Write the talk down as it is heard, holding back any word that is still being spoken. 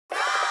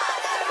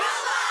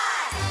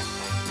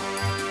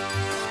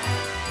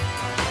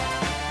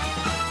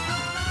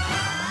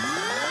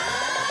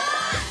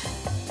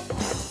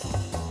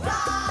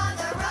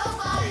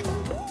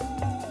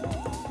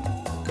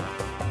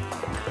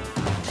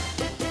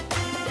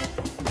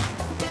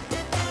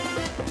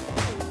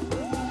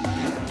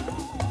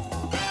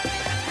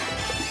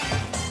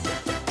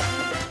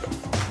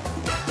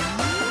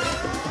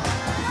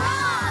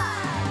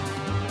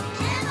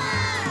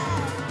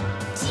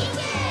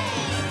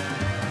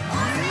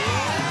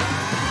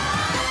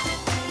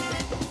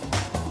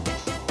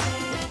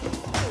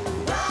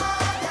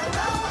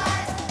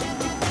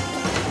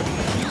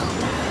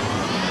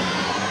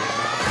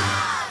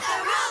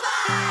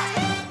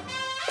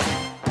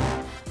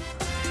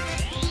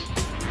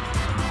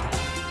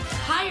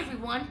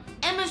everyone.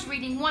 Emma's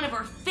reading one of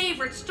our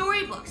favorite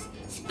storybooks,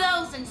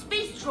 Spells and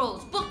Space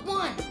Trolls, Book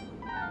 1.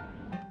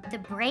 The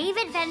brave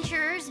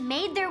adventurers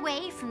made their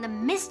way from the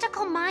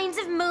mystical mines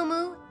of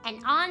Mumu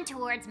and on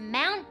towards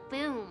Mount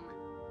Boom.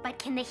 But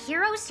can the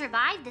heroes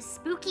survive the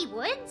spooky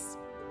woods?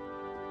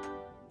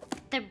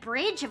 The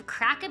bridge of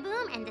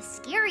Crackaboom and the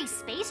scary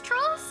space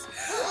trolls?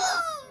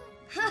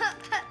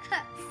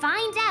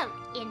 Find out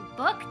in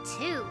Book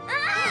 2.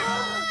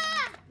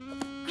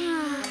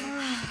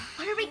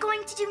 What are we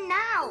going to do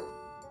now?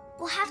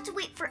 We'll have to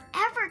wait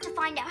forever to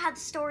find out how the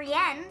story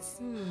ends.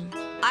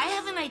 I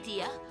have an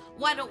idea.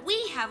 Why don't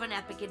we have an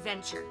epic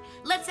adventure?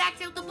 Let's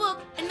act out the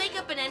book and make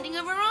up an ending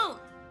of our own.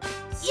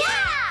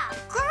 Yeah!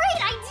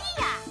 Great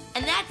idea!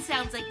 And that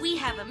sounds like we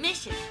have a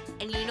mission.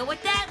 And you know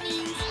what that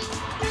means?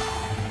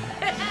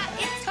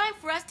 It's time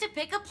for us to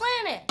pick a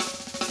planet.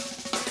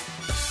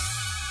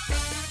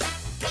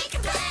 Pick a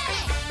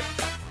planet!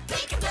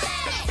 Pick a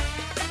planet!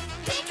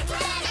 Pick a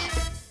planet!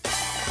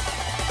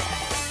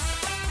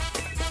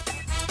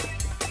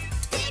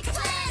 Pick a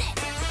planet!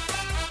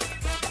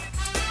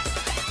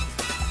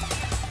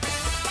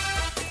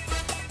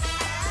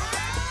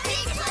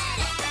 Pick a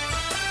planet!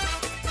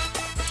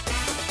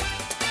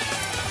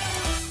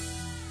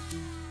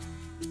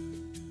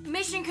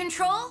 Mission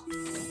Control?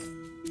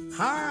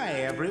 Hi,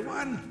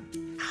 everyone.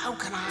 How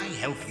can I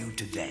help you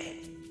today?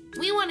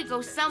 We want to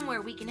go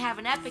somewhere we can have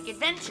an epic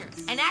adventure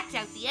and act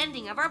out the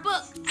ending of our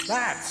book.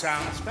 That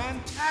sounds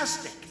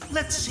fantastic.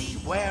 Let's see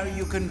where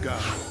you can go.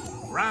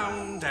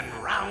 Round and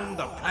round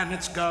the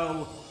planets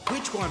go.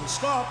 Which one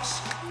stops,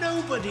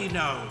 nobody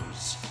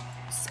knows.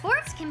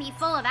 Sports can be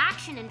full of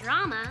action and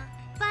drama,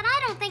 but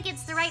I don't think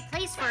it's the right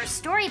place for a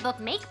storybook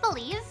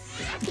make-believe.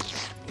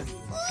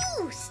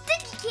 Ooh,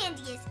 sticky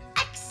candy is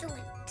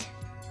excellent.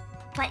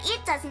 But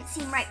it doesn't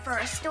seem right for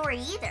a story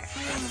either.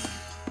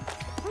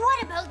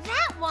 What about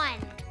that one?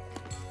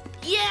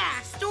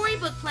 Yeah,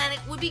 Storybook Planet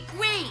would be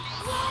great.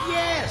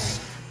 Yes,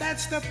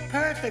 that's the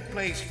perfect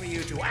place for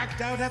you to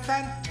act out a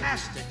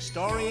fantastic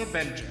story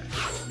adventure.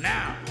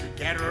 Now,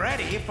 get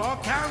ready for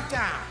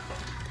countdown.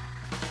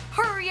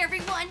 Hurry,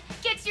 everyone.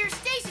 Get to your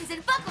stations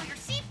and buckle your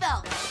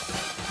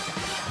seatbelts.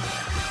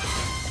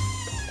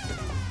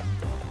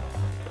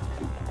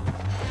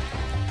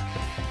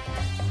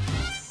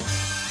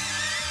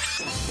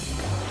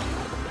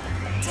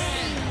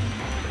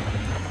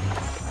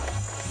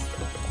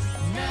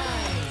 9,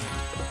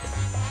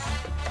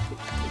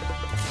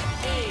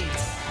 8,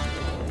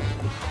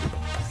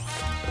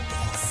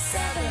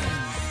 7,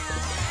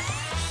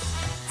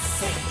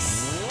 6,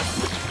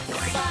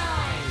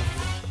 5,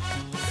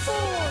 4,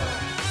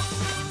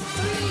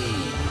 3,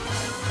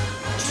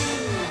 2,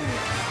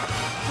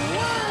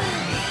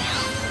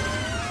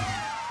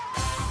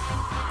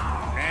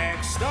 1.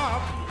 Next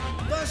stop,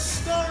 the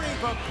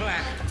Storybook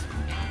Planet.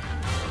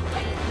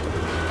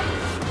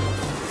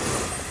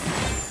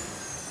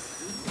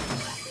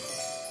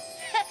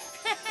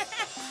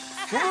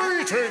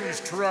 Greetings,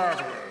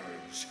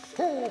 travelers.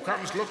 Who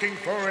comes looking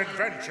for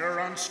adventure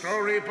on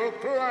Storybook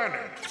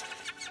Planet?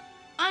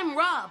 I'm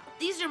Rob.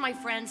 These are my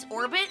friends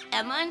Orbit,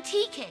 Emma, and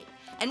TK.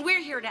 And we're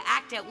here to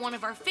act out one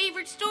of our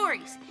favorite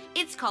stories.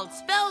 It's called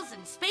Spells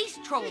and Space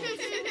Trolls.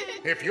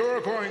 If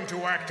you're going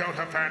to act out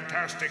a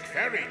fantastic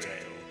fairy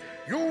tale,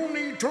 you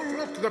need to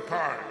look the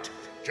part.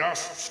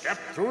 Just step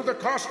through the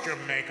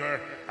costume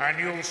maker, and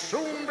you'll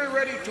soon be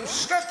ready to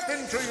step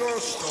into your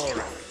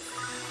story.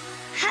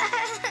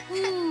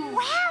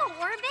 Wow,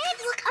 Orbit,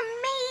 look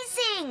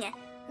amazing!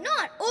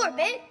 Not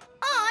Orbit,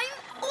 I'm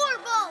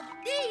Orbal,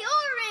 the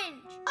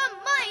Orange, a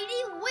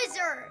mighty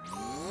wizard.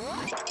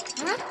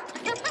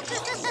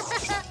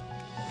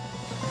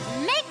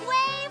 Make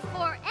way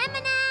for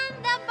Eminem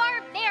the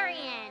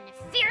Barbarian,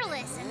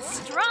 fearless and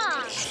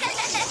strong.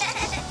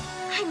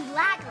 I'm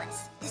Laglas,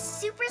 the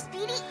super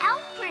speedy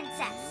elf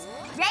princess,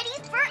 ready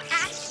for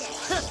action.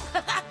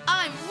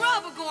 I'm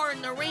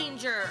Robagorn the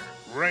Ranger.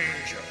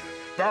 Ranger,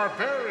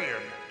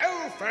 barbarian,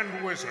 elf,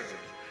 and wizard.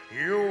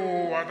 You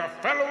are the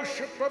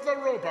Fellowship of the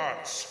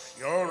Robots.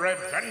 Your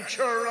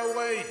adventure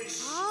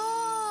awaits.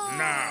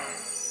 Now,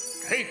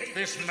 take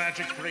this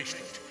magic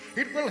bracelet.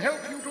 It will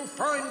help you to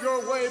find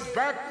your way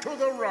back to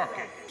the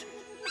rocket.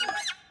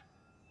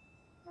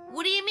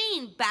 What do you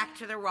mean, back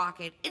to the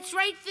rocket? It's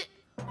right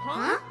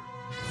Huh?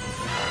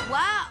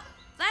 Wow,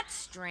 that's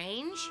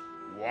strange.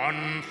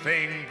 One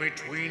thing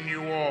between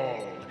you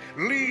all.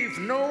 Leave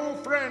no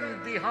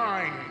friend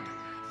behind.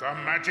 The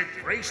magic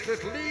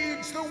bracelet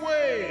leads the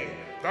way.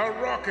 The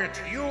rocket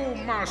you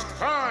must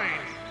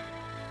find.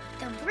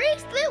 The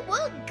bracelet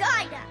will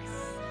guide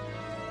us.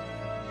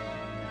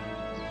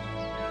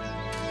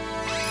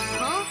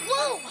 Huh?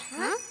 Whoa!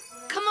 Huh?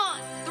 Come on,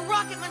 the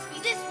rocket must be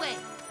this way.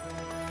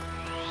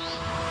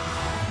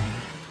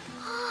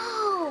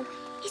 Oh,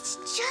 it's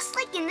just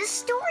like in the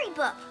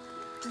storybook.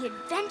 The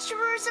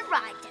adventurers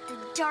arrived at the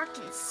dark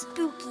and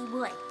spooky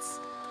woods.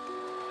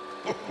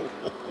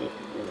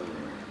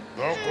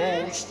 The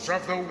ghosts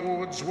of the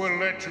woods will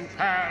let you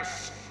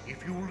pass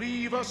if you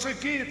leave us a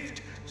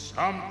gift,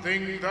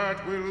 something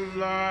that will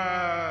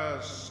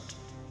last.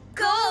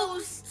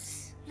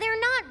 Ghosts!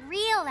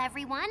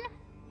 everyone.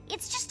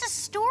 It's just a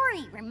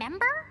story,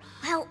 remember?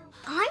 Well,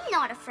 I'm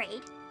not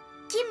afraid.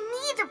 Give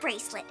me the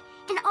bracelet,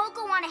 and I'll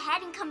go on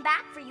ahead and come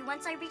back for you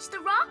once I reach the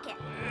rocket.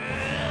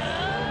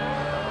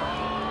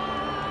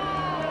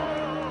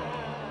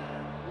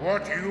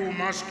 What you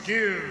must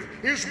give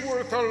is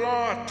worth a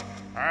lot,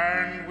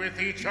 and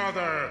with each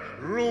other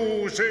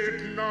lose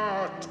it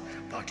not.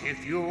 But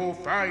if you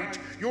fight,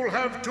 you'll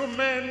have to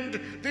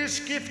mend this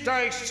gift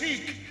I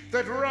seek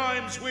that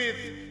rhymes with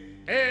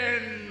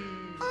end.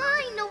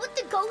 I know what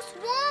the ghost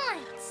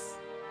wants.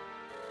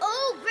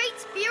 Oh, great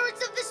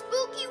spirits of the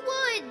spooky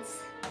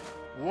woods.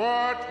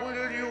 What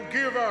will you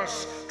give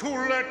us to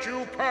let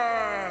you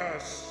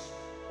pass?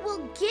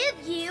 We'll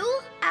give you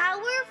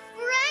our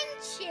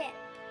friendship.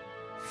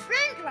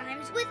 Friend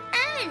rhymes with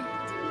end.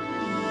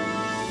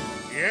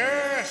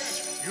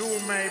 Yes, you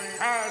may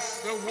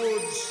pass the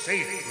woods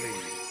safely.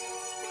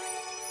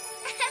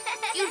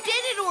 You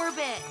did it,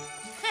 Orbit!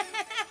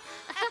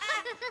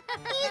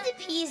 Easy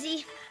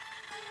peasy.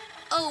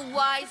 Oh,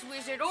 wise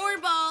wizard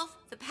Orball,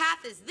 the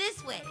path is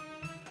this way.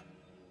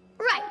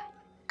 Right,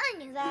 I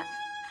knew that.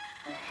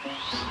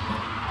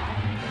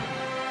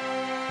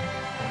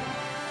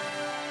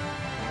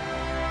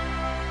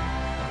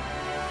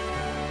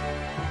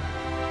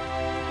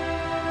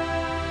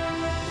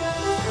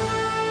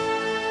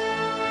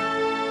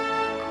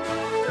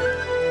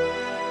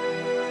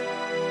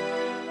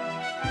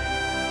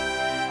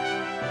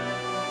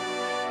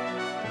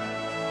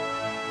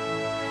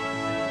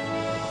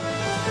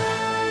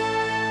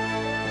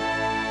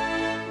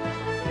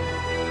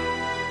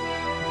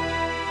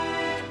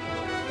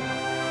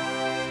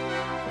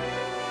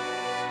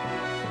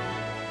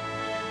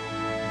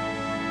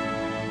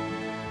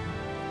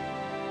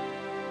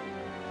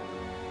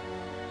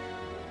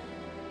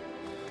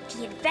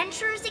 The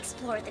adventurers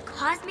explore the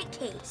cosmic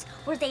caves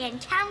where they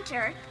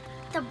encounter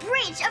the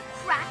Bridge of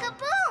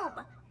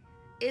Crack-a-Boom.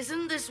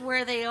 Isn't this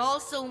where they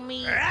also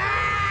meet?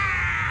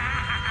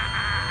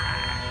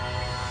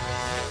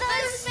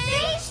 The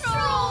Space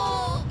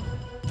Troll!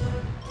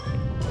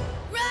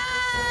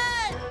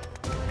 Run!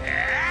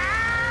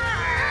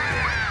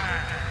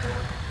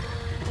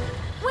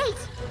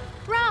 Wait!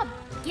 Rob,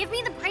 give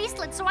me the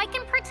bracelet so I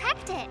can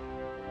protect it.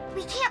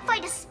 We can't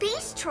fight a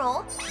space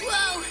troll.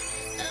 Whoa!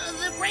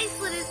 The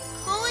bracelet is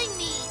pulling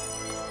me.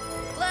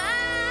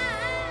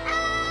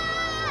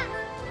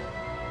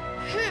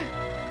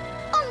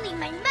 Only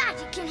my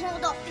magic can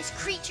hold off this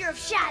creature of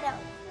shadow.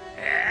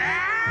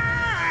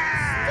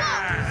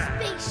 Stop,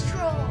 space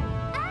troll!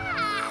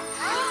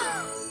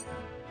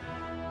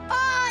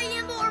 I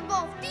am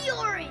Orbulf the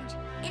Orange,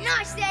 and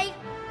I say,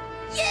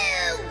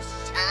 you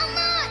shall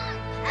not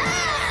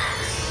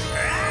pass!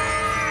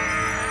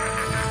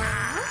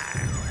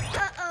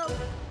 Uh-oh.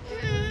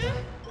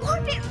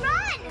 Orbit,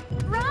 run!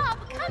 Rob,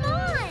 come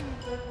on!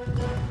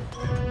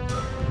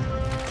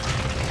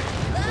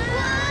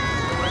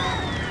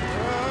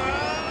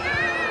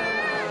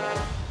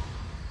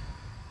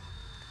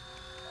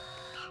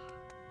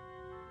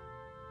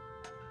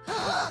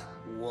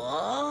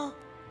 What?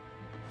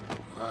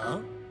 Huh?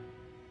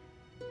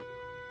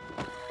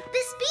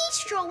 The speech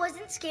troll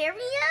wasn't scary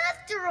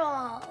after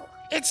all.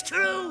 It's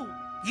true.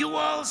 You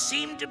all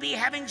seem to be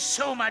having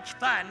so much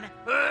fun.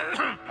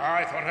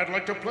 I thought I'd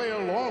like to play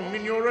along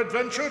in your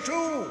adventure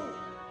too.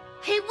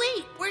 Hey,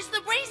 wait! Where's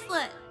the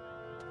bracelet?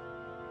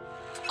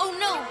 Oh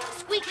no!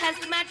 Squeak has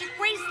the magic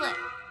bracelet.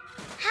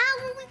 How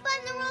will we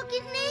find the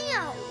rocket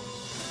now?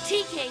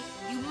 TK,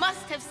 you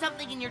must have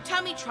something in your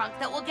tummy trunk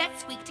that will get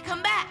Squeak to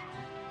come back.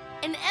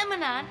 And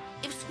Emanon,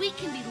 if Squeak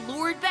can be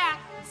lured back,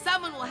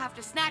 someone will have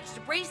to snatch the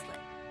bracelet.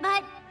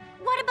 But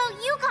what about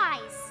you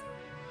guys?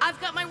 I've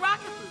got my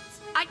rocket boots.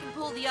 I can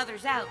pull the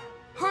others out.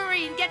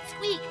 Hurry and get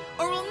Squeak,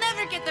 or we'll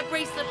never get the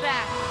bracelet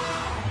back.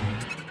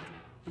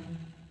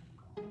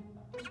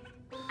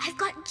 I've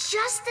got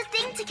just the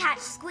thing to catch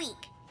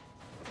Squeak.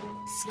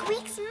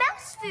 Squeak's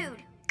mouse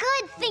food.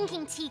 Good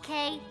thinking,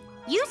 TK.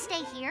 You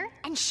stay here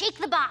and shake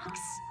the box.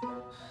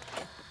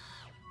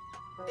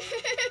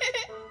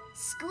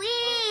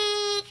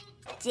 Squeak!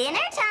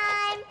 Dinner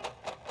time!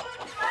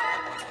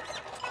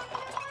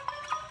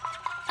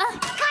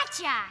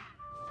 Gotcha!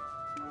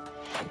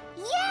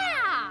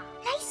 Yeah!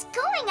 Nice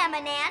going,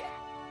 Emanon.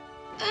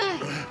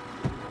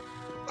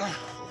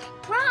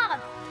 Rob!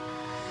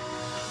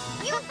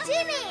 You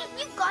did it!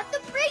 You got the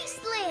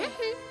bracelet!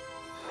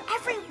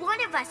 Every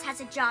one of us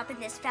has a job in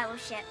this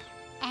fellowship.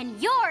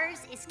 And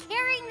yours is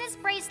carrying this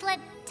bracelet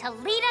to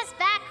lead us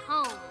back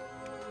home.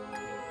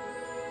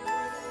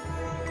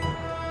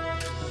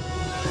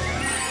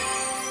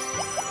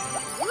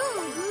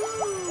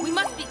 We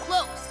must be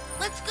close.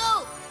 Let's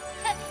go.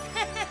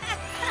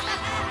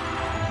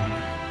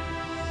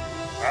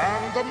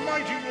 And the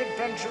mighty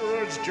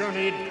adventurers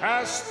journeyed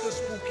past the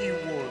spooky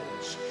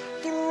woods,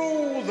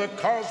 through the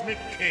cosmic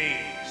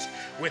caves.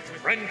 With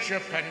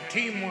friendship and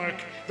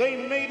teamwork, they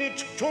made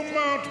it to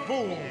Mount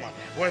Boom,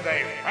 where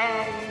they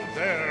found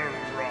their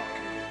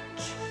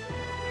rocket.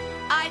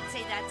 I'd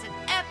say that's an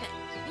epic.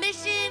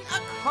 Mission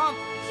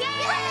accomplished.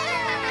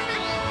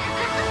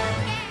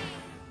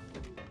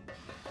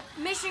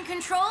 Mission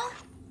Control?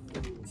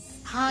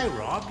 Hi,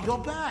 Rob, you're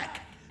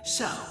back.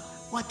 So,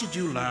 what did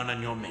you learn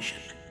on your mission?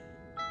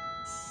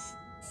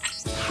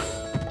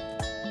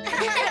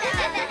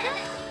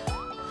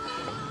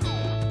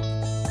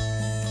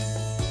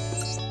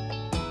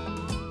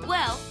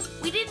 Well,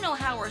 we didn't know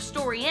how our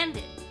story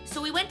ended,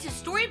 so we went to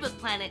Storybook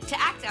Planet to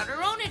act out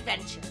our own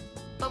adventure.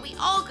 But we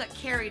all got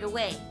carried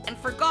away and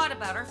forgot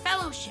about our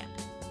fellowship.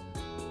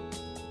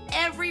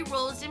 Every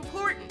role is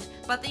important,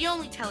 but they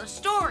only tell a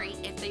story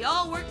if they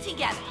all work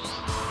together.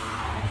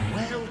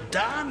 Well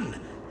done.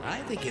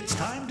 I think it's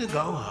time to go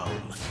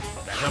home.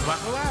 Better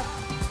buckle up.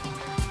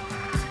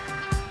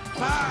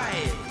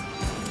 5,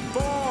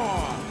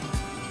 4,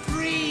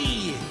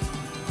 3,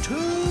 2,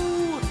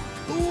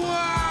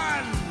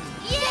 1.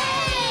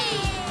 Yay!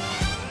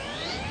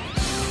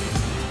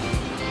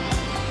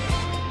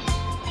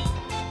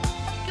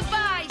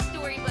 Goodbye,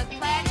 Storybook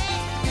Planet.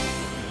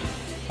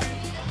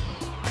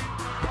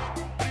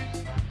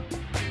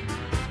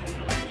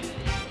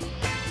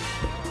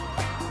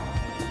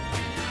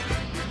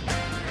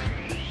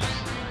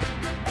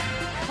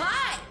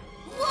 Hi!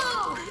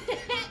 Whoa!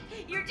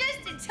 You're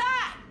just in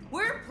time.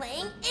 We're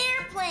playing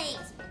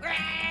airplanes.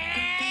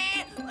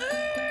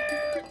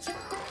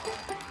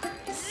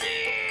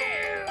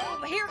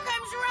 Zoom! Here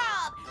comes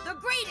Rob, the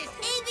greatest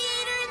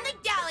aviator in the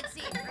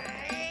galaxy.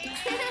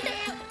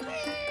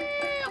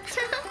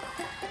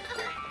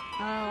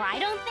 Oh, I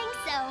don't think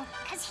so.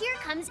 Because here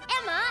comes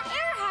Emma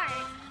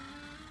Earhart.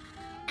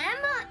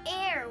 Emma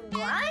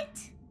what?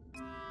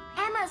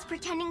 Emma's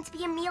pretending to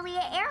be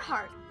Amelia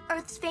Earhart,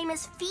 Earth's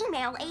famous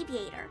female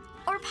aviator,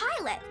 or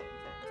pilot.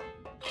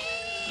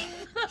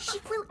 She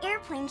flew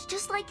airplanes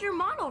just like your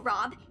model,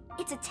 Rob.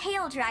 It's a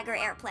tail dragger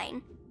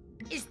airplane.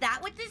 Is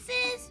that what this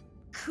is?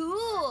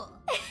 Cool.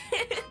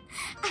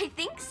 I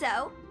think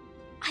so.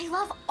 I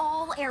love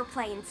all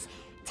airplanes.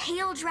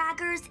 Tail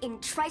draggers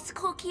and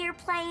tricycle gear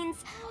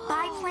planes,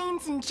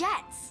 biplanes and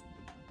jets.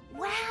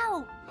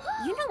 Wow,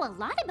 you know a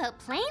lot about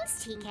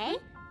planes, TK.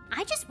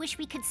 I just wish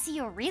we could see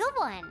a real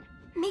one.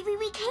 Maybe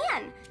we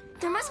can.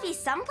 There must be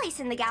some place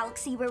in the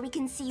galaxy where we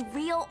can see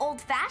real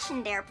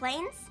old-fashioned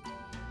airplanes.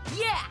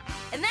 Yeah,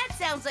 and that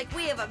sounds like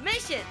we have a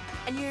mission.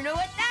 And you know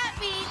what that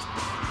means?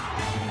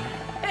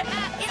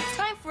 It's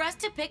time for us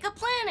to pick a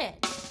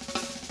planet.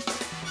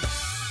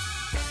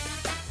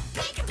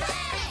 Pick a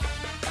planet!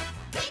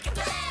 Pick a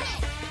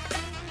planet!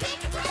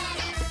 Pick a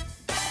planet!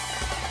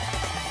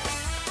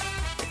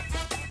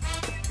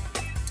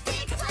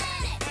 Pick a planet! Pick a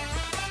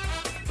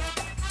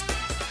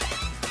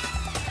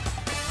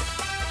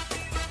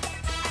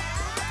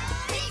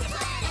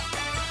planet!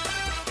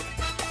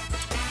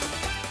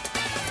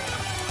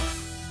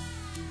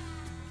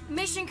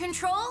 Mission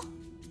Control?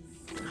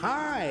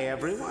 Hi,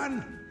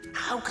 everyone.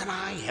 How can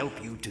I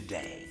help you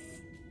today?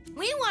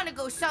 We want to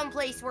go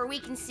someplace where we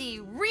can see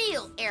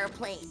real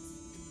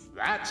airplanes.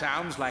 That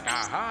sounds like a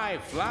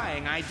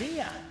high-flying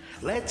idea.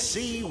 Let's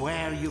see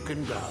where you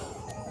can go.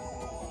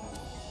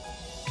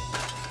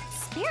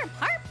 Spare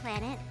part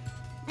planet?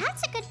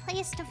 That's a good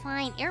place to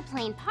find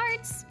airplane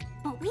parts,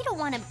 but we don't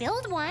want to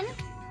build one.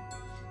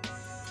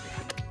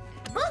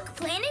 Book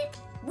Planet,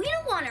 we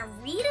don't want to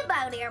read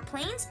about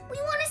airplanes. We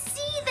want to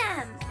see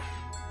them.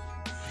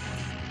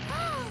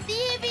 The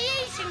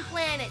Aviation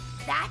Planet.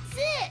 That's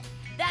it.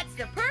 That's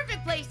the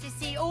perfect place to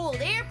see old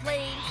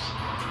airplanes.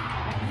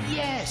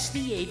 Yes,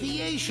 the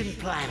Aviation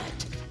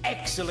Planet.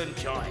 Excellent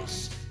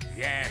choice.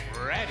 Get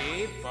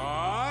ready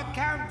for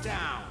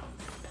countdown.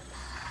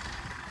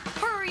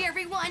 Hurry,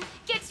 everyone.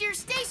 Get to your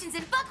stations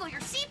and buckle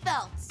your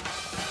seatbelts.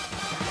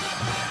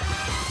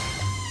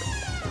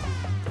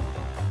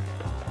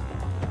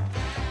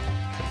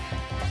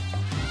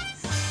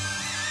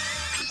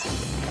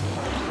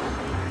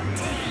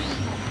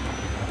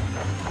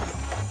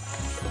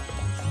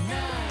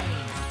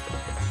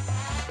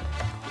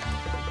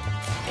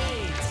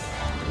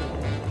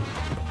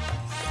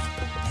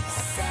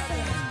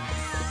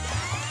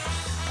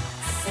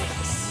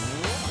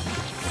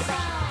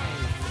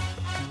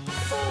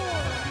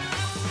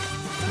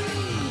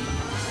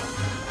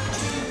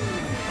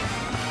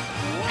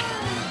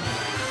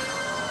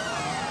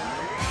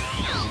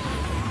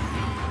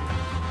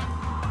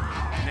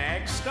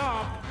 Next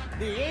stop,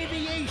 the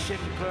Aviation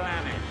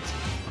Planet.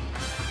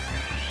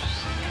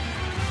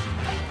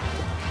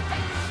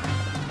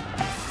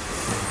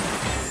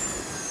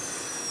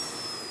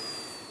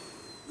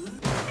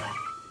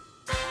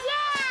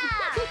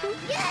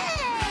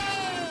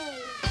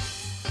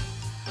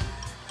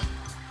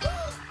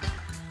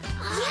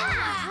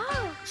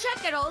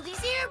 Check out all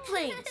these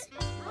airplanes.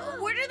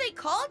 What are they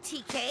called,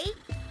 TK?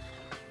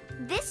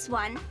 This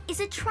one is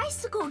a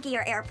tricycle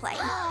gear airplane.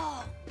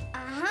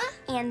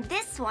 And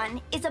this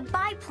one is a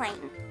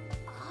biplane.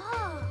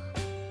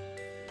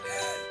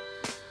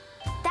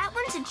 That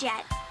one's a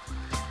jet.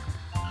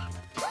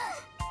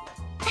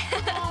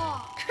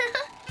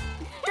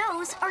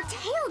 Those are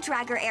tail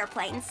dragger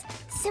airplanes,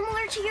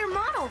 similar to your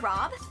model,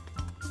 Rob.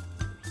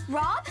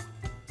 Rob?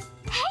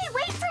 Hey,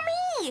 wait for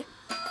me!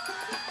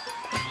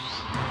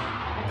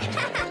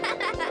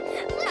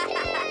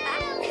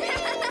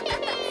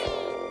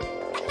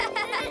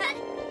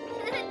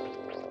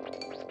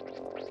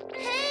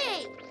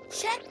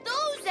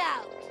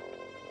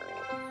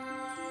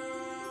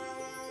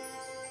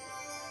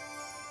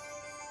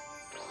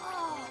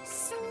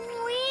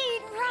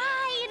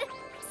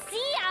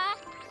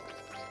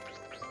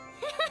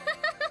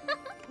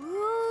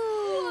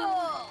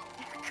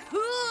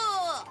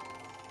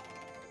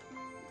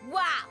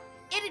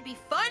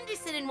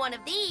 one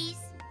of these.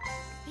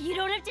 You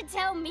don't have to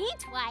tell me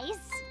twice.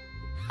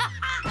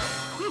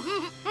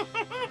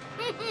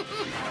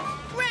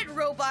 Red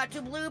Robot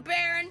to Blue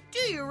Baron, do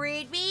you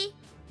read me?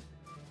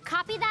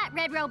 Copy that,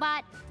 Red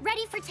Robot.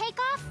 Ready for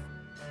takeoff?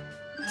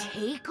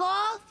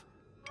 Takeoff?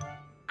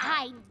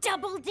 I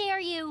double dare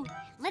you.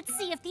 Let's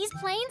see if these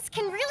planes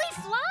can really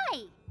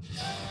fly.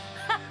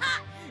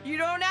 You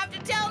don't have to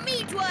tell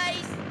me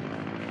twice.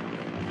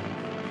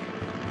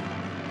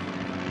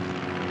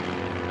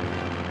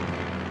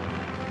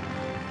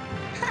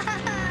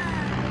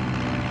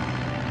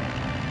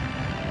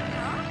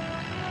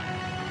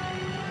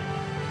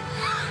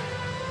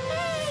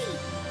 Hey!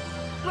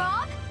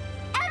 Rob?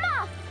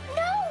 Emma!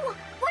 No!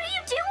 What are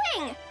you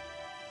doing?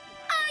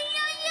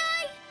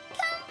 Ay!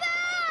 Come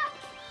back!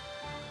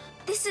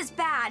 This is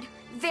bad.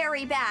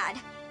 Very bad.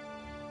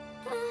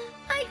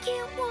 I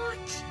can't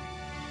watch.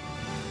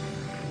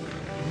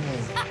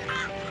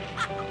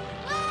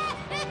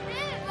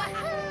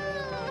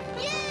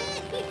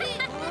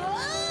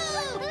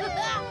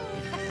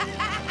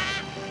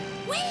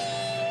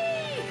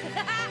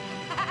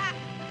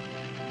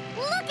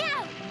 Look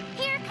out!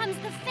 Here comes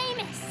the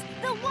famous,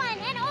 the one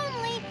and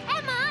only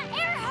Emma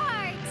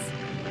Earhart!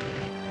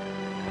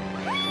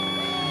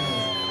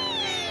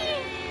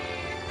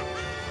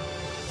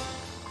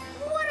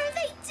 What are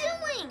they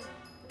doing?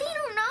 They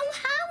don't know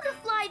how to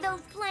fly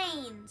those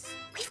planes.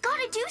 We've got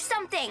to do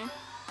something.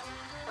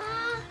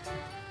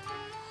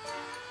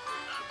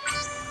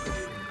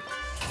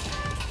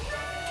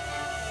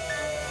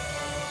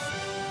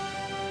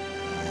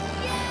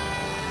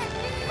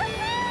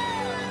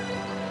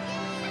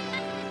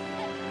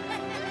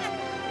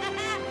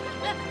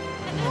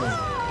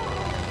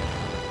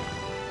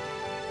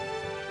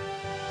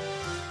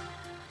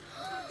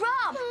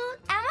 Rob,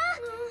 Emma,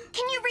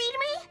 can you read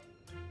me?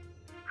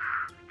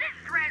 This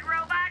is Red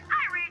Robot.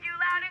 I read you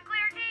loud and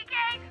clear, TK.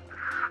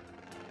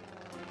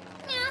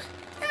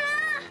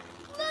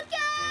 Look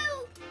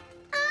out!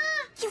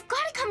 You've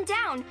got to come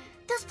down.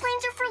 Those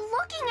planes are for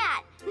looking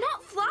at,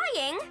 not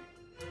flying.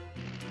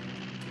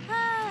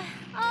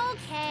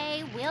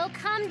 Okay, we'll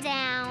come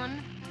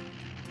down.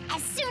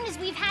 As soon as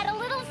we've had a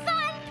little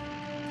fun.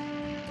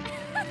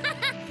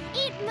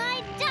 Eat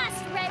my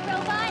dust, Red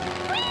Robot.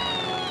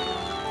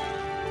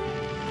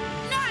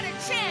 Not a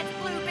chance,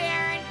 Blue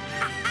Baron.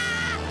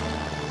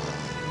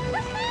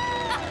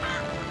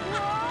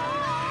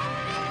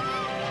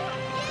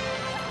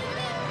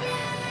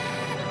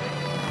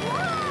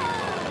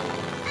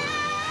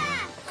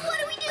 What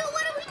do we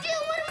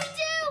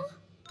do?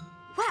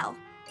 Well,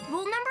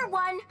 rule number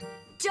 1,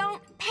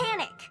 don't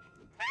panic.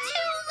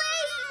 Too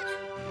late!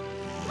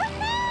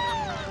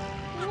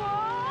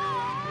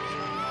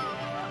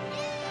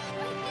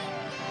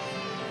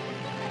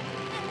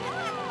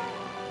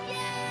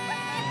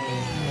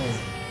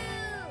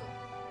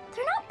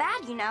 They're not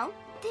bad, you know.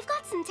 They've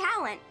got some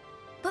talent.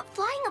 But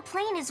flying a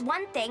plane is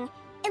one thing,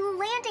 and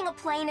landing a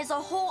plane is a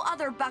whole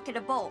other bucket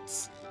of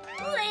bolts.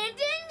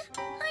 Landing?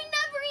 I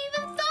never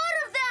even thought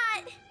of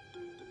that!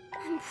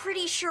 I'm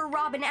pretty sure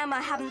Rob and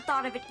Emma haven't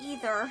thought of it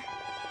either.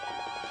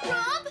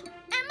 Rob?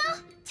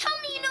 Emma? Tell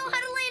me you know how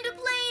to land a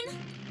plane!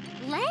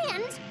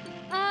 Land?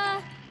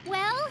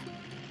 Well,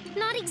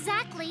 not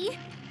exactly.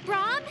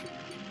 Rob?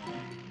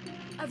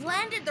 I've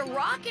landed the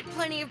rocket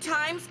plenty of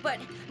times, but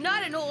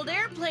not an old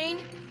airplane.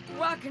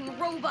 Rockin'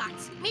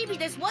 robots. Maybe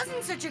this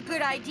wasn't such a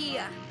good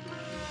idea.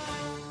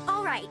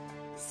 All right,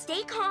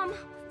 stay calm,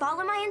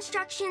 follow my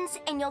instructions,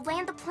 and you'll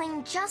land the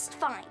plane just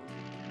fine.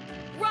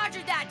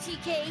 Roger that,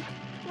 TK.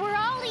 We're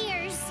all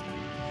ears.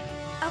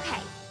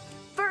 Okay,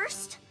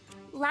 first,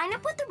 line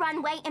up with the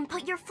runway and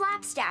put your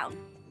flaps down.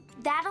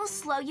 That'll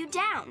slow you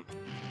down.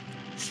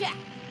 Check.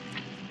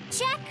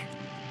 Check.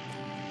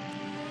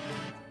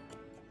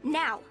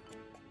 Now,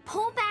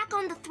 pull back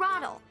on the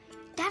throttle.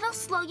 That'll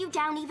slow you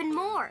down even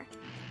more.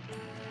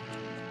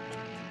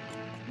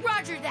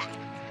 Roger that.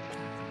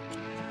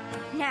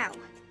 Now,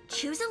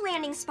 choose a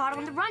landing spot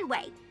on the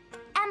runway.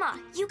 Emma,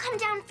 you come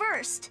down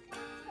first.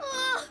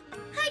 Oh,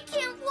 I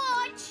can't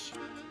watch.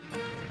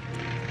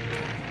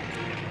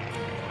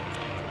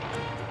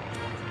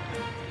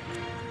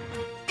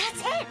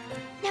 That's it.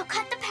 Now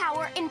cut the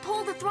power and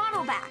pull the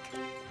throttle back.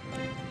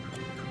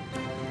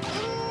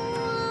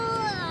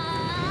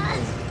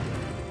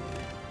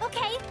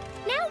 Okay,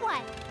 now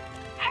what?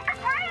 Hit the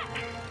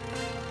brake!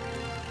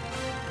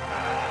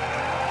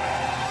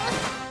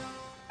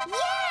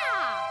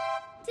 Yeah!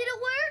 Did it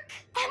work?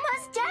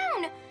 Emma's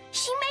down.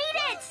 She made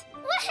it.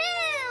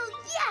 Woohoo!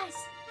 Yes.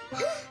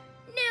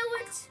 Now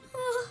it's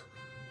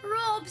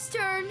Rob's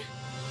turn.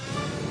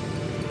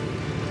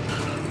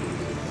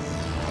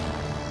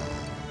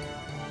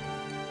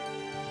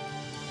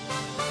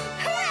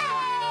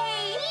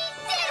 Hooray! We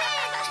did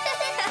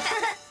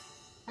it!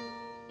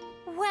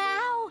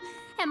 Wow,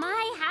 am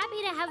I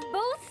happy to have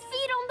both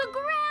feet on the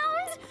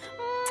ground?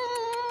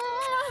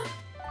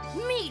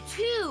 Me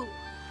too.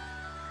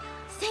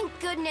 Thank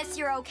goodness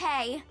you're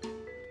okay.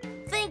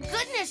 Thank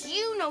goodness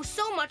you know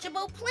so much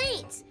about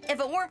planes. If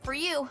it weren't for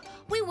you,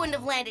 we wouldn't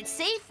have landed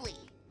safely.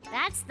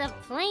 That's the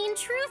plain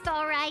truth,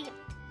 all right.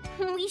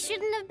 We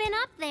shouldn't have been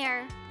up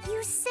there.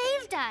 You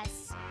saved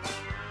us.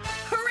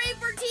 Hooray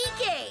for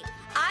TK!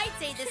 I'd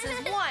say this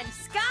is one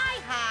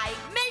sky-high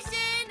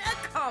mission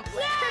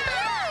accomplished.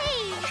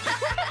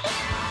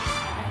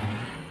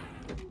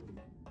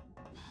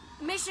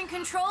 Yay! Mission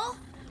control?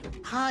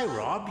 Hi,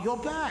 Rob, you're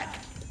back.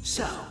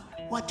 So,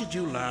 what did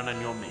you learn on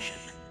your mission?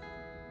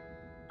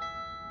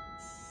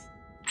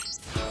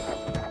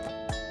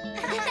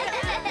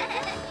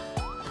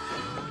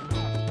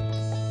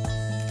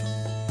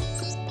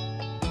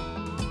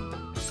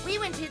 We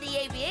went to the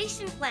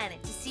aviation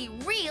planet to see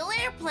real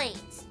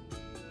airplanes.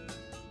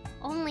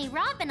 Only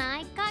Rob and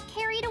I got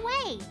carried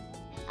away.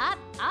 Up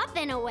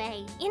and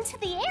away, into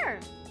the air.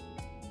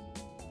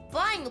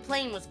 Flying the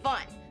plane was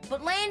fun,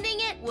 but landing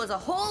it was a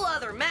whole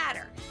other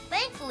matter.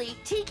 Thankfully,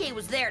 TK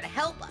was there to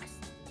help us.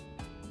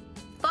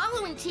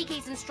 Following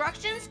TK's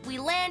instructions, we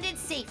landed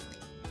safely.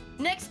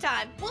 Next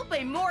time, we'll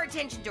pay more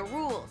attention to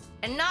rules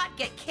and not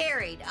get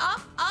carried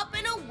up,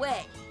 and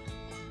away.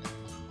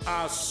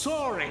 A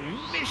soaring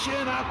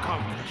mission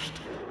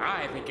accomplished.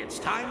 I think it's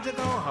time to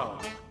go home.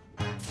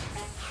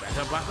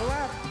 Better buckle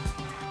up.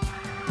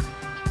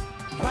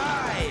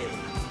 5,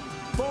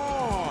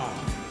 4,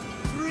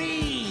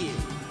 3,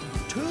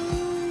 2, 1.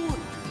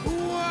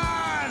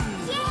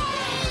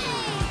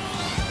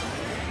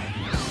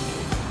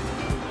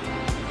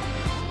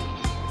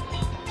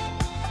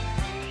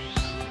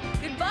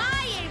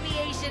 Goodbye,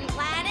 aviation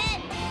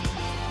planet!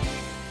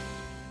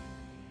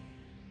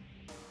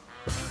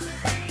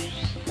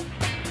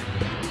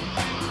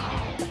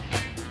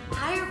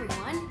 Hi,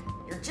 everyone.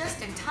 You're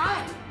just in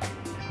time.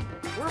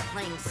 We're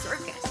playing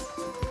circus.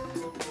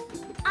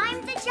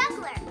 I'm the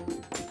juggler.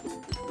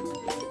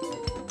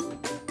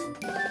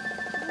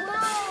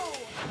 Whoa!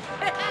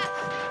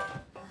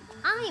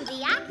 I'm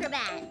the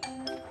acrobat.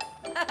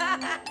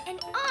 And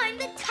I'm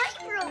the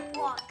tightrope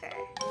walker.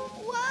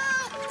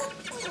 Whoa!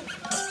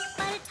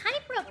 But a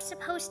tightrope's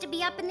supposed to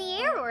be up in the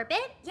air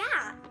orbit.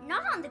 Yeah,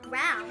 not on the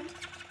ground.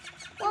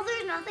 Well,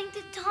 there's nothing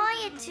to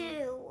tie it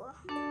to.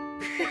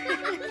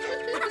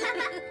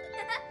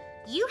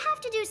 You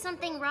have to do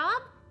something,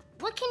 Rob.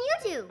 What can you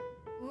do?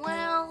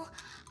 Well,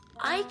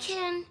 I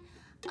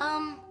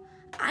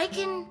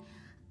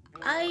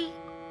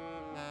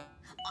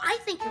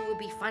think it would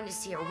be fun to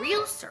see a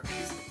real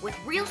circus with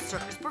real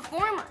circus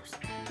performers.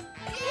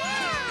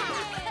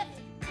 Yeah!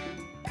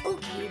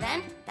 Okay,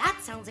 then.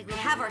 That sounds like we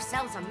have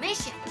ourselves a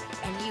mission.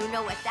 And you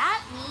know what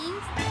that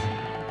means?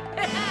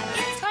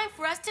 It's time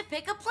for us to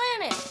pick a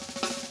planet.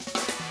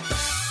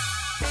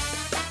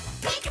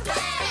 Pick a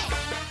planet!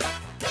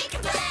 Pick a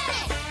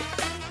planet!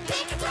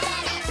 Pick a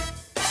planet!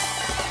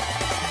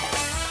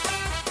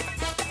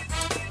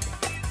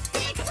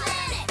 Pick a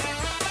planet!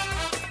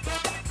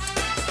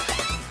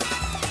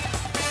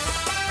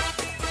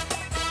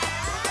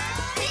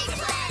 Pick a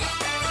planet!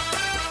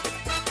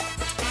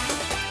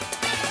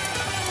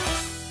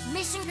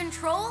 Mission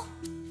control?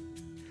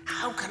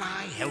 How can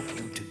I help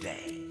you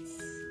today?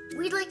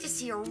 We'd like to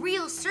see a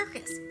real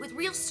circus with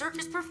real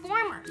circus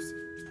performers.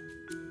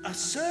 A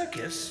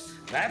circus?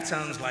 That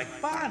sounds like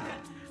fun.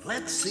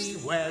 Let's see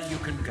where you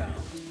can go.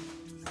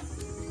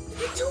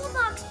 The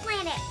toolbox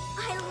planet!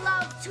 I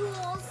love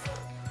tools.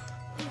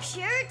 You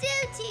sure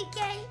do,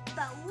 TK.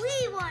 But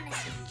we want to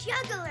see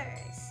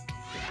jugglers.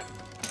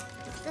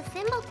 The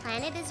Thimble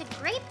Planet is a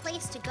great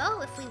place to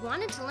go if we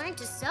wanted to learn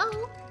to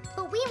sew,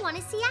 but we want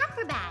to see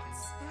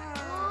acrobats.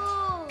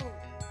 Oh.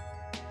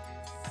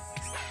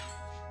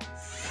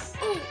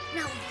 Oh,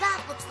 now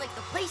that looks like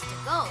the place to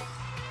go.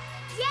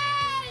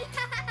 Yay!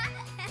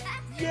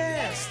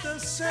 Yes, the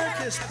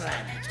circus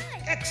planet.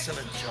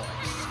 Excellent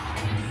choice.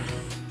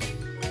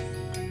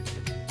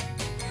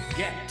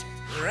 Get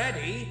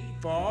ready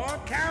for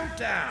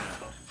countdown.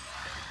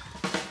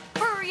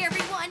 Hurry,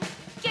 everyone!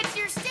 Get to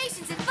your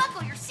stations and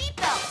buckle your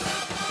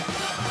seatbelts!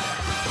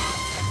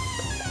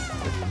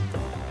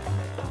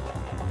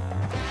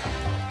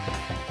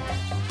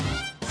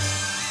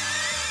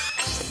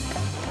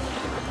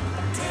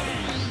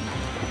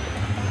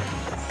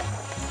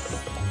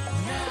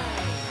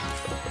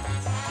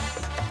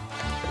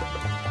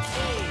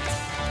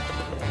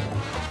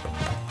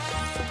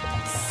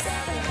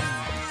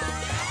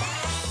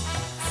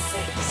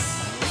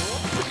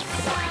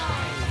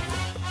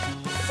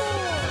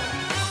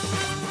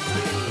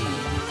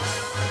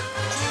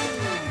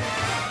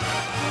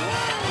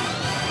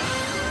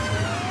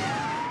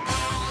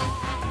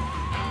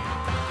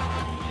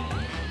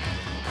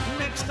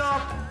 Next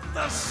up,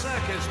 the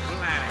circus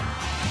planet.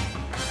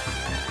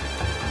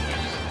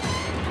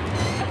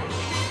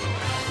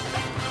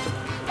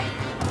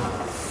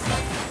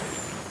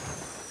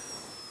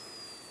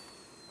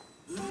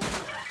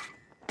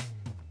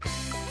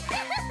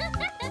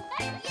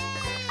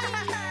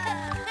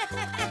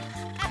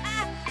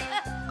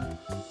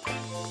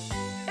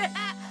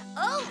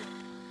 Oh!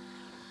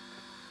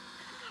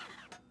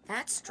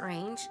 That's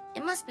strange.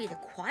 It must be the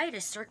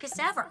quietest circus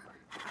ever.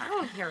 I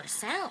don't hear a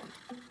sound.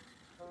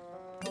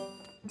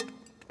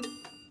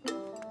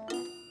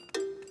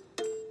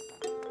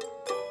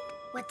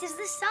 What does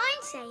the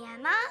sign say,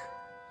 Emma?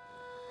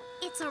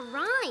 It's a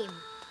rhyme.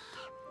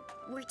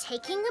 We're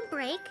taking a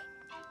break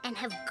and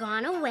have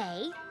gone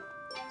away,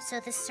 so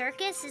the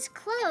circus is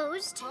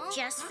closed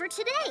just for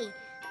today.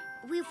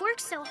 We've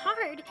worked so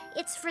hard,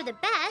 it's for the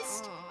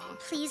best.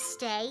 Please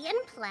stay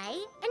and play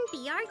and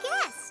be our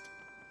guest.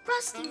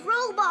 Rusty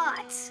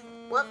robots!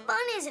 What fun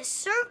is a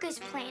circus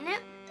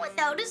planet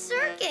without a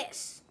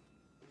circus?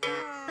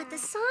 But the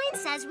sign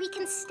says we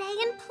can stay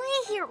and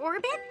play here,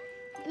 Orbit.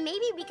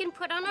 Maybe we can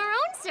put on our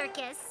own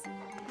circus.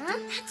 Huh?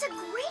 That's a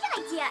great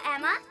idea,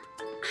 Emma.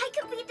 I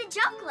could be the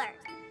juggler.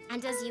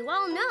 And as you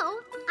all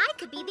know, I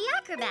could be the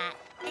acrobat.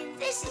 And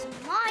this is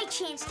my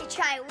chance to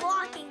try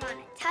walking on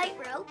a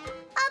tightrope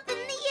up in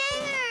the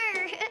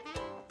air.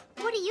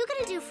 What are you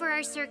gonna do for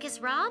our circus,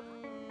 Rob?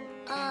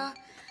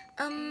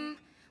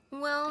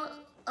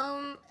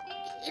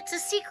 It's a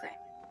secret.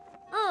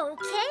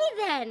 Okay,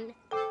 then.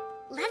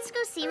 Let's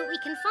go see what we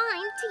can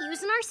find to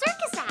use in our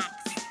circus acts.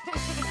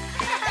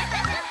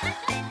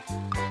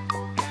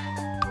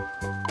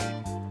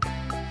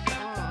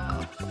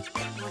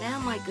 What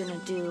am I gonna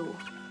do?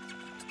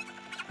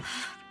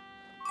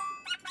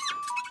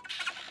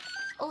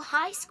 Oh,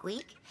 hi,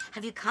 Squeak.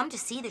 Have you come to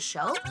see the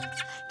show?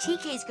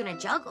 TK's gonna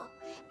juggle,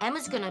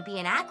 Emma's gonna be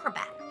an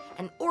acrobat,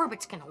 and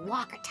Orbit's gonna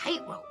walk a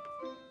tightrope.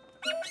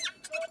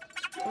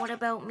 What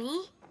about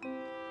me?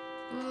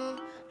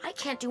 I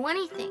can't do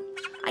anything.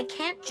 I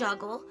can't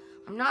juggle,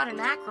 I'm not an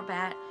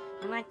acrobat,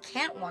 and I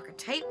can't walk a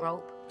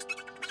tightrope.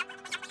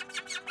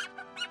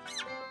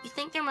 You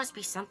think there must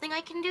be something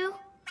I can do?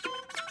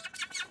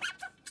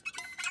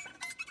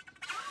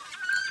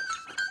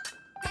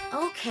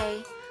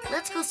 Okay,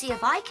 let's go see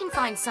if I can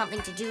find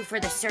something to do for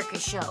the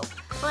circus show.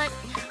 But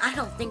I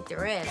don't think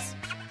there is.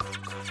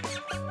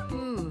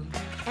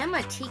 Emma,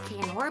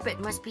 TK, and Orbit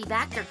must be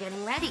back there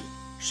getting ready.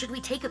 Should we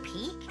take a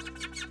peek?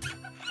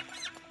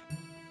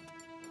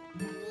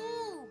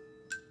 Ooh.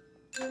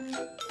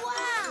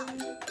 Wow!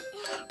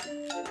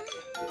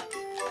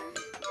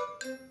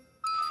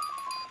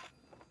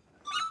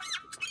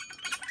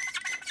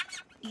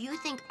 You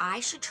think I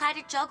should try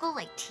to juggle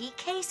like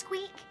TK,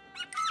 Squeak?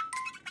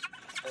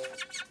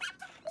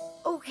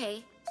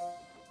 Okay.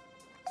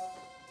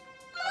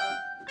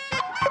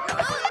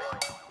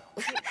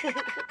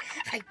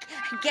 I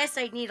guess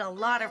I'd need a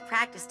lot of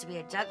practice to be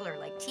a juggler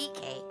like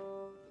TK.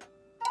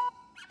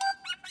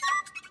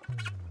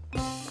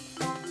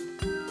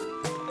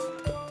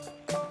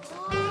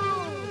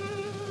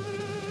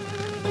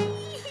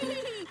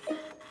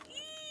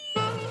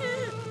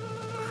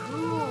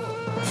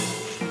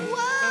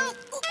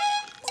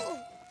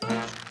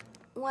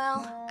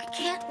 Well, I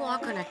can't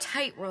walk on a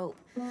tightrope,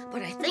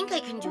 but I think I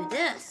can do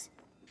this.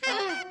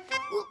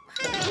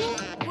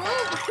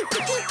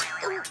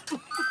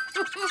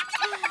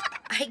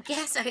 I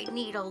guess I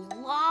need a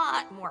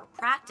lot more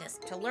practice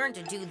to learn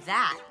to do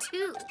that,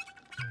 too.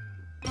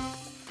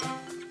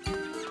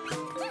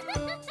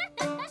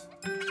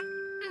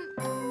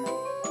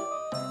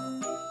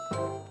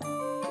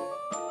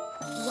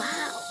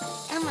 Wow,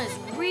 Emma's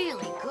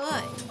really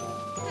good.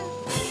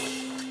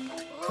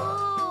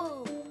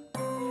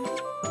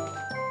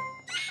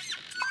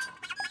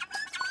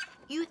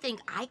 You think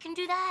I can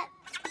do that?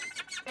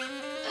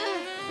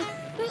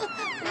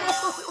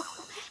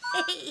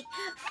 Hey,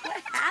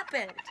 what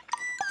happened?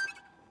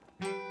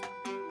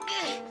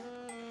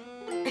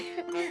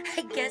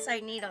 I guess I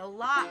need a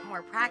lot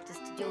more practice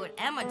to do what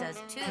Emma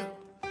does, too.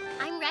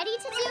 I'm ready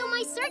to do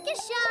my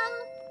circus show.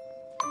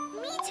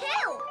 Me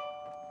too.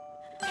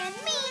 And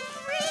me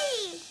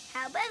 3.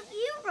 How about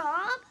you,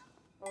 Rob?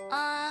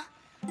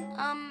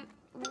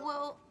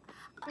 Well,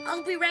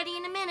 I'll be ready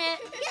in a minute.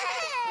 Yay!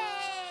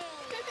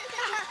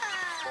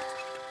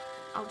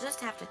 I'll just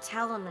have to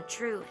tell them the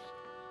truth.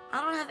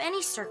 I don't have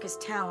any circus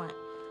talent.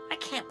 I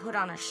can't put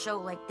on a show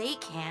like they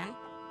can.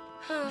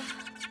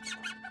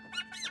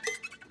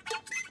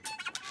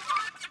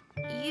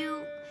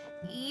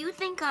 You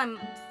think I'm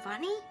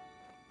funny?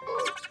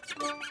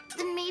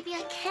 Then maybe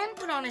I can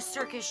put on a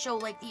circus show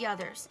like the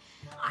others.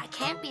 I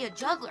can't be a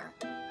juggler,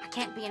 I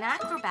can't be an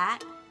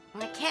acrobat,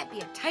 and I can't be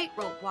a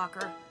tightrope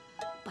walker,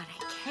 but I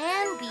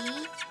can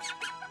be...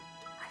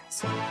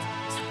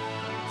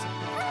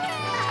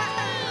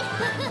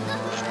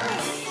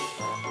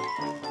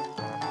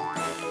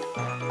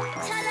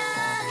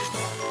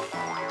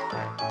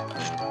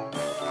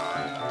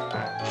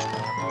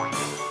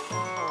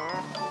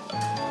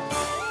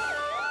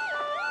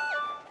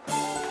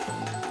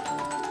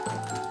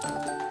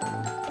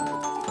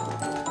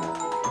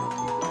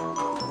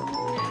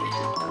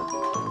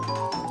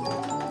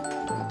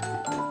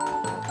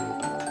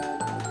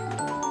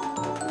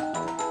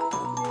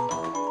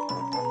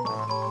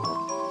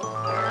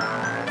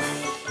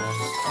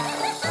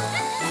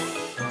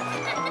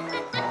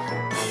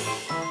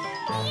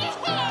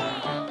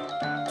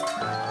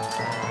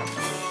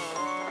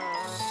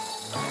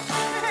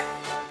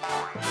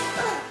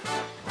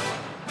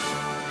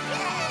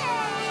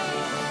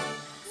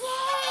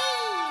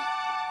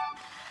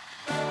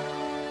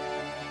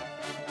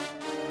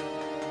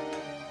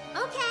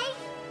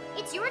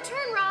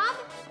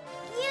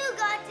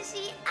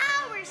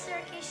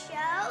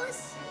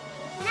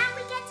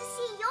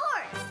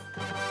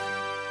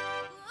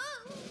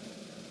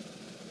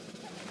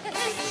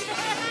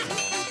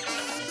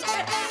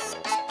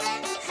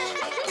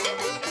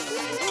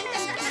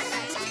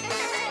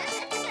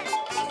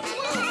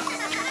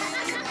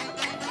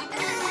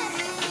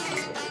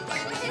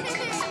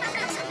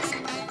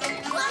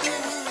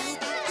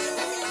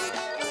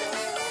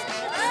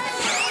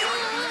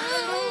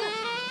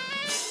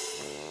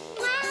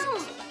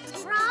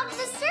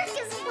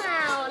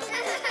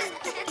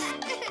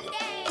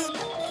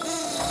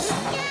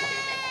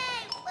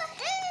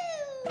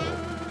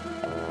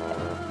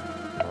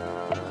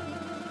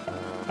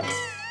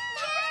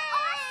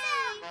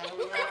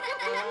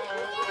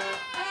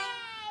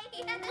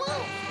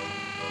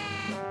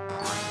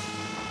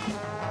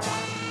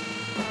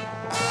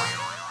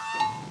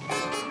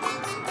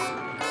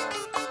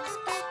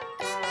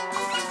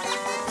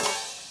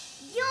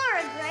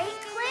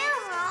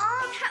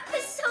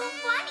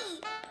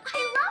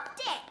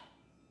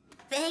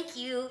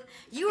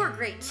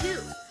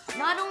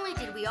 Not only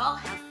did we all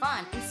have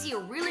fun and see a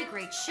really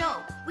great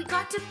show, we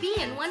got to be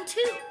in one too.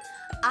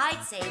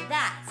 I'd say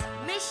that's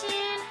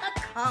mission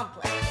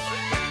accomplished.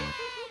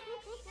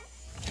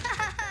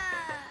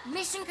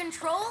 Mission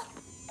control?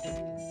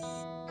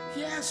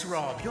 Yes,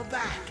 Rob, you're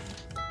back.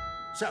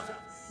 So,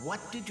 what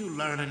did you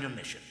learn on your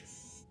mission?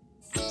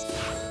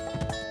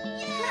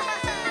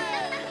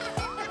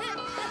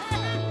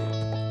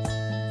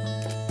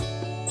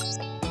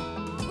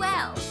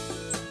 Well,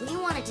 we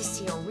wanted to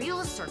see a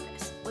real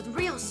circus with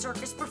real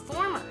circus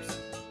performers.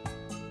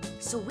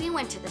 So we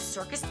went to the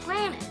circus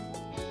planet.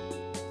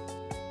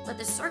 But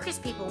the circus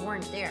people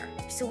weren't there,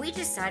 so we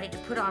decided to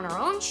put on our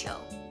own show.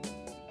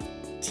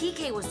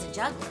 TK was the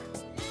juggler,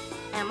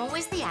 Emma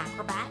was the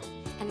acrobat,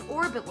 and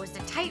Orbit was the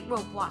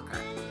tightrope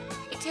walker.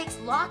 It takes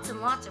lots and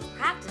lots of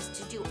practice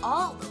to do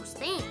all those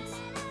things.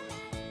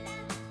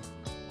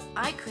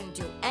 I couldn't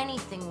do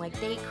anything like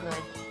they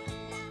could.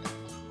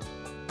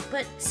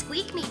 But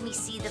Squeak made me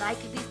see that I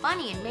could be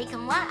funny and make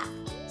him laugh.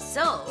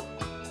 So,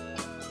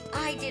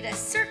 I did a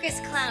circus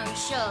clown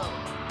show.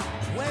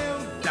 Well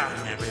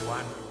done,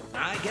 everyone.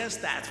 I guess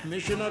that's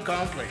mission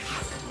accomplished.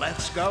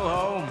 Let's go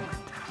home.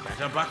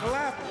 Better buckle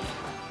up.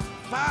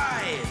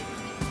 5,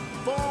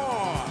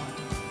 4,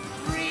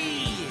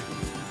 3,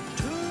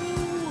 2,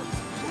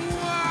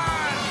 1.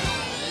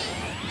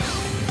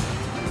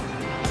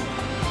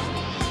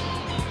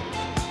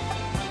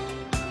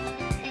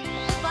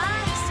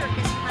 Bye,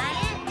 Circus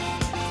Planet.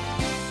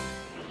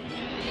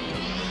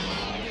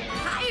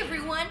 Hi,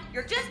 everyone.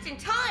 You're just in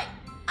time.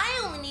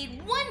 I only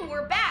need one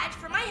more badge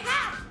for my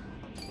hat.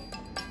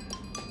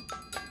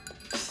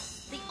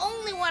 The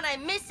only one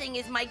I'm missing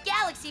is my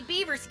Galaxy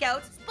Beaver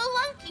Scouts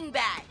spelunking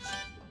badge.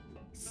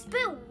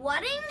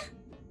 Spewatting?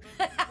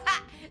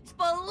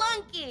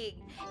 Spelunking.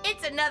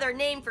 It's another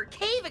name for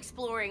cave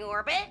exploring,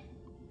 Orbit.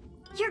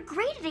 You're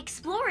great at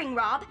exploring,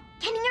 Rob.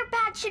 Getting your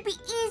badge should be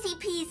easy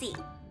peasy.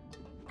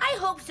 I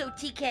hope so,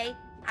 TK.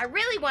 I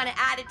really want to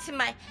add it to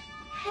my...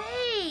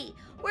 Hey,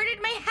 where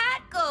did my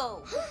hat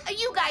go?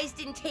 You guys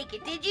didn't take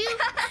it, did you?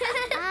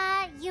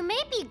 You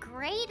may be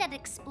great at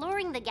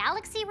exploring the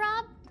galaxy,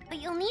 Rob, but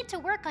you'll need to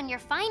work on your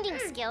finding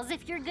skills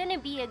if you're gonna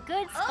be a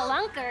good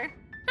spelunker.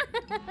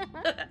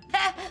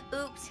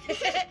 Oops.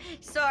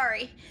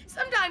 Sorry.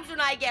 Sometimes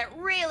when I get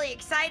really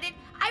excited,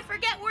 I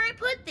forget where I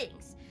put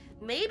things.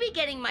 Maybe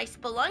getting my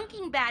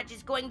spelunking badge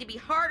is going to be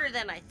harder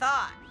than I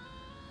thought.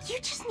 You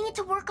just need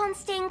to work on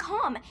staying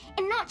calm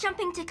and not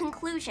jumping to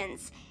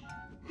conclusions.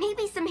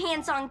 Maybe some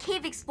hands-on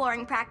cave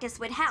exploring practice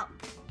would help.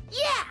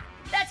 Yeah,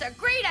 that's a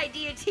great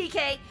idea,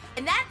 TK.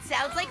 And that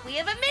sounds like we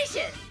have a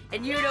mission.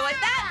 And you know what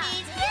that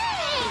means.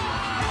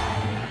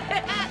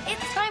 Yay!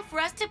 It's time for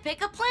us to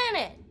pick a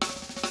planet.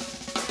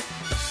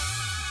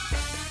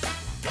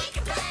 Pick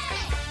a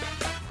planet!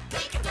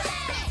 Pick a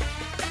planet!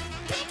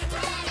 Pick a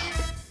planet!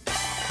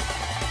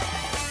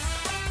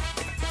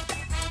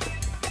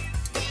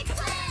 Pick a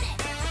planet!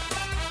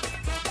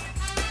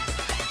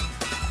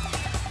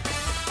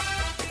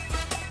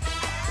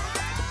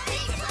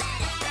 Pick a planet!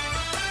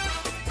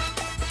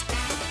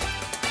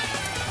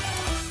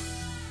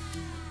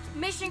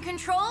 Mission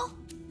control?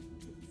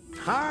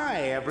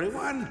 Hi,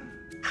 everyone.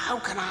 How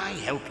can I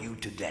help you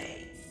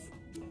today?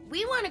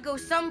 We want to go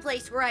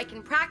someplace where I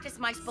can practice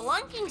my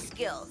spelunking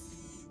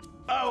skills.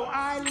 Oh,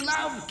 I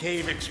love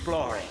cave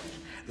exploring.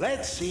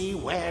 Let's see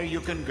where you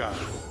can go.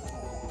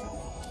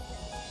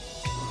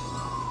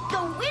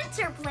 The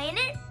winter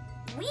planet?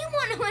 We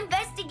want to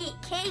investigate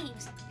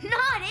caves,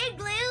 not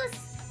igloos.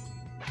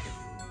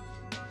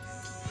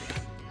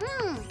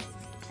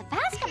 The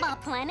basketball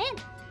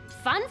planet?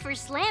 Fun for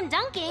slam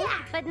dunking,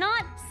 but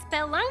not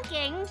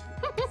spelunking.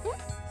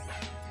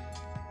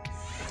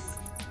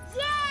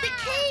 The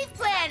cave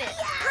planet!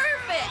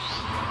 Perfect!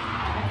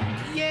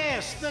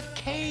 Yes, the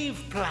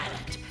cave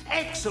planet.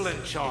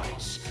 Excellent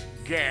choice.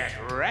 Get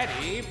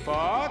ready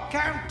for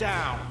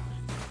countdown.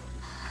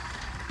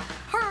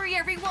 Hurry,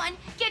 everyone!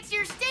 Get to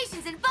your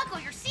stations and buckle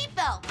your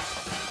seatbelt!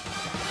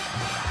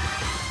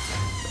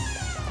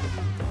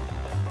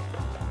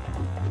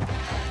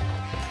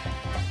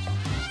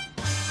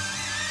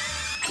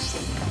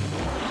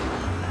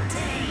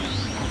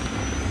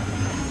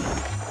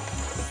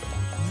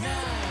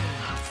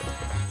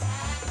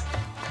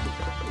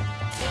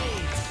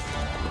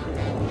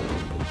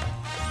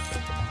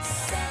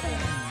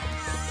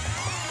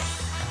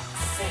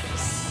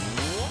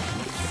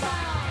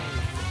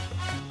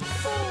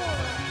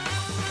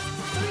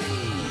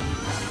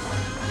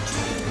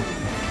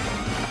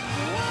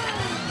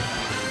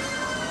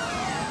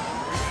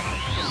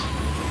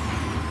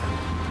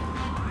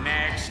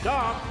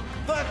 Stop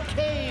the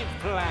cave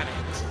planet.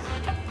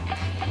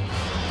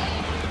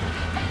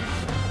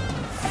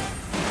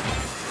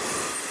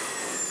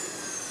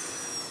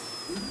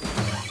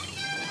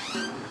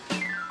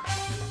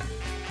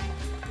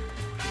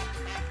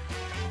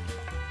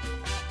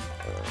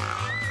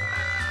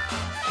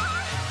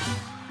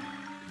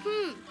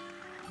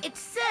 It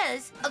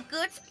says a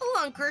good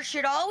spelunker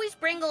should always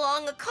bring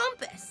along a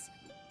compass.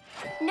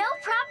 No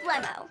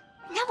problemo.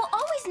 Now we'll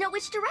always know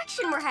which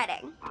direction we're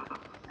heading.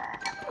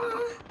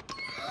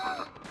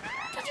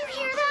 Did you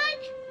hear that?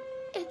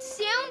 It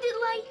sounded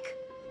like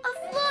a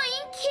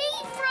flying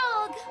cave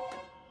frog.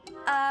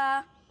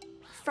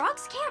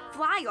 Frogs can't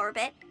fly,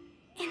 Orbit.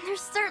 And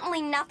there's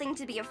certainly nothing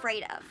to be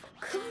afraid of.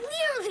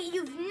 Clearly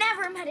you've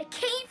never met a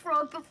cave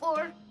frog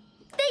before.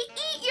 They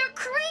eat your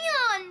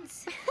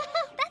crayons!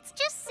 That's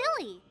just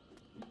silly.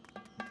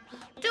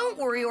 Don't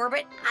worry,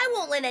 Orbit. I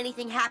won't let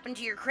anything happen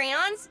to your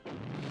crayons.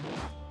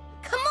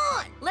 Come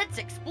on, let's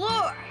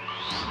explore.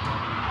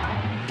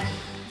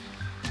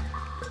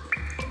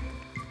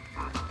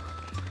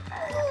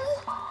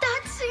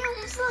 That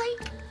sounds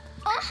like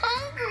a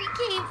hungry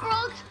cave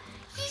frog.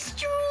 He's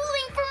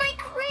drooling for my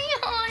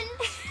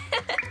crayons.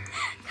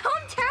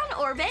 Calm down,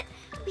 Orbit.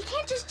 We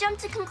can't just jump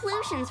to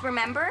conclusions,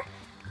 remember?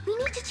 We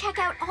need to check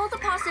out all the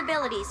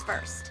possibilities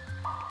first.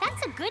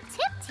 That's a good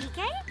tip,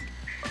 TK.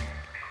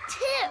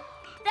 Tip.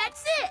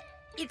 That's it.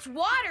 It's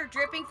water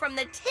dripping from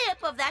the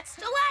tip of that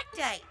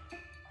stalactite.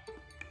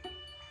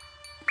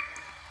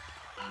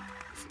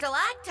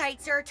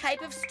 Stalactites are a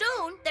type of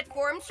stone that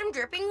forms from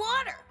dripping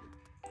water.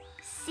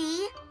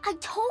 See? I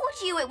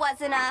told you it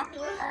wasn't a...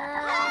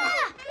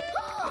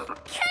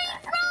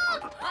 Cave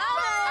frog!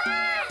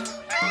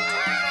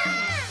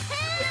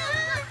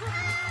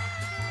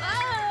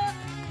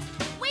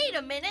 Wait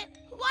a minute.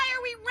 Why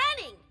are we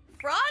running?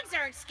 Frogs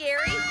aren't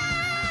scary.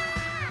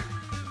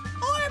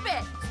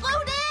 Orbit,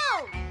 slow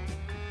down.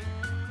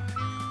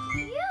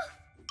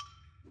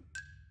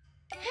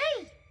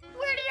 Hey,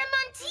 where did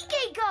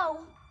TK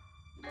go?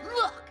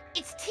 Look,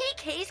 it's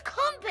TK's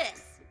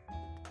compass.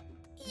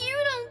 You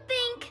don't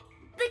think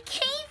the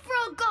cave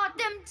frog got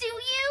them, do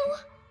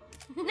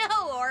you?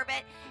 No,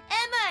 Orbit.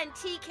 Emma and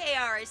TK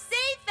are as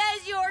safe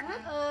as your...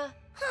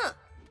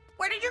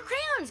 Where did your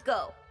crayons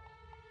go?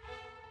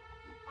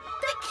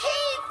 The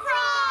cave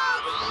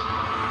frog!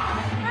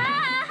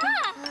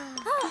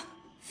 Oh,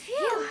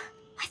 phew.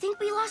 I think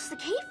we lost the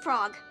cave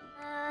frog.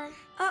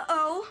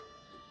 Uh-oh.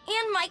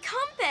 And my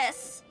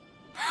compass.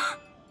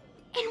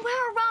 And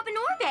where are Rob and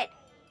Orbit?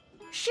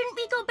 Shouldn't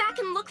we go back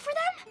and look for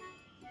them?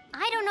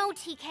 I don't know,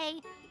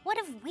 TK. What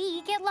if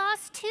we get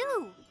lost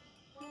too?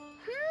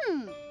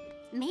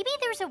 Maybe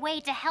there's a way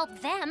to help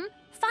them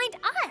find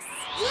us.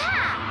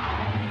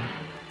 Yeah!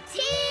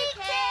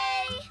 TK!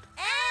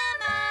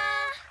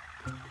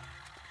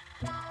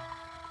 Emma!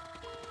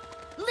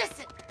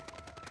 Listen.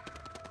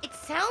 It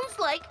sounds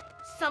like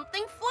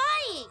something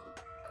flying.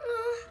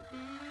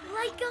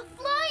 Like a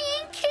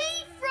flying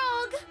cave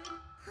frog.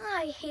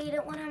 I hate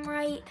it when I'm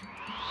right.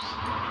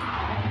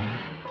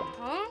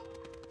 Huh?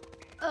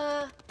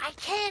 I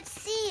can't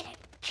see it.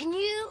 Can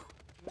you?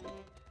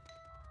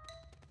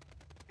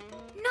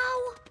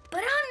 No, but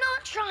I'm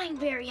not trying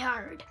very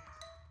hard.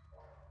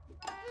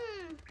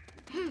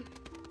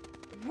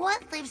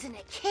 What lives in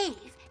a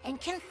cave and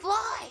can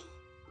fly?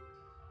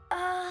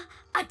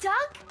 A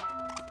duck?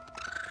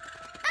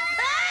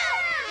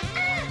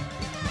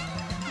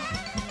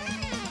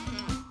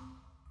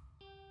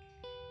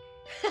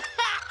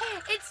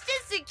 It's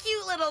just a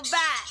cute little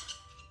bat.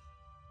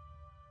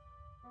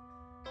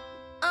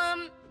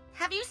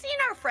 Have you seen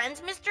our friends,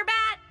 Mr.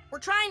 Bat? We're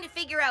trying to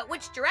figure out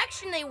which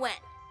direction they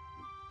went.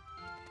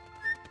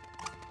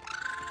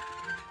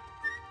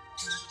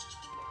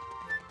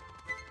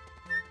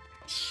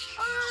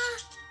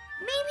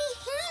 Maybe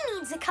he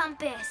needs a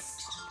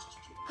compass.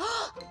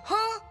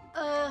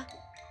 Huh?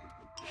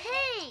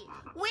 Hey,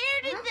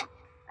 where did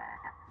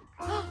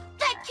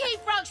that cave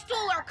frog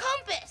stole our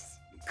compass!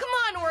 Come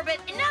on, Orbit,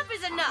 enough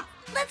is enough.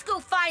 Let's go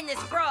find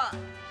this frog.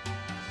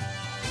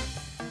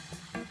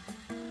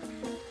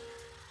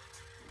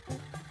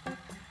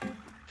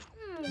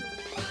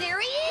 There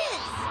he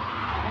is!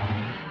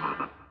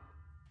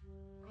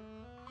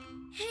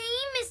 Hey,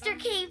 Mr.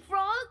 Cave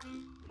Frog.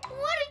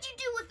 What did you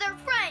do with our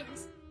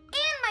friends?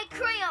 And my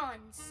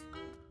crayons?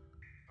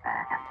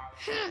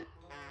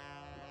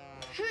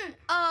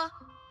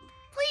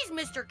 Please,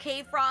 Mr.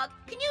 Cave Frog,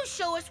 can you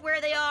show us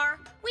where they are?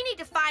 We need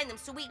to find them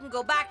so we can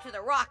go back to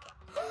the rocket.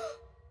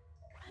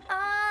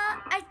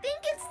 I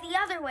think it's the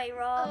other way,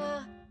 Rob.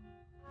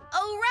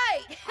 Oh,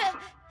 right.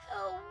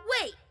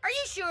 Wait, are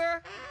you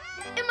sure?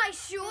 Am I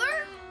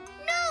sure?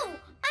 No,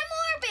 I'm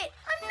Orbit.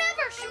 I'm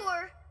never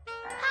sure.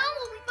 How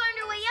will we find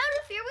our way out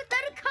of here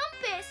without a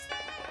compass?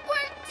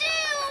 We're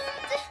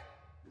doomed!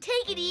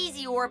 Take it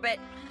easy, Orbit.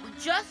 We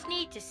just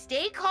need to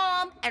stay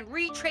calm and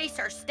retrace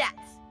our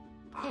steps.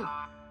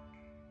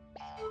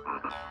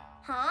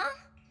 Huh?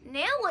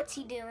 Now what's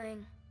he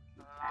doing?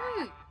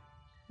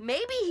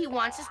 Maybe he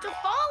wants us to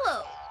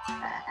follow.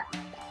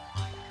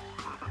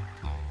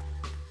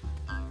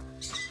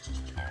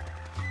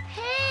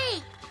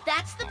 Hey,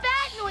 that's the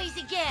bat noise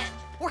again.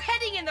 We're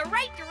heading in the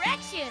right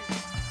direction.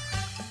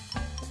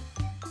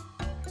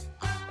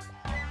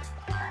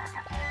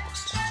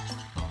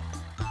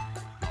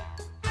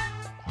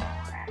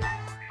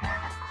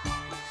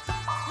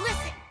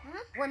 Listen,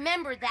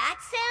 remember that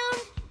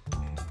sound?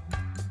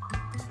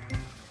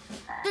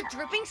 The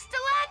dripping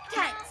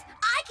stalactites.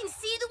 I can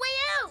see the way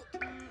out.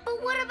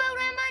 But what about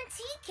Emma and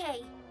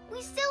TK?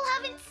 We still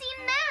haven't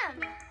seen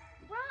them.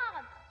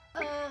 Rob,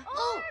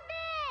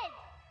 Orbit!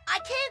 I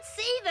can't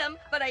see them,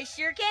 but I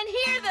sure can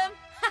hear them.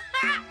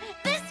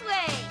 This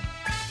way.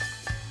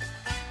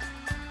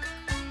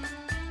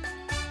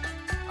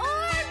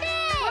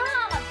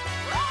 Orbit!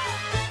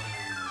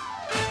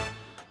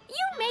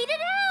 You made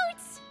it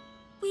out!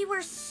 We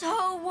were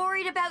so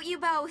worried about you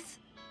both.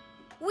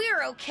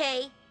 We're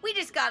okay. We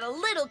just got a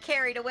little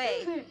carried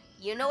away.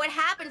 You know what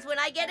happens when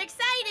I get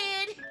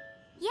excited.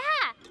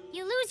 Yeah,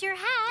 you lose your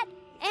hat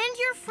and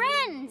your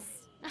friends.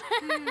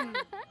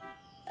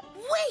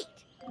 Wait!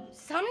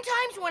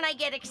 Sometimes when I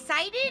get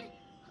excited,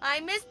 I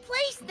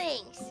misplace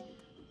things.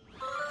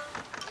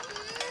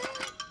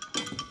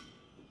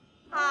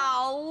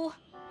 Oh,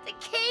 the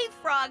cave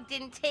frog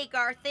didn't take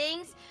our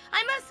things.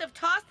 I must have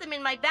tossed them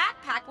in my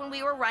backpack when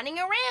we were running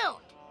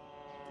around.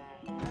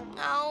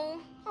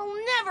 Oh, I'll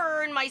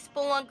never earn my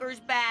Spelunker's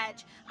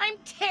badge. I'm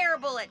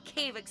terrible at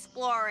cave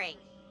exploring.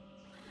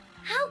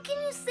 How can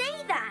you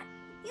say that?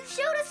 You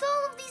showed us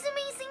all of these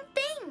amazing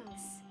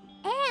things.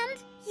 And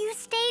you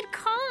stayed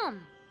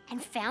calm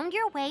and found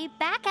your way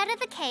back out of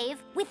the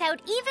cave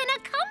without even a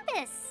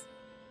compass.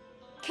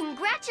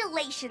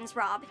 Congratulations,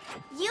 Rob.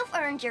 You've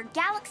earned your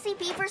Galaxy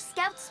Beaver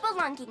Scout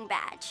Spelunking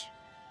badge.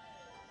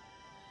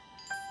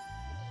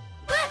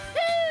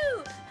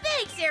 Woohoo!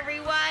 Thanks,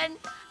 everyone.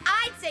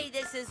 I'd say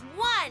this is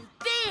one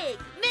big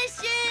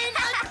mission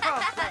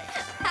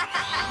accomplished.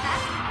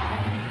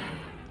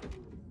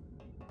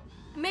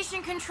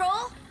 Mission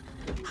Control?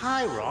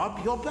 Hi,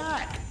 Rob, you're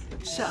back.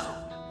 So,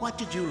 what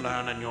did you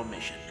learn on your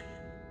mission?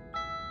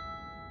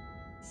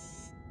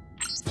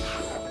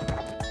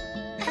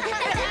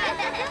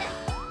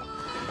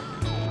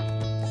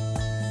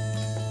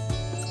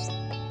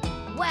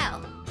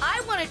 Well,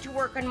 I wanted to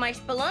work on my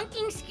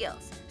spelunking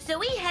skills, so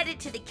we headed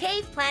to the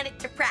cave planet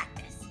to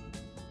practice.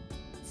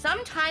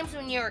 Sometimes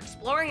when you're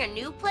exploring a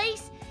new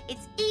place,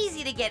 it's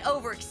easy to get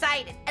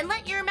overexcited and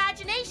let your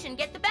imagination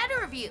get the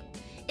better of you.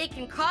 It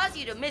can cause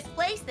you to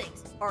misplace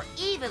things or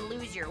even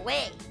lose your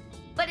way.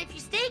 But if you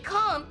stay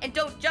calm and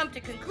don't jump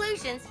to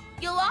conclusions,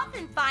 you'll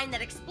often find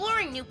that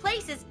exploring new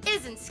places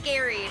isn't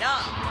scary at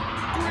all.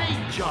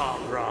 Great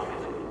job, Rob.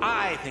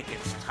 I think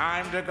it's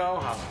time to go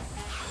home.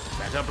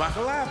 Better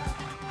buckle up.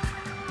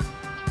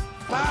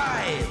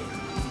 5,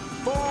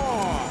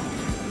 4,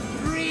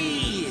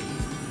 3,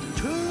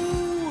 2,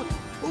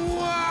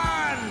 1.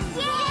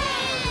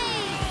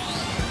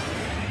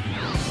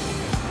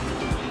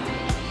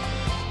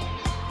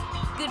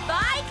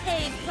 Goodbye,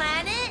 Cave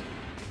Planet!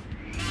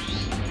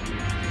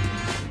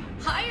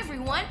 Hi,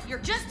 everyone. You're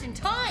just in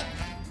time.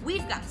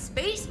 We've got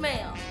space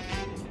mail.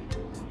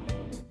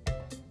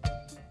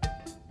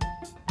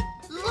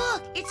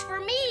 Look, it's for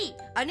me.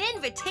 An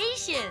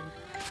invitation.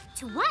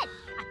 To what?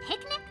 A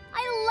picnic?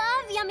 I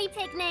love yummy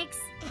picnics.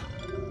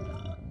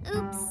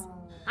 Oops,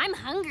 I'm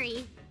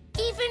hungry.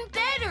 Even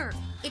better.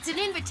 It's an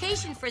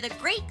invitation for the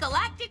Great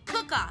Galactic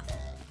Cook-Off.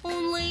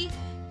 Only,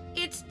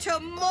 it's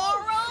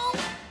tomorrow?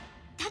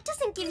 That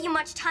doesn't give you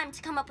much time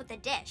to come up with a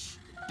dish.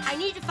 I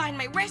need to find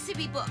my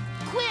recipe book.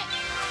 Quick!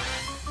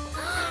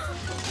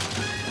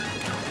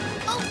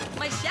 Oh,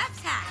 my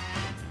chef's hat.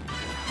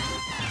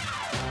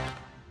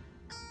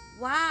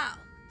 Wow,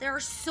 there are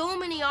so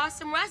many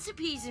awesome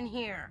recipes in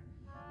here.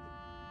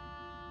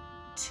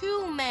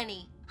 Too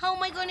many. How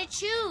am I going to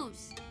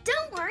choose?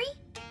 Don't worry,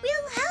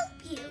 we'll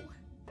help you.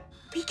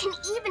 We can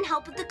even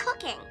help with the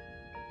cooking.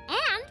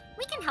 And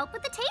we can help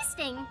with the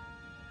tasting.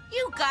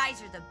 You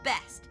guys are the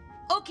best.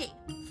 Okay,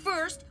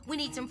 first, we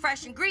need some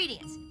fresh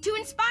ingredients to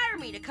inspire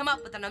me to come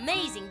up with an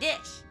amazing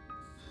dish.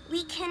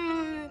 We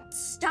can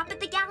stop at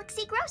the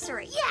Galaxy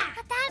Grocery. Yeah,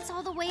 but that's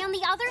all the way on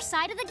the other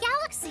side of the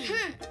galaxy.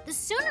 The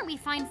sooner we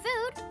find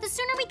food, the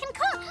sooner we can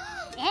cook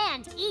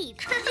and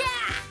eat.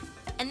 Yeah!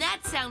 And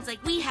that sounds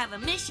like we have a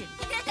mission.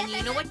 And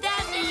you know what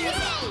that means?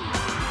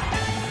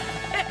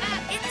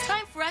 It's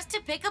time for us to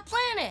pick a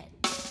planet.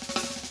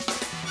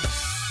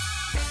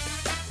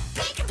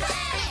 Pick a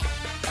planet!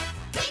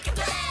 Pick a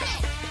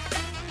planet!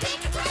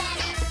 Pick a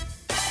planet!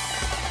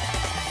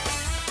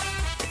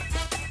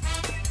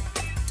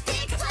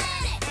 Pick a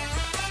planet!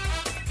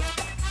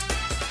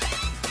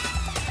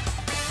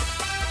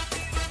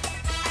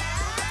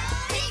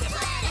 Pick a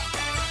planet!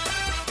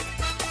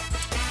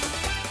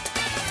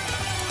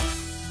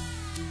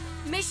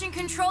 Mission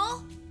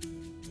Control?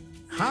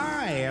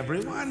 Hi,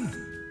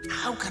 everyone.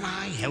 How can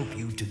I help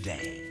you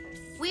today?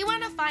 We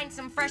want to find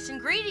some fresh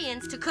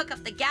ingredients to cook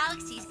up the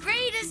galaxy's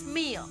greatest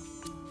meal.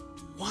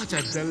 What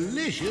a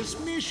delicious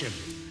mission.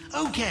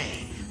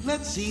 Okay,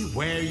 let's see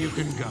where you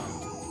can go.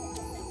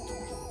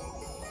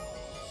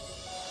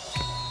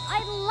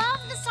 I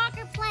love the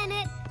soccer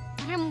planet,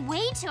 but I'm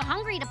way too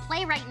hungry to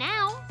play right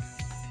now.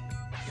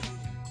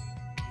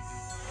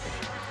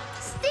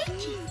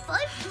 Stinky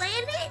Foot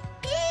Planet?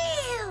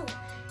 Ew!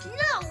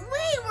 No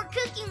way we're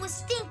cooking with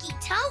stinky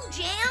toe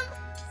jam!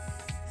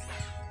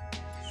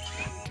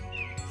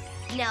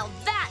 Now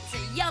that's a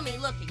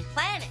yummy-looking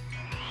planet.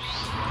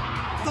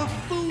 The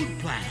Food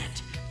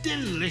Planet.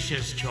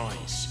 Delicious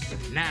choice.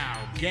 Now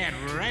get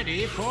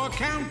ready for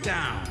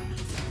countdown.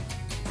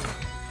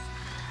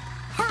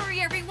 Hurry,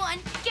 everyone!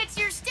 Get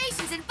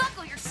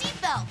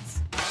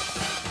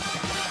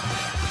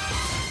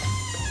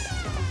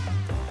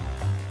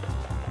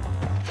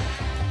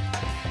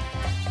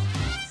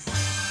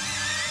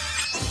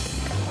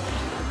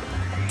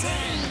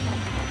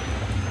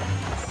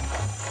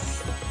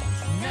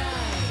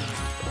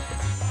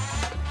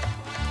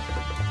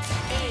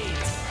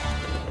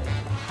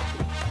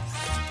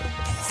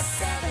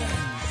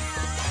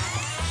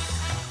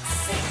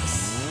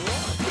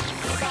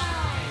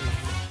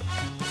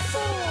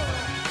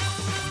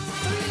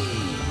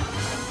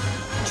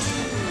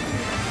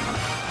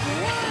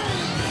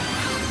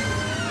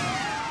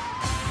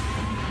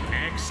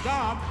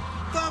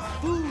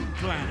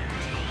planet.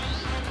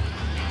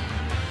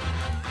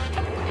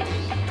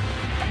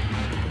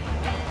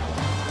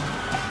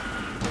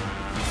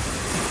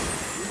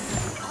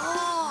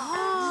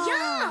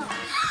 Yum!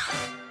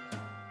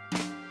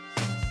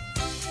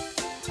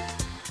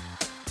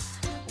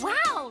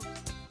 Wow!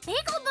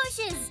 Bagel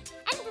bushes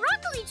and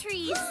broccoli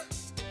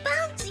trees.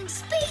 Bouncing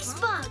space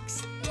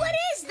bugs! What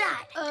is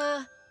that?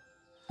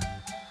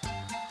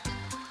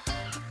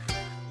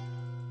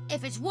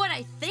 If it's what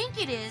I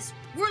think it is,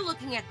 we're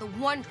looking at the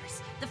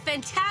wondrous, the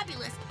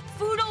fantabulous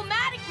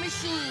Food-O-Matic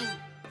machine.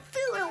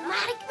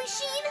 Food-O-Matic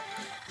machine?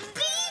 The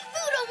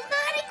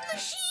Food-O-Matic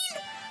machine?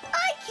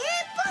 I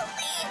can't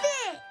believe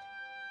it!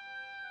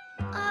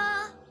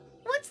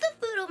 What's the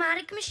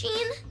Food-O-Matic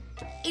machine?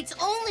 It's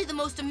only the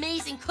most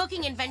amazing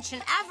cooking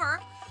invention ever.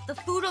 The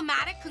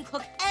Food-O-Matic can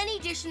cook any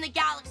dish in the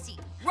galaxy,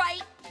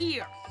 right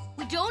here.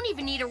 We don't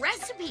even need a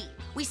recipe.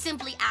 We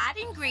simply add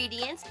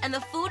ingredients, and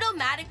the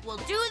Food-O-Matic will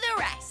do the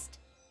rest.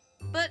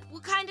 But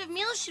what kind of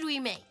meal should we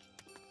make?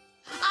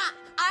 Ah,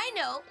 I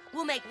know.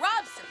 We'll make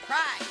Rob's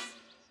surprise.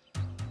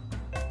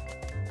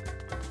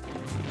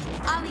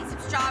 I'll need some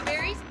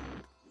strawberries,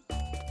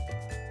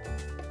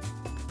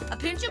 a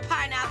pinch of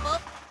pineapple,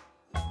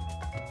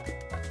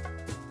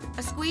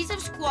 a squeeze of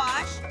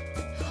squash,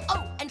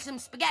 oh, and some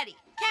spaghetti.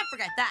 Can't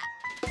forget that.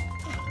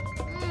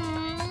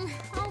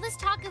 All this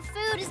talk of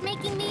food is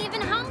making me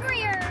even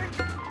hungrier.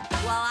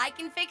 Well, I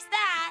can fix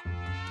that.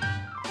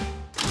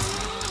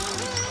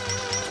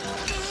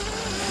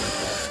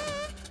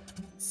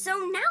 So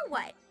now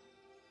what?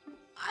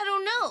 I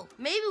don't know.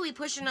 Maybe we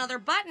push another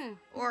button,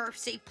 or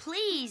say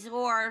please,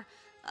 or,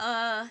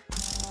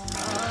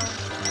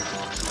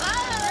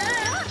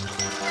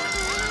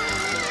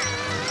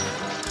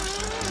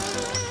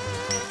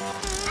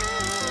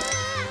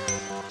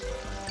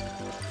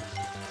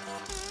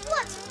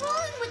 What's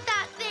wrong with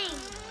that thing?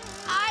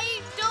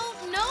 I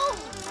don't know.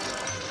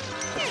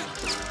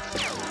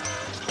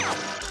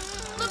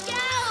 Look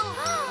out!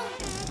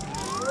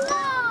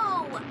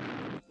 Whoa!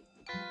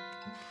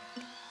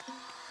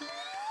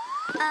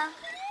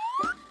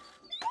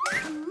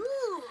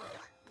 Ooh.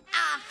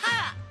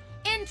 Aha!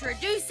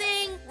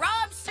 Introducing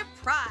Rob's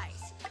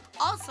Surprise,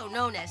 also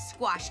known as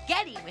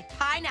squashgetti with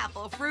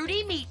pineapple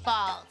fruity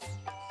meatballs.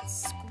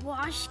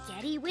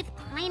 Squashgetti with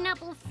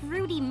pineapple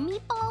fruity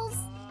meatballs?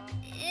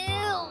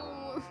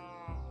 Ew.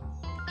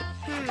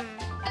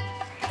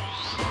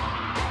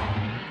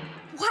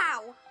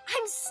 Wow,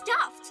 I'm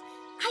stuffed.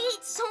 I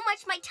ate so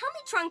much my tummy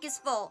trunk is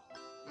full.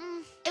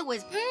 It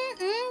was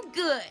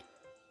good.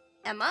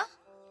 Emma,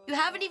 you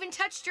haven't even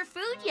touched your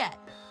food yet.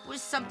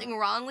 Was something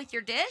wrong with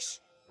your dish?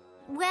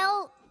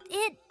 Well,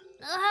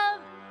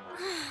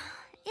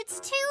 it's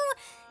too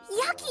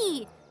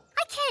yucky.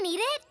 I can't eat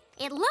it.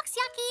 It looks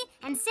yucky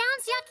and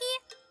sounds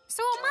yucky,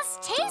 so it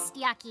must taste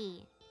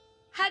yucky.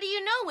 How do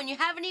you know when you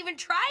haven't even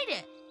tried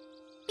it?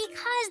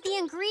 Because the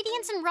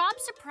ingredients in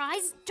Rob's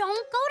Surprise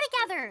don't go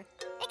together.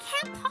 It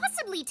can't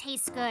possibly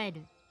taste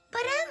good.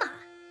 But Emma,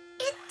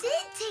 it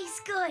did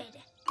taste good.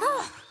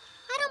 Oh,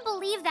 I don't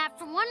believe that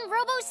for one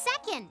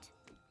robo-second.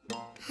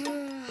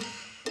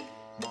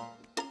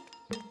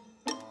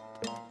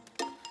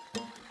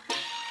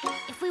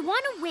 If we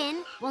want to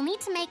win, we'll need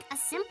to make a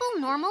simple,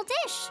 normal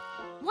dish.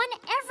 One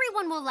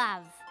everyone will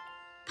love.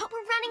 But we're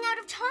running out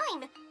of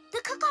time. The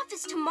cook-off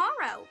is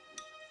tomorrow.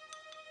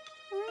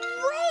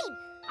 Wait!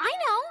 I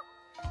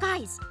know!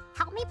 Guys,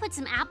 help me put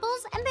some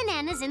apples and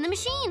bananas in the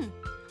machine.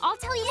 I'll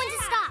tell you when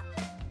to stop.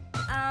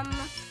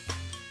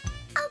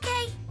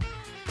 Okay.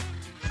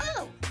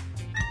 Oh,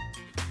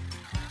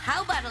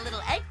 How about a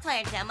little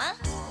eggplant, Emma?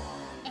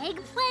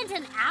 Eggplant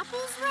and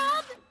apples,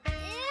 Rob?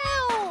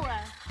 Ew!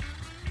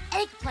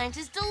 Eggplant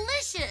is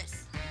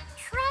delicious.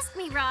 Trust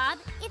me, Rob.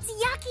 It's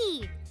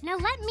yucky. Now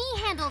let me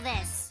handle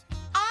this.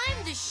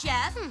 I'm the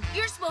chef.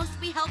 You're supposed to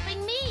be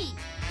helping me.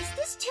 is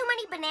this too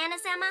many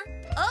bananas, Emma?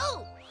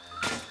 Oh,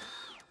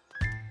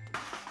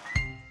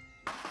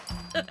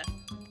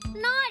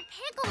 Not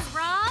pickles,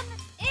 Rob.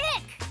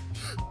 Ick!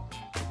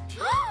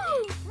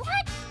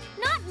 What?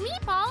 Not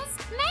meatballs,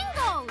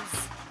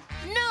 mangoes.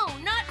 no,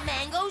 not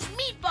mangoes,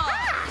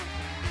 meatballs.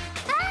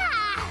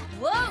 Ah!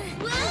 Whoa,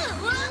 whoa,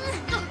 whoa.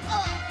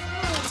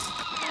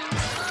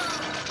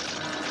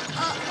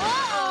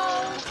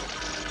 Uh-oh.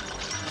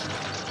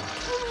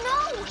 Oh no!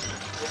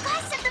 You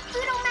guys set the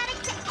Food-O-Matic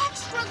to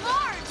extra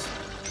large.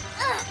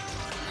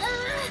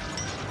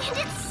 And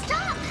it's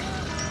stuck.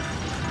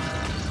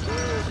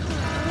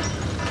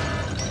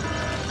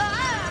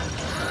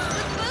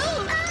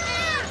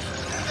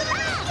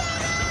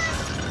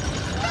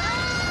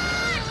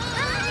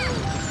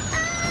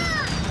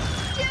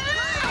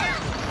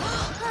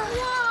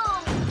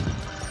 Whoa!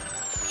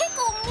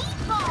 Pickle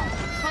meatball!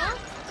 Huh?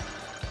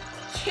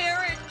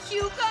 Carrot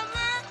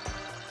cucumber?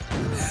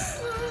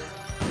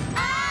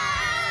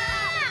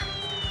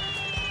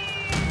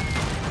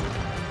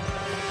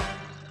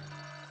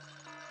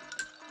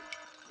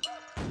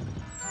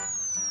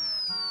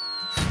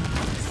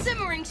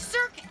 Simmering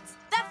circuits!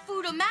 That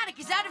Food-O-Matic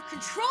is out of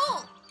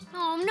control!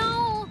 Oh,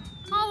 no.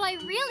 All I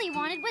really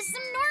wanted was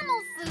some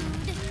normal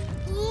food.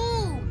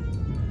 Ooh,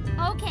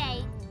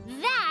 Okay,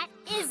 that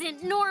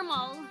isn't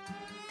normal.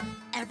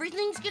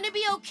 Everything's gonna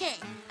be okay,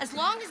 as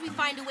long as we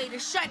find a way to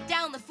shut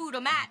down the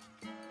foodomatic.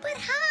 But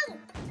how?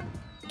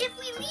 If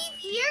we leave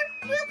here,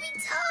 we'll be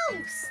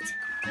toast.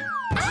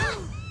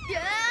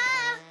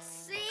 Yeah,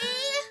 see?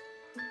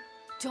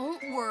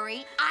 Don't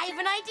worry, I have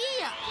an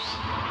idea.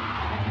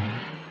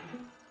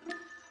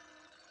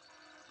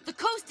 The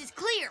coast is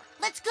clear.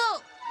 Let's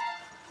go.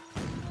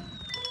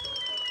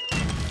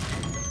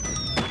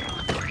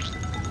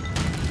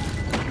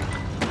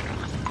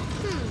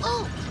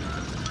 Oh!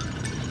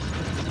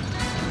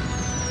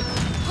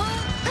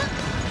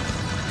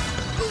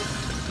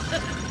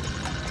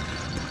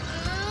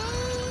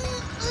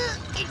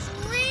 It's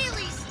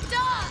really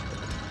stuck.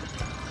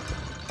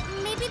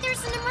 Maybe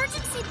there's an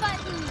emergency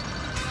button.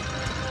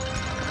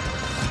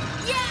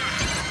 Yeah!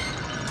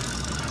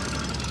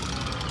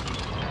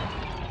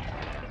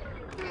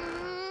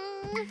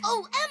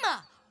 Oh,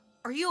 Emma!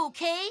 Are you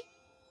okay?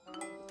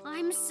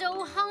 I'm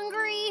so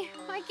hungry.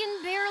 I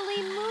can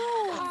barely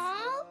move.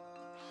 Aw,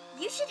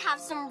 you should have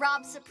some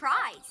Rob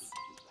surprise.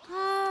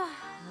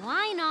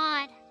 Why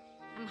not?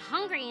 I'm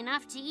hungry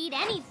enough to eat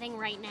anything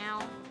right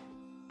now.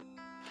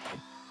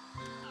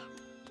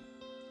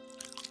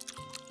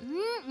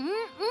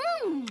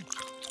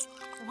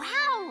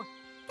 Wow,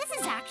 this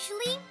is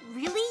actually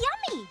really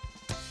yummy.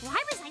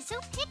 Why was I so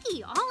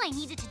picky? All I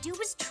needed to do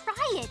was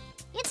try it.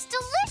 It's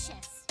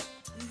delicious.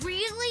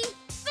 Really?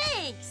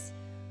 Thanks!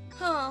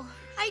 Oh,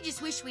 I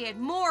just wish we had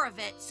more of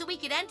it so we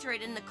could enter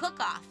it in the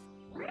cook-off.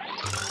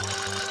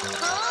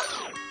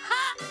 Huh?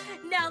 Ha!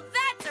 Now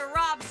that's a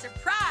Rob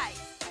surprise!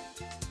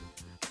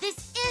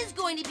 This is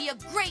going to be a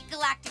great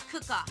galactic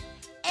cook-off,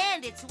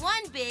 and it's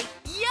one big,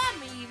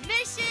 yummy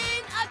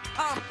mission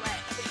accomplished!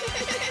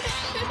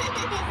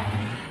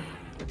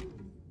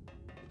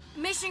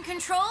 Mission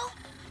Control?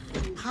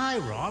 Hi,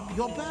 Rob,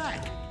 you're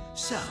back.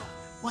 So,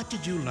 what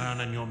did you learn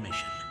on your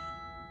mission?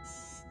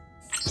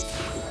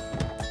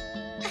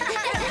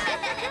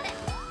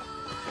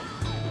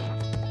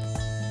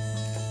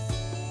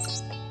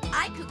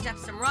 I cooked up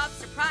some Rob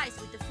surprise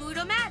with the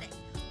foodomatic,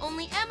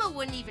 only Emma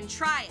wouldn't even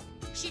try it.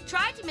 She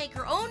tried to make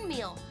her own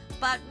meal,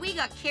 but we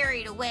got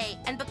carried away,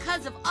 and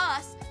because of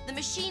us, the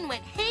machine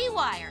went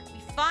haywire. We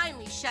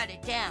finally shut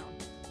it down.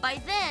 By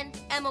then,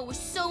 Emma was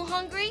so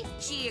hungry,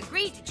 she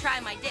agreed to try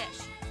my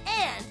dish,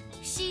 and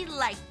she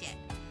liked it.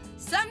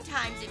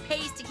 Sometimes it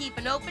pays to keep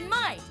an open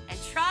mind and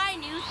try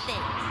new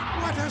things.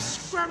 What a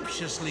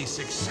scrumptiously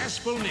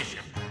successful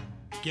mission.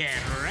 Get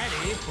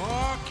ready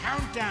for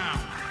countdown.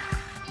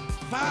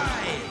 5,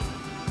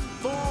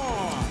 4,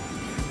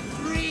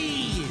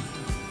 3,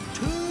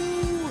 2,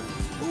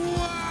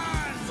 1.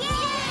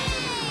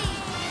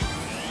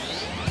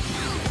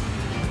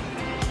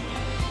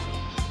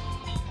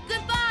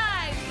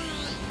 Goodbye,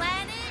 Food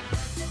Planet!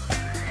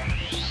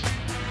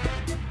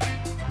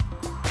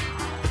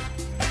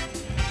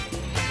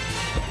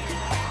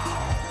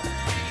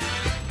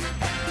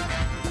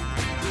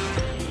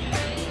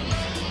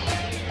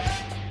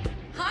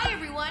 Hi,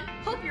 everyone.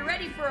 Hope you're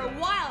ready for a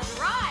wild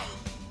ride.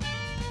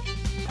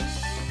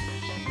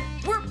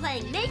 We're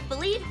playing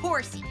make-believe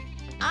horsey.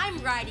 I'm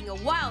riding a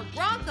wild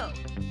bronco.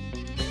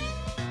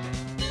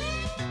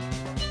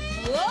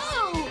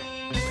 Whoa!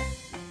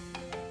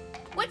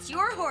 What's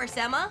your horse,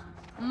 Emma?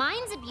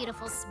 Mine's a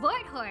beautiful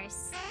sport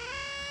horse.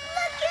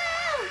 Look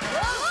out!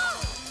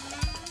 Whoa!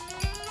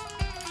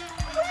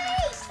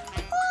 Race!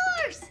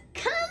 Horse!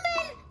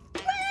 Coming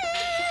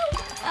through!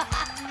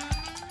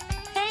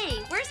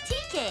 Hey, where's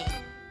TK?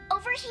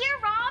 Over here,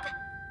 Rob.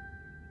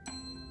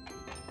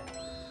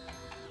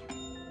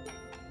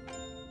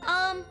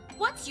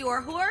 What's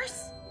your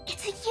horse?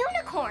 It's a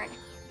unicorn.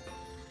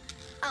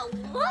 A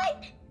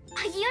what?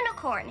 A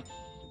unicorn.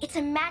 It's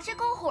a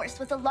magical horse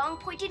with a long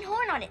pointed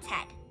horn on its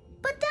head.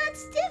 But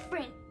that's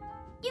different.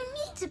 You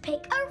need to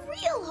pick a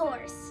real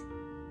horse.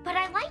 But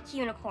I like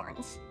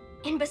unicorns.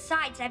 And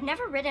besides, I've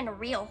never ridden a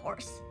real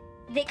horse.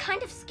 They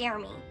kind of scare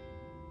me.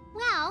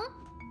 Well,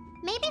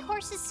 maybe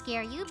horses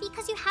scare you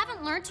because you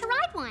haven't learned to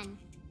ride one.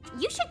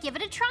 You should give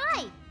it a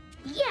try.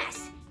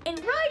 Yes, and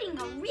riding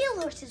a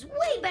real horse is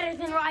way better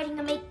than riding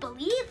a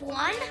make-believe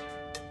one.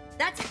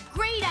 That's a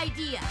great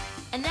idea.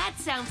 And that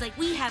sounds like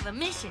we have a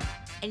mission.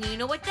 And you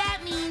know what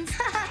that means?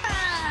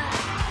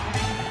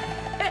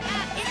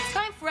 It's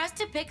time for us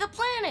to pick a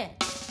planet.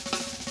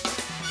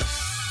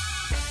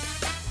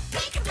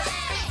 Pick a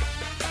planet!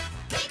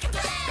 Pick a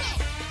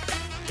planet!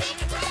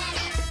 Pick a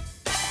planet!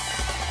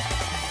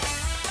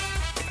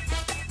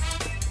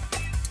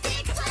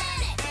 Pick a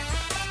planet!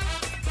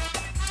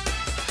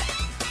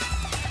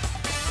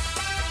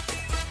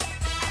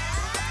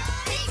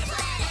 Pick a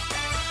planet!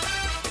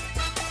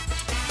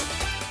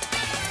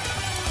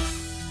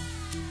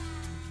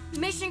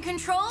 Mission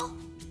Control?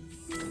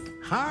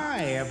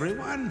 Hi,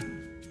 everyone.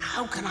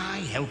 How can I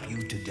help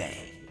you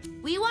today?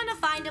 We want to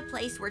find a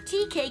place where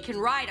TK can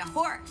ride a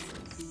horse.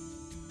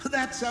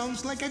 That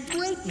sounds like a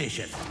great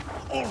mission.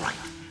 All right,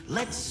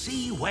 let's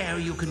see where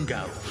you can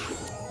go.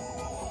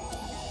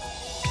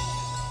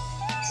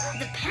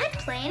 The pet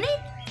planet?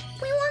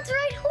 We want to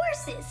ride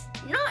horses,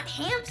 not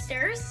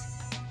hamsters.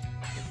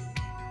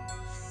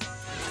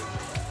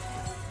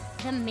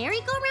 The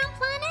merry-go-round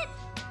planet?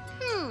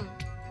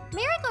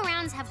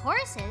 Merry-go-rounds have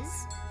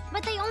horses,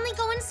 but they only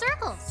go in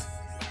circles.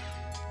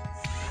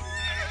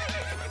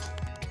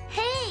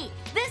 Hey,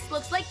 this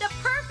looks like the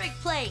perfect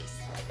place.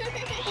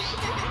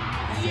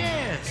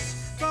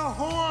 Yes, the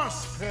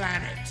horse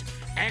planet.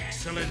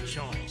 Excellent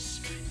choice.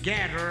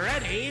 Get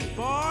ready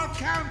for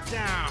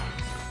countdown.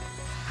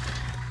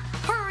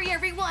 Hurry,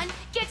 everyone.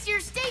 Get to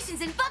your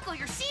stations and buckle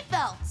your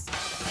seatbelts.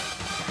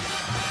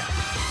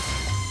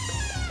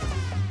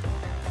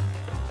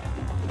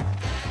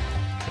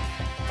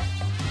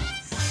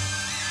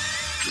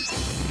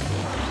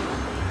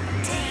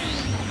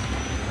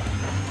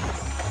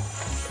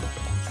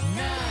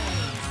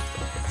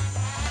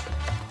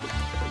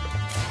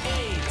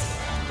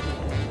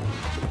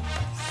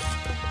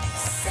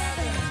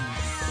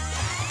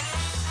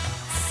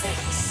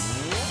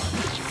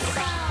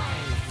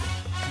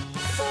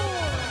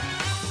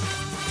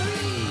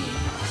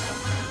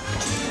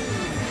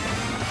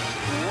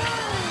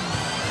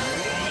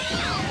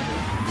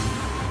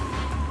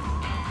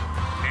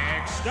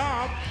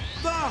 Stop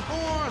the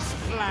horse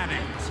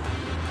planet.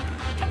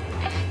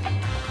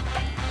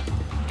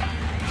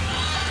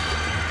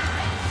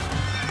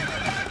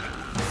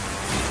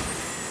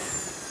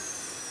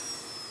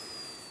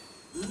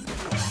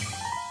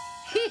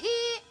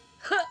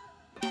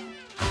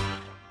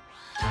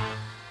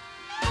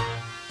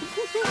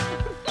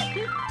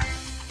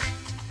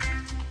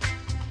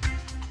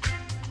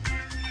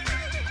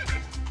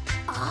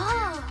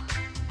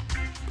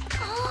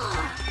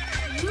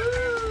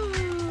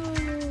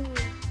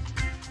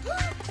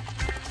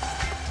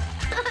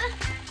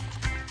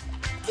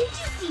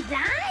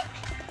 That?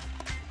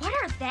 What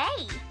are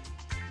they?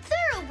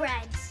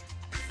 Thoroughbreds.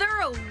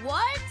 Thorough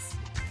what?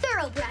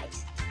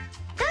 Thoroughbreds.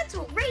 That's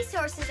what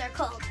racehorses are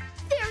called.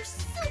 They're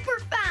super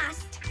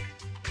fast.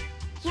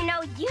 You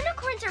know,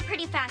 unicorns are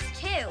pretty fast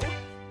too.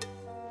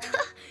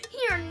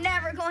 You're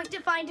never going to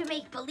find a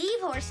make-believe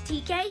horse,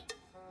 TK.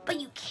 But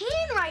you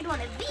can ride one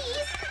of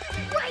these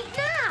right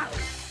now.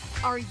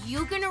 Are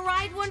you gonna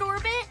ride one,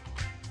 Orbit?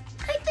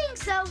 I think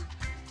so.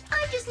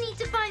 I just need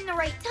to find the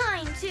right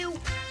time to...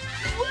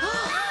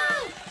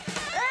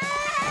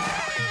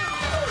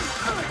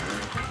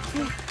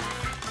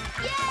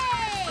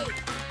 Yay!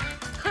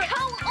 Go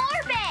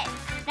Orbit!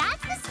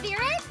 That's the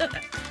spirit!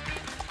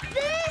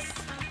 This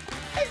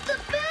is the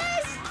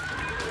best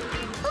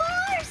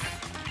horse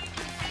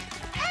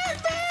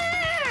ever!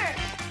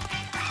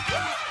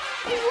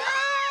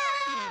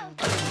 Wow!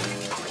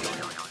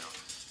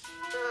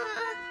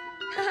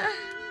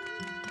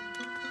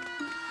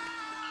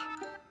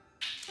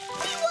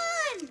 We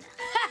won!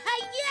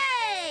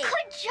 Yay!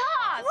 Good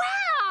job!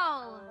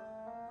 Wow!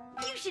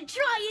 You should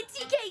try it,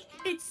 TK.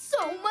 It's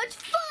so much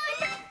fun.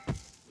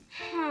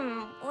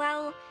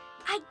 Well,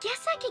 I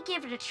guess I could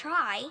give it a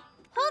try.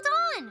 Hold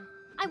on!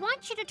 I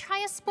want you to try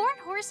a sport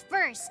horse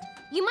first.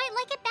 You might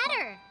like it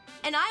better.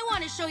 And I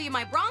want to show you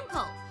my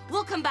Bronco.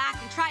 We'll come back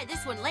and try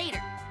this one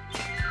later.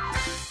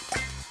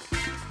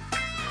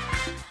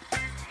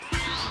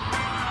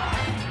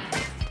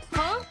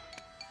 Huh?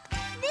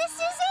 This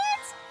is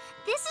it!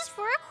 This is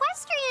for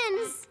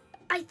equestrians.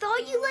 I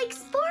thought you liked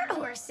sport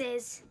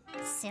horses.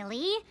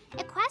 Silly.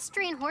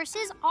 Equestrian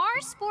horses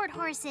are sport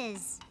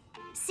horses.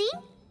 See?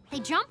 They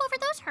jump over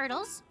those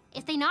hurdles.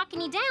 If they knock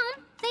any down,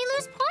 they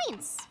lose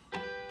points.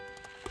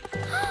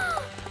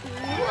 Ah.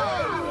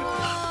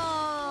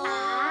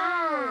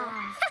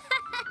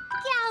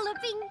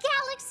 Galloping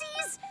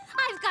galaxies!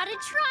 I've got to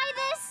try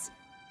this.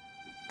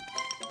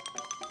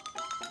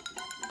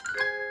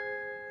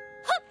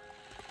 Hup.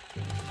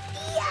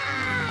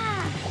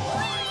 Yeah!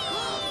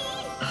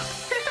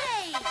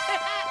 Hey!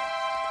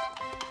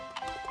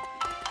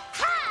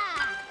 Ha!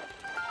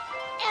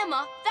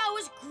 Emma, that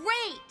was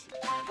great!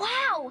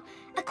 Wow!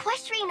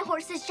 Equestrian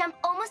horses jump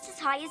almost as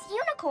high as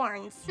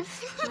unicorns.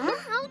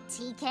 Oh,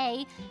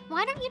 TK,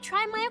 why don't you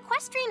try my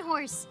equestrian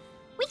horse?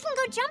 We can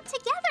go jump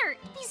together.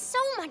 It'd be so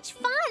much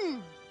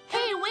fun.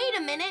 Hey, wait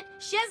a minute.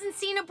 She hasn't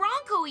seen a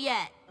Bronco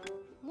yet.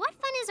 What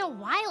fun is a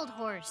wild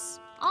horse?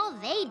 All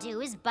they do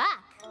is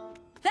buck.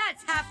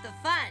 That's half the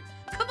fun.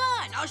 Come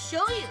on, I'll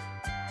show you.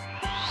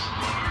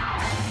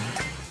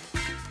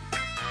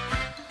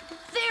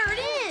 There it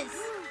is.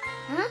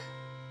 Huh?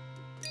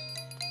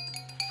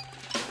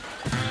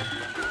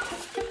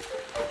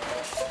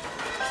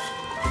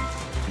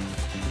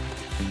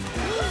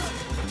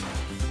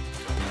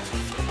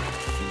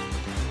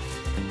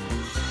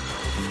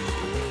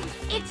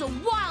 It's a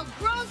wild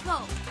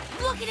Bronco.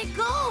 Look at it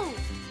go.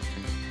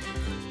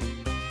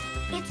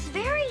 It's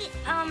very,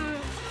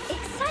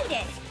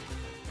 excited.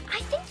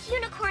 I think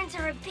unicorns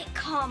are a bit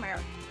calmer.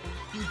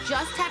 You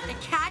just have to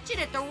catch it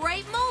at the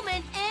right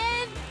moment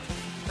and...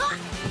 Ah!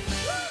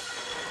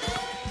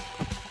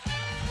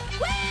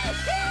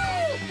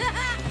 Woohoo!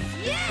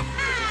 Yeah!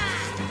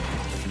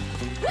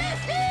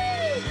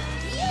 Woohoo!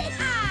 Yeah!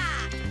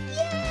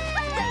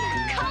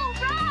 Go,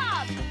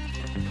 Rob!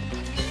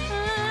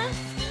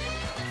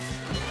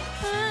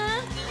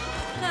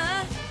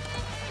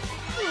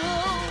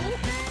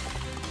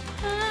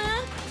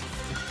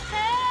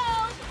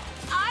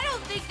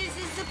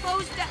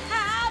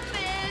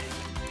 happened?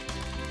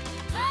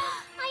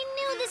 I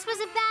knew this was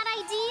a bad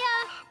idea.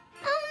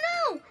 Oh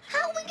no!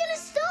 How are we gonna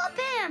stop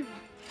him?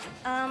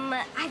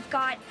 I've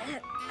got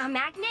a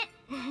magnet?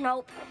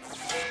 Nope.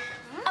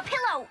 A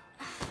pillow.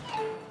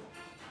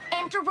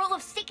 And a roll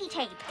of sticky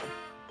tape.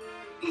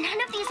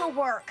 None of these will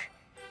work.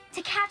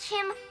 To catch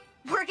him,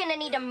 we're gonna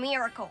need a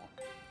miracle.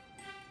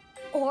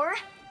 Or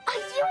a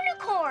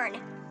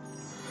unicorn.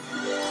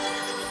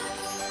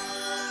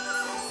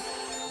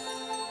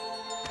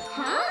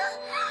 Huh?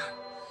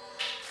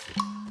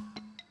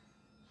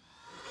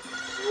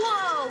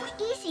 Whoa,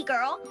 easy,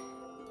 girl.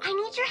 I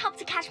need your help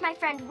to catch my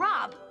friend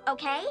Rob,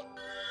 okay?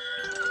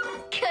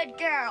 Good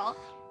girl.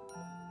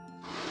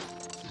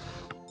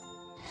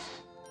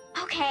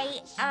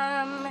 Okay,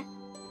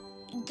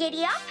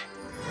 giddy up.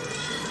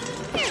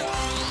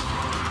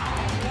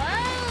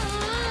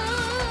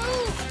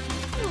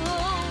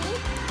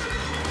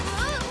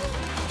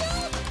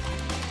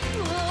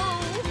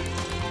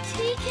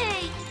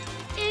 TK,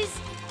 is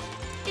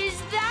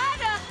that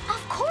a...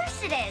 Of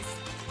course it is.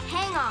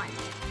 Hang on.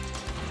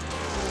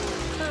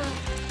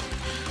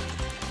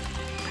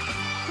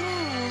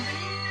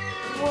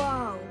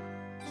 Whoa.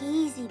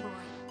 Easy,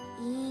 boy.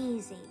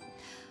 Easy.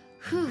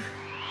 Whew.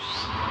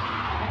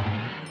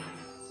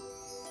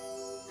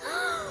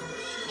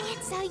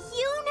 It's a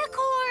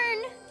unicorn!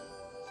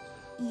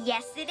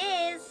 Yes, it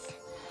is.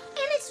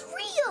 And it's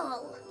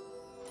real!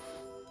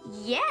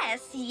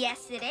 Yes,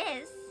 it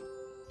is.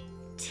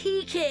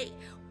 TK,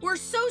 we're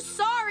so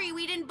sorry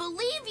we didn't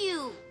believe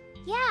you.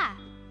 Yeah.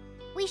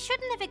 We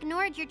shouldn't have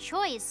ignored your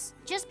choice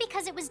just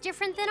because it was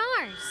different than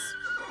ours.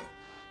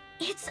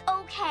 It's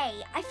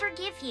okay. I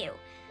forgive you.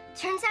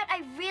 Turns out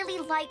I really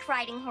like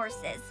riding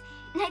horses.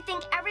 And I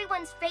think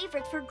everyone's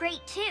favorites were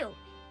great, too.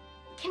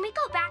 Can we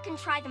go back and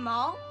try them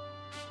all?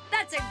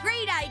 That's a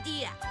great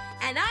idea.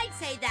 And I'd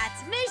say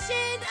that's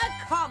mission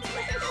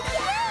accomplished.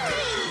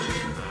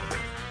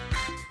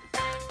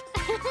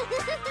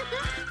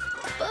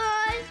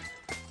 But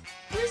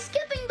we're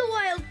skipping the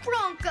wild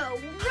bronco,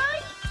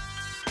 right?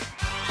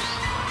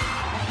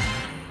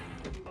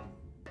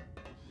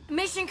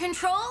 Mission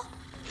control?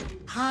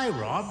 Hi,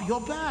 Rob, you're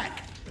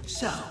back.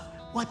 So,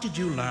 what did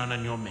you learn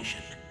on your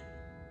mission?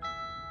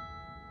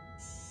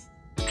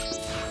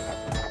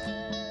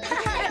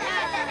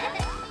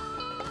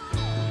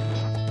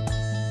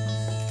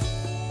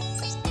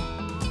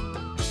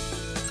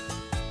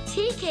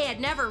 TK had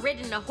never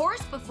ridden a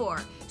horse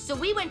before, so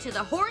we went to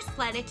the horse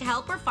planet to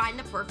help her find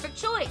the perfect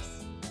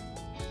choice.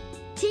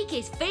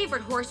 TK's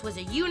favorite horse was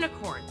a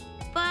unicorn,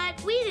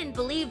 but we didn't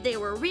believe they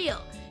were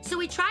real, so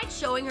we tried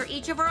showing her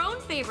each of our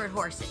own favorite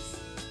horses.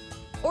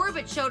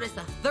 Orbit showed us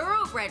a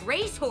thoroughbred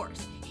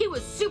racehorse. He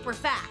was super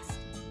fast.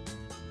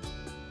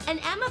 And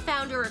Emma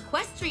found her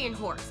equestrian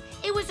horse.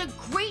 It was a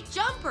great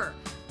jumper,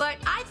 but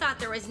I thought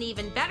there was an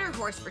even better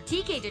horse for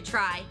TK to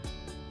try.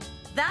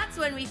 That's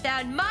when we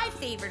found my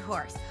favorite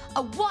horse,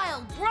 a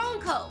wild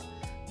bronco.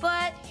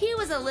 But he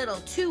was a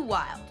little too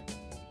wild.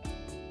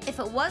 If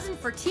it wasn't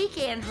for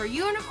TK and her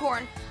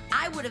unicorn,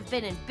 I would have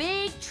been in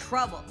big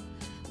trouble.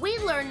 We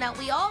learned that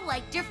we all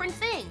like different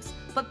things,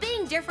 but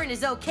being different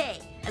is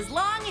okay, as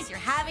long as you're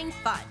having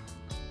fun.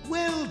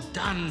 Well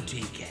done,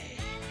 TK.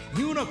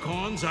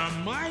 Unicorns are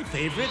my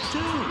favorite,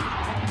 too.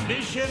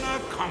 Mission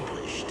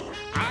accomplished.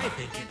 I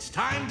think it's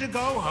time to go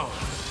home.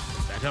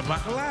 Better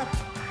buckle up.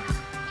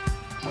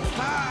 5,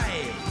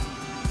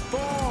 4,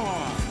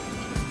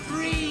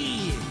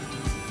 3,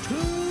 2,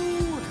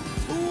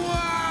 1.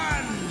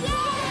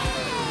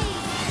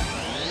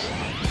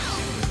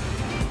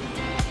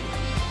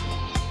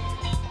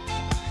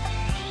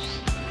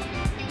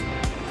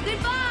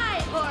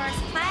 Goodbye,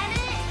 Horse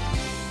Planet!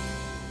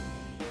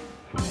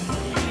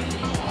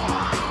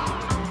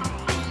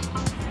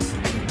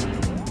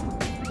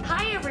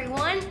 Hi,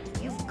 everyone.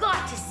 You've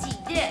got to see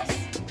this.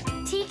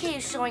 TK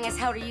is showing us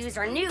how to use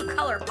our new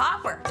color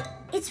popper.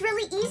 It's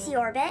really easy,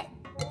 Orbit.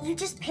 You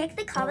just pick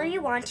the color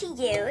you want to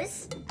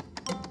use.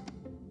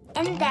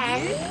 And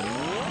then...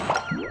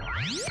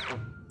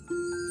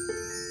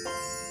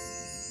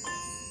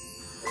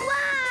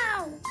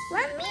 Wow!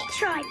 Let me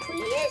try,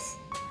 please.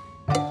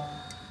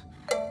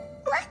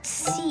 Let's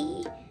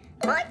see.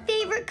 My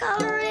favorite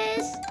color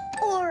is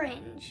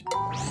orange.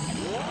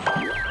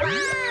 Wow!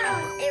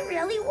 It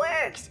really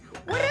works.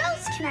 What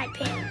else can I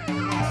pick?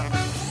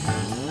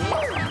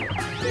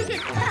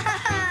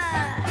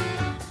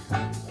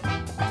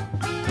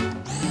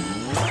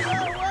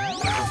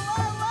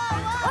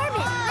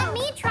 Orbit, let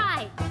me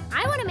try.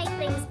 I want to make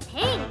things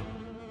pink.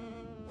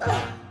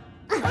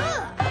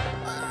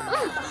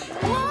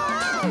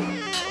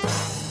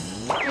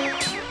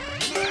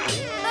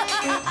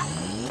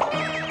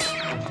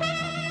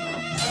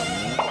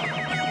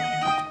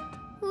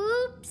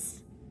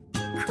 Oops.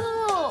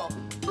 Cool.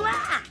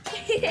 Black.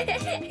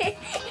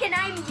 And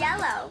I'm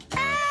yellow.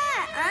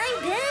 Ah, I'm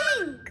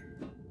pink.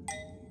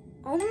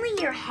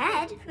 Only your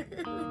head.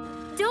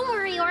 Don't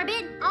worry,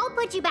 Orbit. I'll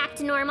put you back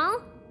to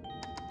normal.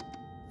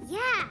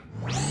 Yeah.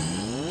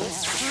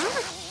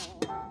 Huh?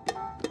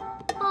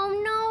 Oh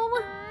no,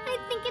 I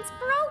think it's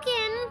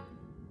broken.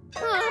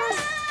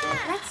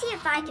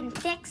 if I can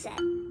fix it.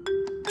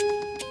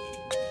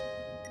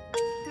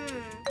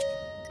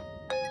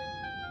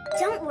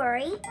 Don't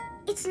worry.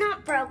 It's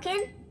not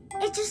broken.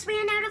 It just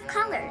ran out of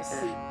colors.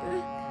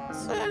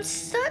 So I'm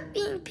stuck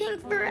being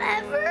pink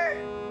forever?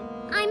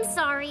 I'm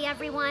sorry,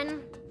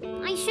 everyone.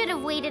 I should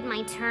have waited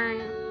my turn.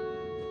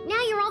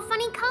 Now you're all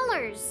funny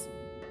colors.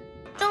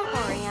 Don't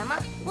worry,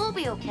 Emma. We'll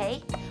be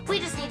okay. We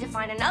just need to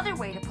find another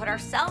way to put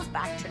ourselves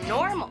back to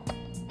normal.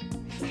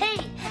 Hey,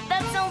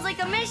 that sounds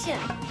like a mission.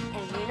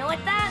 And you know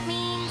what that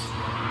means.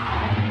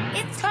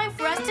 It's time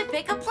for us to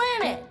pick a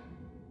planet.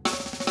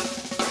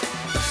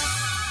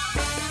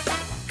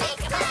 Pick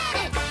a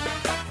planet!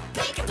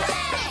 Pick a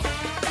planet!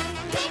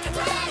 Pick a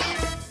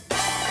planet!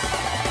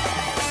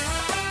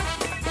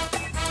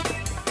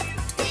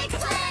 Pick a planet! Pick a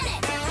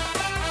planet!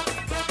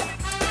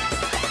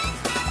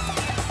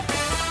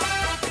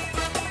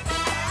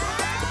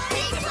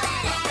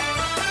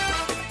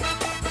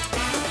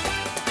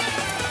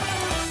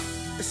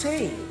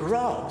 Say,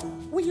 Rob,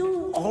 were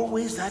you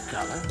always that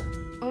color?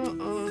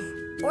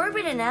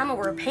 Orbit and Emma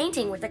were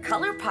painting with a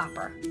color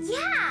popper.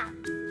 Yeah,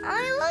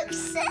 I look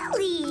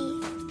silly.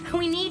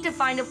 We need to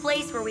find a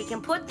place where we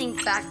can put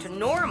things back to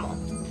normal.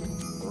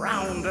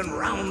 Round and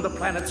round the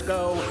planets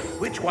go.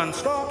 Which one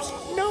stops,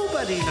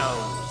 nobody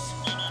knows.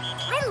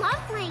 I love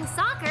playing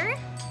soccer.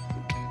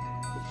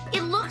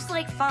 It looks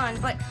like fun,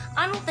 but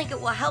I don't think it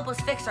will help us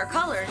fix our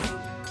colors.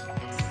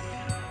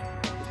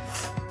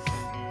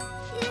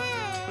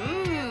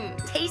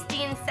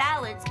 Tasty in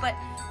salads, but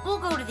we'll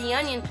go to the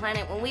onion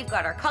planet when we've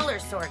got our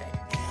colors sorted.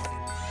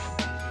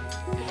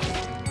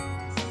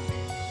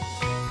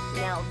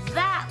 Now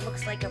that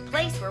looks like a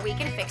place where we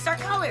can fix our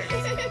colors.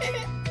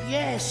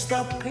 Yes,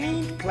 the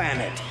paint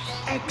planet.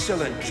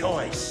 Excellent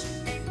choice.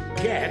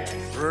 Get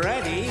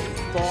ready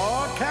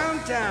for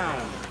countdown.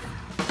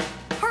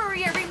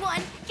 Hurry,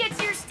 everyone! Get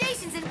to your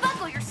stations and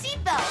buckle your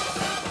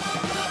seatbelts!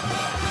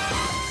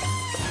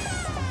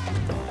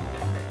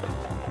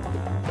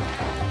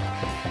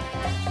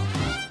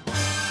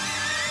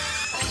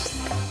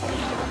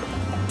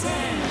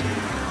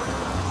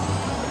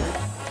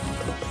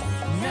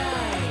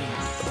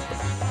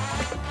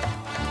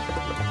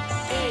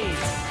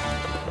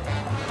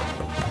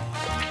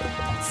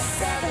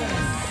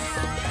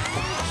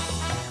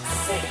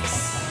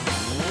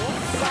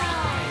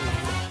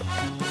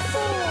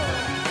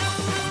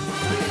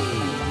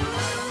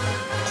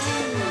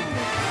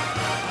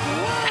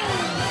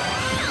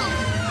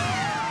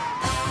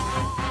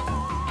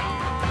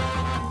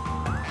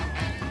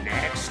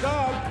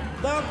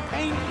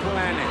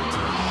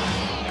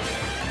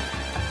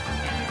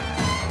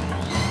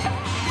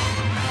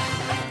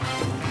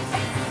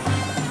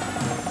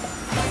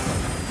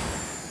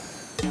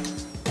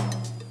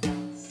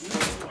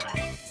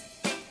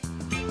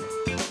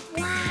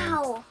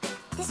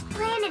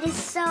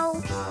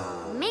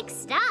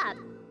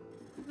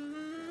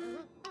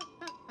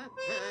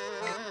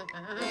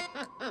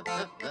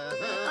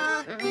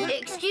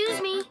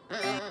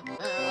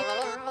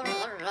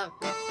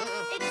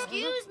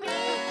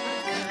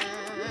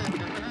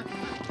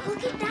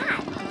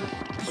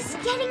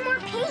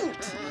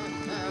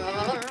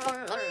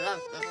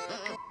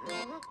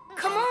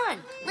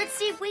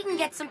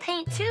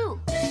 2.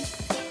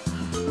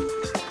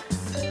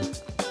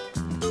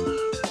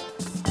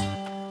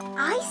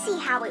 I see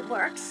how it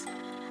works.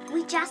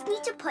 We just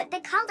need to put the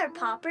color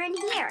popper in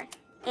here.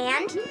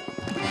 And...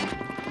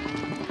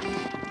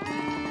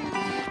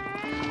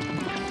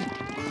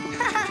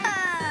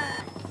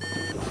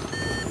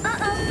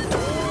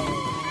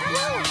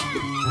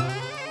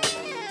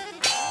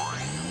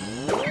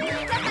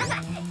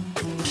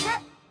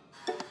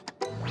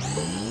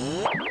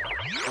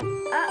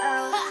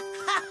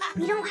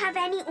 We don't have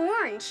any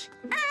orange.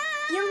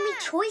 The only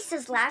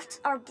choices left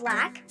are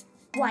black,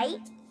 white,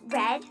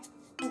 red,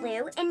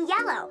 blue, and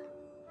yellow.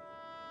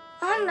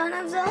 I'm none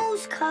of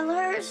those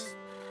colors.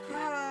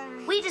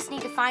 We just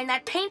need to find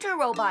that painter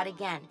robot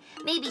again.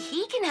 Maybe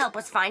he can help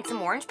us find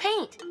some orange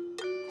paint.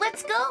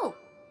 Let's go.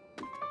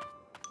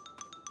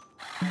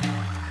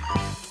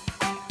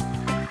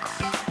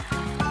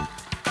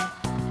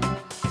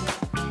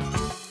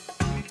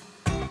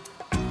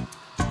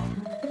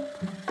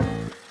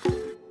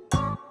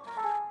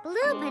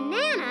 Blue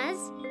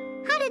bananas?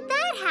 How did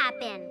that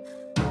happen?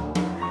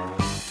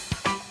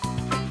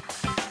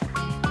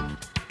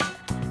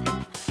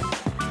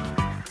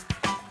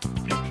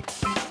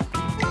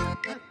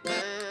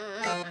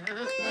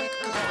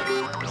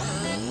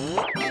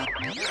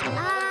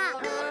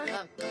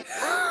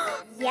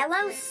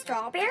 Yellow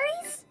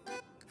strawberries?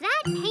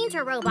 That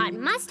painter robot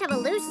must have a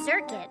loose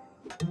circuit.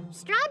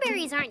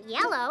 Strawberries aren't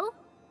yellow.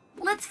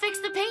 Let's fix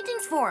the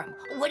paintings for him.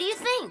 What do you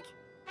think?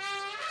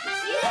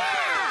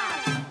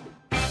 Yeah!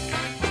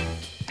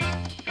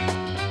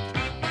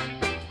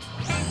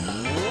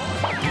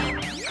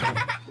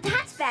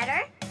 That's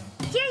better.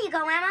 Here you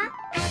go, Emma.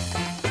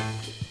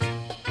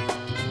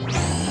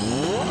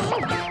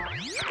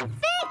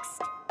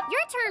 Fixed!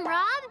 Your turn,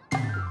 Rob.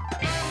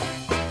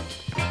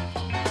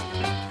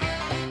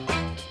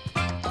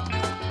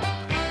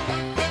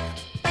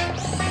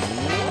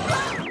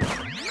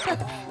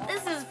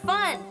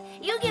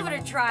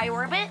 try,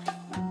 Orbit?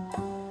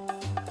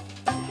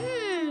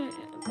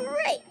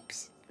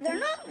 Grapes. They're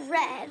not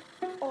red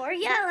or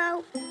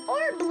yellow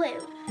or blue.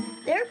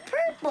 They're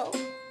purple.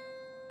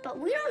 But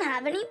we don't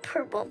have any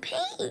purple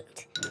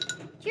paint.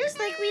 Just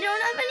like we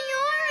don't have any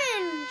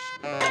orange.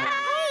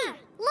 Hey,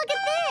 look at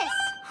this!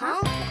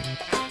 Huh?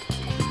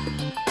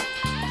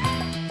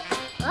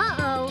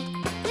 Uh-oh.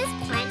 This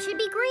plant should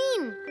be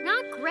green,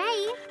 not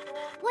gray.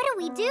 What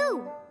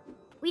do?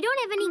 We don't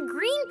have any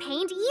green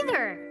paint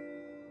either.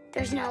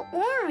 There's no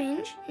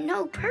orange,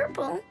 no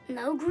purple,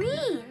 no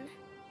green.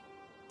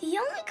 The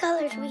only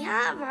colors we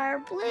have are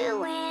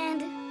blue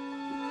and...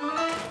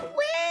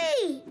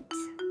 Wait!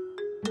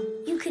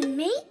 You can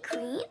make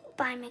green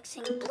by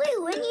mixing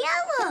blue and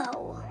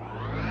yellow.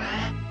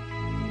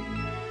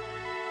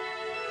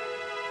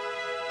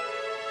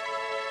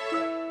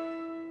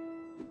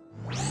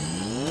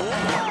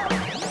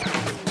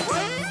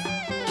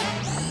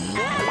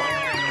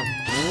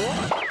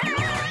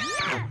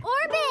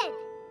 Orbit!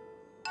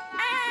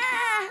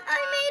 I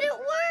made it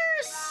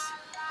worse.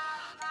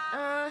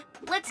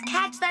 Let's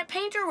catch that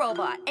painter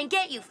robot and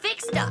get you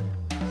fixed up.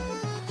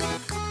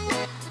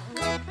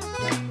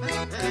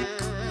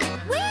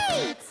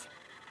 Wait!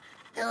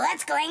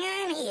 What's going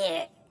on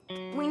here?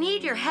 We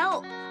need your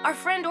help. Our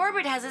friend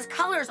Orbit has his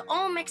colors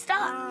all mixed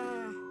up.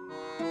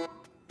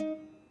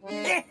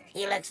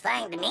 He looks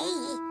fine to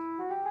me.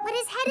 But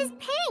his head is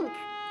pink.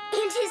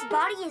 And his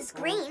body is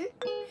green.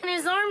 And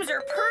his arms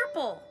are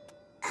purple.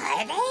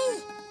 Are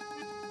they?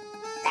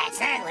 That's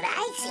not what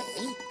I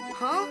see.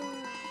 Huh?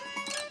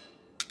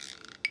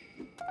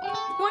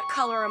 What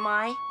color am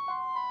I?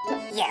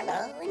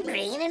 Yellow and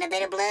green and a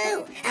bit of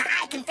blue.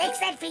 I can fix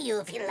that for you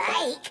if you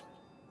like.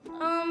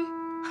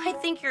 I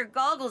think your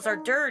goggles are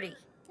dirty.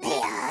 They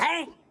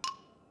are?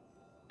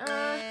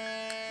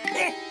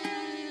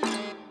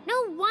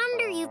 No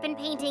wonder you've been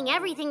painting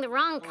everything the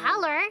wrong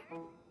color.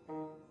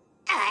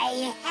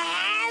 I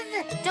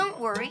have? Don't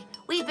worry.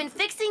 We've been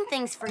fixing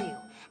things for you.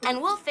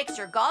 And we'll fix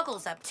your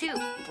goggles up too.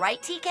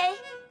 Right, TK?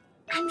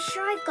 I'm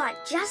sure I've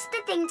got just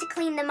the thing to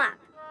clean them up.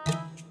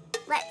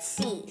 Let's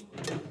see.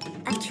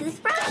 A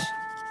toothbrush?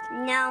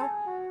 No,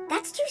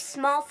 that's too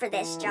small for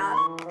this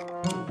job.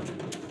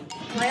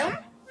 Glue?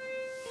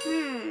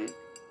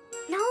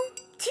 No,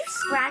 too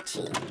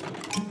scratchy.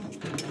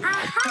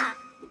 Aha!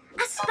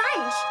 A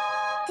sponge!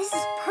 This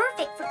is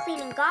perfect for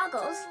cleaning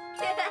goggles.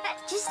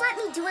 Just let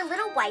me do a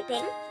little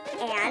wiping,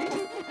 and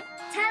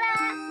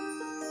ta-da!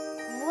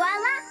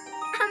 Voila!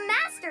 A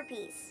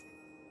masterpiece!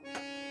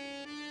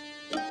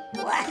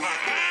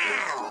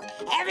 Wow!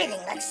 Everything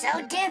looks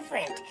so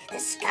different. The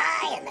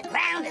sky and the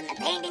ground and the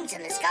paintings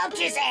and the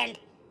sculptures and...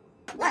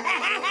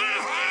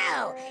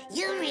 Wow!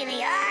 You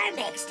really are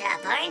mixed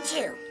up, aren't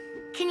you?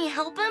 Can you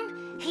help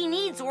him? He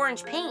needs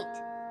orange paint.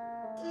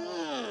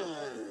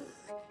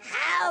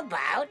 How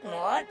about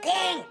more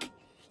pink?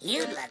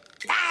 You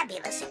look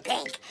fabulous in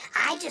pink.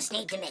 I just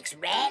need to mix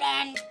red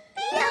and...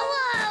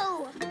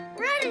 Yellow!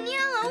 Red and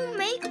yellow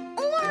make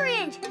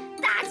orange.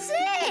 That's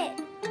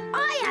it!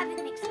 I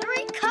haven't mixed the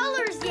right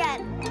colors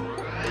yet.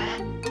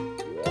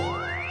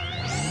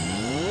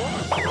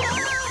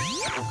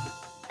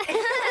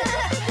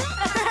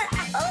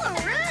 All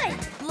right!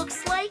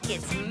 Looks like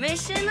it's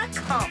mission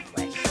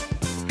accomplished.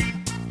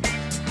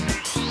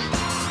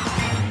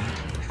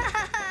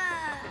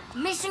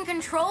 Mission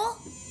control?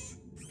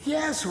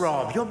 Yes,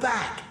 Rob, you're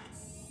back.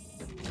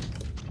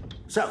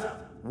 So,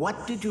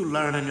 what did you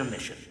learn on your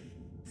mission?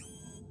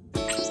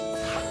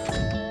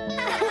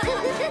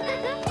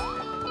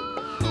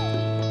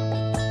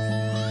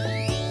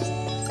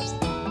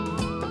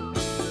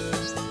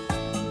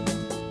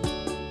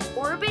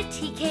 Orbit,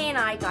 TK, and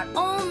I got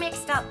all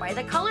mixed up by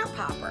the color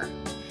popper.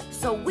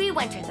 So we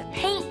went to the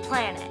paint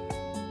planet.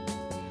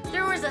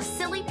 There was a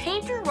silly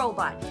painter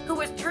robot who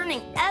was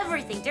turning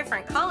everything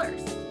different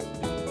colors.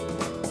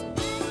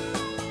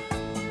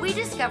 We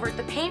discovered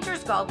the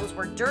painter's goggles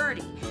were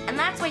dirty, and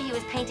that's why he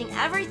was painting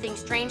everything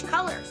strange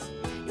colors.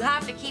 You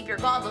have to keep your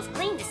goggles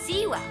clean to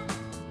see well.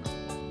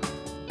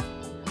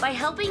 By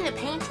helping the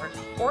painter,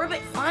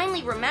 Orbit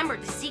finally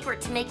remembered the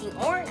secret to making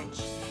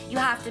orange. You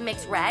have to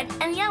mix red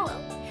and yellow.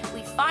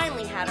 We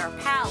finally had our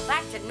pal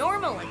back to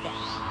normal again.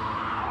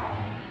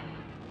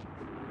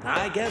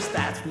 I guess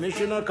that's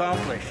mission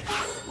accomplished.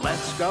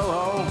 Let's go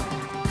home.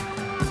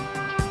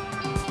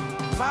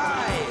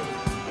 5,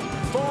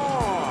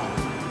 4,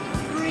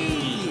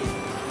 3,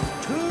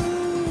 2,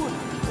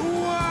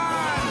 1.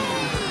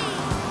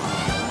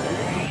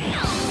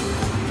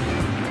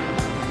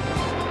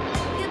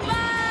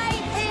 Goodbye,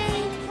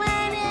 Paint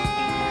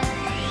Planet!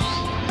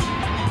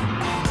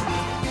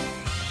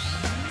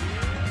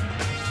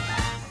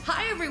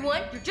 Hi,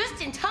 everyone. You're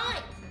just in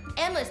time.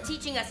 Emma's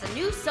teaching us a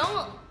new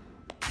song.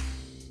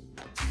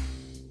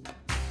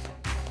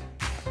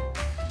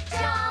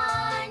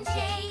 John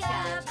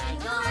Jacob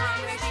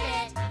Jingleheimer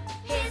Schmidt.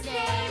 His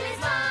name is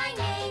my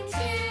name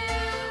too.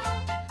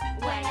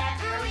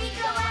 Whenever we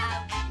go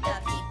out, the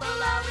people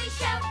always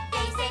shout.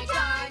 They say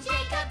John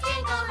Jacob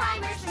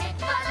Jingleheimer Schmidt.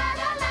 La la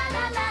la la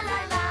la la la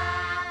la.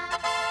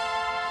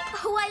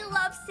 Oh, I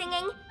love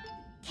singing.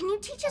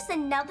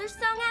 another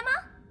song,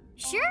 Emma?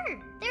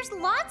 Sure, there's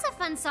lots of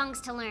fun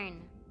songs to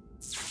learn.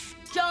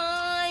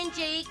 John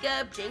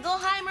Jacob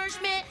Jingleheimer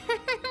Schmidt.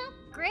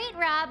 Great,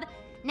 Rob.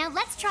 Now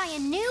let's try a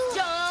new...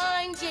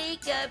 John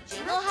Jacob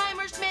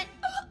Jingleheimer Schmidt.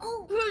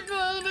 Oh, his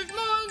name is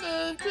my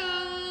name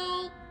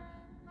too.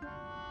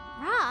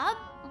 Rob,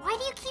 why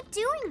do you keep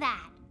doing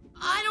that?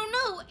 I don't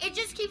know. It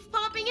just keeps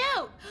popping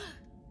out.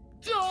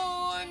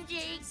 John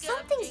Jacob.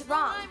 Something's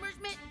wrong. Jingleheimer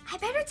Schmidt. I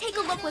better take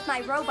a look with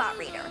my robot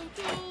reader.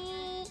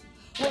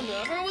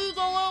 Whenever we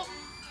go out,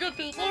 the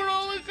people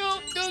always go,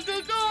 John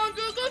Jacob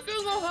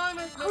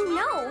Jingleheimer Schmidt. Oh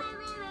no!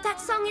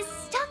 That song is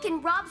stuck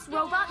in Rob's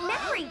robot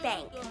memory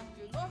bank.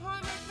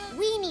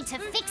 We need to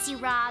fix you,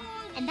 Rob.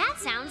 And that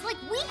sounds like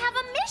we have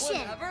a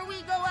mission. Whenever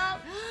we go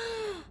out,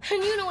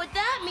 and you know what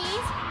that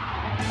means.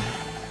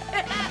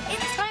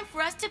 It's time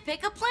for us to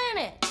pick a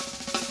planet.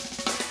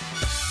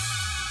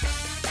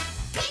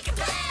 Pick a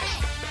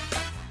planet!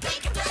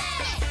 Pick a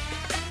planet!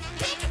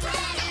 Pick a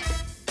planet!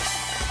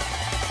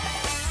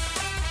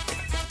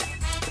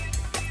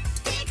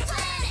 Pick a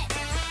planet!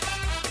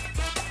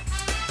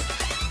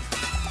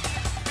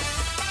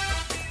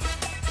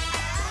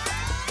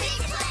 Pick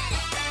a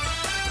planet!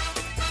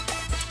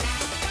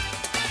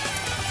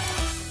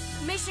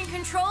 Mission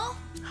Control?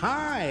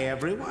 Hi,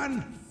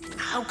 everyone.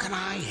 How can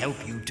I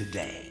help you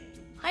today?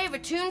 I have a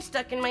tune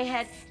stuck in my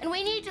head, and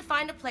we need to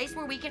find a place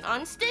where we can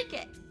unstick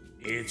it.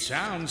 It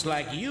sounds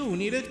like you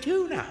need a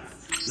tune-up.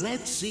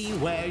 Let's see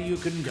where you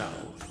can go.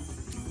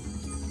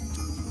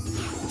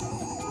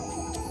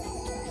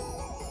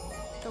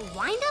 The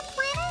wind-up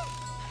planet?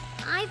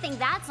 I think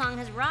that song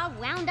has Rob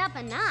wound up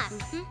enough.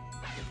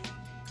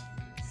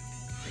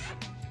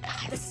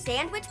 The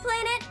sandwich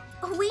planet?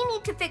 We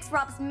need to fix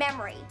Rob's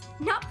memory,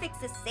 not fix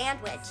his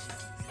sandwich.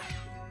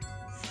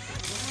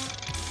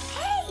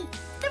 Hey,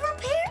 the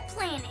repair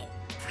planet.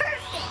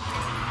 Perfect.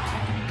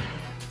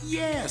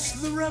 Yes,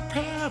 the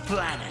repair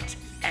planet.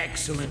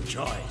 Excellent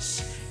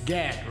choice.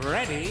 Get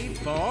ready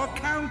for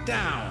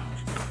countdown.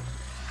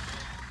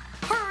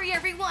 Hurry,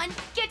 everyone!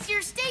 Get to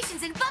your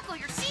stations and buckle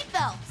your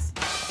seatbelts!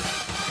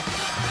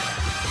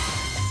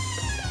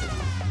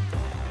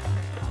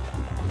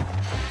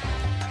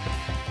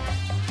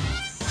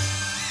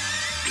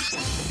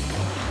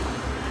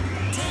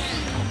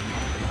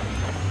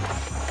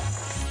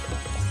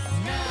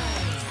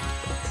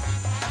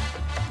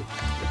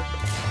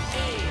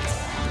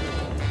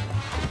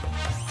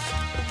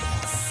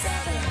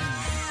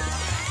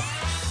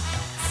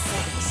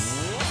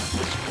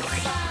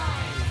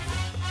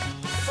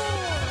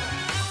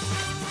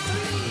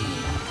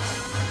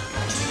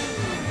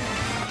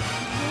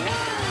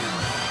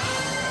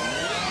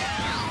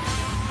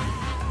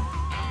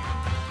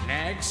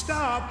 Next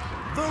up,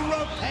 the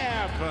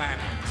repair planet.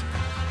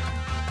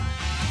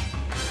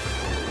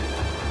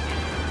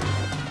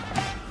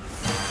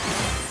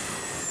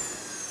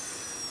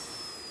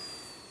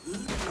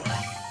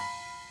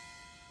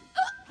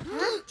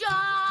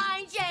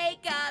 John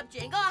Jacob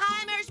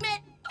Jingleheimer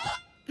Schmidt.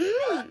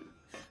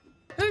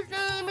 His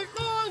name is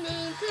my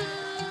name too.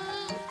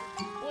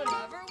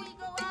 Whenever we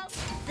go out,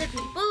 the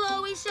people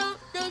always shout.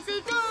 They say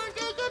John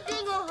Jacob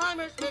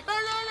Jingleheimer Schmidt. La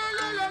la la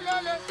la la la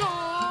la.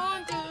 John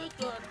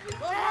Jacob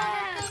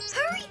Jingleheimer Schmidt.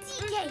 Hurry,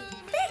 TK.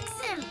 Fix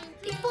him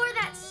before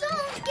that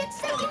song gets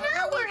stuck in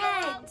our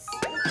heads.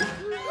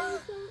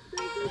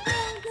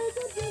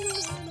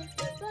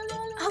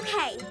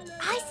 Okay,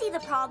 I see the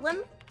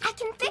problem. I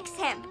can fix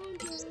him.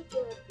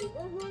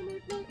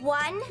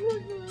 1,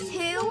 2,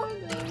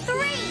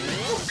 3.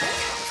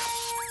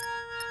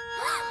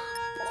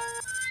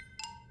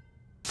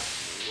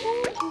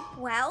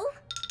 Well,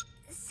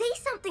 say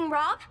something,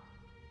 Rob.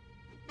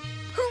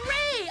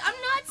 Hooray! I'm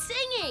not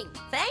singing.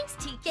 Thanks,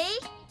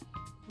 TK.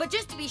 But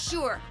just to be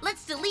sure,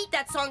 let's delete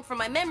that song from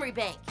my memory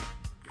bank.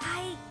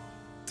 I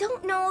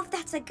don't know if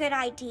that's a good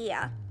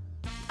idea.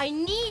 I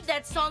need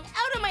that song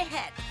out of my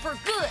head for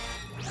good.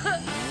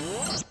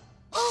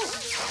 Oh!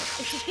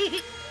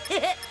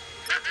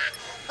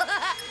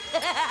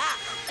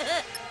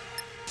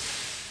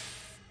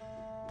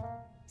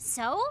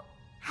 So,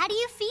 how do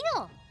you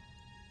feel?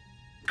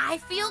 I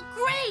feel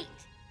great.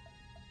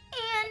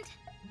 And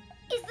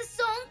is the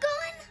song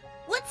gone?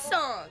 What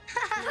song?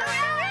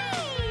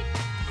 Hooray!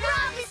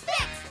 Rob is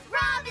fixed!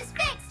 Rob is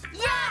fixed!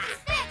 Rob is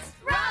fixed!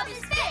 Rob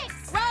is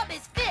fixed! Rob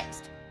is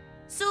fixed.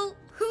 So,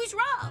 who's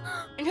Rob?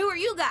 And who are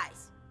you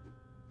guys?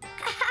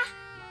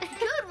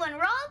 Good one,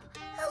 Rob.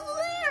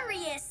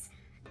 Hilarious.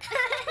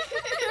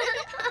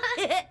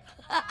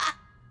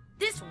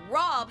 This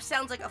Rob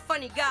sounds like a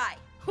funny guy.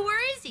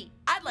 Where is he?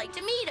 I'd like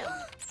to meet him.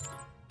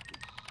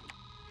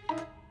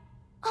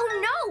 Oh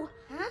no!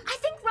 I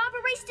think Rob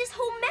erased his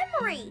whole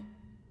memory.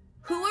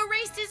 Who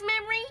erased his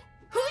memory?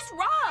 Who's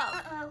Rob?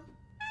 Uh-oh.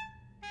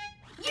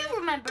 You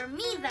remember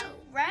me, though,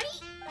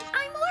 right?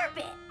 I'm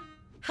Orbit.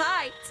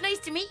 Hi, it's nice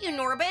to meet you,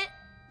 Norbit.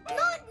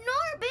 Not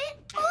Norbit,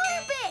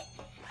 Orbit.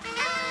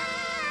 Ah!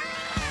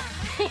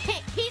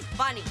 He's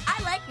funny.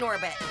 I like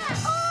Norbit.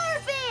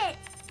 Orbit!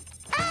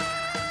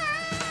 Ah!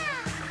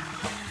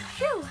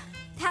 Phew,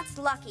 that's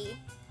lucky.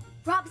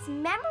 Rob's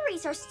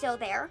memories are still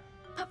there,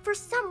 but for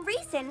some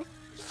reason,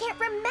 he can't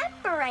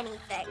remember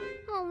anything.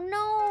 Oh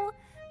no,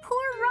 poor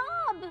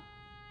Rob.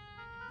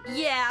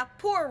 Yeah,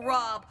 poor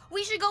Rob.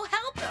 We should go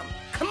help him.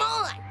 Come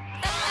on.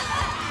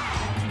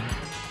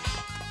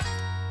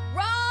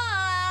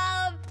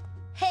 Rob!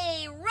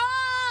 Hey,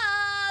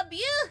 Rob!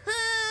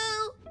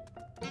 Yoo-hoo!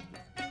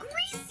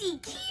 Greasy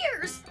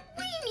gears!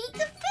 We need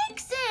to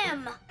fix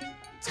him!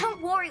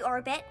 Don't worry,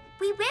 Orbit.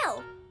 We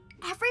will.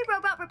 Every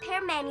robot repair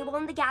manual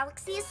in the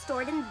galaxy is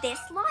stored in this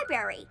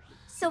library.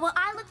 So will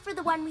I look for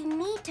the one we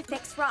need to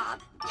fix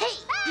Rob? Hey,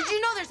 did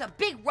you know there's a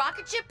big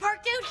rocket ship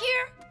parked out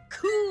here?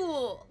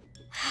 Cool.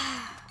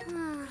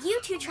 You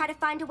two try to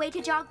find a way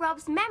to jog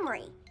Rob's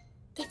memory.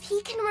 If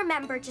he can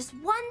remember just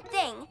one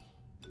thing,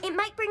 it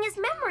might bring his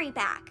memory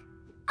back.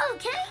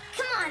 Okay,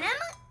 come on,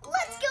 Emma.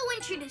 Let's go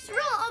introduce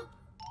Rob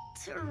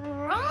to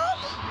Rob.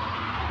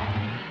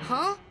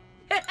 Huh?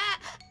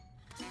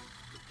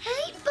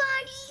 Hey,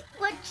 buddy.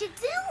 What you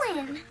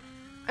doing?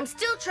 I'm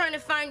still trying to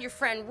find your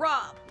friend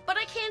Rob, but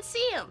I can't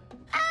see him.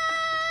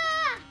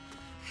 Ah!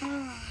 What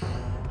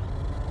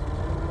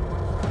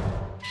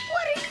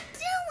are you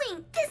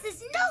doing? This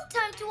is no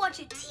time to watch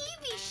a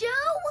TV show.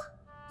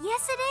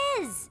 Yes, it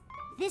is.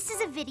 This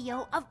is a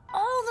video of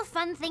all the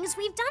fun things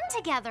we've done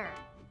together.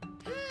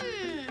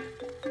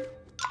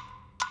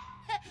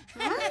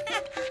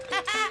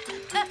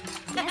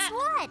 Guess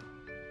what?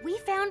 We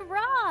found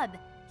Rob.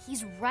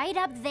 He's right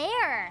up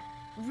there.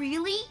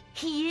 Really?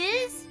 He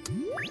is?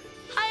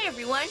 Hi,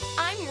 everyone.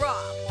 I'm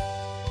Rob.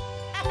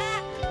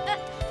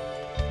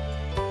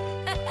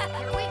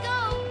 Here we go.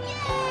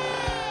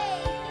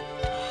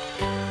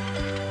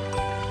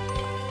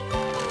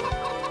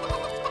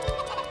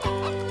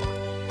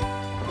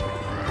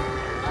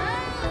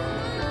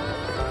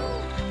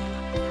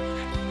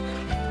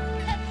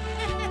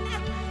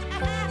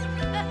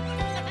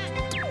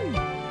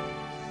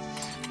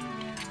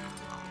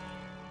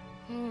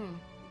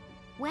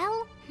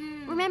 Well,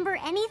 remember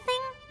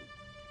anything?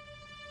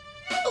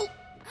 Oh.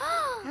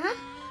 Huh?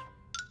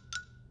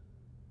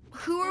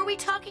 Who are we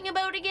talking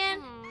about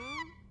again?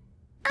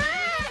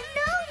 Ah,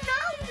 no!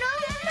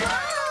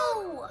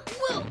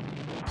 Whoa!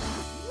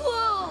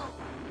 Whoa!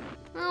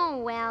 Oh,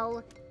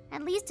 well.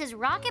 At least his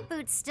rocket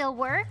boots still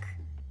work.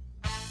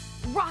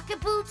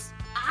 Rocket boots?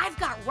 I've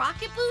got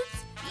rocket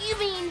boots? You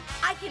mean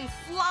I can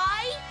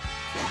fly?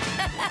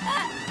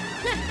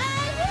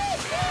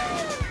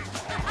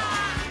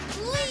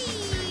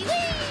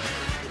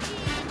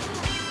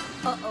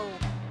 Uh-oh.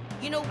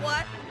 You know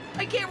what?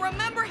 I can't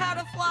remember how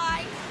to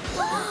fly.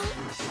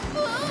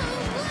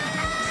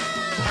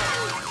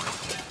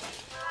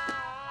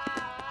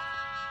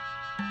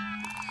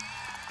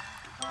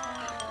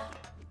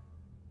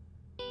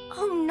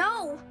 Oh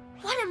no!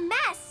 What a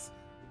mess!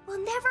 We'll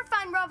never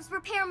find Rob's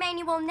repair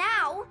manual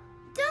now.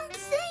 Don't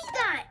say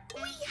that!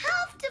 We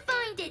have to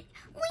find it!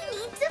 We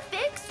need to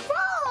fix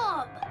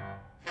Rob!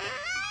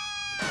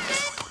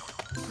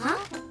 Huh?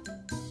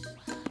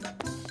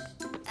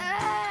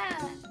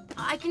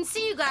 I can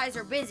see you guys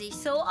are busy,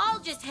 so I'll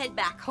just head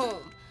back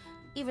home.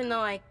 Even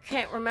though I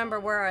can't remember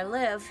where I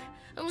live.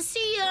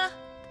 See ya!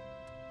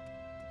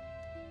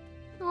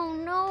 Oh,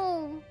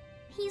 no.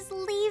 He's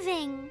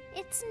leaving.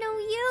 It's no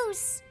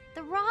use.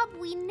 The Rob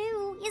we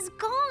knew is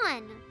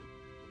gone.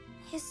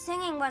 His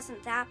singing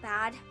wasn't that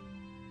bad.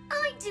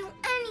 I'd do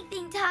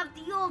anything to have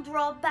the old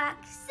Rob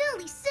back,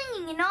 silly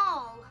singing and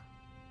all.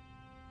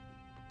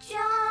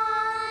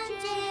 John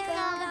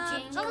Jacob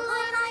Jingle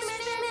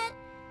Schmidt,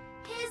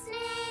 his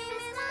name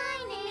is my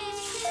name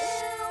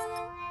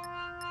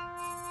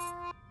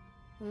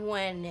too.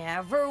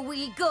 Whenever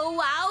we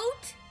go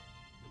out,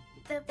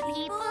 The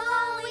people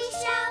always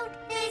shout,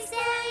 they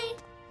say,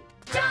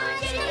 John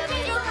Jacob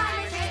Jingle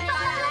Schmidt,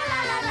 la la la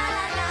la la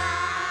la.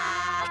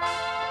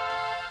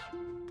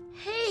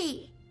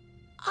 hey,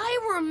 I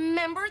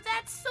remember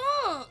that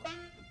song.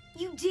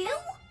 You do?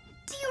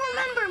 Do you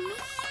remember me?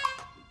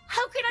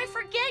 How could I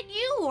forget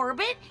you,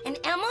 Orbit, and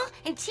Emma,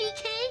 and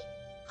TK?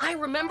 I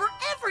remember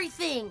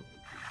everything.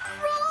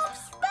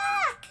 Rob's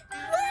back!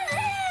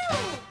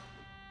 Woohoo!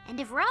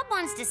 And if Rob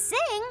wants to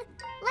sing,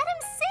 let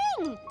him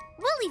sing.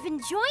 We'll even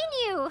join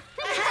you.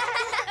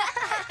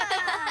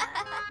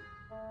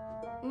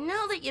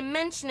 Now that you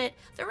mention it,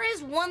 there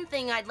is one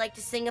thing I'd like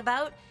to sing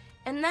about,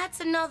 and that's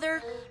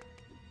another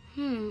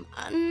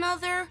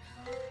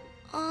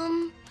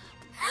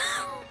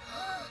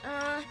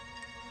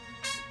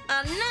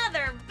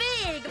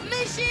big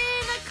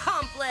mission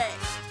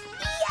accomplished.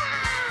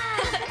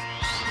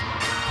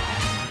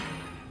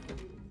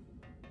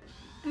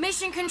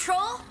 Mission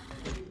Control?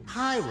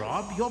 Hi,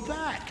 Rob, you're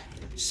back.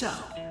 So,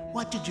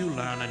 what did you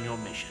learn on your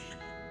mission?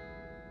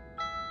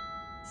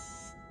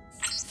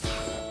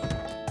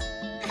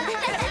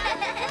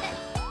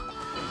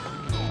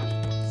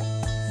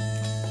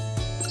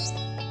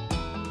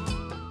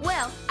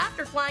 Well,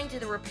 after flying to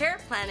the repair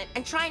planet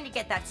and trying to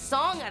get that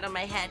song out of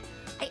my head,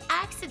 I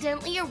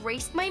accidentally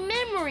erased my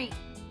memory.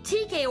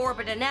 TK,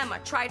 Orbit, and Emma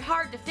tried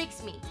hard to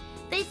fix me.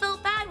 They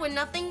felt bad when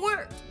nothing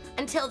worked,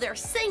 until their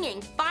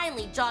singing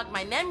finally jogged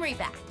my memory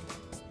back.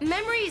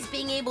 Memory is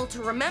being able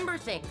to remember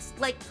things,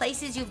 like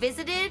places you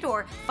visited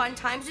or fun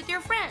times with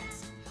your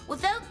friends.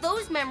 Without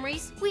those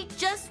memories, we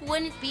just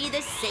wouldn't be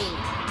the same.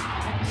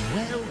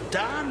 Well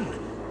done.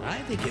 I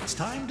think it's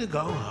time to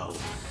go home.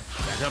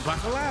 Better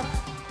buckle up.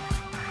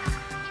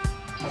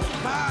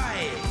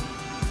 5,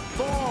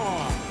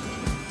 4,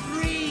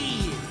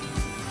 3,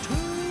 2,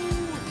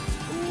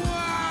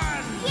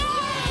 1.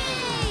 Yay!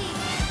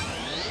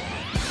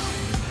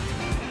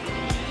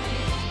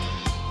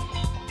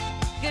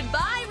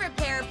 Goodbye,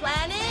 Repair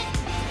Planet!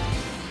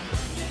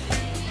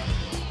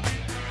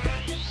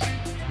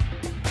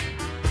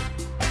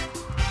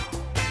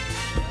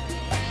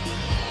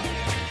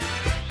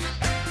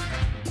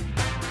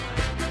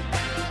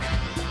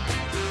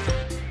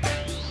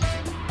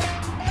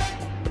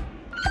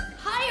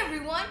 Hi,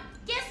 everyone!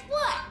 Guess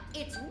what?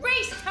 It's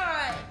race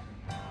time!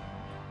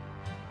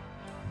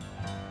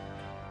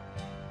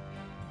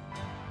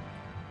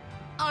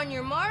 On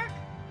your mark,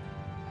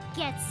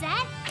 Get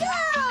set,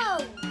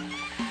 Go!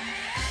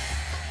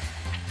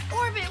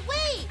 Orbit,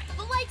 wait!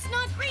 The light's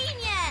not green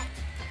yet!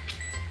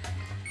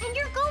 and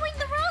you're going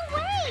the wrong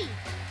way.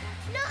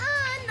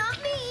 Nuh-uh,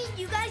 not me.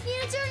 You guys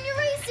need to turn your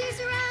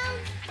racers around.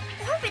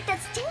 Orbit,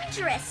 that's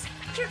dangerous.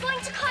 You're going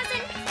to cause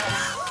an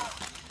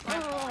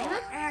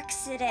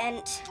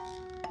accident.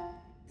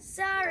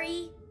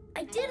 Sorry.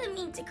 I didn't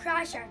mean to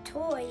crash our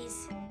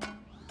toys.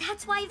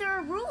 That's why there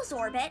are rules,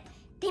 Orbit.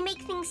 They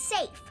make things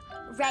safe.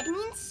 Red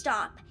means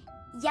stop,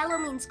 yellow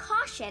means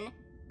caution,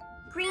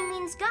 green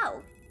means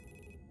go.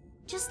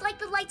 Just like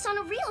the lights on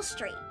a real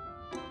street.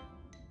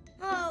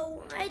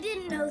 Oh, I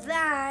didn't know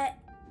that.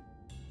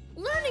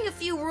 Learning a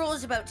few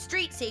rules about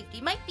street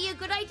safety might be a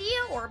good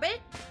idea, Orbit.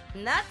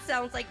 And that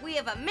sounds like we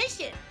have a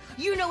mission.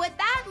 You know what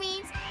that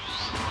means.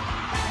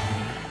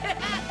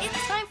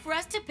 It's time for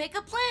us to pick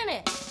a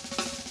planet.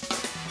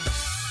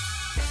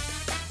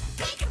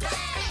 Pick a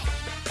planet!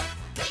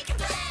 Pick a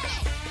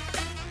planet!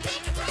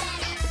 Pick a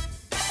planet!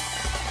 Pick a planet!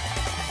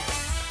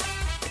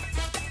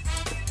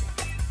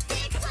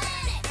 Pick a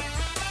planet!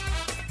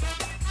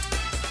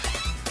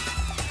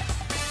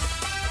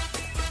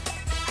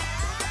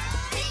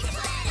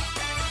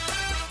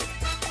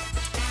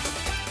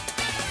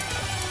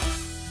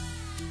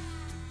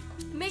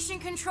 Mission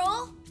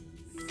Control?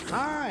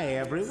 Hi,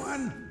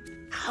 everyone.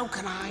 How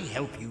can I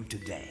help you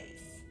today?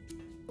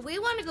 We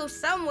want to go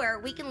somewhere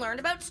we can learn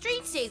about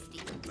street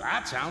safety.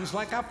 That sounds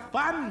like a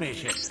fun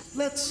mission.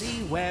 Let's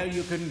see where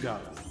you can go.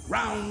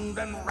 Round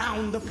and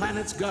round the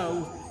planets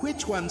go.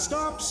 Which one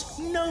stops?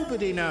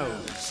 Nobody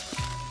knows.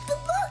 The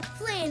book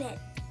planet.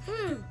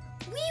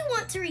 We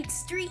want to read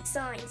street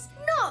signs,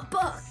 not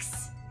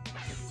books.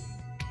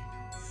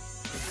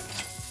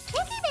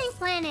 Piggy Bank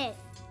Planet.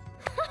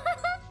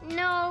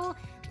 No,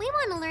 we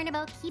want to learn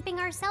about keeping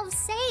ourselves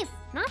safe,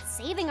 not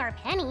saving our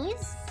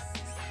pennies.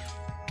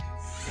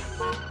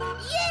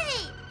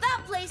 Yay!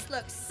 That place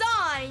looks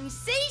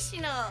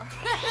sensational!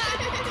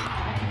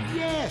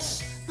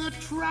 Yes, the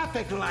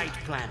traffic light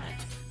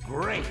planet.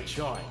 Great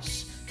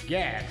choice.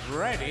 Get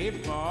ready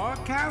for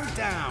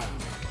countdown.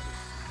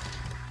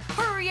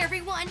 Hurry,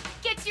 everyone!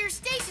 Get to your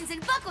stations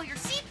and buckle your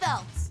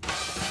seatbelts!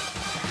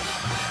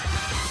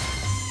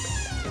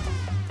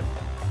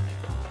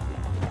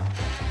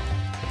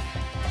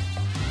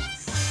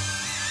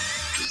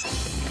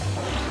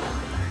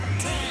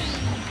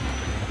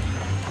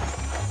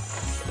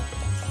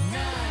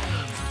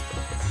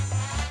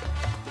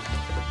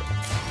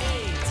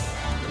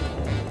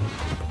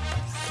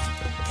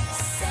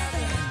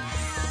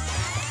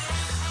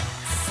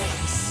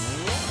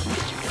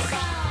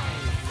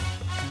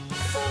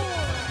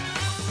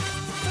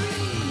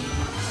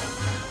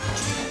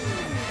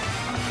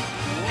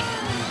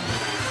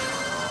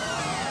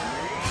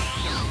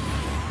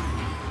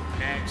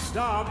 Next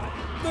stop,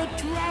 the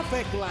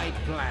traffic light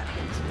planet.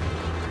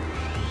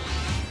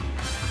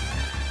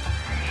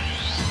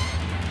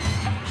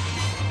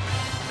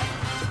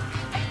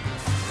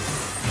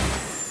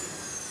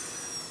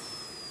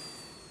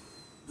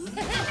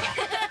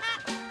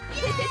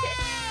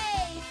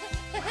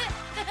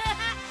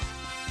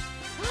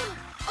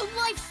 A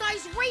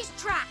life-size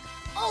racetrack!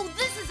 Oh,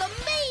 this is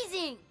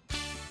amazing!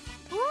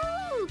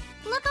 Ooh,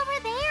 look over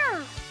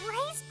there.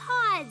 Race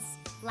pods.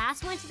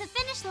 Last one to the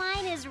finish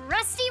line is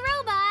Rusty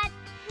Robot.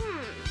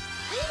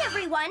 Wait,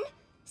 everyone.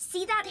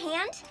 See that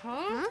hand?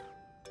 Huh?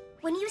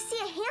 When you see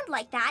a hand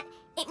like that,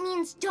 it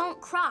means don't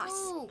cross.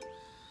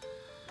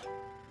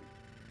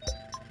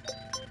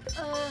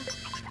 Oh.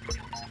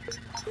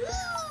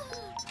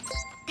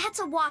 That's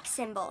a walk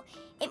symbol.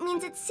 It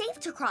means it's safe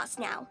to cross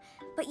now,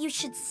 but you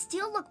should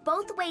still look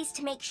both ways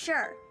to make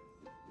sure.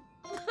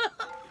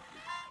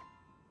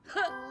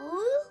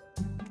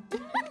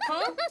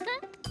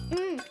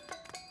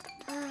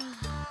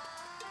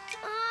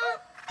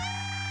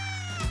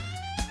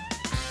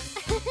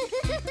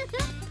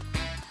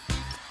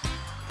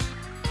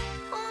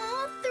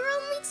 Aw, there are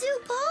only 2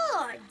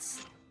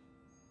 pods.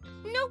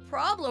 No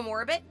problem,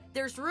 Orbit.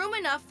 There's room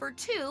enough for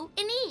 2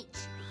 in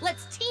each.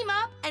 Let's team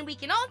up and we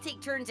can all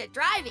take turns at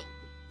driving.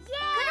 Good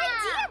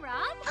idea,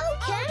 Rob.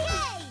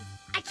 Okay.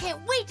 I I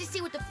can't wait to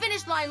see what the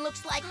finish line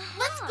looks like.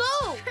 Let's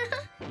go!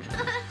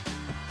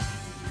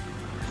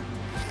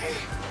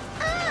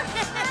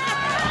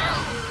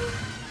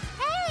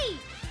 Hey,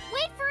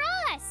 wait for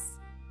us!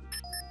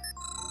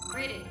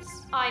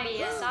 Greetings. I'm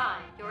ESI,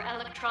 your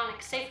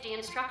electronic safety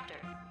instructor.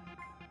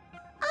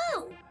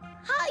 Oh,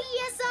 hi,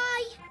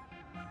 ESI.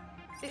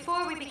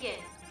 Before we begin,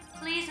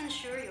 please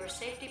ensure your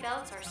safety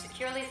belts are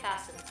securely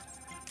fastened.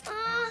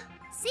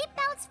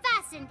 Seatbelts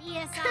fastened,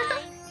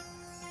 ESI.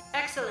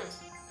 Excellent.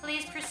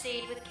 Please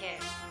proceed with care.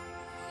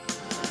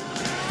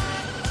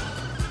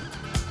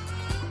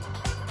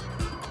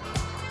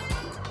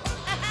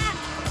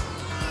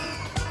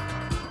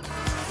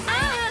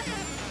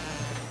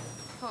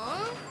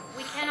 Huh?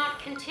 We cannot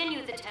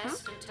continue the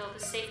test until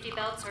the safety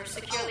belts are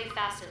securely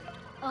fastened.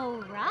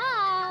 Oh,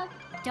 Rob,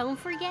 don't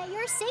forget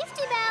your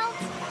safety belt.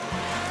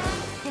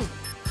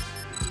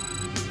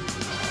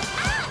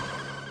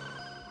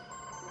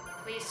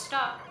 Please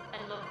stop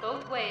and look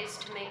both ways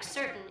to make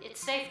certain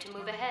it's safe to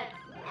move ahead.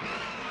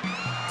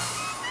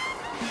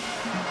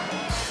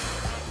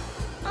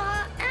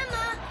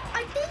 Emma,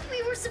 I think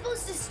we were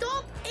supposed to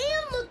stop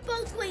and look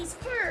both ways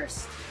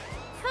first.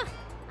 Huh,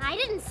 I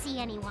didn't see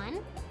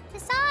anyone.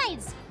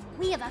 Besides,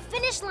 we have a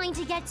finish line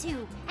to get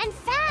to, and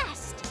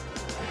fast.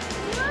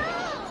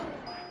 Whoa!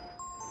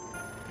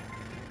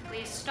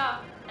 Please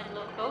stop and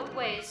look both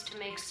ways to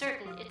make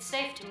certain it's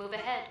safe to move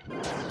ahead.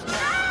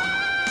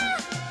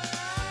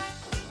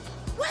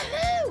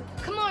 Woohoo!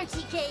 Come on,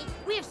 TK.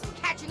 We have some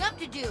catching up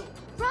to do.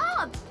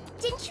 Rob,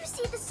 didn't you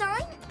see the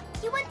sign?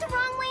 You went the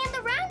wrong way in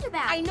the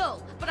roundabout. I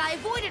know, but I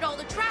avoided all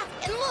the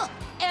traffic. And look,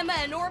 Emma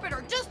and Orbit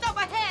are just up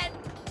ahead.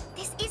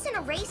 This isn't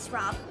a race,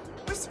 Rob.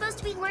 We're supposed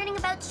to be learning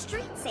about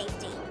street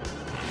safety.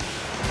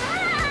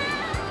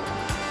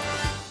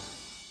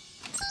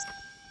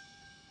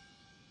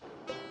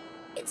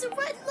 It's a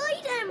red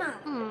light, Emma.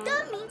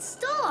 That means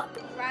stop,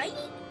 right?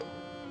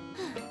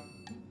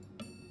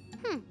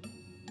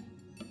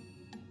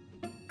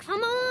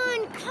 Come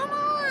on, come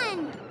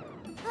on.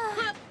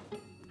 Ha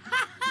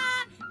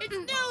ha! It's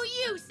no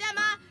use,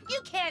 Emma.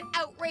 You can't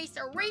outrace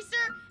a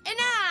racer, and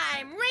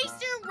I'm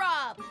Racer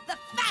Rob, the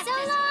fastest. So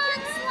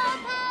long,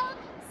 Slowpoke.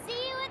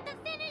 See you at the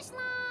finish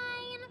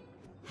line.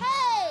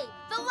 Hey,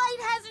 the light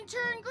hasn't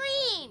turned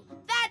green.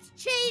 That's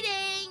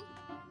cheating.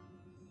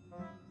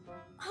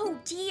 Oh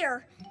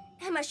dear.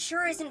 Emma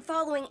sure isn't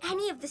following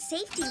any of the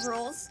safety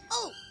rules.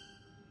 Oh,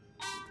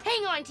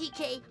 hang on,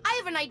 TK. I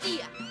have an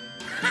idea.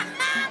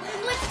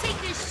 Let's take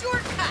this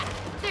shortcut.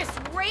 This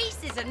race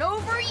isn't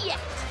over yet.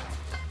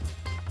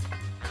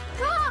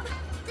 Rob,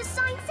 the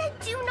sign said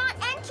do not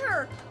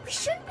enter. We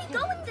shouldn't be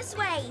going this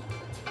way.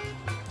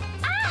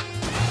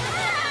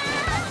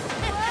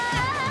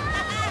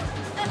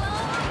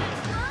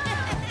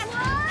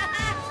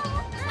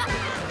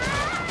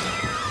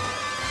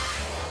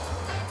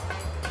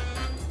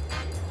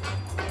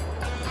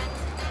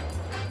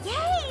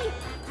 Yay!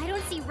 I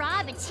don't see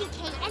Rob and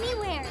TK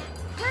anywhere.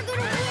 We're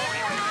gonna win.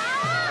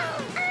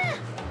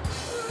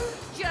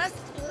 Just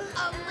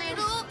a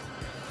little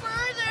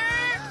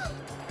further.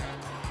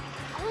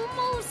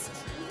 Almost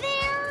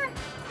there.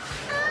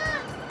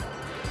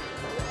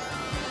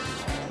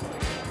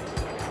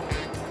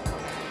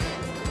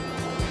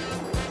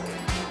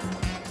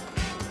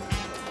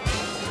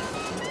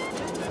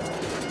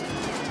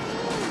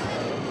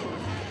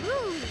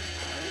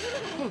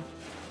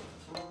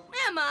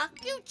 Emma,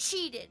 you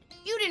cheated.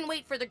 You didn't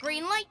wait for the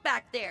green light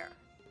back there.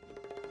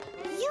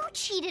 You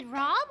cheated,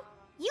 Rob.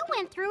 You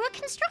went through a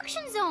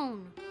construction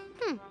zone.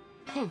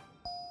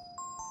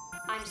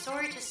 I'm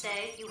sorry to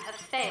say you have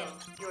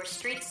failed your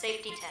street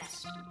safety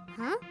test.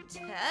 Huh?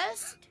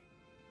 Test?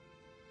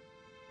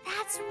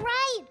 That's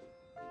right.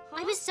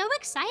 I was so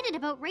excited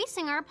about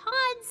racing our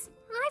pods,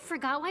 I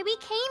forgot why we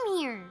came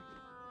here.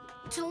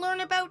 To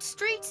learn about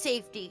street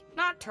safety,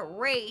 not to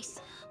race.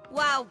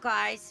 Wow,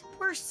 guys,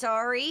 we're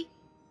sorry.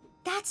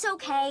 That's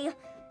okay.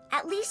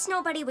 At least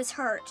nobody was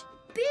hurt.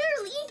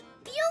 Barely.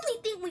 The only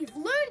thing we've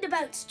learned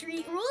about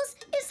street rules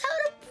is how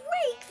to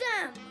break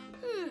them.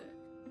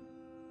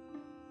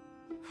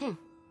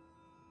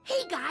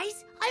 Hey,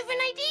 guys, I have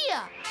an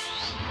idea.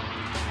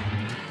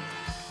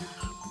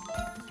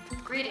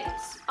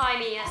 Greetings.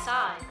 I'm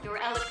ESI, your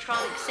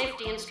electronic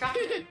safety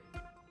instructor.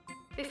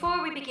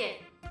 Before we begin,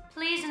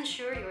 please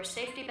ensure your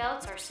safety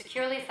belts are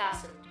securely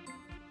fastened.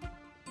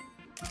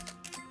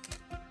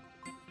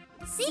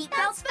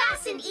 Seatbelts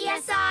fastened,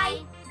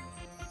 ESI.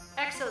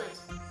 Excellent.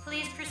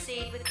 Please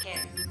proceed with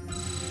care.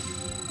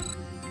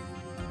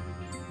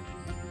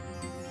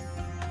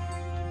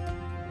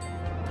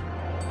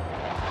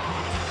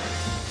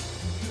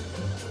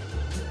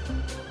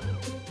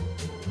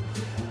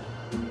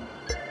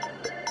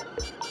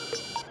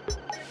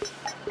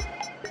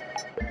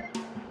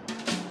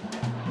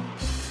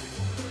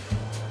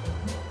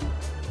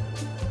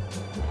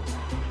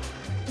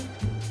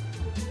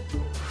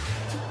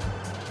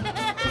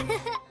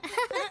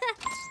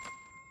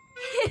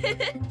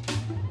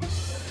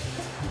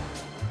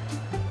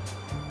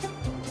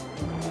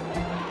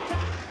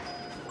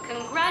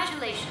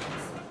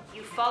 Congratulations.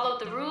 You followed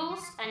the rules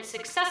and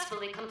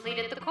successfully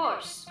completed the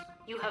course.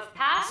 You have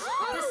passed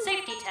the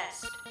safety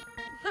test.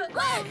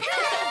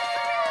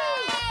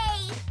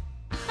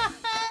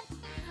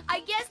 I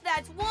guess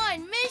that's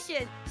one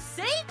mission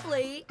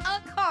safely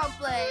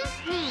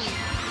accomplished.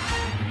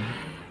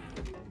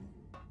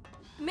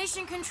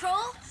 Mission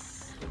Control?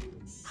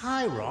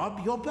 Hi,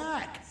 Rob, you're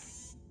back.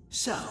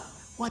 So,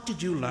 what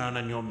did you learn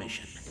on your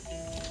mission?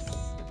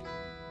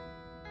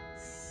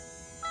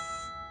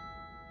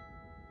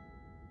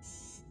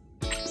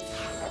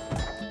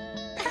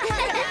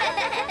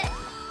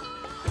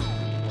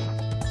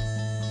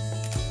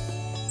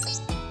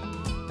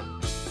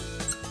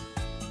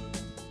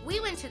 We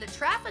went to the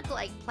traffic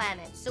light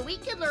planet so we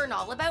could learn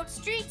all about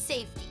street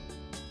safety.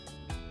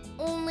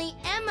 Only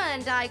Emma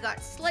and I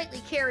got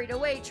slightly carried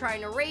away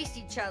trying to race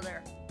each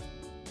other.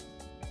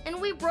 And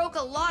we broke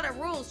a lot of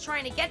rules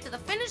trying to get to the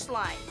finish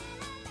line.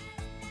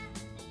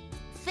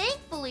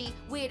 Thankfully,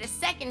 we had a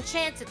second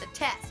chance at the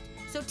test,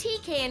 so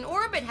TK and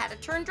Orbit had a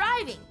turn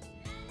driving.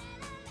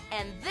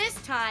 And this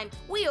time,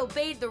 we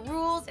obeyed the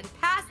rules and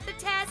passed the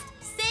test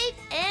safe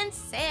and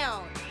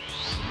sound.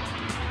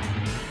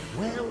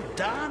 Well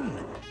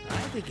done.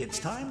 I think it's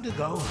time to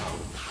go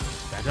home.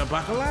 Better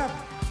buckle up.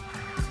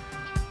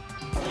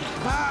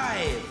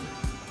 5,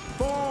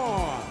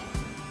 4,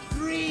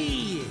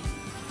 3,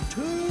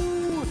 2,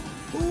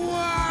 1.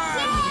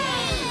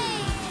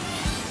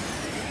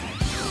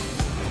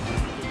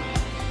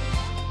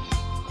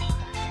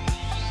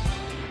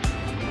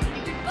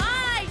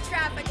 Bye,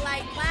 Traffic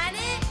Light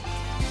Planet!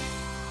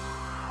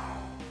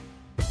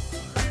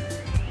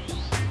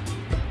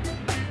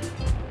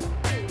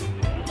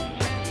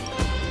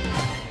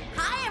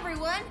 Hi,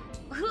 everyone!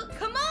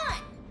 Come on!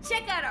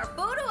 Check out our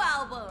photo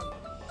album!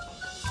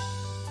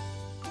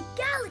 The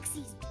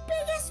galaxy's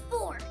biggest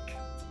fork.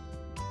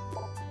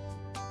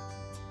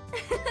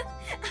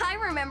 I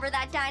remember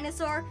that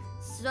dinosaur.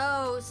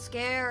 So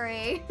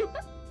scary.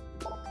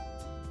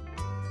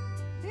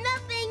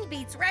 Nothing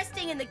beats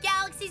resting in the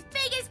galaxy's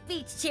biggest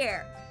beach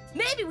chair.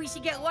 Maybe we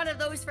should get one of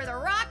those for the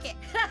rocket.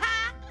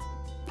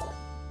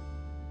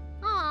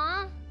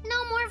 Aw,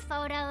 no more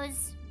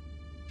photos.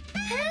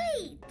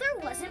 Hey, there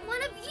wasn't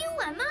one of you,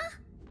 Emma.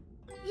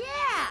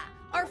 Yeah,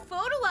 our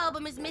photo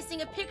album is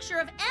missing a picture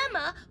of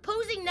Emma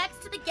posing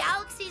next to the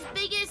galaxy's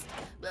biggest,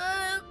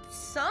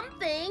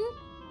 something.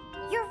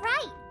 You're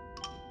right.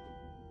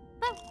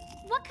 But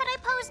what could I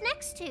pose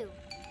next to?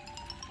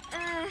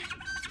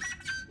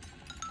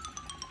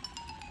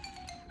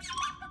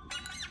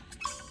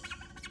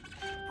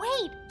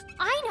 Wait,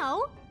 I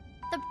know.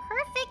 The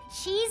perfect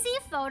cheesy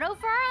photo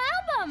for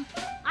our album.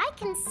 I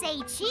can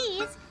say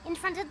cheese in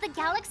front of the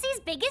galaxy's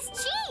biggest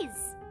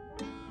cheese.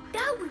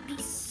 That would be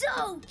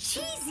so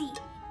cheesy.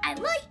 I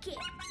like it.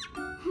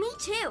 Me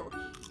too.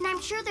 And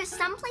I'm sure there's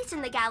some place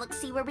in the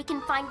galaxy where we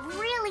can find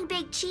really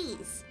big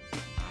cheese.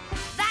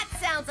 That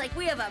sounds like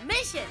we have a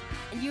mission.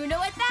 And you know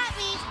what that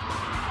means.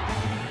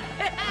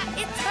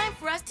 It's time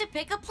for us to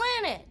pick a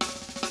planet.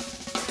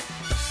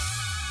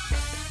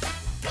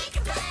 Pick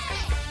a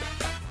planet!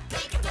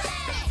 Pick a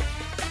planet!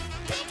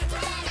 Pick a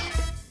planet!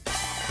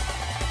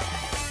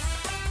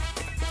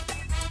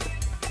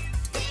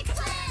 Pick a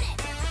planet!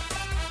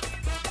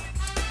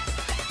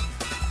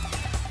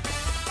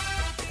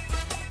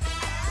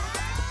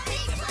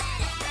 Pick a planet!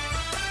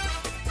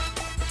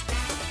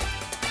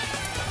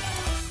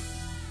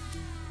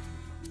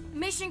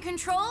 Mission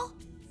Control?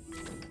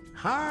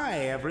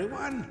 Hi,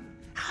 everyone.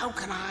 How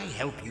can I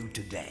help you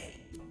today?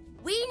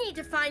 We need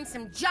to find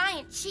some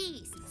giant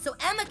cheese so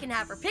Emma can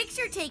have her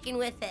picture taken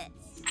with it.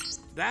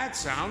 That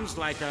sounds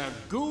like a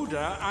good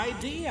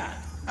idea.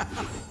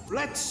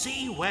 Let's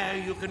see where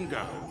you can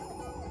go.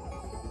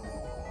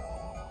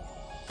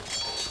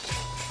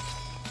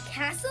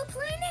 Castle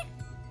planet?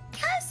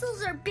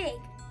 Castles are big,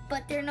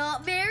 but they're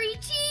not very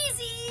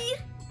cheesy.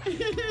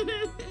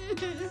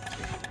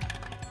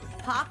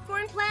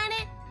 Popcorn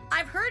planet?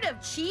 I've heard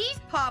of cheese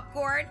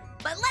popcorn,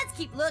 but let's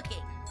keep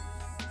looking.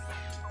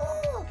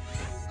 Oh,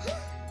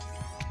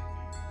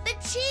 The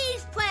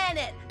cheese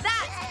planet!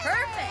 That's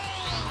perfect!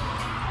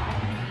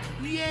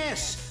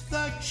 Yes,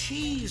 the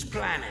cheese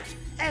planet.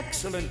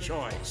 Excellent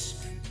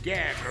choice.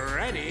 Get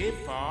ready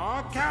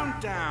for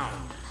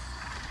countdown.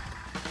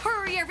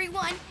 Hurry,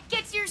 everyone!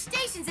 Get to your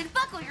stations and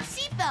buckle your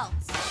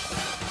seatbelts!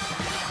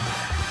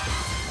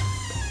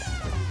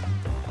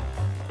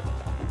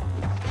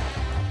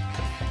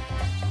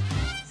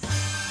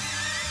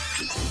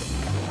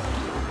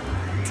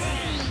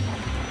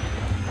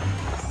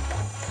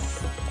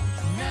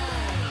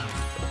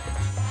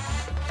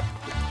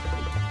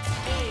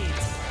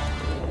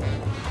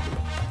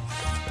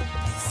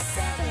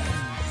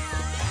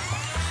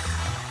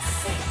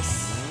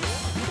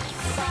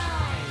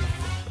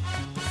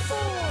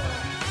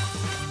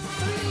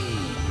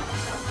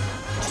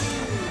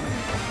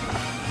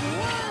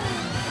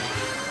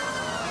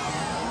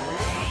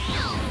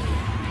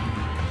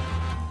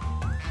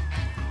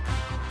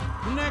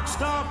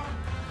 Next up,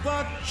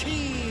 the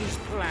cheese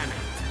planet.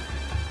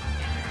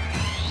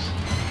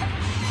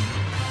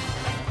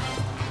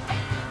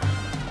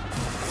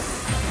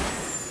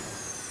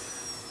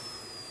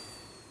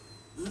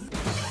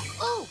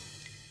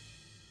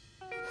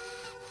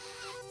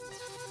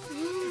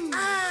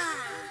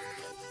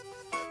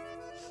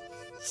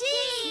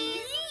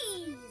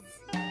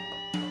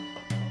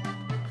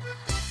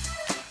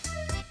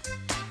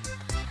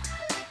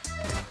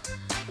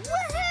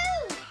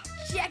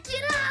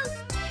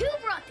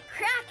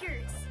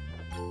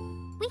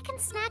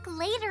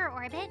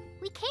 Orbit.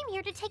 We came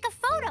here to take a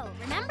photo,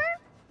 remember?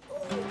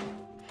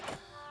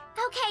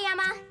 Okay,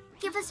 Emma.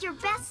 Give us your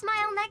best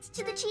smile next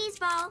to the cheese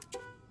ball.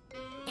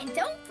 And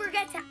don't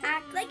forget to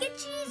act like a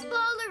cheese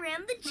ball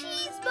around the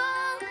cheese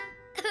ball.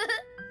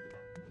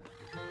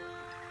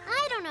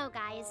 I don't know,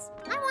 guys.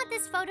 I want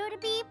this photo to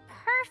be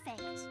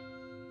perfect.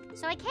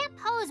 So I can't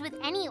pose with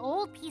any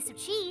old piece of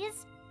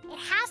cheese. It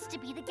has to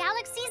be the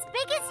galaxy's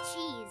biggest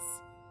cheese.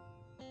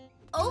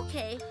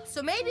 Okay,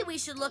 so maybe we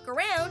should look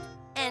around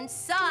and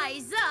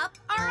size up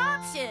our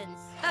options.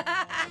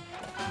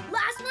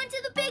 Last one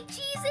to the big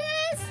cheese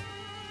is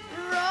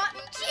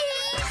rotten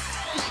cheese.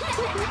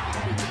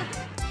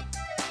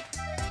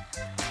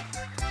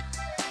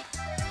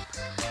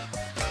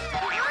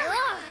 Do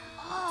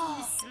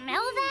you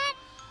smell that?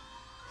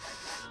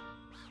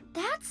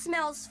 That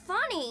smells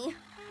funny.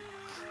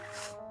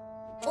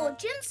 Old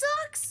gym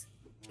socks?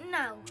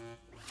 No.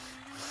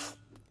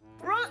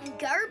 Rotten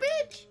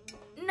garbage?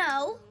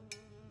 No.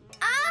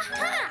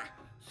 Aha!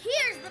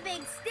 Here's the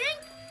big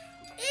stink.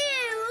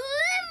 Ew,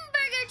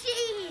 Limburger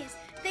cheese!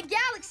 The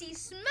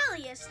galaxy's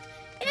smelliest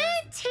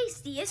and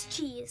tastiest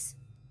cheese.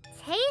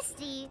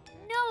 Tasty?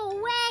 No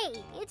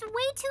way! It's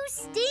way too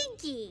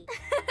stinky.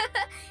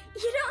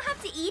 You don't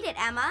have to eat it,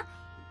 Emma.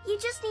 You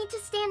just need to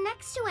stand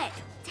next to it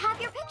to have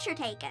your picture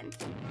taken.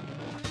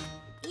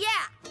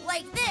 Yeah,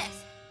 like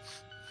this.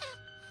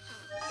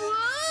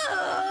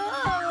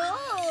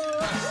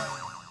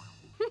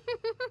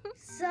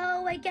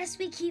 So I guess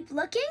we keep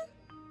looking?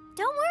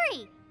 Don't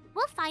worry.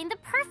 We'll find the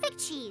perfect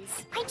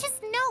cheese. I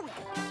just know it.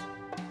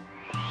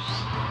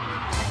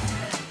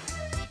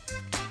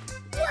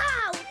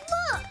 Wow,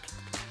 look!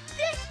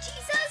 This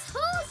cheese has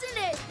holes in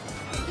it!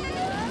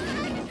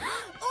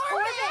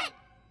 Orbit!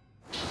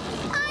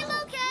 I'm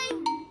okay!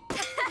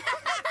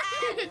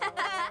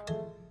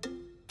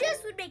 This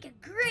would make a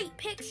great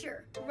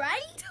picture,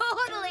 right?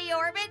 Totally,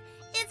 Orbit.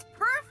 It's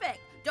perfect.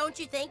 Don't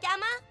you think,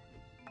 Emma?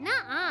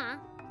 Nuh-uh.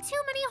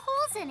 Too many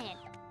holes in it.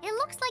 It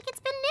looks like it's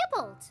been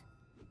nibbled.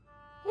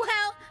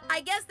 Well,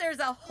 I guess there's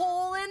a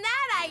hole in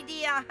that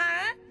idea,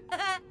 huh?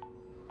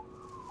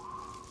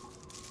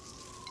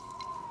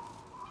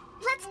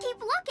 Let's keep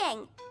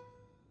looking.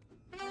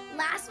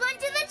 Last one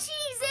to the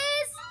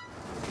cheeses!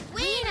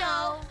 We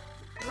know.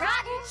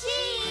 Rotten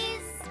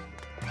cheese!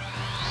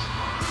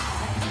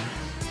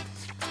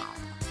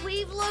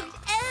 We've looked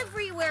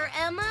everywhere,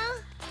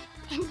 Emma.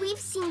 And we've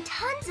seen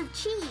tons of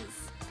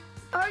cheese.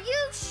 Are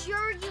you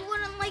sure you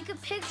wouldn't like a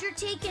picture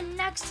taken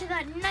next to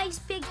that nice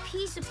big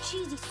piece of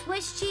cheesy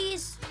Swiss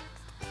cheese?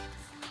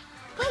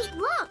 Wait,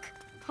 look!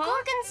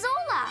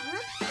 Gorgonzola!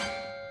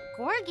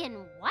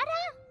 Gorgon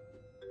what-a?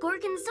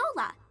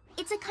 Gorgonzola.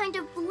 It's a kind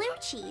of blue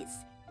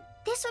cheese.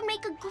 This would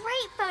make a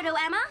great photo,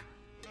 Emma.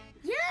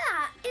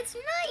 Yeah, it's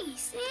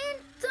nice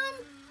and,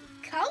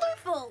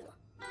 colorful.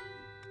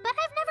 But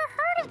I've never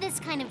heard of this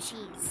kind of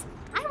cheese.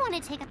 I want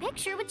to take a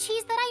picture with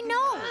cheese that I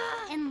know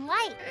and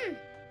like.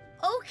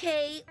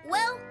 Okay,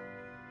 well,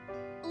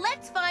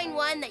 let's find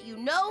one that you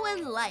know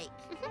and like.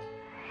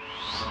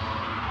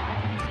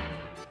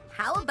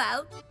 How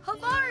about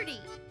Havarti?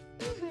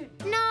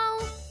 No.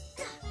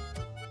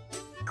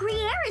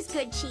 Gruyere is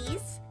good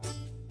cheese.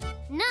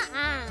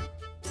 Nuh-uh.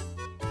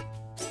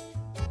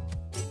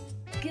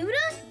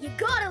 Gouda? You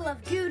gotta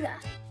love Gouda.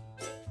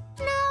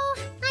 No,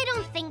 I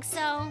don't think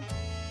so.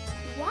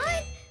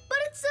 What? But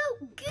it's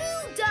so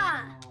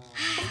Gouda!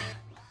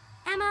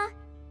 Emma,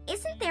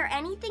 isn't there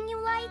anything you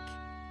like?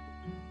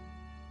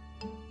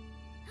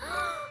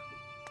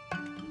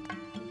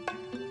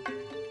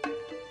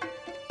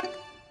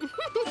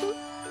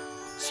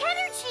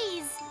 Cheddar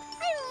cheese!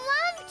 I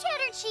love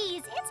cheddar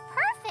cheese! It's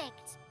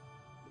perfect!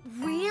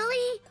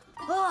 Really?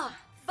 Oh,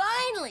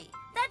 finally!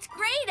 That's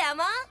great,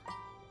 Emma!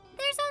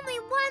 There's only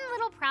one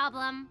little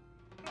problem.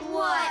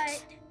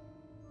 What?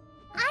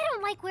 I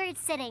don't like where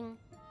it's sitting.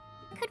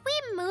 Could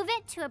we move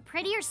it to a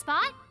prettier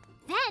spot?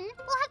 Then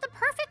we'll have the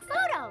perfect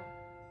photo.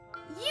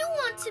 You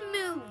want to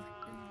move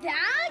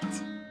that?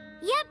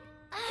 Yep.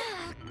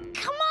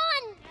 Come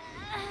on!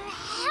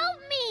 Help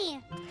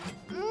me!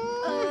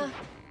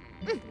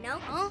 No?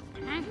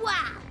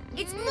 Wow,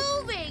 it's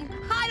moving!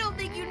 I don't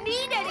think you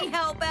need any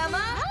help,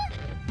 Emma!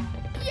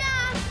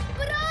 Yeah,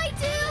 but I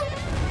do!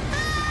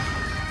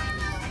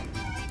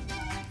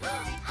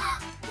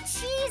 The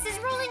cheese is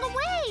rolling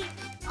away!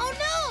 Oh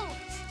no!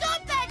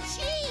 Stop that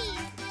cheese!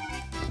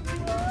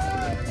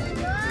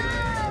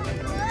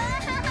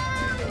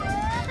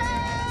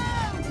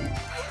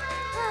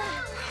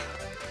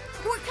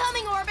 We're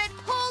coming, Orbit!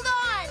 Hold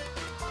on!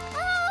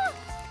 Oh,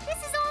 this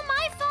is all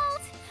my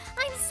fault!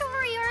 I'm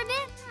sorry,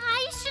 Orbit.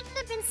 I shouldn't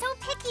have been so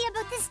picky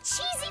about this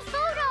cheesy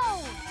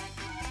photo!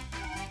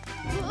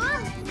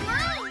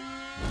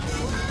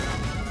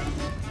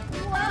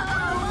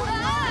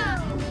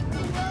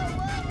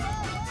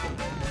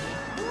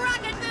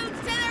 Rocket boots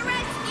to the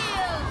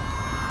rescue!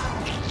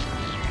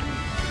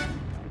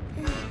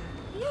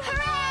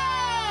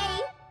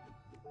 Hooray!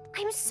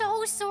 I'm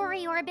so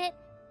sorry, Orbit.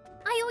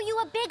 I owe you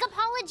a big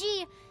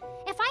apology.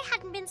 If I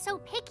hadn't been so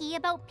picky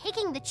about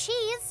picking the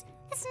cheese,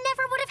 this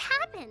never would have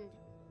happened.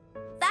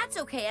 That's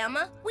okay,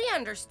 Emma. We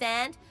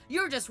understand.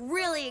 You're just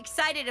really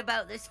excited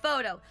about this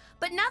photo.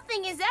 But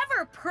nothing is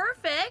ever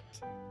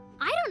perfect.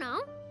 I don't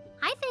know.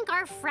 I think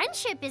our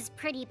friendship is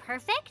pretty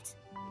perfect.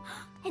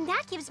 And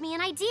that gives me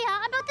an idea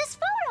about this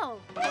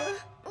photo.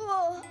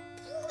 Oh,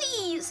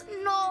 please,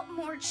 not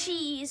more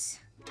cheese.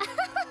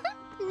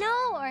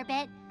 No,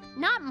 Orbit.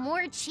 Not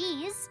more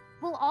cheese.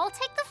 We'll all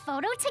take the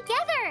photo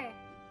together.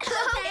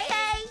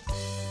 Okay.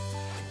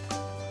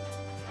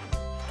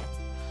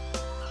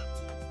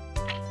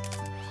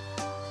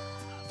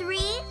 3,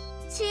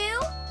 2,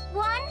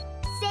 1,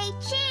 say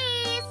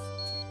cheese!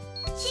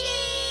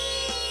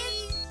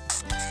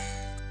 Cheese!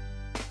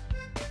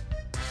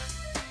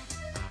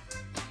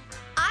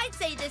 I'd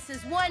say this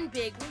is one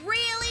big,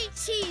 really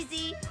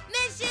cheesy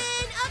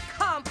mission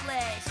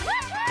accomplished.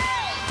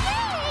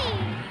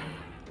 Yay!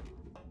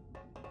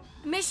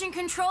 Mission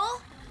Control?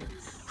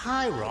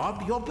 Hi,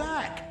 Rob, you're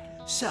back.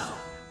 So,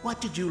 what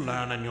did you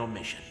learn on your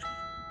mission?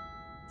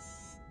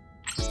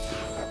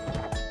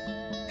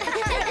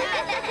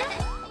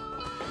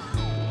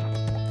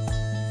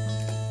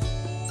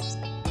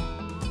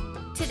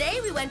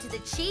 Today we went to the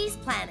cheese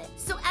planet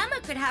so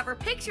Emma could have her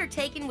picture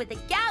taken with the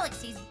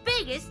galaxy's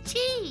biggest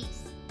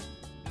cheese.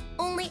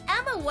 Only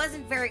Emma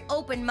wasn't very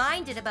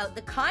open-minded about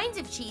the kinds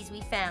of cheese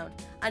we found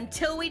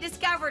until we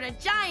discovered a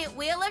giant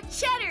wheel of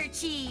cheddar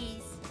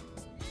cheese.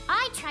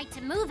 I tried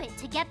to move it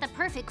to get the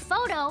perfect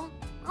photo,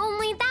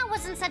 only that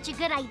wasn't such a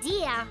good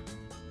idea.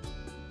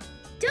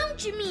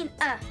 Don't you mean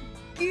a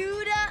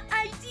good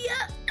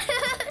idea?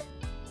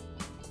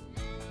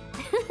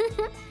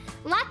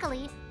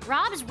 Luckily,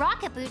 Rob's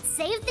rocket boots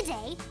saved the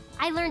day.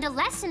 I learned a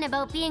lesson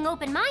about being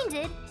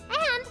open-minded,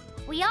 and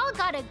we all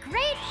got a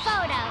great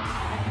photo.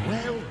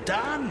 Well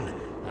done.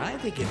 I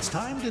think it's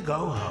time to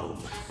go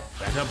home.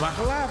 Better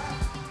buckle up.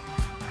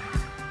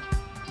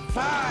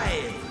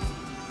 5,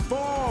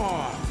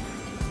 4,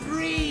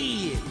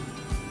 3,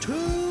 2,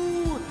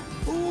 1.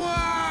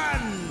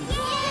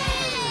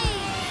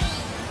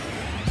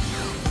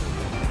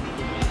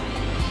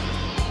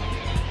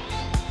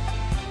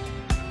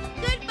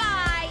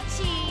 Goodbye,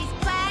 Cheese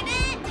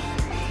Planet!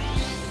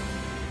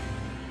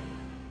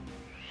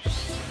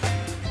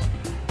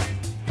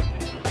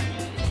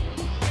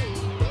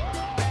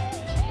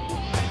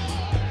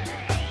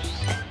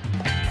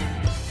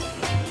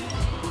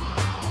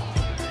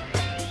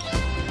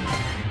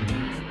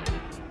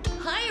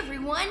 Hi,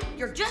 everyone.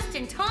 You're just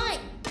in time.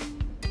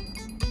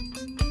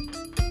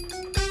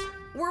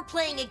 We're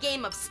playing a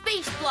game of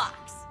space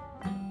blocks.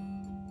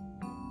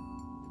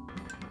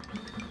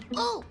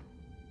 Oh!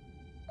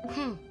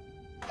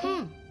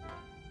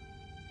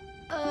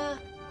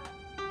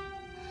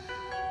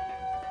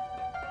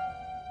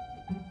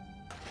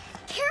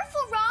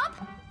 Careful, Rob!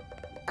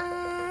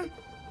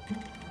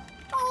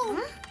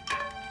 Oh.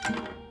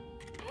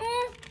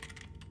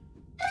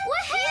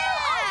 Woohoo!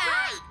 All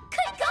right!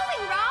 Good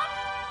going, Rob!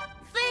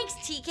 Thanks,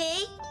 TK.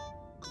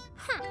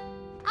 Huh.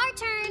 Our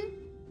turn.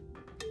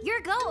 Your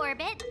go,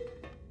 Orbit.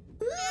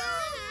 Woohoo!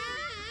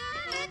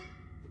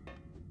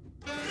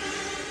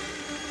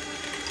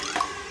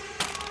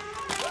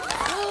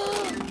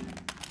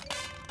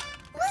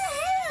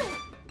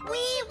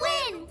 We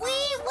win! We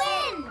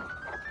win!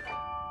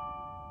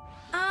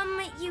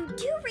 You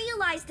do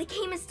realize the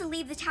game is to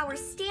leave the tower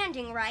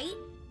standing, right?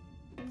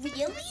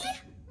 Really?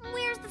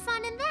 Where's the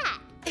fun in that?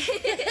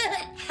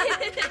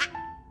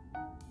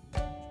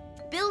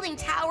 Building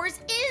towers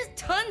is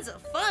tons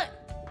of fun.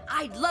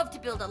 I'd love to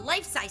build a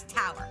life-size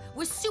tower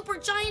with super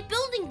giant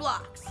building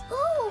blocks.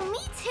 Oh, me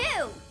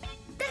too!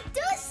 That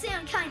does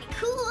sound kind of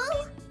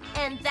cool.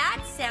 And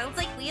that sounds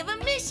like we have a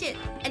mission.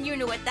 And you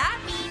know what that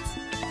means.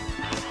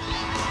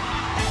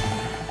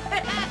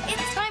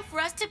 It's time for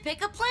us to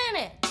pick a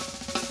planet.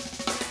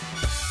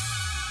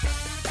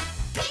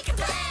 Pick a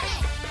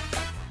planet!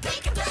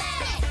 Pick a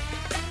planet!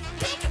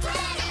 Pick a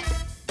planet!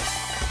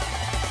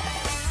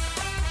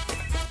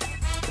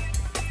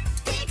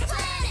 Pick a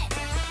planet!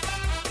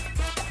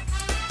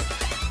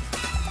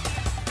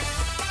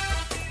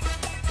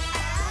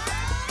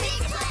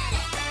 Pick a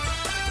planet!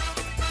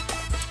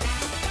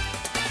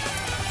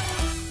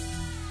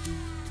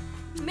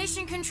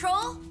 Mission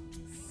Control?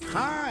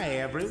 Hi,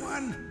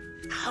 everyone.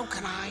 How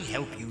can I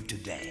help you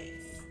today?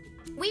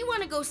 We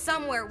want to go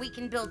somewhere we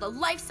can build a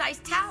life-size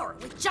tower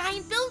with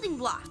giant building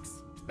blocks.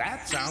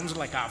 That sounds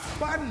like a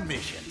fun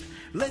mission.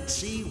 Let's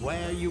see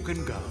where you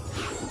can go.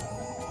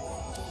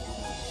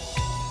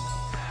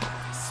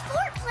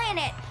 Sport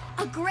Planet!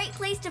 A great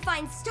place to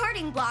find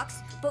starting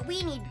blocks, but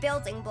we need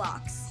building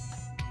blocks.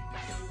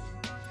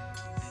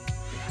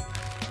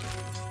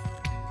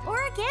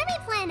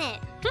 Origami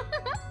Planet.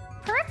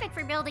 Perfect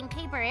for building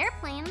paper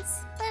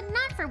airplanes, but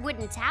not for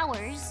wooden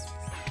towers.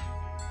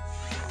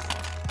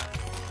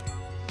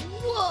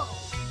 Whoa!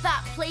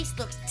 That place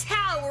looks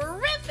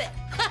towerific!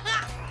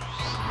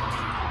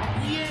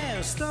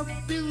 Yes, the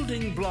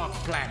building block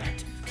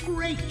planet.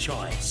 Great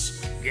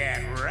choice.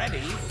 Get ready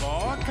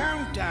for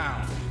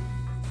countdown.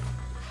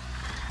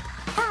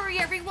 Hurry,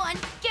 everyone!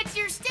 Get to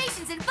your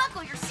stations and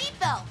buckle your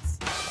seatbelts!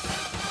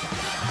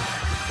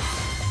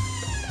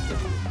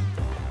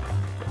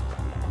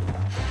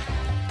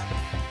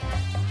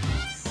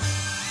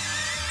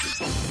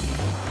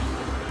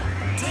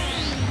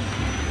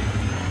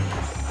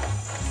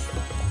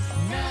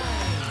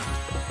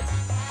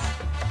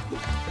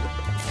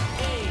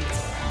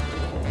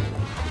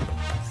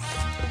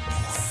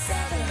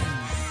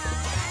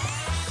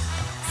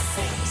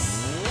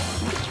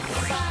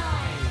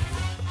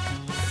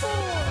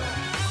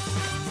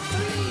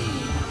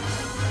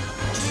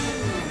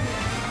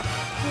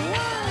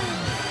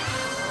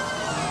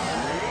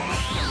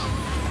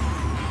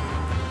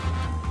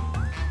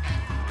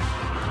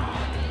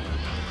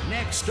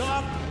 Next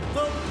stop,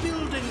 the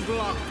building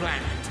block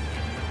planet.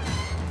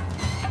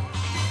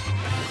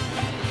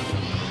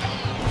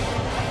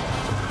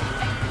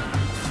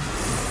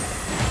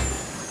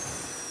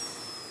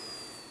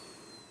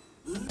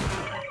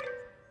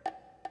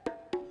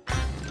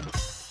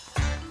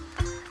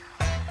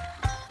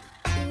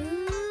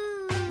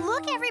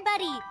 Look,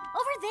 everybody!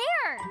 Over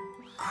there!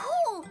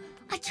 Cool!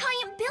 A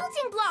giant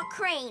building block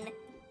crane!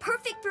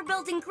 Perfect for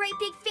building great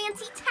big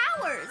fancy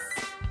towers!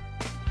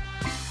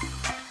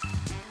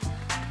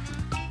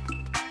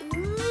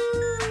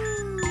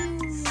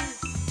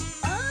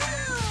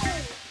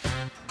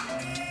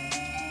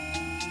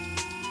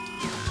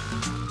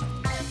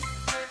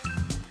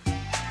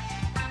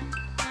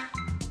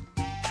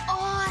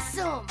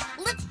 Awesome!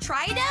 Let's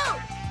try it out!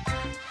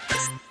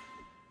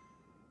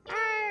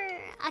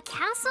 A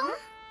castle?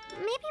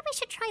 Maybe we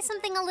should try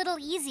something a little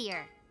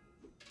easier.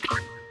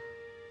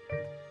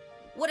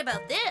 What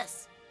about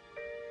this?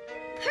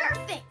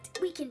 Perfect!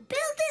 We can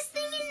build this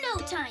thing in no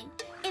time.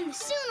 And the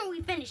sooner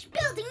we finish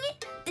building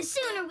it, the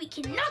sooner we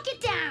can knock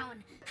it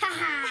down.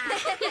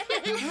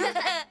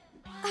 Ha-ha!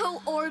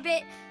 Oh,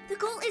 Orbit, the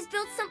goal is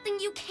build something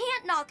you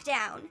can't knock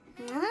down.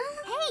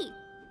 Hey,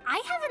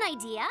 I have an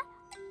idea.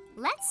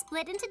 Let's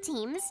split into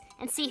teams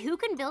and see who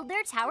can build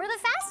their tower the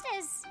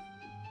fastest.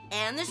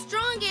 And the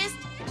strongest.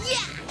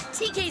 Yeah!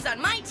 TK's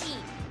on my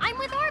team. I'm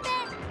with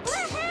Orbit.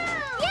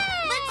 Woohoo!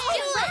 Yay! Let's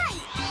do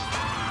it!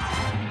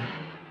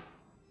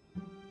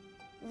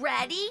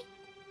 Ready,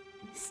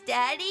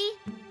 steady,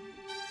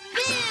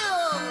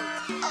 build!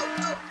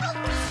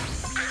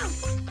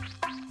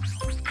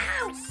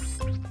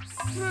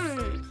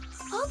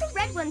 All the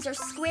red ones are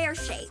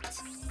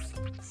square-shaped.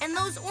 And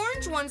those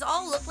orange ones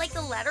all look like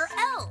the letter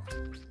L.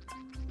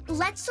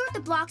 Let's sort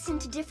the blocks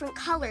into different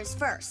colors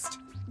first.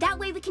 That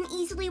way we can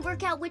easily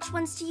work out which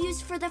ones to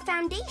use for the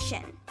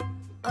foundation.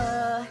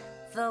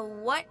 The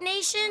what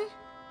nation?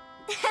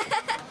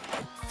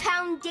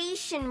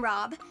 Foundation,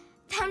 Rob.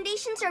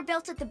 Foundations are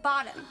built at the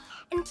bottom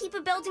and keep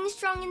a building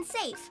strong and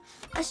safe.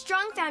 A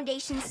strong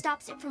foundation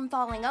stops it from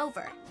falling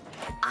over.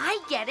 I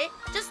get it,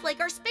 just like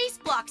our space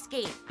blocks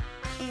game.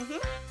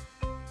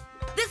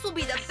 This will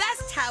be the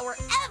best tower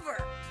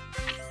ever!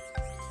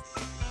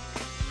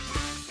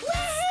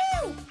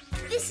 Woohoo!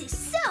 This is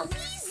so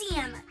easy,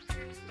 Emma.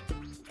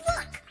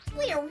 Look,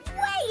 we are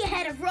way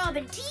ahead of Rob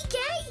and TK.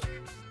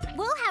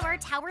 We'll have our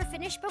tower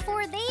finished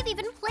before they've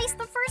even placed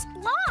the first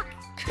block.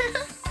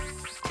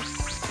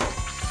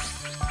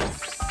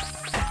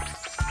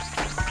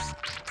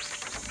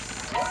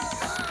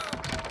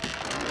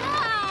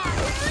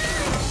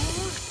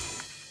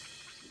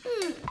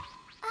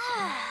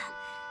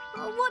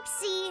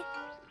 Whoopsie.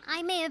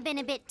 I may have been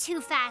a bit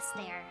too fast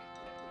there.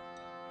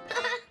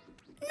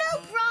 No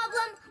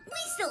problem.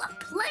 We still have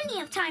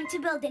plenty of time to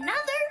build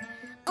another.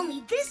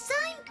 Only this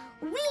time,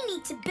 we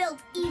need to build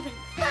even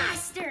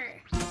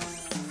faster.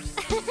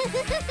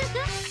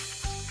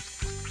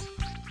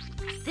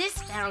 This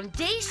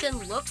foundation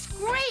looks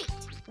great!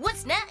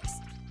 What's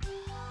next?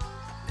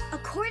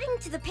 According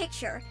to the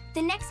picture,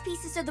 the next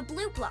pieces are the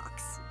blue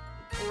blocks.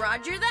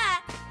 Roger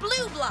that.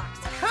 Blue blocks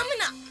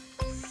coming up.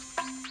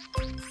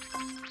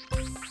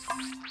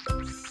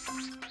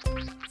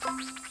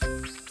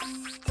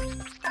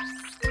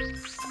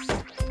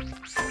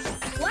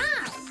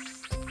 Wow!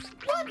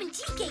 Rob and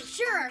TK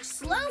sure are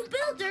slow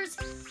builders.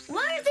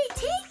 Why are they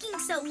taking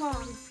so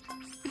long?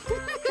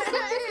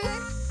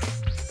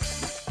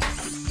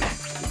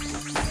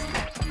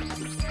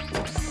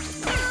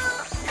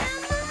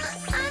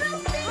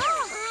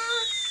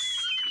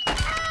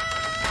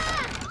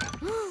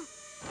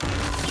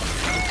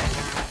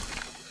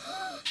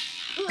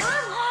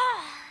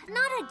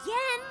 Not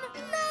again.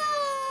 No!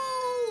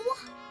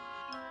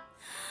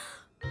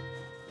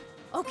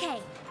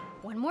 Okay,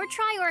 one more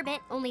try,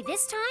 Orbit. Only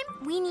this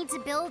time, we need to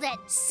build at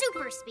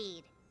super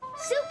speed.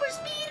 Super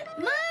speed,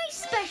 my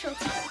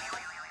specialty.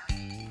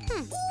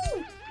 Ooh.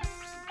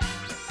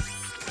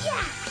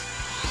 Yeah!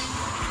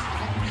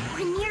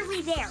 We're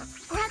nearly there.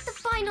 We're at the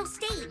final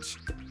stage.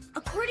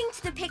 According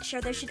to the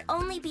picture, there should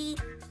only be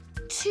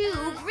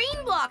 2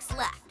 green blocks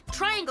left.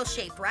 Triangle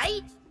shape,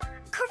 right?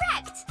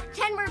 Correct!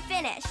 Then we're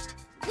finished.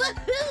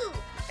 Woohoo!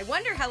 I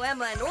wonder how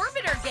Emma and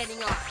Orbit are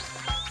getting on.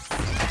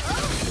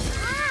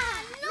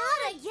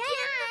 Not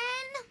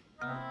again!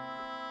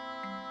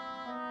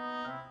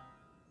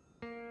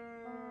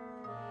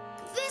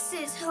 This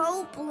is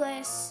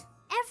hopeless.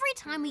 Every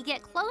time we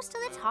get close to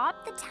the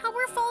top, the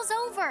tower falls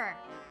over.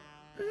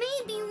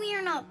 Maybe we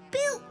are not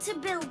built to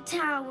build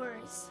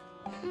towers.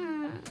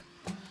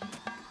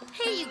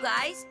 Hey, you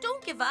guys,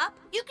 don't give up.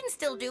 You can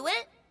still do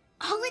it.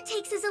 All it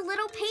takes is a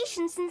little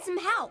patience and some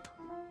help.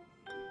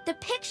 The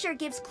picture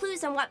gives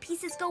clues on what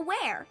pieces go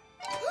where.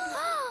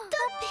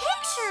 The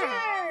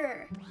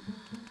picture!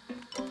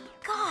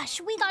 Gosh,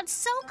 we got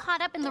so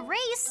caught up in the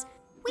race,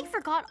 we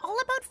forgot all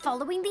about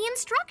following the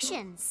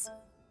instructions.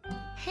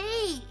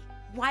 Hey,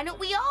 why don't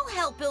we all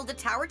help build a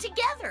tower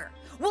together?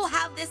 We'll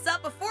have this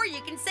up before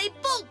you can say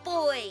Boat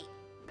Boy.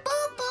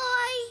 Boat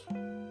Boy!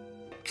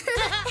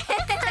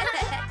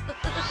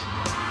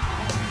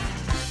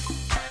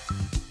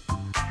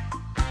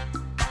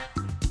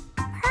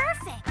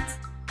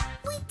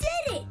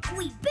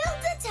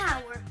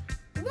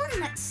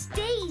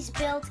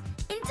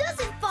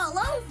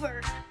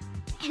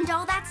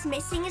 what's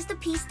missing is the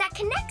piece that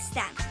connects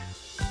them.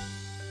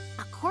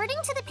 According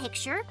to the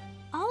picture,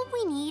 all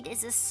we need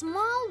is a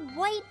small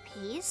white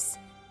piece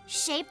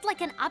shaped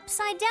like an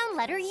upside-down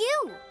letter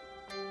U.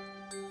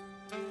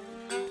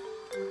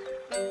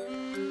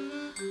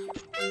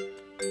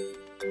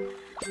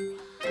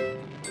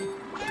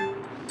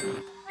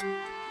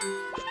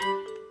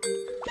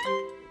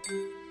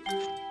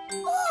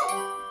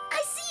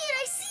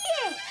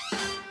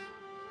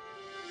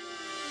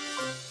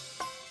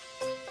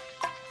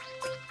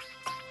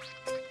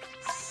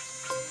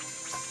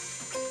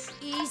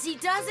 Easy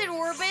does it,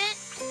 Orbit.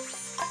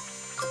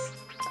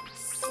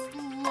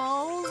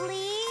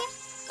 Slowly.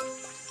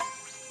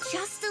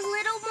 Just a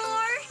little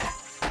more.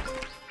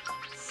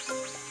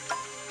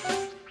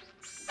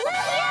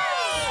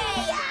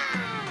 Yay!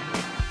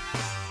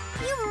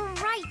 You were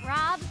right,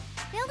 Rob.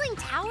 Building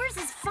towers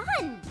is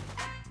fun.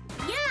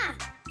 Yeah,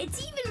 it's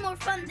even more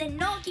fun than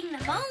knocking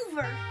them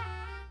over.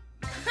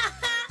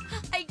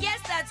 I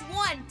guess that's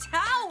one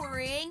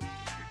towering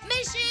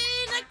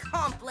mission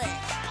accomplished.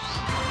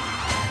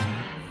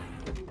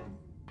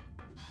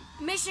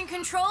 Mission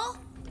Control?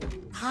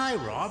 Hi,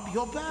 Rob,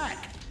 you're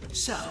back.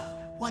 So,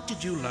 what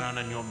did you learn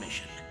on your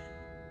mission?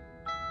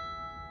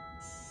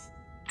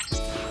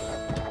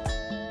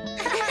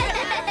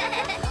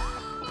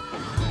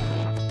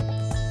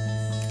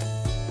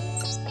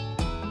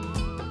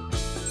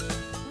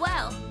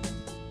 Well,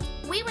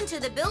 we went to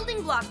the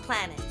building block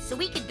planet so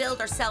we could build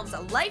ourselves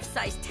a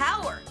life-size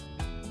tower.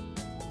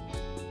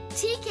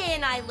 TK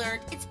and I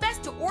learned it's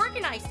best to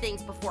organize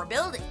things before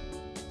building.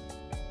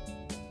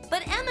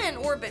 But Emma and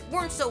Orbit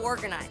weren't so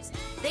organized.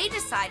 They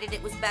decided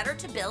it was better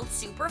to build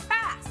super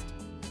fast.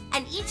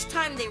 And each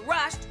time they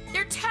rushed,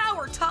 their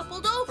tower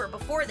toppled over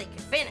before they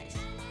could finish.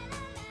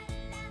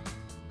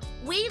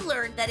 We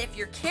learned that if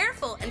you're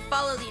careful and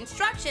follow the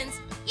instructions,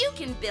 you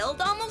can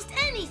build almost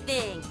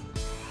anything.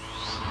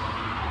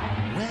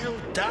 Well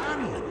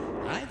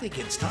done. I think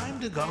it's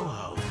time to go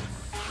home.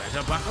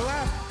 Better buckle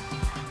up.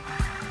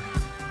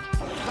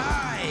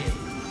 5,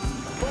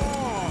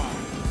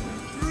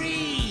 4,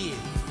 3,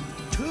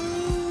 2, 1.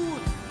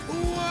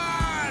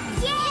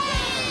 Yay!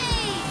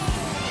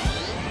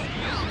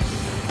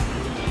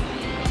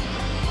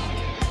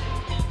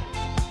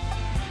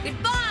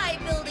 Goodbye,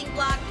 building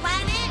block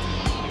planet.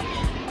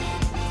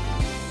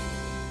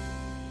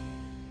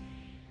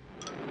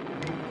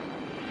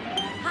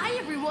 Hi,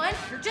 everyone.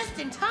 You're just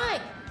in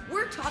time.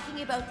 We're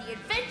talking about the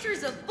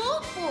adventures of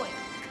Bolt Boy.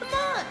 Come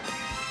on.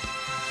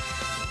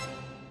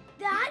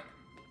 That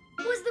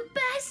was the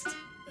best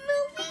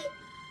movie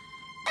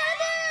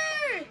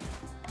ever!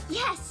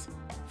 Yes.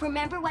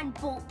 Remember when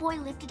Bolt Boy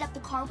lifted up the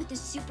car with his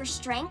super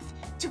strength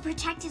to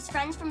protect his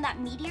friends from that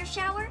meteor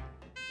shower?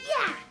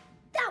 Yeah,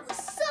 that was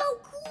so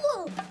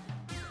cool!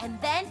 And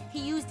then he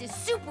used his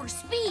super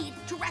speed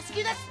to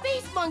rescue that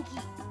space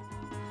monkey.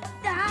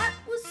 That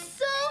was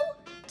so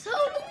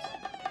totally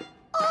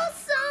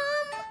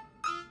awesome!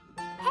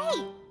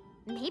 Hey,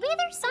 maybe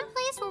there's some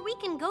place where we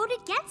can go to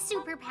get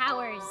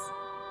superpowers.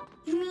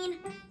 You mean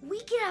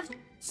we can have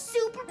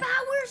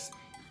superpowers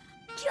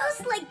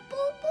just like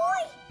Bolt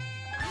Boy?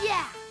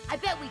 Yeah, I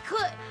bet we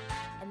could.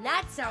 And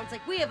that sounds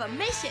like we have a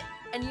mission.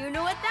 And you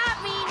know what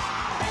that means?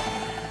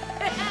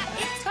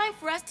 It's time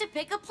for us to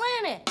pick a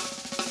planet.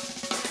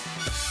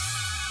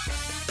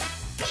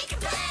 Pick a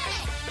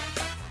planet!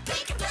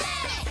 Pick a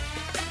planet!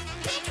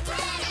 Pick a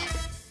planet!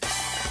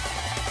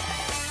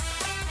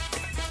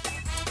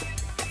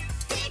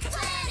 Pick a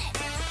planet!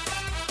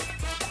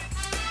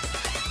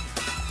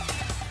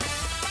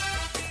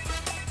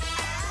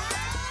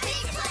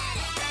 Pick a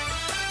planet!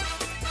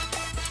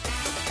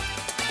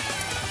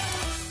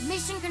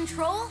 Mission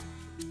Control?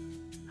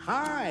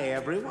 Hi,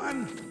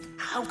 everyone.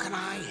 How can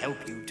I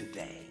help you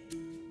today?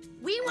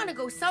 We want to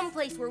go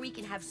someplace where we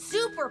can have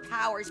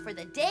superpowers for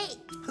the day.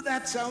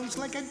 That sounds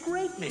like a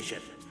great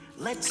mission.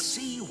 Let's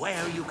see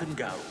where you can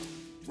go.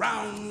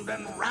 Round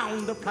and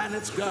round the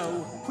planets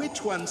go.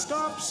 Which one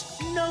stops?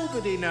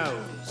 Nobody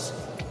knows.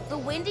 The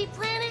windy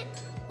planet?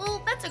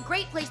 Well, that's a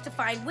great place to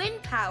find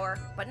wind power,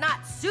 but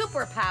not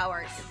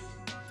superpowers.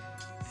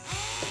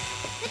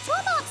 The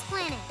Toolbox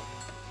planet.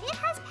 It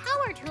has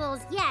power tools,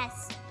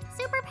 yes.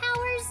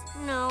 Superpowers,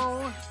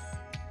 no.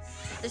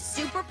 The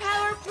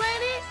superpower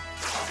planet?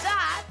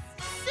 That's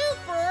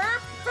super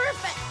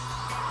perfect.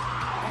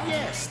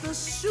 Yes, the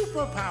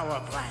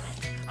superpower planet.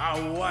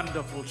 A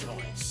wonderful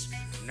choice.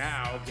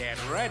 Now get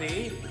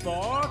ready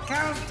for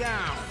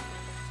countdown.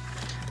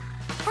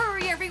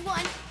 Hurry,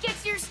 everyone. Get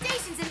to your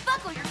stations and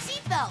buckle your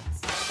seatbelts.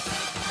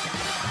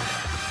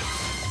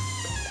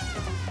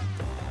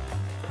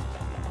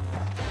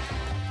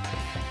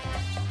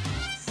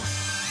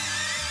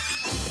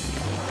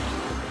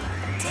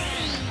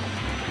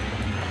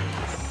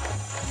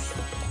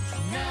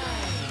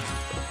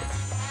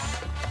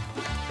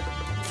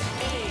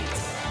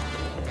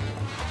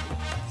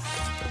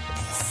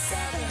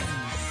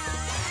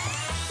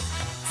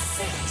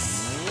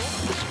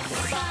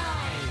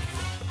 Five,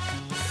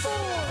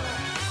 four,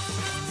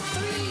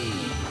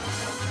 three,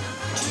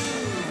 two,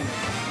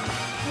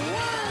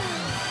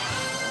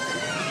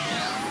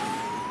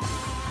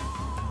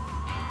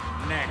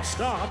 Next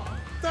stop,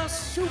 the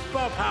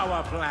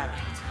superpower planet.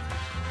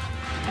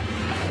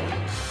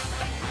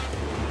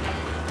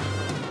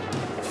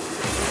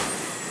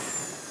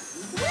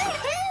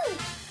 Woohoo!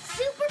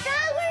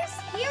 Superpowers,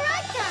 here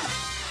I come!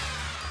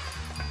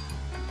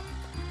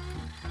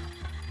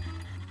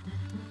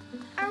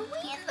 Are we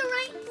in the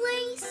right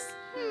place?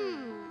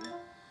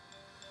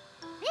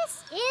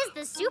 This is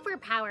the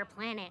superpower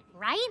planet,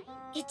 right?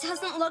 It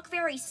doesn't look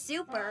very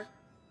super.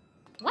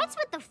 What's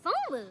with the phone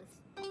booth?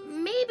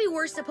 Maybe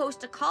we're supposed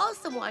to call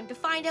someone to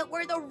find out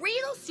where the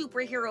real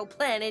superhero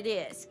planet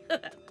is.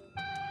 Rob!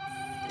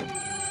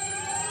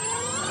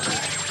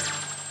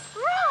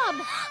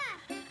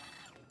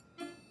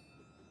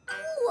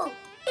 Cool!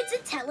 It's a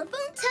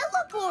telephone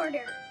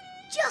teleporter,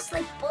 just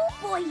like Bolt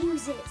Boy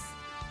uses.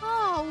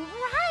 Oh,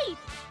 right!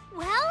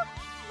 Well,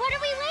 what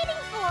are we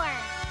waiting for?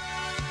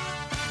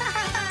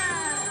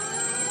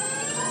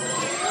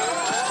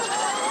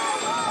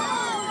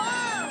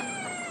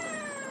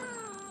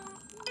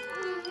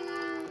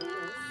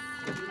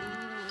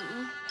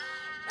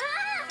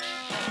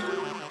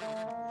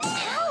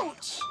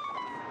 Ouch!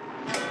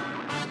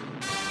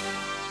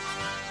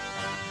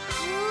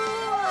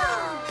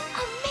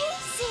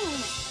 Amazing!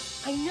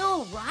 I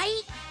know,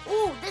 right?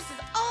 Ooh, this is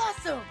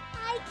awesome!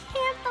 I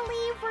can't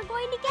believe we're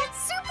going to get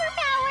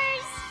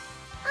superpowers!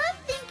 I'm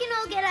thinking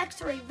I'll get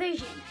X-ray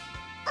vision,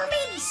 or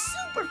maybe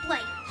super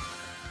flight,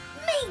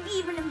 maybe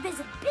even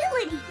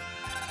invisibility.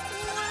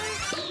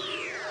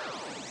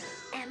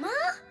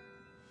 Emma?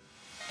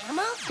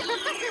 Emma?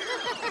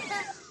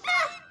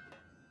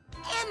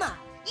 Emma,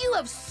 you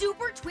have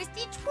super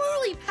twisty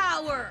twirly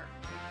power!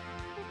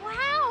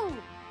 Wow!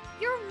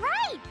 You're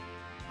right!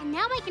 And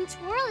now I can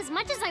twirl as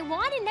much as I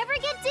want and never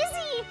get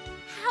dizzy!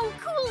 How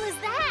cool is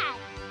that?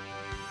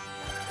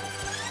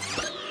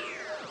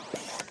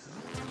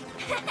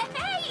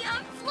 Hey,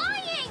 I'm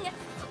flying!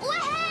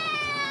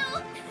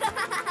 Woohoo!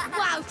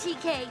 Wow,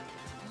 TK,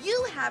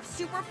 you have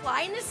super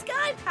fly in the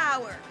sky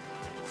power!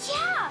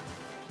 Yeah!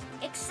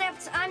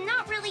 Except I'm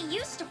not really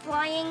used to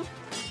flying.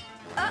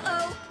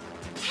 Uh-oh.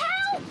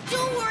 Help!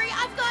 Don't worry,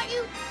 I've got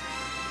you!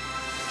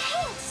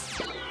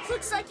 Thanks!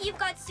 Looks like you've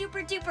got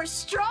super duper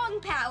strong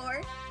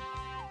power.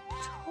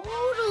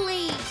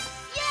 Totally!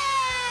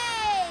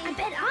 Yay! I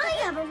bet I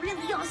have a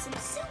really awesome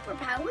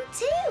superpower,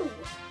 too.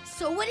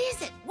 So what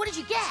is it? What did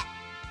you get?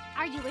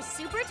 Are you a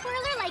super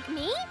twirler like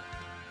me?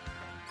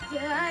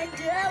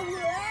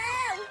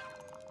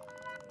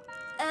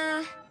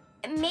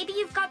 Maybe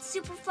you've got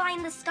super fly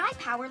in the sky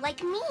power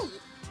like me.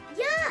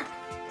 Yeah,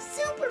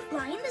 super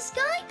fly in the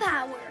sky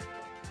power.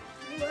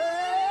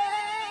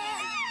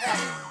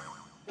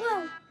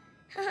 Well,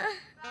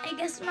 I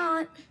guess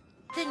not.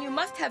 Then you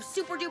must have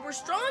super duper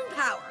strong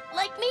power,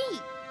 like me.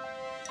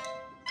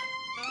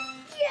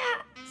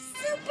 Yeah,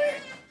 super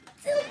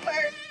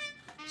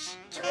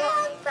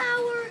strong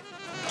power.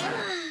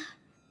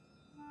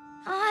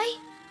 I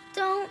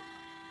don't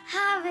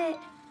have it.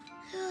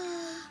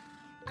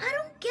 I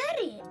don't get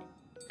it.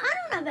 I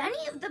don't have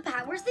any of the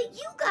powers that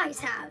you guys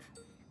have.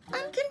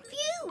 I'm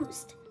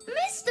confused,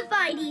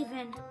 mystified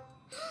even.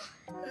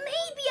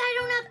 Maybe I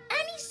don't have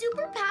any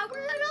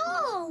superpower at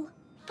all.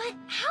 But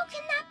how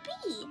can that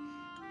be?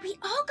 We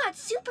all got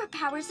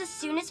superpowers as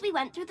soon as we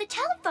went through the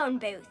telephone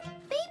booth.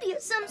 Maybe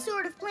it's some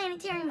sort of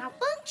planetary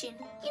malfunction.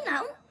 You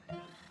know,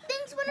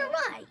 things went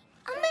awry.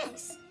 A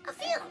miss, a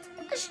field,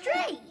 a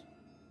stray.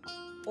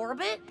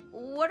 Orbit,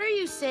 what are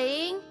you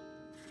saying?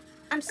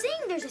 I'm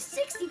saying there's a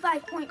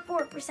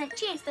 65.4%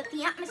 chance that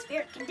the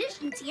atmospheric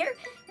conditions here,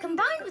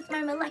 combined with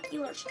my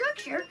molecular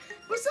structure,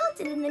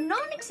 resulted in the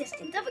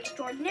non-existence of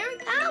extraordinary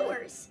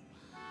powers.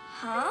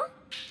 Huh?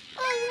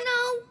 Oh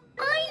no!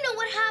 I know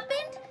what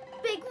happened!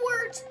 Big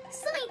words,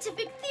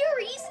 scientific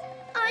theories.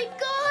 I've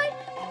got...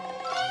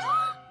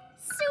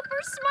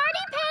 Super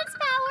Smarty Pants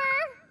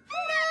power!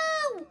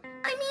 No!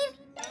 I mean,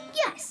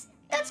 yes,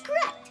 that's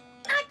correct.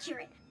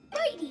 Accurate.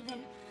 Right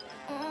even.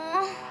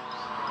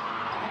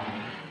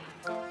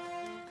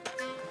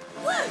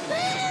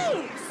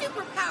 Woohoo!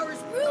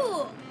 Superpowers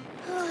rule!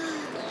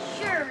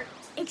 Sure,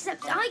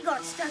 except I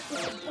got stuck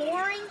with a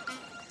boring,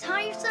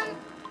 tiresome,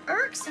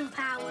 irksome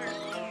power.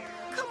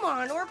 Come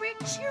on, Orbit,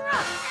 cheer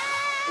up.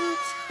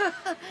 Oops.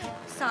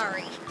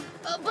 Sorry.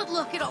 But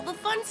look at all the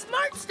fun,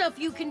 smart stuff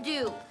you can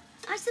do.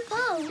 I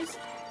suppose,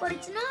 but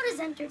it's not as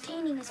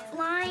entertaining as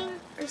flying,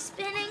 or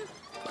spinning,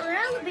 or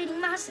elevating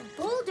massive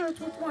boulders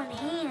with one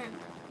hand.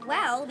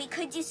 Well, we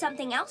could do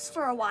something else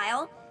for a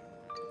while.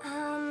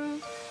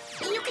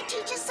 You could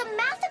teach us some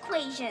math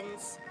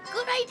equations.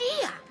 Good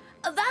idea.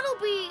 That'll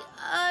be,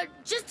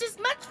 just as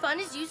much fun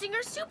as using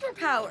our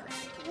superpowers.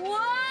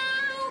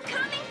 Whoa!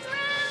 Coming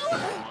through!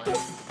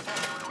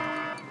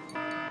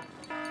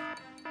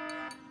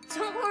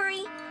 Don't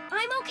worry,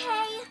 I'm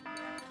okay.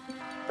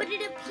 But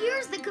it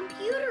appears the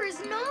computer is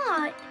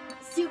not.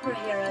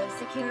 Superhero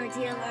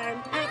security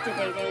alarm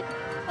activated.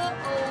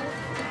 Uh-oh.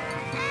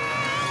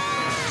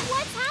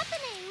 What's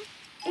happening?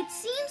 It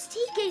seems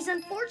TK's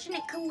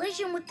unfortunate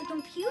collision with the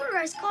computer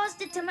has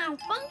caused it to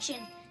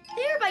malfunction,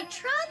 thereby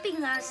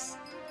trapping us.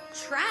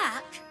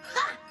 Trapped?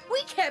 Ha! We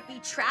We can't be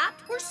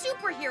trapped. We're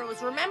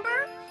superheroes,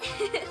 remember?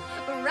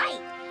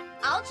 Right.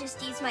 I'll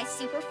just use my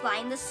super fly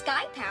in the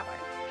sky power.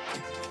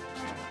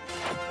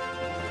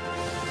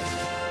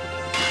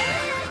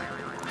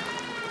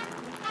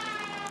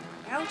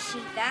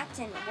 Ouchie, that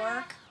didn't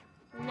work.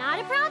 Not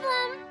a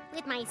problem.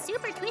 With my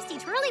super twisty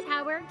twirly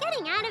power,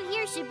 getting out of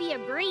here should be a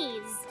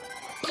breeze.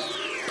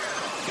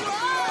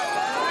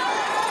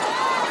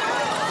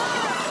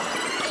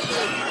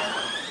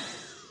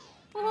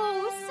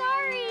 Oh,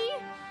 sorry.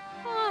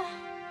 Oh,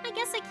 I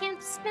guess I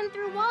can't spin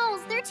through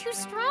walls. They're too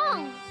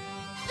strong.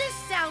 This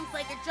sounds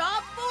like a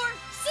job for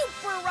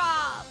Super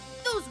Rob.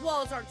 Those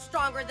walls aren't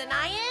stronger than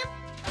I am.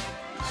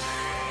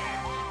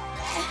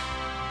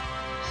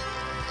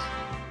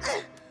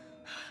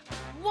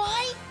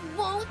 Why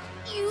won't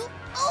you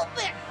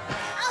open?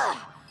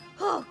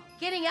 Oh,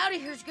 getting out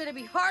of here is going to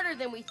be harder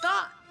than we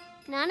thought.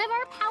 None of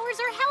our powers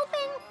are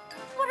helping.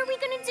 What are we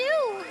gonna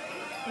do?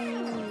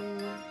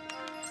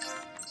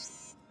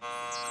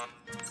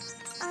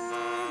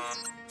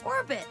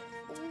 Orbit,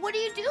 what are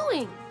you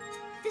doing?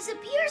 This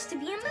appears to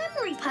be a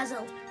memory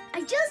puzzle.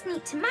 I just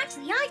need to match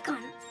the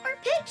icon, or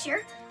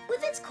picture,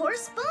 with its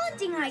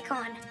corresponding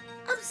icon.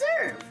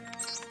 Observe.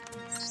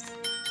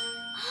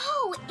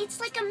 Oh, it's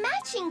like a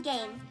matching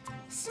game.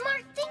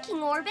 Smart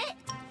thinking, Orbit.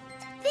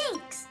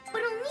 Thanks,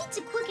 but I'll need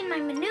to quicken my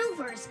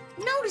maneuvers.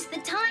 Notice the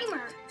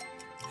timer.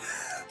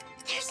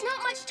 There's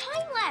not much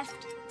time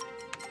left.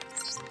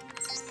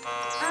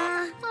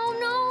 Oh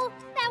no,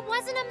 that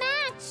wasn't a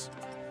match.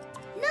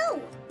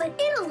 No, but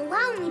it'll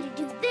allow me to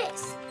do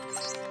this.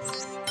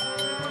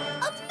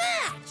 A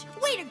match!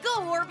 Way to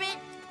go, Orbit!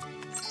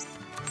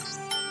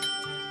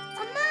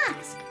 A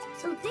mask.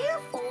 So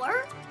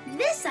therefore,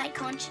 this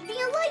icon should be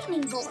a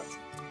lightning bolt.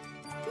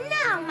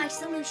 Now my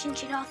solution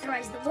should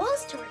authorize the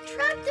walls to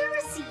retract their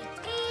receipt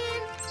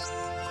and...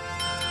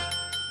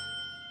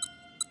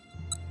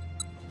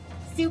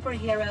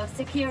 Superhero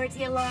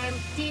security alarm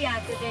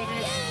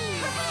deactivated.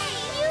 Hooray!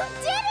 You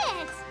did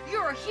it!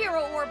 You're a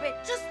hero, Orbit,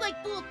 just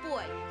like Bullet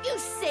Boy. You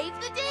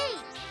saved the day!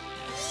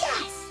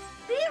 Yes!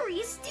 Very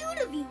astute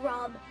of you,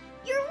 Rob.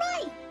 You're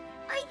right.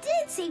 I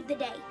did save the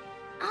day.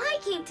 I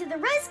came to the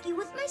rescue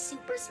with my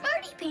super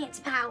smarty pants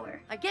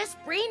power. I guess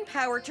brain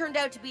power turned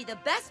out to be the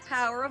best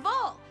power of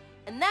all.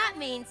 And that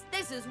means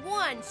this is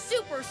one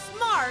super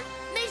smart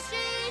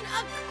mission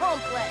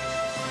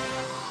accomplished.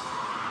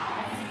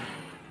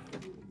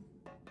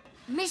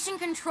 Mission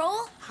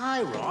Control?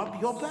 Hi,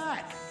 Rob, you're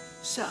back.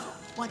 So,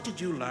 what did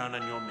you learn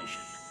on your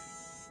mission?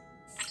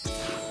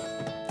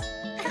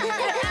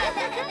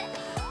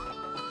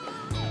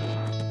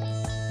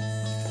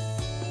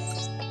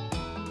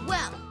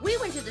 Well, we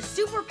went to the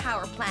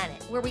superpower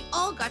planet where we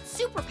all got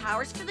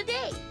superpowers for the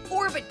day.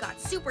 Orbit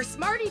got super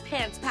smarty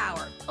pants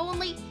power,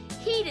 only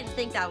he didn't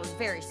think that was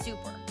very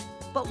super.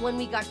 But when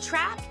we got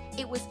trapped,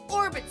 it was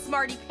Orbit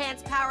smarty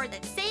pants power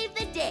that saved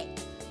the day.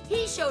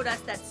 He showed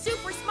us that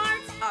super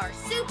smarts are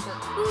super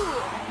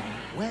cool.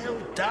 Well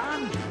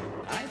done.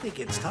 I think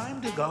it's time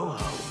to go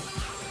home.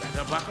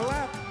 Better buckle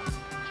up.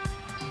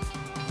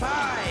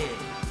 5,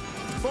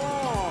 4,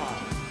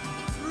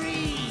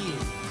 3,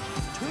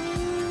 2,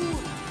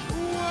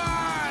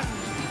 1.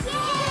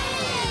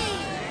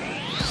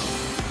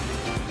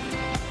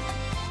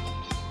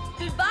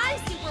 Goodbye,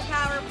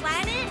 superpower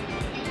planet.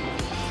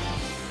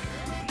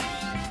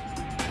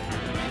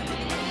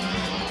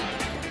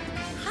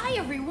 Hi,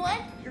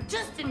 everyone. You're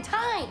just in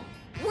time.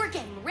 We're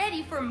getting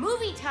ready for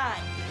movie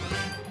time.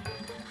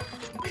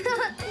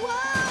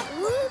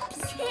 Whoa! Whoops!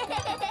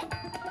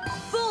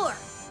 4,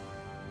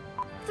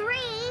 3,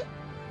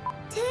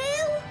 2.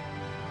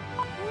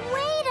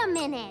 Wait a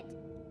minute.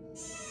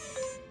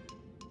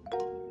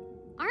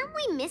 Aren't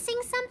we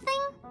missing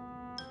something?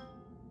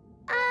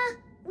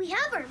 We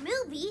have our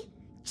movie.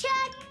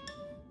 Check.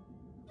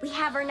 We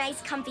have our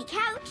nice comfy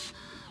couch.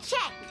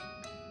 Check.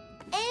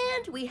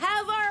 and we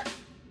have our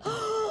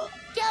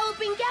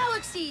galloping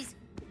galaxies.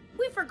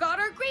 We forgot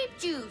our grape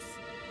juice.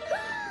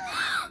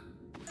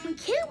 We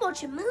can't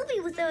watch a movie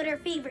without our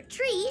favorite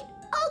treat.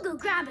 I'll go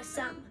grab us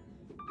some.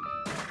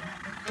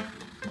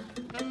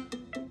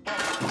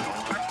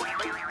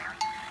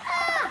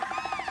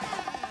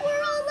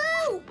 We're all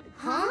out!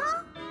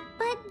 Huh?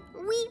 But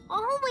we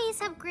always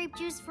have grape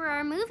juice for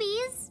our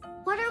movies.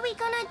 What are we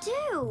gonna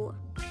do?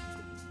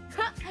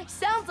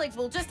 Sounds like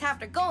we'll just have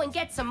to go and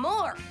get some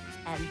more.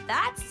 And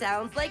that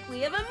sounds like we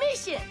have a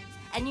mission.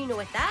 And you know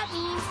what that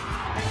means?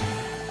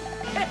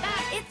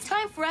 It's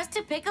time for us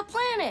to pick a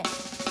planet.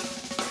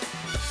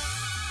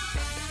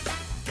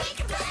 Pick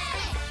a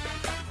planet!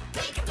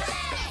 Pick a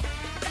planet!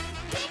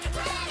 Pick a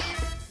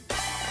planet!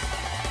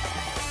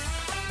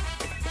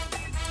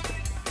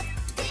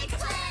 Pick a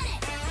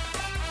planet!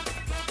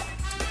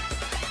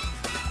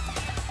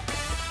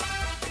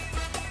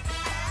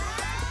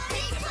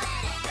 Pick a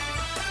planet!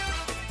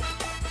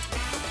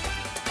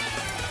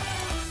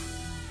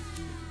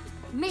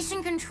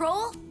 Mission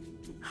Control?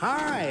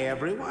 Hi,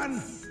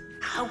 everyone.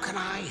 How can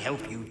I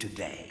help you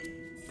today?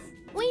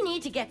 We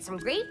need to get some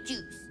grape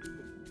juice.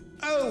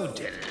 Oh,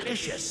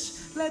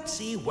 delicious. Let's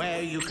see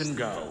where you can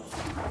go.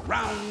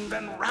 Round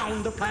and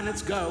round the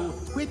planets go.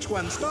 Which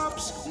one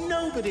stops,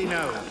 nobody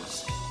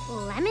knows.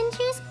 Lemon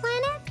juice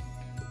planet?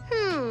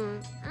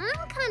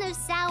 I'm kind of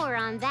sour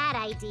on that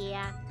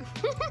idea.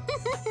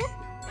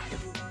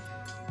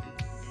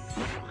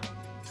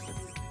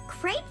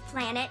 Grape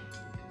planet?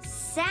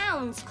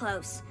 Sounds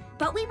close,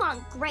 but we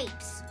want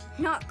grapes,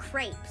 not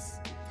crepes.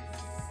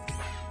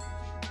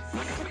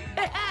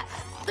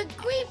 The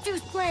grape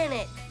juice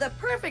planet! The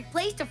perfect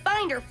place to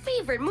find our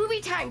favorite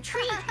movie time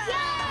treat! Yay!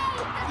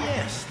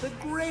 Yes, the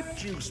grape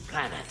juice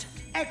planet.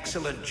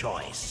 Excellent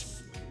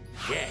choice.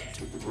 Get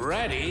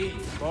ready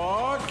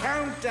for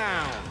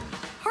countdown.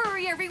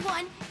 Hurry,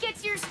 everyone! Get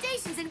to your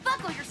stations and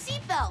buckle your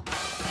seatbelt!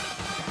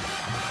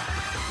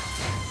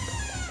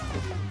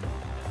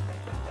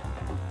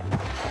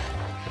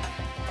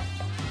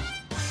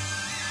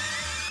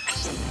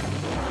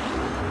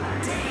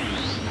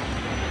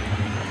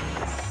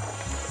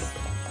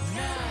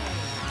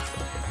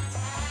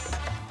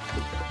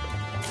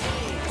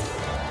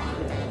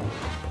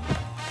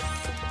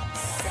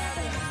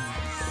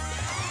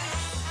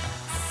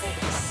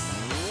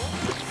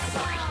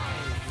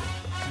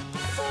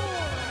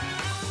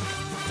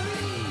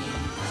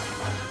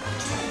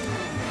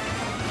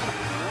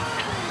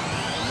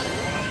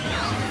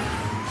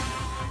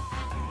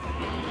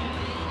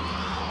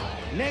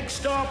 Next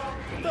stop,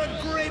 the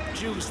grape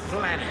juice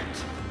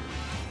planet.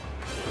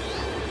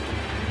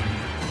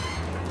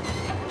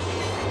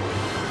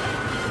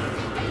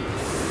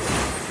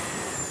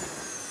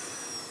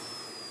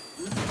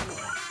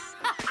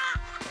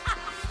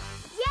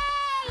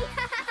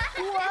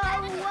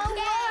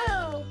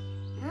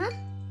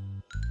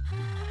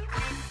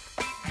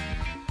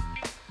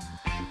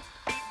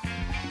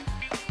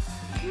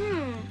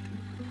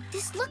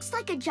 This looks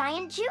like a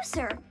giant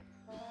juicer,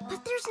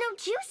 but there's no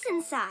juice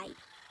inside.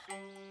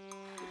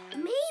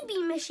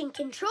 Maybe Mission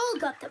Control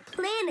got the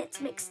planets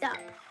mixed up.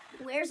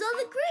 Where's all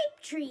the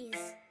grape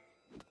trees?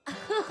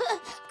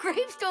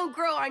 Grapes don't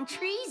grow on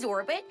trees,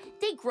 Orbit.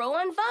 They grow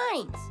on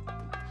vines.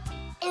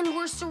 And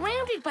we're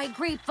surrounded by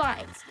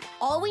grapevines.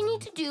 All we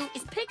need to do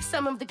is pick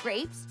some of the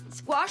grapes,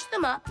 squash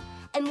them up,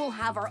 and we'll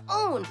have our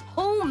own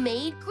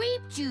homemade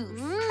grape juice.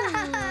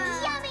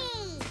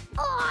 Yummy!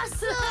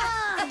 Awesome!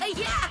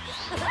 Yeah!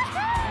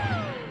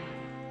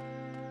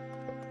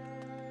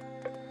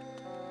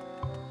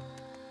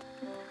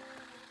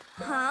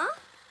 Huh?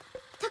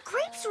 The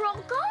grapes are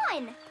all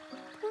gone.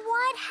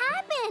 What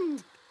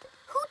happened?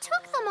 Who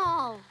took them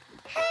all?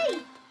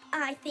 Hey,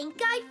 I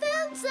think I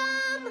found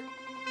some!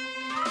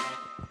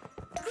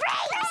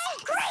 Grapes!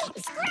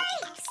 Grapes!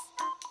 Grapes!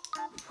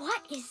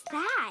 What is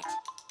that?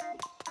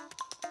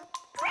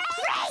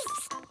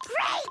 Grapes!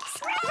 Grapes!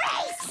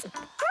 Grapes!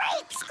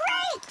 Grapes!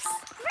 Grapes!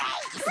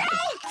 Grapes!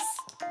 Grapes!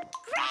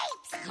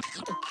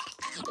 Grapes!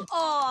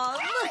 Aw,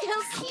 look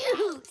how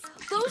cute!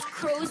 Those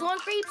crows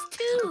want grapes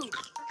too.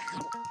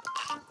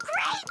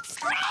 Grapes!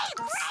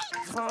 Grapes!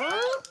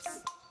 Grapes?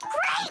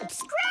 Grapes!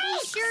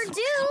 Grapes! Sure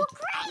do.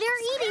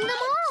 They're eating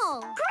them all.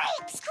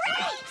 Grapes!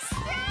 Grapes!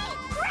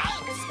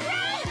 Grapes!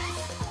 Grapes!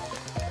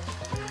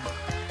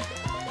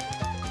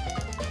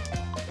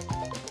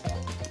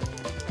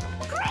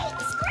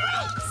 Grapes!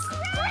 Grapes!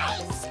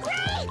 Grapes!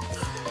 Grapes!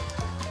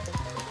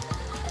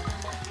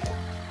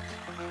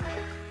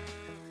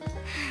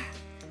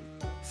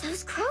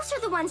 Those crows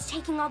are the ones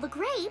taking all the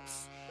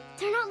grapes.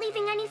 They're not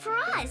leaving any for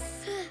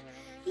us.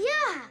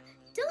 Yeah,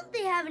 don't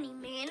they have any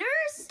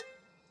manners?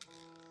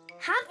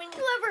 Haven't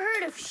you ever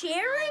heard of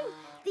sharing?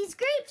 These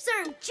grapes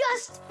aren't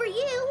just for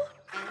you.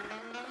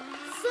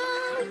 So,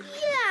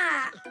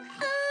 yeah.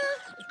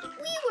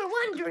 We were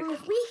wondering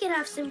if we could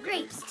have some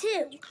grapes,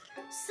 too.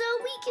 So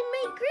we can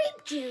make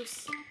grape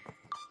juice.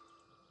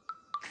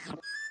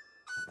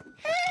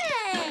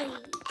 Hey!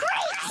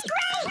 Grapes!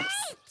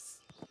 Grapes!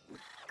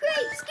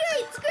 Grapes,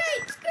 grapes,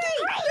 grapes,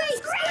 grapes,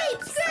 grapes,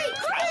 grapes,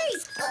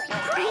 grapes,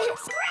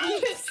 Grapes!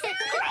 Grapes!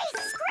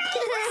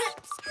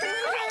 Grapes!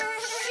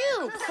 Grapes!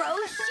 Shoo, crow,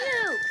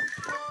 shoo!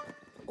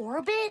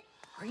 Orbit,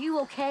 are you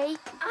okay?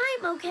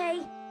 I'm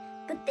okay,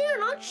 but they're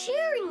not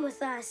sharing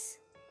with us.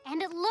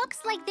 And it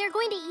looks like they're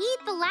going to eat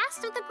the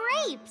last of the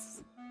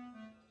grapes.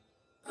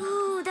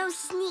 Ooh, those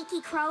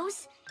sneaky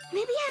crows.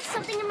 Maybe I have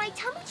something in my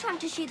tummy trunk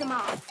to shoo them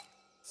off.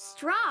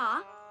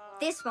 Straw?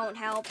 This won't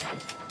help.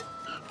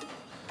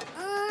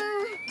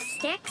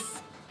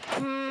 Sticks?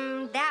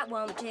 That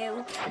won't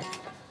do.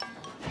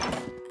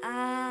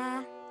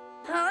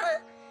 Huh?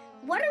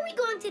 What are we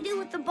going to do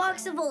with the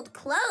box of old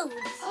clothes?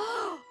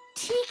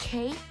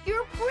 TK,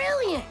 you're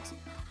brilliant.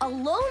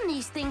 Alone,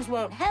 these things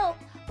won't help,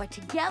 but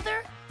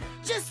together,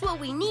 just what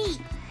we need.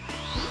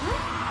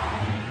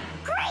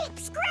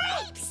 Grapes!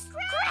 Grapes!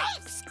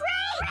 Grapes! Grapes!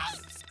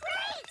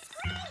 Grapes!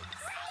 Grapes!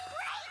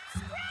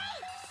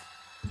 Grapes!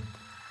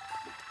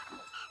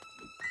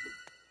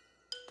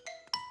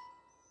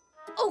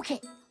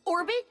 Okay,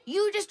 Orbit,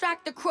 you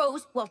distract the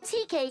crows while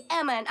TK,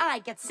 Emma, and I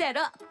get set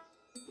up.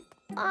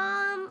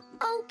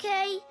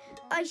 Okay.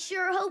 I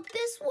sure hope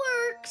this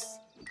works.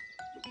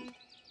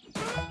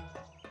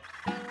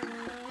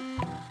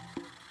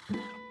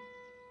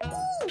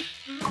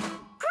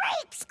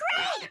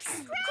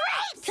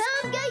 Grapes!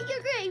 Come get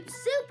your grapes.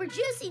 Super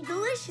juicy,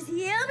 delicious,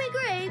 yummy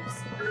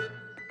grapes.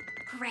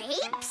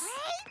 Grapes?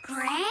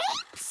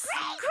 Grapes?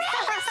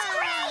 Grapes!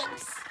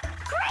 Grapes!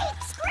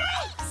 Grapes!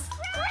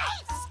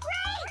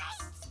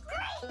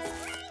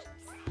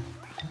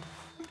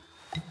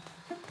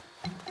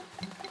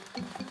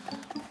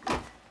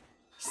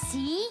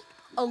 See?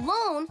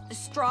 Alone, the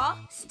straw,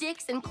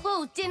 sticks, and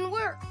clothes didn't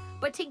work.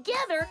 But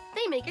together,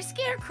 they make a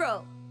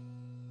scarecrow.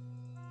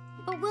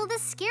 But will the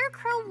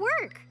scarecrow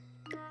work?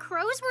 The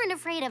crows weren't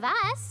afraid of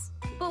us.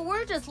 But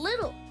we're just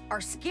little.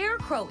 Our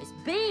scarecrow is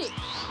big.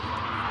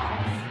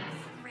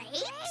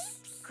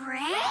 Grapes?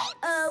 Grapes?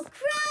 Oh,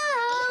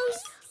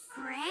 crows!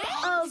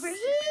 Grapes? Over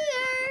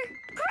here!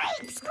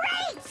 Grapes!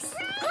 Grapes!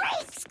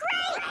 Grapes!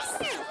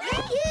 Grapes!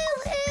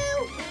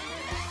 Yoo-hoo!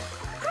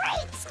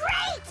 Grapes!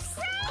 Grapes!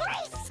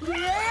 Grapes!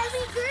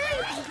 Yummy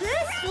grapes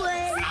this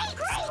way!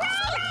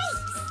 Grapes!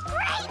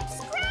 Grapes!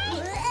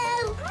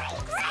 Whoa.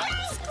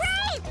 Grapes!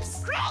 Grapes!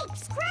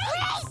 Grapes!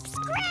 Grapes!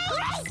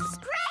 Grapes!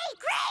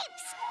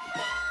 Grapes!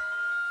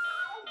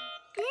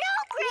 No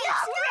grapes! No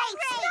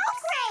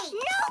grapes!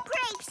 No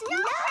grapes! No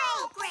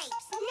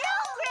grapes! No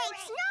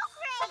grapes! No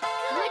grapes!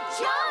 Good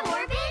job,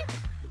 Orbit!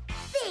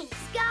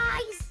 Thanks,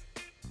 guys!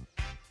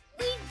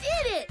 We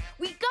did it!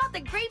 We got the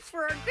grapes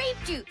for our grape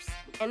juice.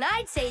 And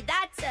I'd say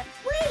that's a...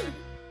 Wait!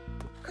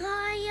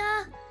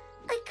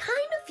 I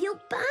kind of feel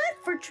bad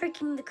for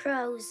tricking the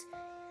crows.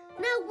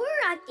 Now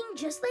we're acting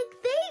just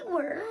like they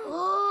were.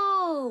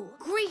 Oh,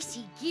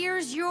 Greasy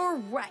Gears, you're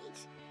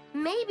right.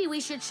 Maybe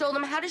we should show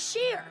them how to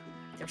share.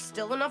 There's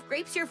still enough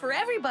grapes here for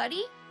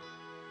everybody.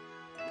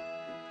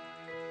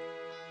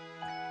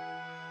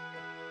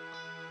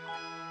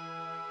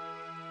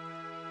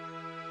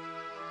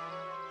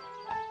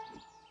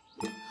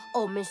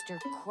 Oh, Mr.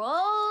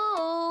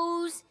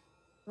 Crows,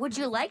 would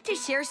you like to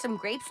share some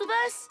grapes with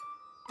us?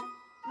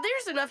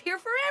 There's enough here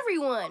for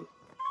everyone.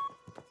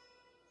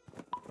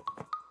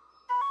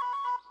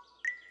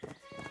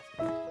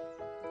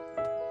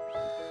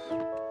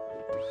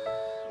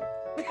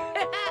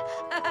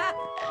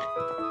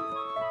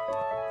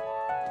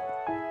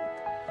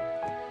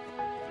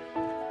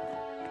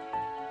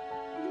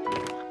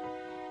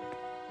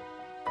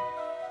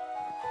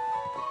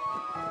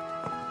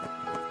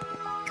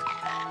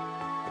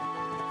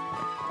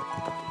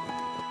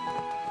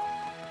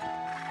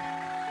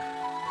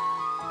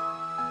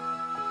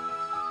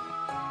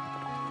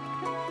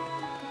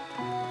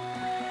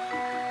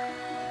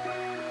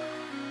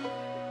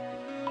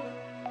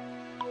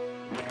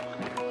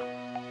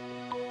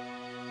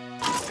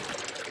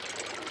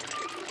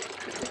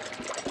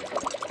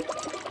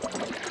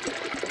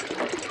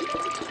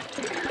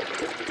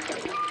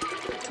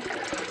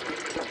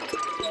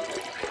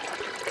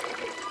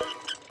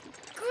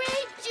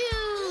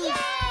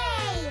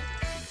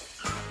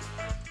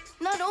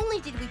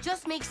 Did we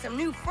just make some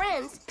new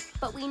friends,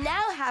 but we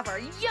now have our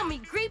yummy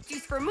grape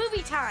juice for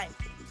movie time.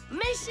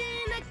 Mission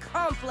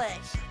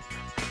accomplished.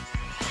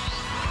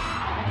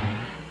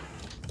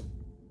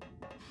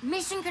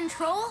 Mission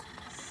Control?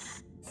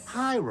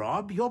 Hi,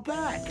 Rob, you're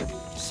back.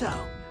 So,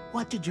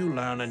 what did you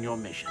learn on your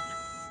mission?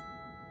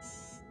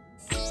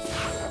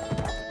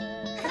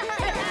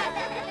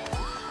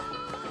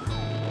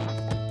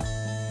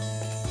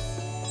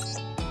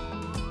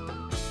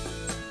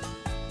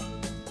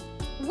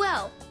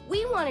 Well,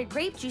 we wanted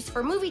grape juice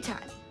for movie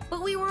time,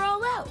 but we were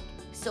all out.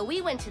 So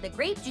we went to the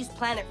grape juice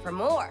planet for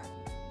more.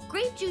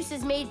 Grape juice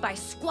is made by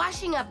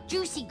squashing up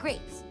juicy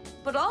grapes,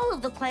 but all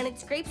of the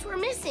planet's grapes were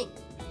missing.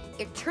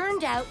 It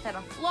turned out that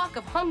a flock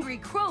of hungry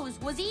crows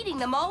was eating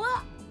them all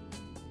up.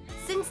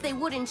 Since they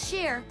wouldn't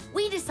share,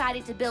 we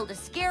decided to build a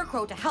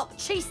scarecrow to help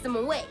chase them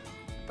away.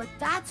 But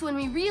that's when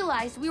we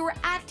realized we were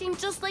acting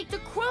just like the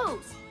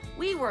crows.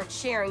 We weren't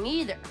sharing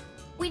either.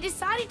 We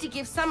decided to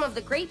give some of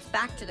the grapes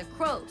back to the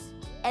crows,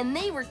 and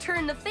they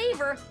returned the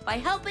favor by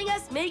helping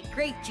us make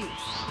grape juice.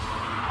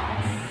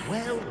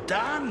 Well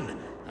done.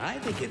 I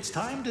think it's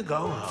time to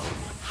go home.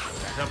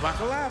 Better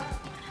buckle up.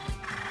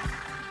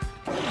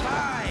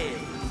 5,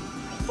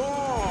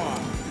 4,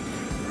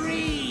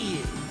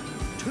 3,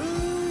 2,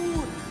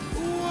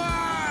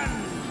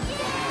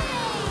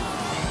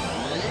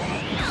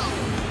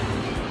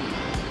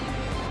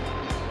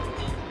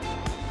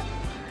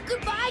 1.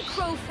 Goodbye,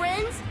 crow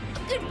friends.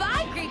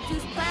 Goodbye, Grape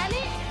Juice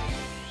Planet.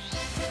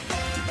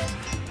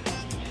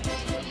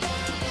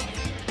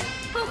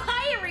 Oh,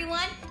 hi,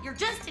 everyone. You're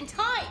just in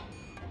time.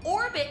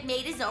 Orbit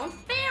made his own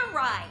fair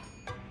ride.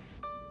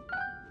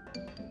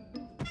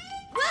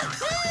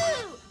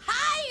 Woohoo!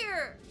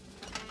 Higher!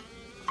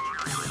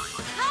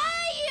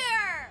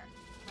 Higher!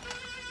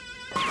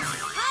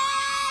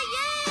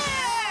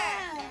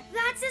 Higher!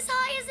 That's as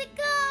high as it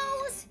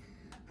goes.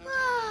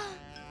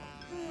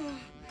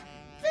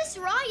 This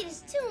ride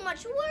is too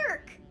much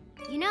work.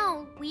 You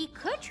know, we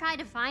could try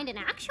to find an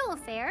actual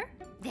fair.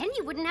 Then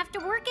you wouldn't have to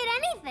work at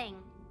anything.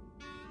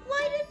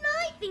 Why didn't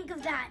I think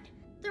of that?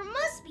 There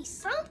must be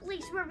some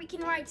place where we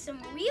can ride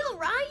some real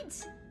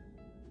rides.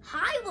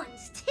 High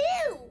ones,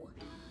 too.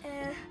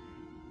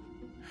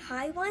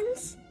 High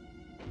ones?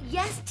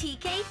 Yes,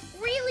 TK,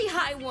 really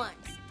high ones.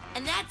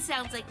 And that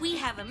sounds like we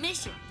have a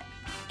mission.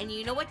 And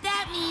you know what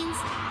that means?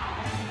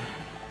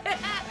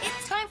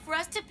 It's time for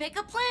us to pick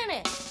a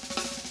planet.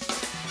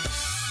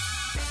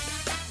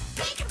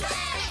 Pick a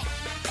planet!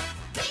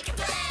 Pick a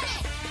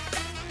planet!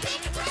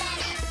 Pick a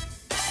planet!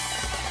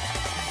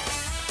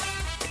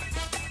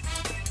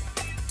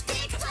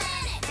 Pick a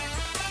planet!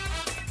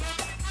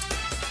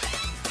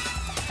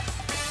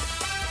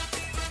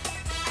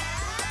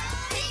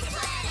 Pick a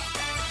planet!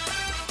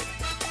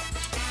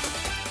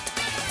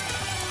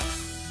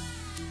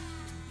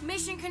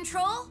 Mission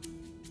Control?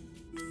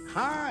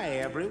 Hi,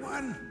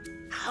 everyone.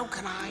 How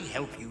can I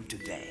help you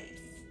today?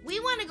 We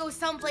want to go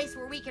someplace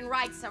where we can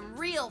ride some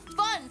real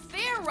fun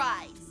fair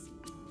rides.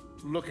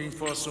 Looking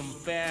for some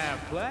fair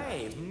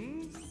play,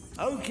 hmm?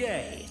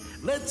 Okay,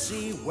 let's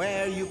see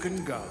where you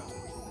can go.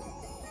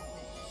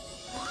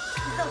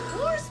 The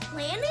horse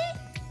planet?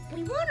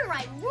 We want to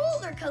ride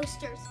roller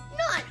coasters,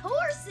 not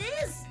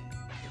horses.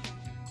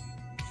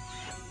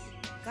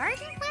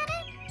 Garden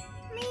planet?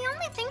 The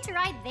only thing to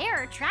ride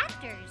there are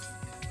tractors.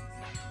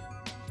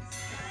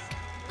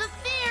 The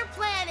fair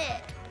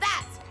planet.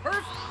 That's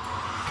perfect.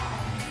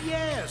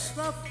 Yes,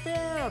 the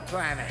fair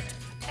planet.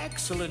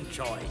 Excellent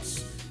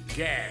choice.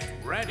 Get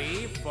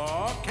ready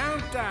for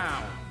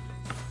countdown.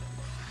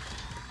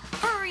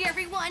 Hurry,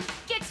 everyone!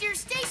 Get to your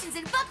stations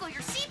and buckle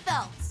your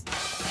seatbelts!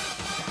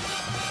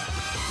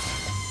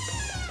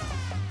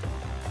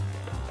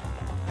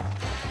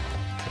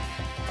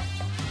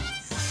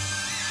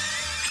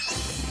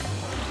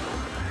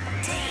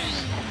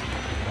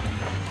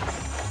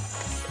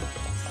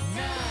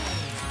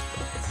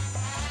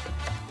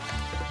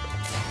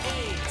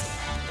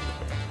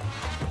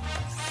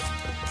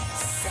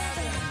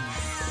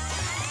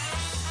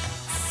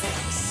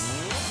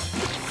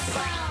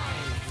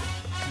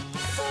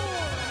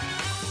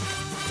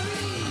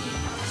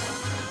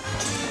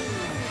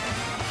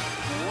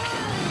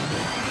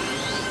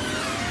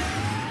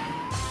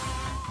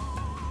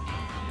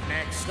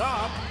 Next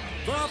up,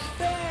 the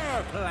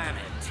fair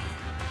planet.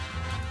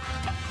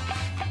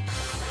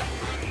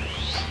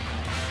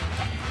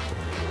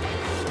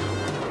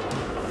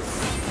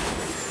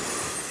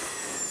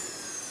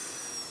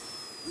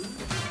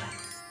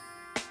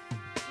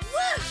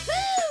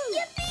 Woohoo!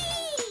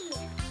 Yippee!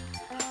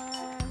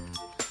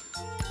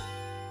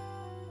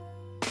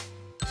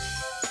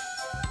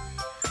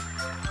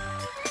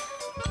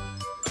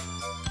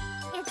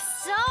 It's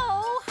so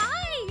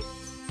high.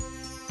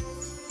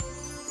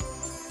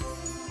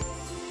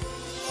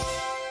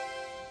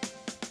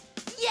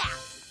 Yeah.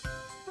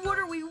 What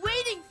are we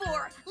waiting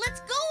for?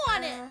 Let's go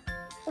on it.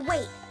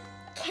 Wait,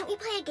 can't we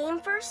play a game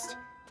first?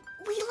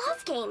 We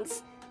love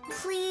games.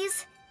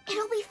 Please,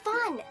 it'll be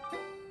fun.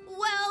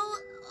 Well,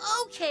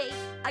 okay.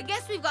 I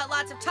guess we've got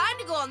lots of time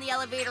to go on the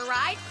elevator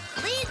ride.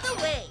 Lead the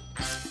way.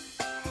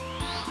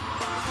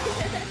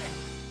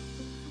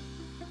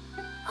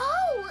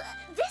 Oh,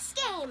 this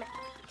game.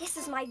 This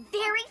is my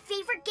very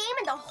favorite game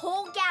in the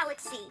whole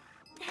galaxy.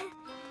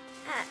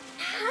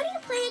 How do you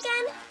play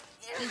again?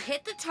 You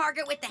hit the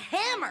target with the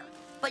hammer,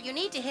 but you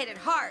need to hit it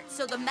hard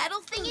so the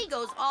metal thingy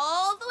goes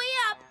all the way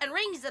up and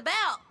rings the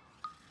bell.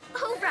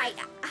 Oh, right.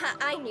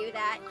 I knew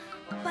that.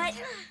 But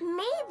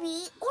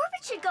maybe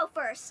Orbit should go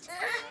first.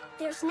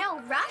 There's no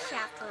rush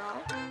after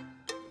all.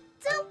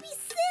 Don't be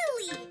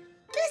silly.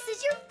 This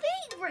is your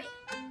favorite.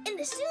 And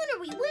the sooner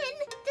we win,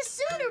 the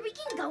sooner we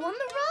can go on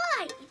the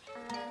ride.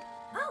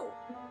 Oh.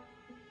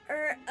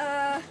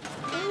 Whoa!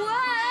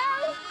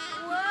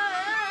 Whoa!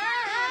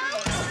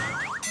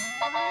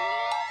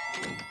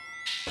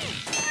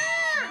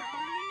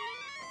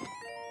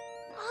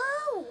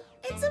 Oh,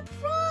 it's a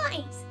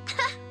prize.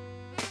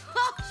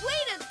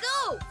 Way to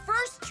go!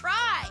 First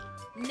try.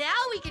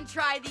 Now we can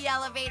try the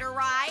elevator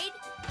ride.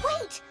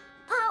 Wait.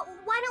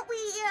 Why don't we,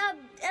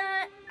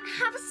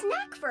 have a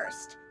snack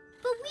first?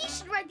 But we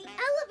should ride the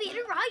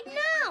elevator ride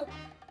now.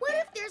 What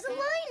if there's a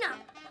lineup?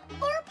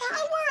 Or a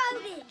power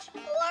outage?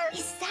 Or...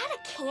 Is that a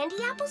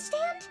candy apple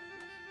stand?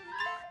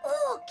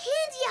 Oh,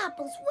 candy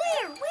apples.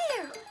 Where?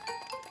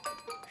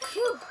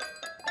 Phew.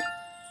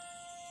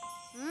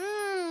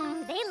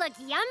 They look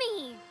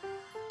yummy.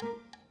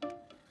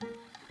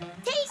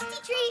 Tasty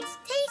treats,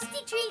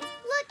 tasty treats.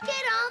 Look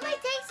at all my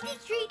tasty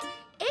treats.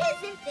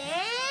 Isn't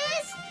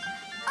this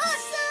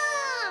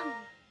awesome?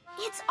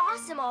 It's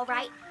awesome, all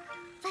right.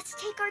 Let's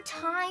take our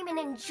time and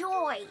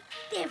enjoy.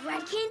 They have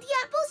red candy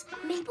apples,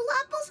 maple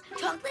apples,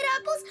 chocolate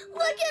apples.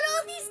 Look at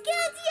all these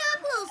candy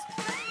apples.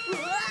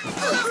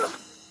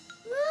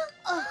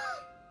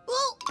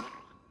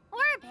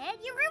 Orbit,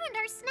 you ruined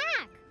our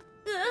snack.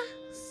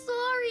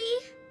 Sorry.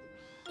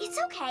 It's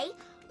okay.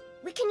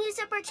 We can use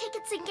up our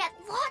tickets and get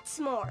lots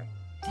more.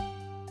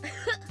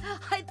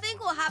 I think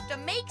we'll have to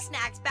make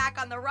snacks back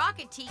on the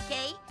rocket,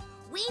 TK.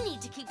 We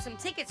need to keep some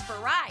tickets for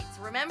rides,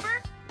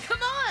 remember?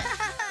 Come on!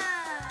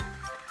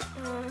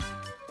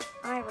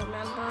 I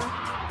remember.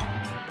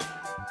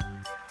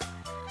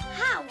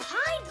 How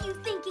high do you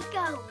think it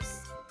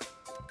goes?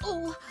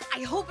 Oh,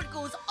 I hope it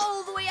goes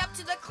all the way up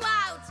to the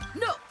clouds.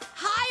 No,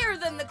 higher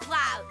than the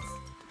clouds.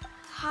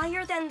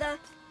 Higher than the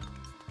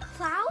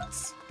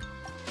clouds?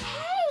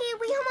 Hey,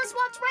 we almost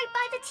walked right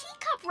by the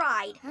teacup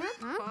ride.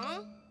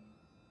 Huh?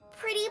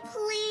 Pretty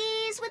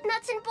please with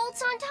nuts and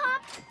bolts on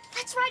top?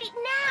 Let's ride it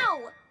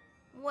now.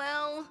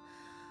 Well,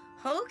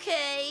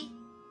 okay.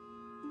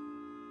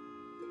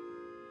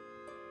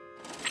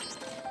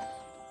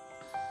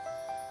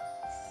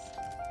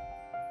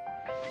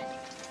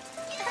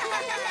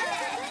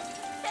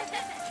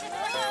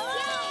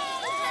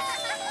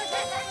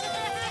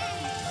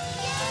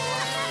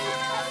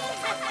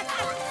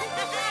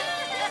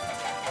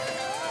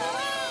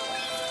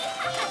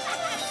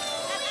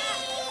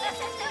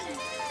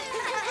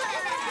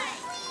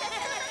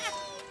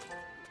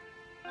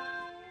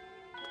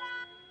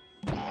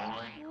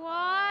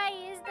 Why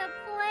is the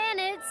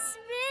planet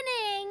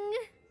spinning?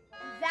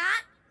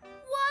 That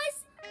was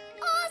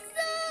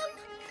awesome!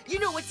 You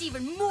know what's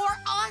even more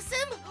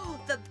awesome?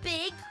 The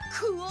big,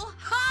 cool,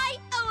 high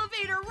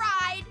elevator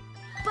ride!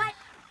 But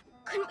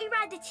couldn't we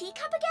ride the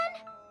teacup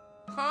again?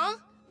 Huh?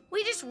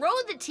 We just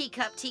rode the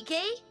teacup,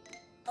 TK.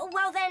 Oh,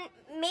 well then,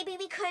 maybe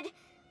we could,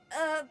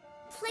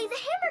 play the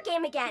hammer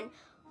game again.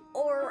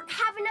 Or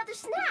have another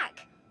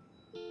snack.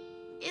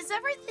 Is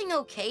everything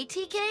okay,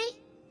 TK?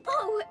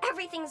 Oh,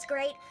 everything's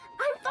great.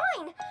 I'm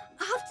fine.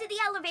 Off to the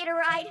elevator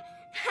ride.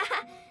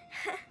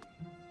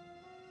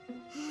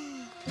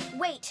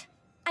 Wait,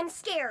 I'm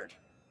scared.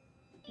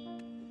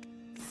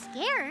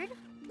 Scared?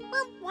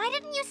 Well, why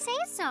didn't you say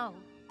so?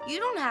 You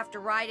don't have to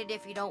ride it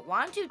if you don't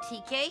want to,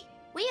 TK.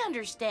 We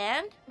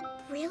understand.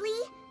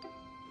 Really?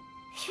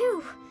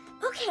 Phew.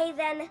 Okay,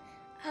 then,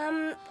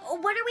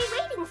 what are we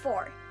waiting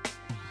for?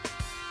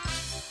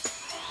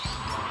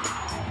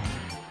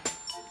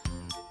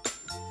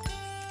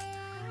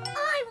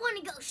 I want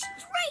to go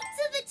straight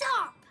to the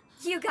top.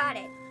 You got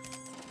it.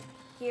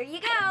 Here you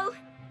go.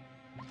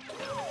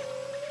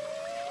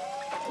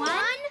 1,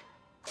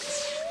 2,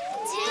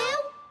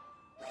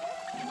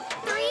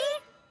 3,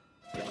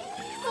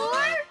 4,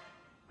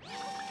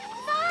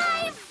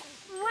 5.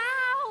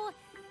 Wow,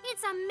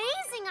 it's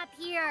amazing up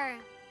here.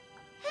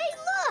 Hey,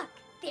 look!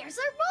 There's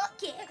a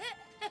rocket.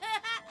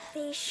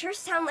 They sure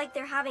sound like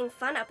they're having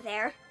fun up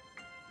there.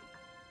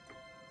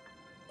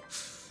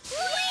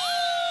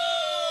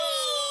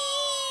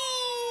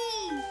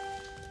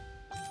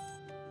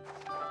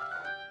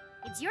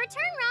 It's your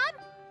turn, Rob.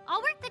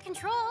 I'll work the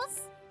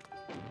controls.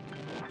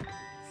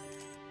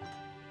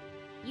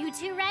 You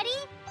two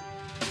ready?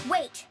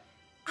 Wait,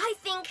 I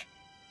think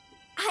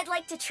I'd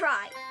like to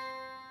try.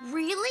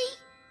 Really?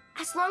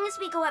 As long as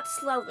we go up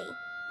slowly,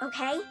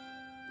 okay?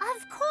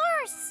 Of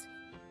course.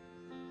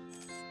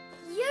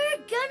 You're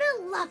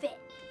gonna love it.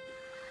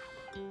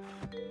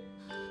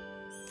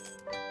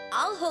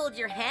 I'll hold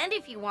your hand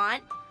if you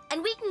want,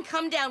 and we can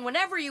come down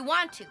whenever you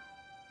want to.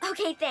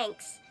 Okay,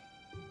 thanks.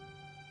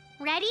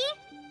 Ready?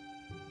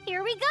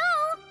 Here we go.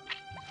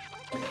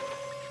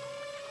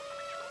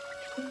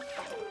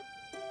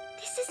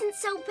 This isn't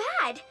so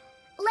bad.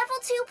 Level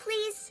 2,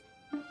 please.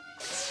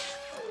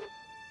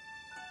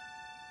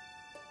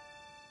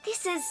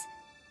 This is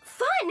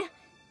fun.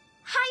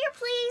 Higher,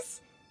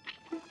 please.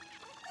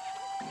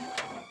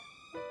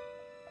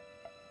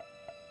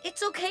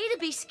 It's okay to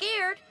be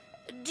scared.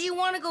 Do you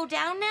want to go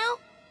down now?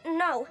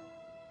 No.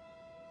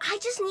 I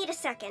just need a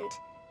second.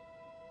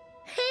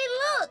 Hey,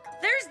 look!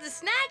 There's the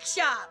snack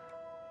shop.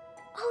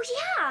 Oh,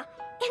 yeah.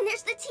 And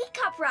there's the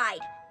teacup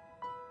ride.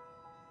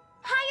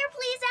 Higher,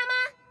 please,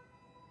 Emma.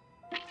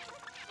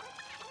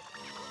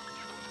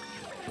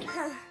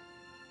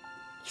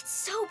 It's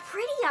so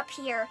pretty up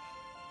here.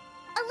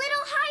 A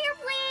little higher,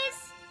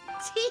 please.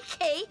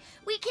 TK,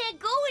 we can't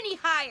go any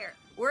higher.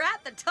 We're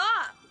at the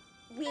top.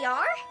 We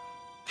are?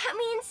 That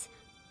means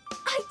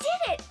I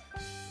did it.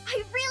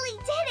 I really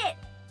did it.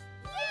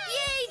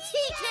 Yay,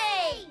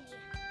 TK!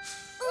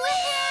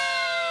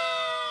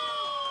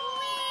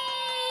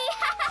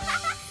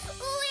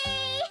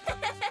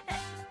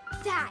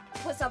 That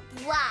was a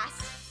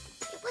blast.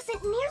 It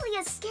wasn't nearly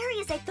as scary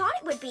as I thought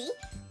it would be.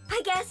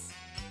 I guess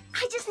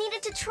I just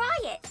needed to try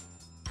it.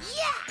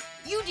 Yeah!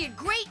 You did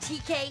great,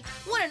 TK.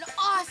 What an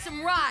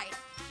awesome ride.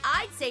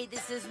 I'd say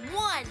this is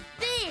one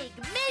big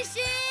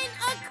mission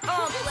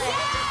accomplished.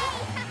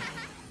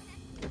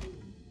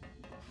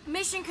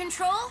 Mission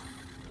Control?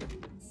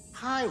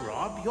 Hi,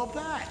 Rob, you're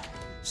back.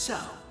 So,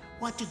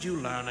 what did you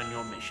learn on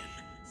your mission?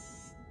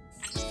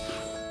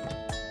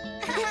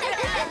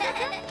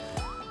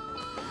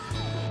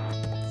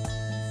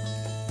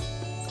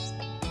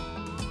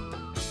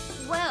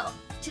 Well,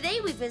 today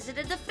we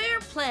visited the fair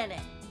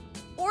planet.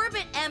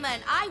 Orbit, Emma,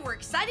 and I were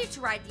excited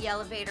to ride the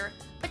elevator,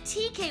 but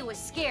TK was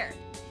scared.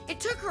 It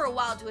took her a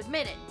while to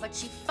admit it, but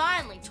she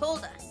finally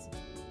told us.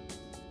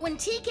 When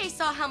TK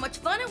saw how much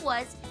fun it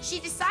was, she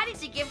decided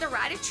to give the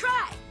ride a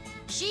try.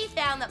 She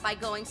found that by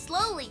going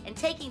slowly and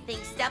taking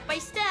things step by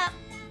step,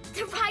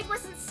 the ride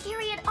wasn't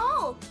scary at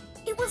all.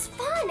 It was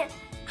fun.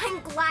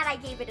 I'm glad I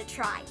gave it a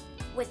try,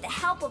 with the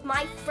help of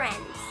my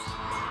friends.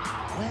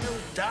 Well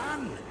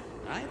done.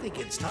 I think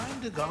it's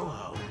time to go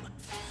home.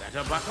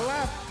 Better buckle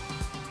up.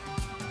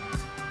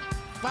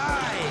 5,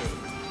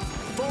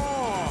 4,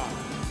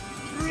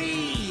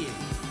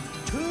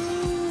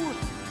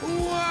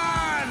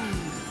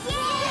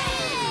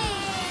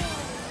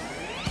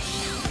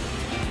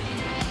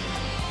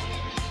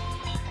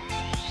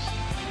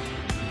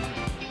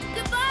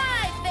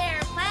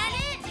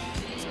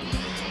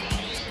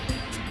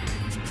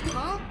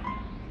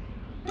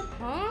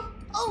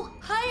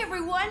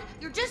 everyone!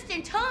 You're just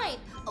in time!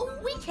 Oh,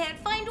 we can't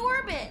find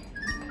Orbit!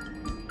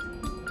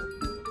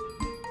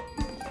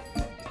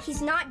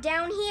 He's not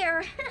down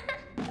here.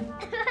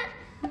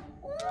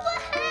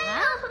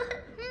 Huh?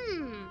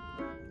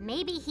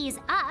 Maybe he's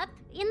up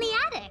in the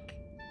attic.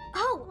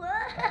 Oh,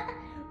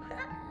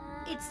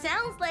 It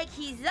sounds like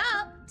he's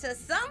up to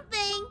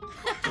something.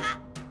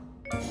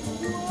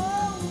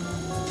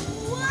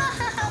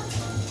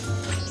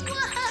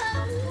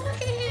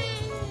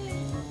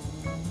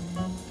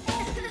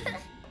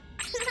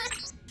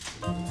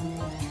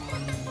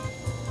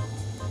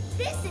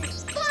 This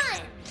is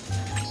fun!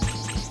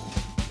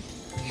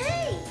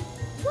 Hey,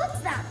 what's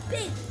that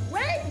big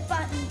red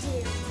button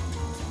do?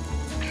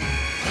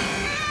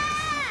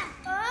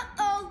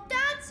 Uh-oh,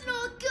 that's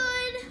not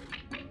good.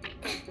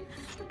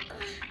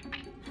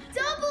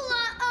 Double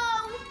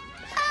uh-oh.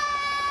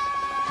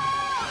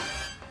 Ah!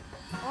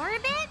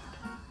 Orbit?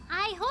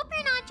 I hope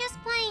you're not just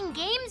playing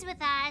games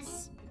with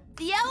us.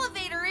 The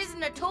elevator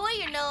isn't a toy,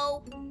 you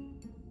know.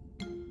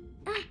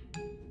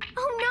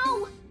 oh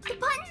no! The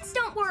buttons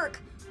don't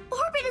work.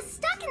 Orbit is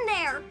stuck in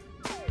there.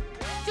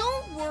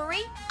 Don't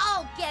worry,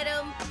 I'll get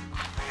him.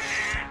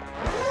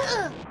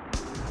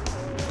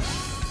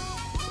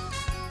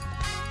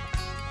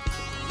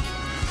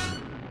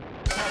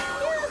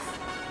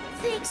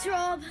 Thanks,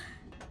 Rob.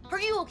 Are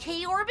you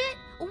okay, Orbit?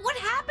 What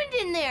happened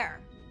in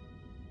there?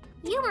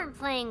 You weren't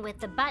playing with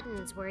the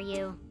buttons, were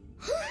you?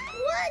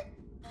 What?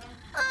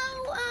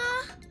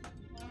 Oh,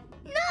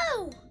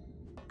 no!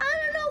 I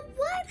don't know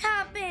what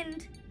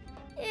happened.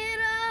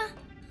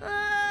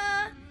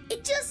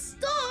 It just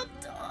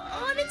stopped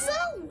on its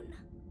own.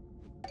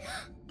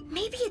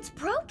 Maybe it's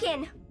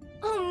broken.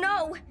 Oh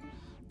no!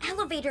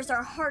 Elevators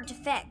are hard to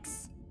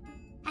fix.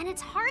 And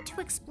it's hard to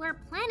explore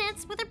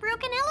planets with a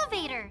broken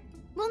elevator.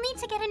 We'll need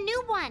to get a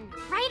new one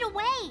right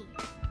away.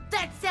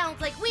 That sounds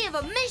like we have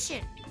a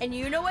mission, and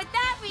you know what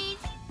that means.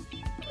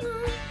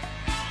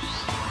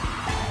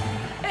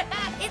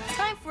 It's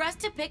time for us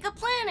to pick a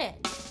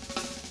planet.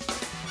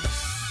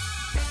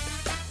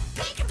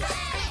 Pick a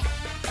planet!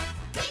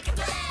 Pick a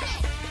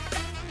planet!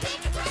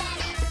 Pick a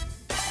planet!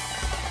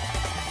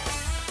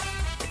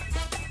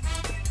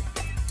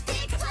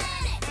 Pick a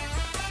planet!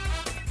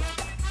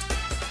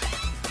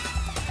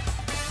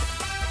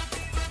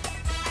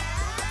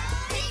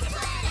 Pick a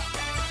planet!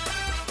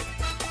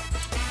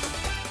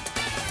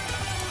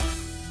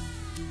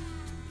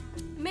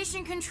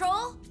 Mission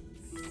Control?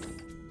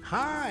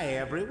 Hi,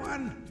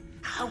 everyone.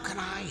 How can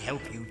I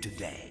help you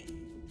today?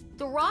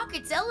 The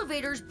rocket's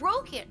elevator's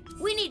broken.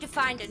 We need to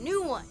find a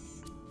new one.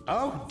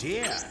 Oh,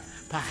 dear.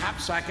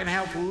 Perhaps I can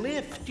help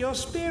lift your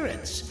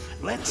spirits.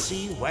 Let's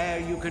see where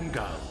you can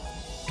go.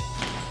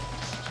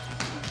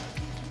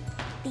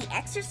 The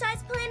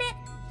exercise planet?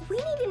 We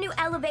need a new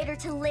elevator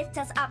to lift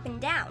us up and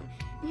down,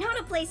 not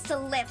a place to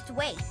lift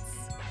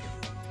weights.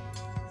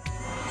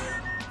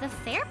 The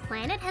Fair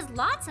Planet has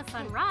lots of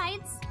fun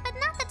rides, but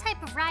not the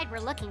type of ride we're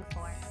looking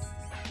for.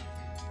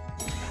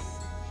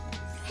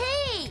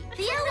 Hey,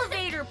 the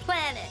elevator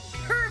planet.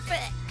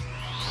 Perfect.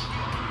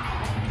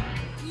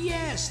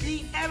 Yes,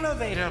 the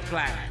elevator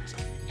planet.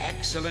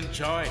 Excellent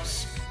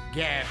choice.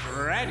 Get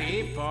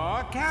ready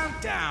for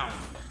countdown.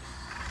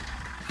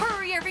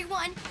 Hurry,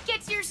 everyone!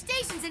 Get to your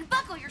stations and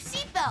buckle your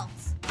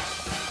seatbelts!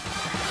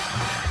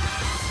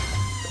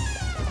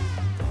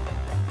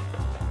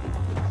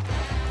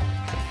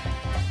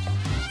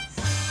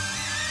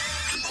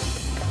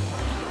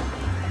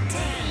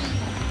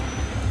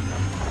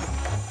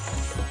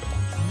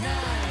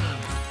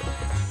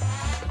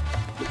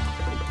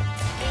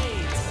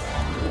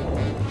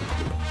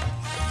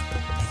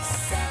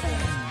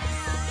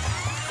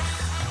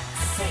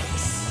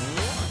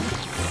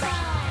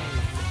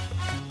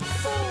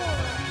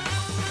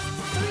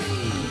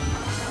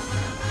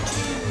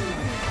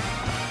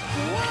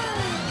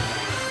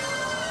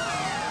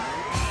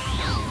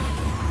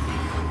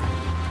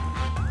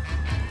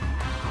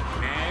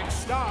 Next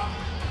stop,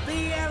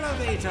 the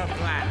elevator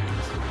planet.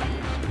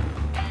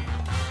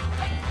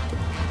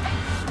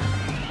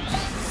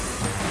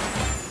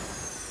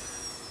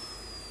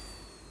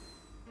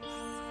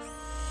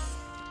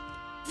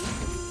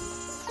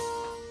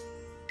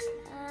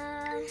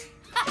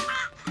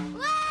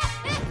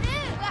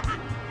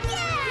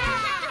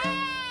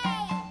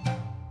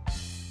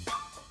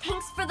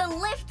 Thanks for the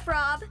lift,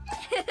 Rob.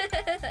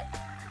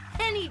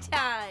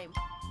 Anytime.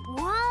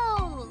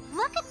 Whoa,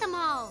 look at them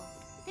all.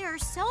 There are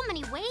so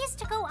many ways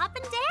to go up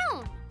and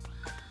down.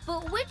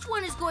 But which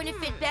one is going to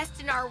fit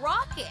best in our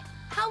rocket?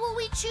 How will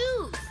we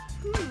choose?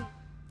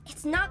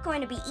 It's not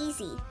going to be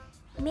easy.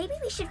 Maybe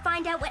we should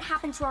find out what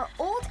happened to our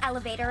old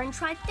elevator and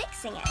try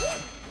fixing it.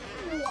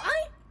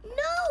 What?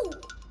 No!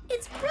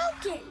 It's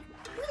broken.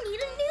 We need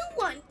a new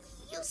one.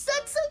 You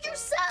said so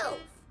yourself.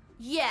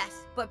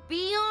 Yes, but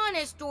be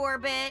honest,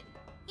 Orbit.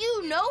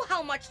 You know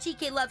how much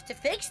TK loves to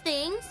fix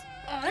things.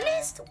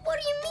 Honest? What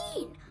do you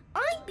mean?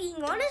 I'm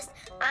being honest.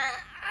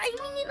 I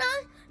mean,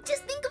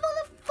 just think of all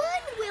the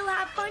fun we'll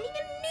have finding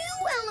a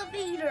new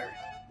elevator.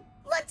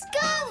 Let's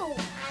go!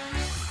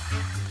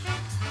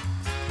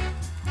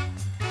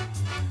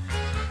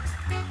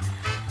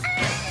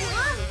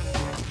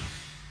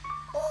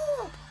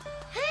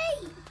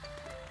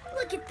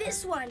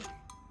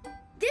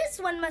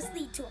 must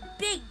lead to a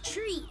big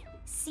tree.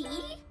 See?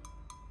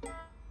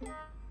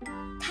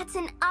 That's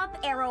an up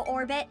arrow,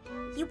 Orbit.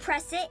 You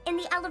press it and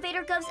the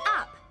elevator goes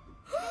up.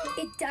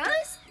 It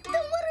does? Then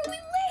what are we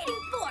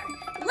waiting for?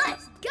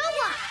 Let's go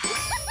up!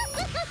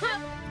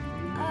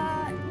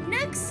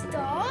 Next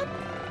stop...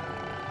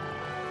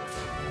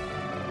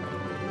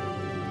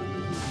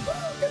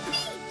 Oh, the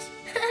beach!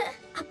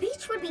 A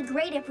beach would be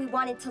great if we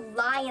wanted to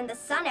lie in the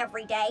sun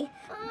every day,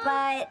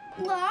 but...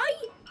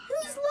 Lie?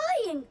 Who's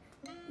lying?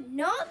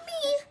 Not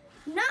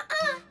me.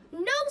 Nuh-uh.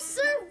 No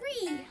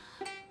sirree.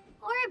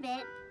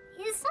 Orbit,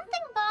 is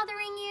something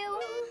bothering you?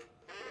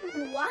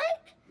 What?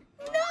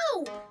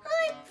 No,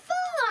 I'm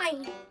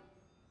fine.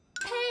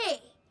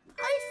 Hey,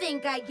 I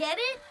think I get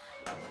it.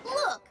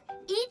 Look,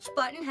 each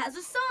button has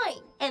a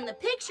sign, and the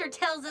picture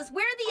tells us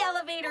where the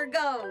elevator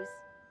goes.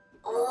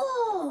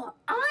 Oh,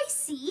 I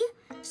see.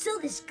 So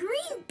this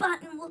green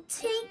button will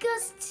take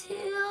us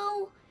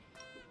to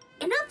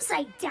an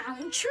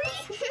upside-down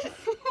tree?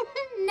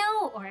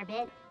 No,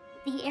 Orbit.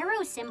 The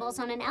arrow symbols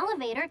on an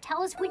elevator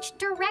tell us which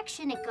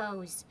direction it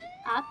goes.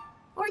 Up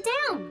or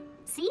down.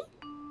 See?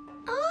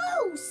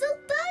 Oh, so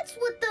that's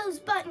what those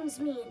buttons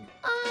mean.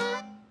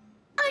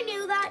 I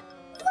knew that.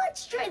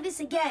 Let's try this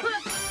again.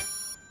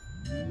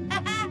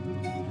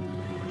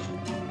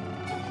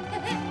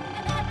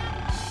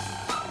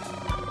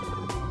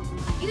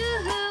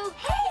 Yoo-hoo!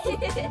 Hey!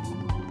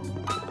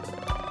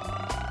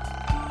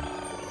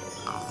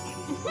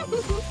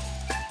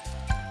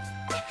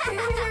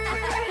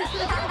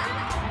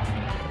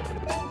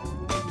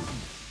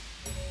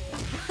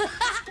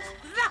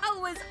 That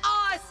was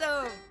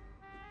awesome!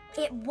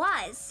 It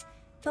was,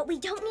 but we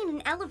don't need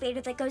an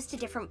elevator that goes to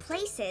different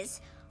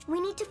places. We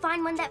need to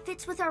find one that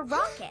fits with our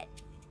rocket.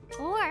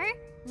 Or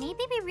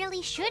maybe we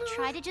really should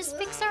try to just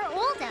fix our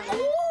old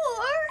elevator.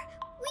 Or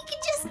we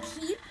could just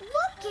keep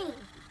looking.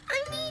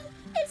 I mean,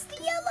 it's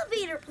the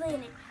elevator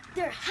planet.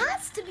 There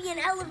has to be an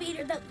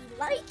elevator that we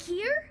like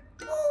here.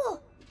 Oh,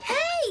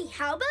 hey,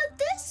 how about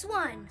this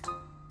one?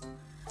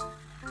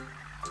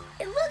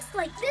 It looks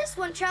like this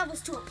one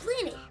travels to a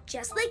planet,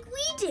 just like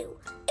we do.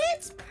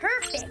 It's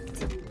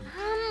perfect.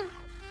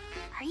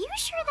 Are you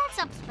sure that's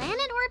a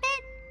planet,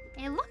 Orbit?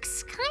 It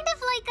looks kind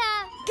of like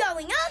a...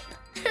 Going up?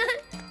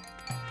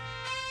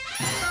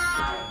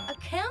 A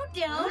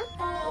countdown?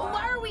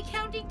 Why are we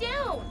counting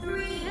down?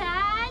 3.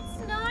 That's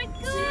not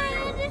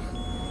good.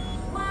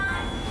 1.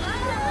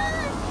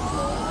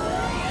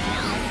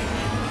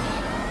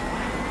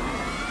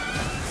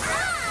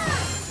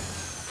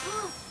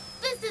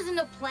 This isn't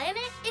a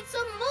planet, it's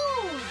a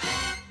moon.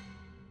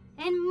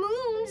 And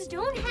moons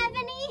don't have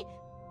any...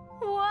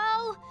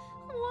 Whoa!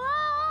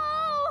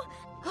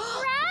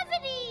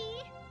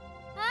 Gravity!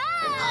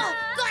 Oh,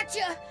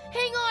 gotcha!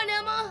 Hang on,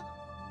 Emma.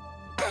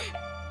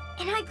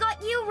 And I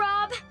got you,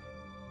 Rob.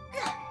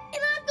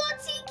 And I've got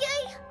TK.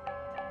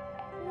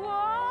 Whoa!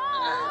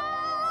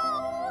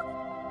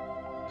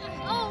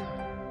 Oh!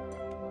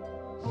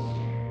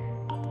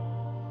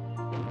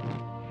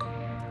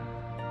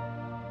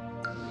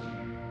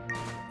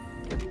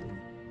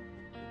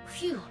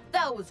 Phew,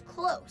 that was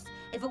close.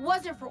 If it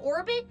wasn't for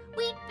orbit,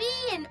 we'd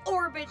be in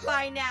orbit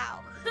by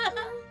now.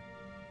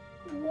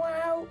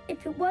 Well,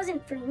 if it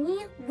wasn't for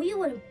me, we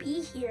wouldn't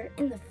be here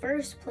in the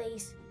first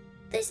place.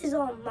 This is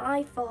all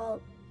my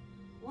fault.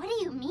 What do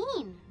you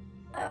mean?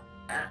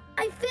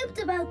 I fibbed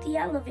about the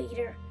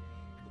elevator.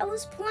 I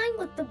was playing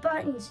with the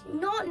buttons,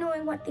 not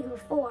knowing what they were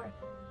for.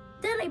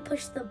 Then I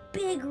pushed the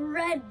big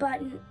red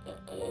button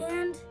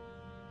and...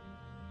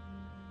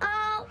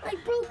 I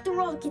broke the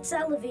rocket's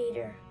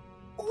elevator.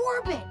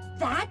 Orbit,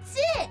 that's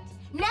it!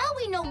 Now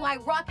we know why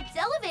Rocket's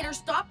elevator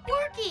stopped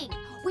working.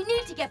 We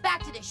need to get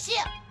back to the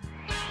ship.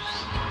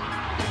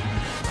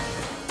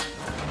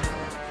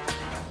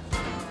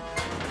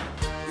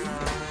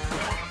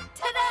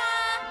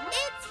 Ta-da!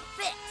 It's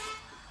fixed.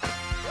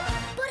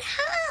 But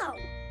how?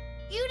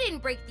 You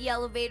didn't break the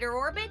elevator,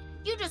 Orbit.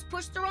 You just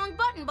pushed the wrong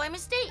button by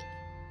mistake.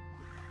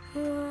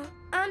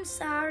 I'm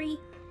sorry.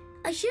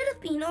 I should have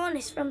been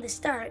honest from the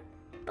start,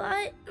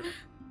 but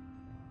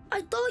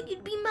I thought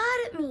you'd be mad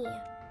at me.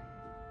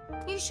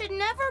 You should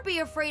never be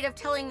afraid of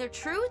telling the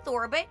truth,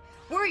 Orbit.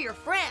 We're your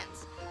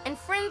friends, and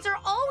friends are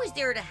always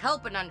there to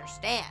help and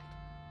understand.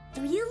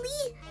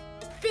 Really?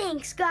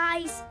 Thanks,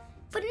 guys.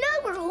 But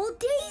now our whole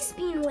day's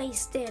being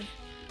wasted.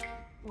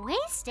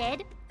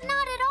 Wasted?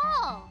 Not at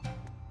all.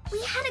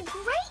 We had a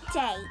great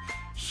day.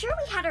 Sure,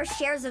 we had our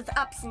shares of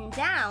ups and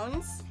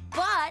downs.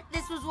 But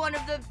this was one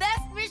of the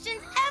best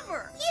missions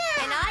ever.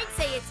 Yeah! And I'd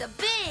say it's a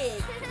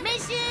big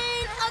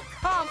mission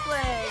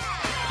accomplished.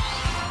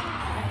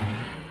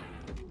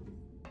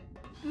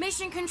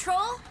 Mission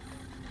Control?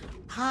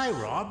 Hi,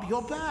 Rob,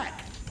 you're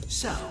back.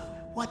 So,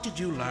 what did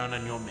you learn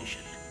on your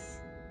mission?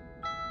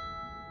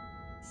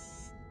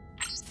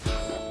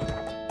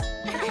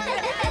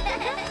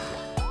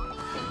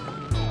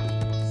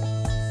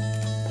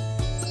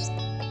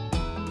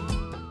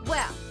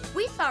 Well,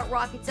 we thought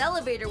Rocket's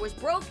elevator was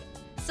broken,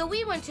 so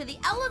we went to the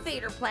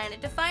elevator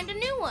planet to find a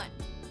new one.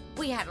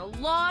 We had a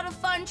lot of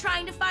fun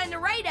trying to find the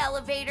right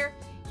elevator,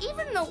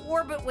 even though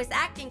Orbit was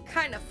acting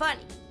kind of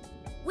funny.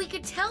 We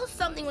could tell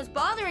something was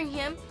bothering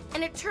him,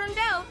 and it turned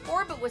out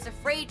Orbit was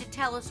afraid to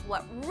tell us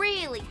what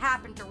really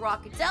happened to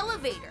Rocket's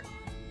elevator.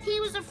 He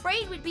was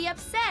afraid we'd be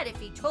upset if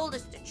he told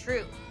us the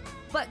truth.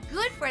 But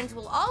good friends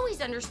will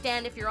always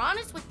understand if you're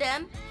honest with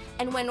them.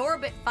 And when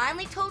Orbit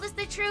finally told us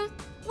the truth,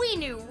 we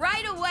knew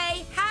right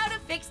away how to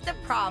fix the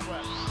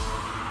problem.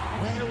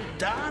 Well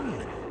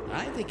done.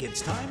 I think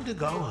it's time to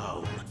go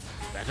home.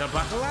 Better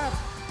buckle up.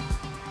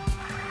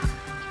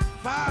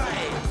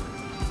 5,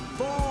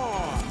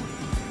 4,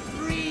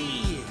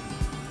 3,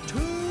 2,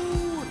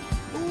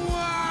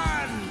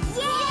 1.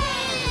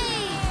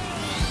 Yay!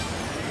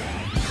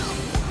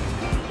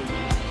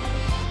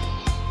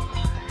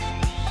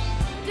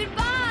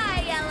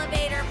 Goodbye,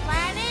 Elevator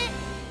Planet.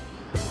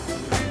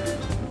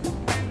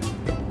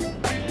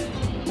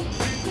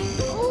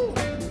 Ooh.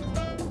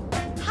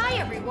 Hi,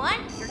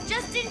 everyone. You're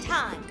just in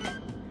time.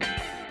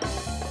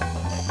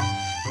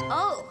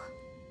 Oh,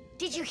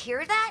 did you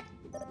hear that?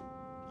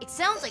 It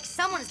sounds like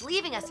someone's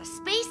leaving us a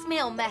space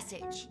mail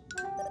message.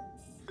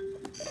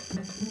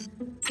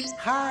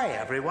 Hi,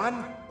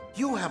 everyone.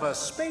 You have a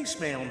space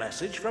mail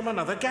message from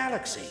another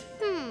galaxy.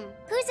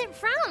 Who's it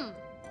from?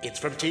 It's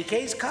from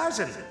TK's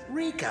cousin,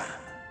 Rika.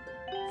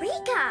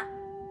 Rika,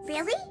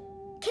 really?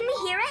 Can we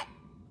hear it?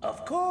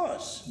 Of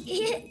course.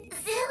 TK.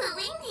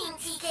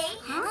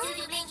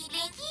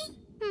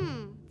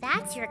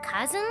 That's your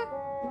cousin?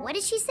 What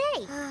did she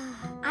say?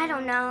 I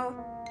don't know.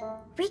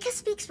 Rika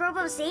speaks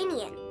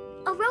Robozanian,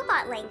 a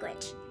robot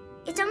language.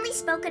 It's only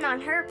spoken on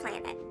her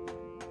planet.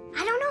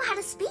 I don't know how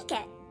to speak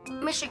it.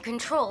 Mission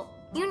Control,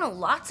 you know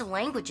lots of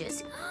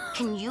languages.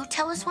 Can you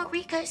tell us what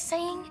Rika is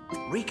saying?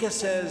 Rika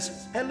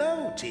says,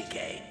 hello,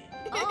 TK.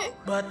 Oh.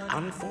 But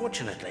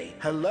unfortunately,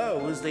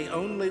 hello is the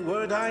only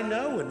word I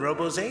know in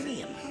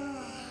Robozanian.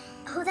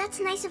 Oh, that's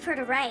nice of her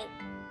to write.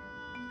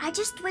 I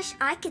just wish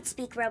I could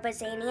speak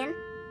Robozanian.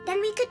 Then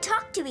we could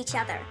talk to each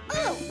other.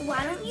 Oh,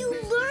 why don't you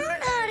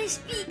learn how to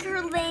speak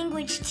her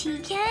language,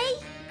 TK?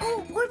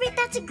 Oh, Orbit,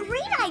 that's a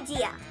great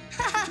idea.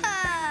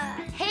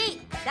 Hey,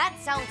 that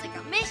sounds like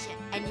a mission,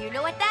 and you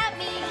know what that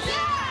means.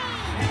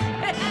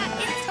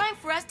 Yeah! It's time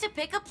for us to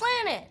pick a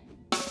planet.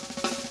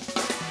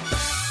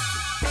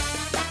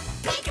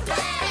 Pick a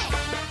planet!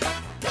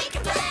 Pick a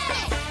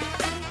planet!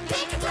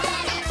 Pick a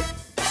planet!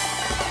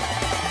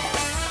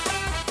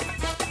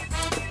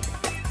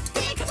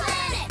 Pick a planet! Pick a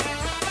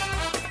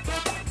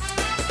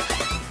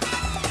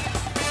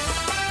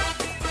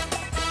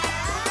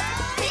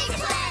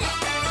planet!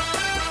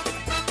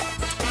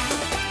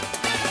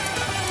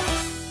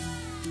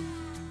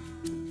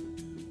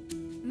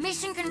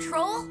 Mission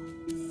Control?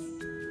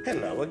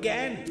 Hello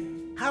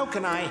again. How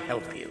can I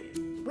help you?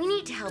 We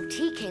need to help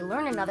TK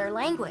learn another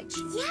language.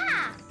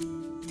 Yeah,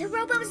 the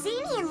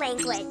Robozanian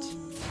language.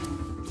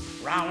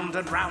 Round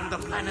and round the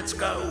planets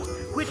go.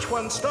 Which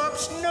one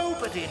stops,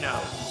 nobody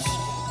knows.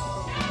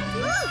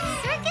 Ooh,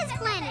 circus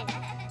planet.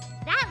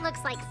 That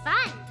looks like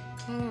fun.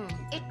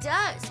 It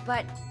does,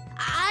 but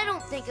I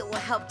don't think it will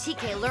help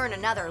TK learn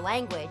another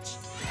language.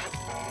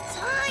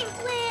 Time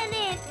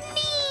planet!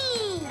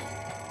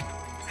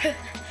 Me!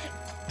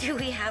 Do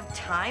we have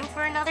time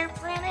for another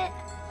planet?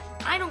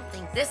 I don't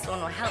think this one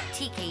will help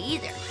TK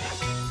either.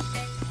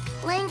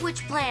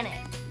 Language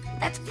planet.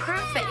 That's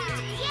perfect.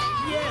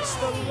 Yes,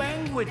 the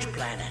language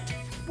planet.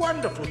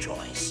 Wonderful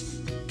choice.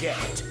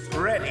 Get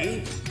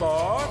ready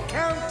for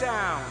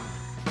countdown.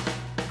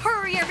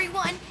 Hurry,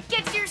 everyone!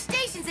 Get to your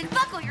stations and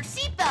buckle your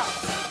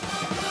seatbelts!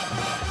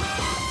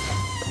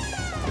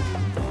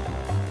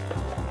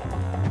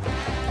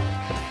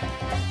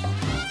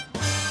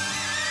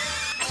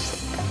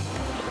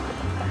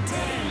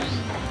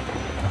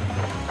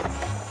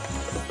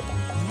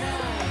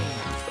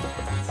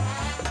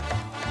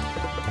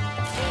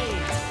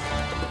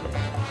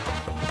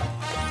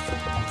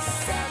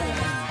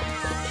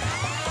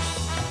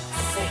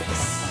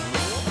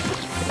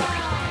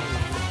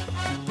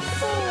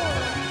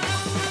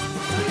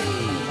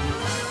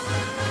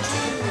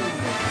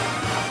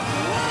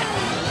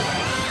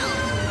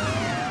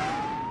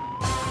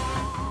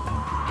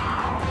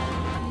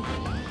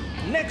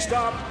 Next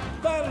up,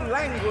 the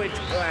language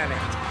planet.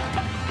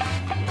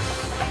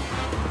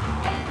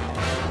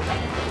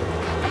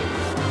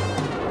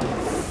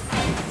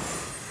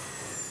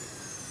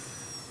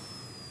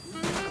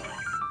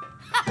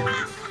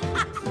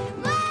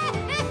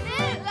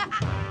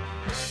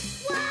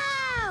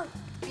 Wow!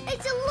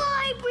 It's a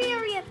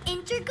library of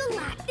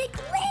intergalactic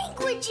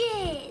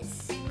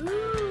languages!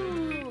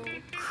 Ooh,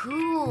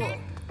 cool.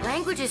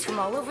 Languages from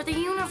all over the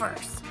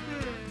universe.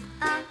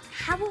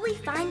 How will we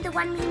find the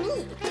one we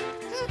need?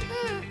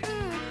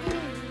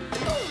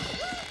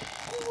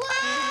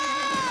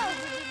 Wow!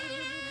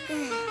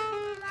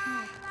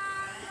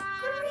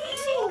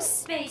 Greetings,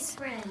 space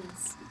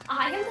friends.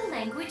 I am the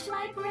language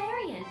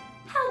librarian.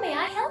 How may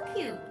I help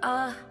you?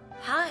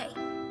 Hi.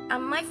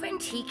 My friend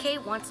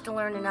TK wants to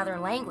learn another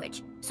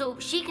language, so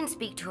she can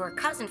speak to her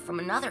cousin from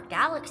another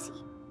galaxy.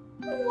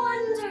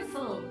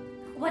 Wonderful.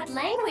 What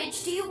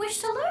language do you wish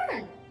to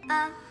learn?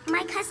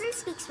 My cousin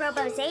speaks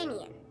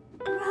Robozanian.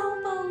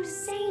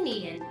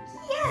 Robozanian.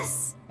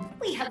 Yes!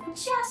 We have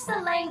just the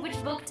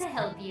language book to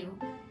help you.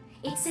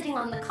 It's sitting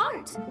on the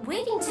cart,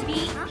 waiting to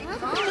be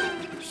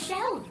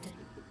shelved.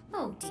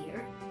 Oh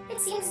dear. It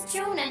seems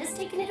Jonah has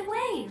taken it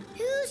away.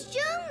 Who's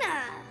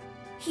Jonah?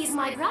 He's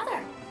my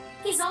brother.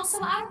 He's also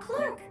our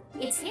clerk.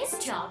 It's his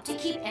job to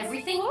keep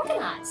everything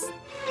organized.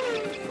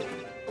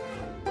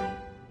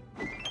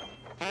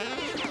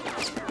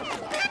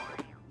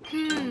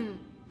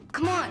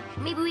 Come on,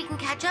 maybe we can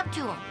catch up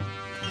to him.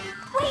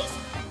 Wait!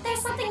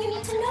 There's something you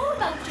need to know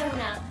about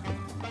Jonah.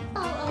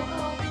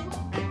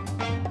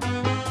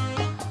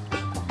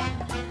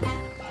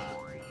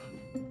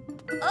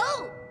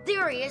 Oh,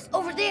 there he is,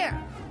 over there.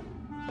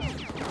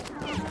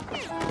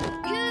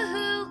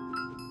 Yoo-hoo!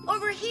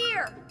 Over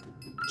here!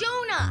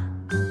 Jonah!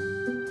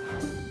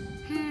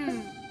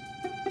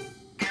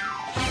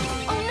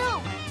 Oh,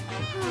 no!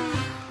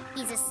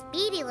 He's a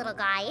speedy little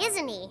guy,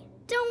 isn't he?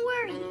 Don't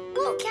worry,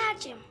 we'll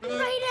catch him.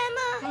 Right,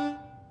 Emma?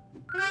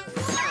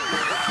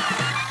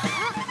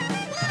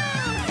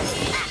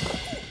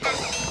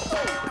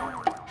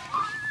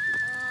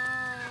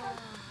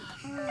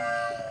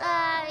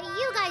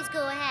 You guys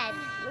go ahead.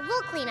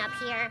 We'll clean up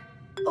here.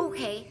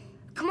 Okay,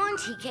 come on,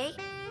 TK.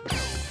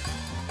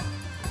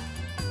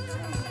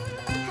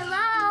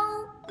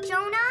 Hello?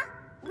 Jonah?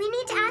 We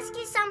need to ask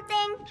you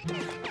something.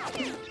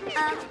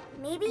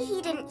 Maybe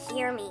he didn't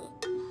hear me.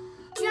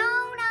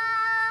 Jonah!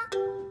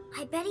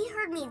 I bet he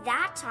heard me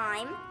that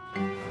time.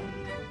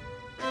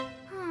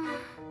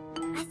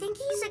 I think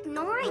he's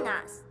ignoring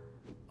us.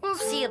 We'll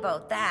see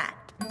about that.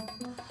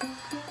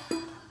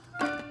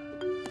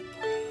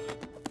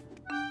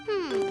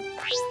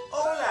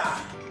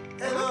 Hola!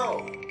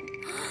 Hello!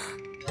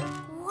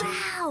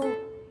 Wow!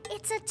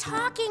 It's a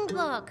talking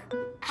book.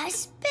 A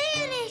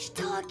Spanish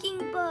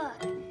talking book.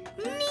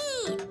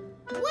 Neat!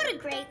 What a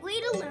great way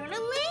to learn a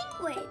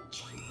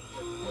language.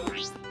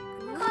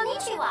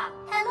 Konnichiwa.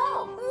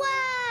 Hello.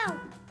 Wow!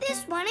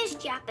 This one is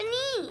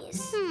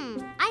Japanese.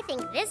 I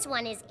think this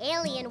one is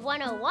Alien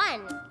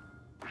 101.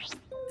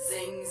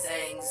 Zing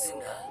Zang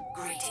Zuna,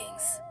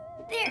 greetings.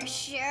 There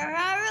sure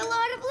are a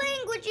lot of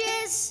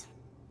languages.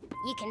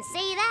 You can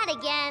say that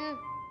again.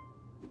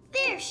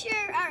 There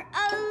sure are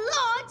a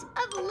lot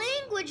of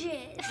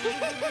languages.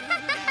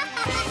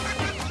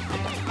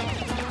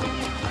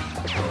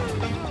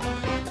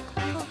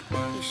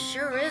 He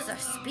sure is a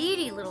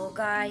speedy little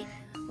guy.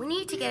 We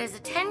need to get his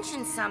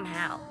attention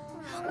somehow.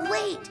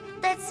 Wait,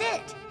 that's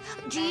it.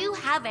 Do you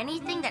have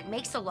anything that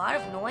makes a lot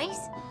of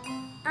noise?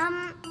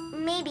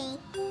 Maybe.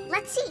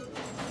 Let's see.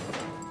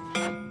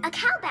 A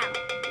cowbell.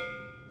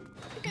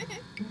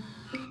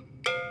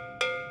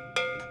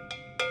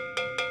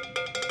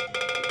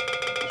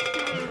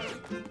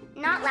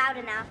 Not loud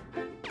enough.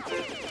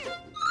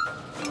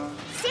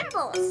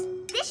 Cymbals.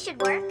 This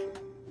should work.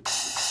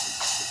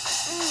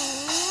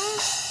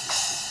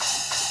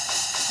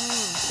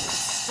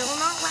 Still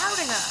not loud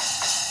enough.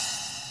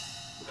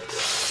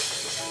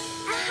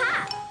 Aha!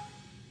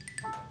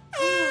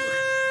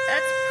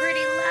 That's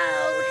pretty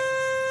loud.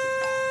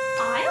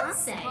 I'll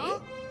say.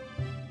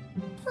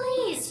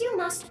 Please, you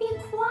must be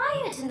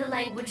quiet in the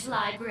language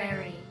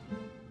library.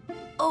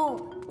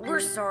 Oh, we're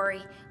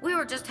sorry. We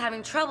were just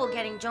having trouble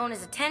getting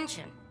Jonah's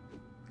attention.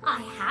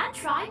 I had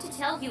tried to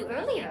tell you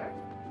earlier.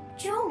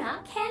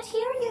 Jonah can't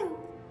hear you.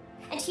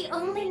 And he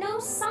only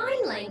knows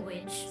sign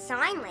language.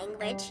 Sign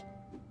language?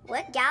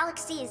 What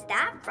galaxy is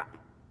that from?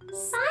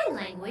 Sign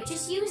language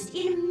is used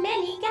in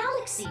many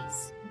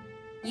galaxies.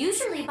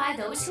 Usually by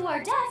those who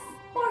are deaf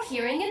or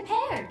hearing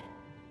impaired.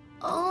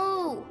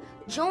 Oh,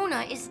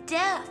 Jonah is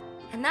deaf.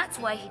 And that's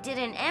why he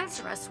didn't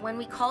answer us when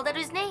we called out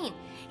his name.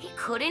 He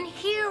couldn't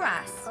hear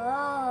us.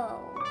 Oh.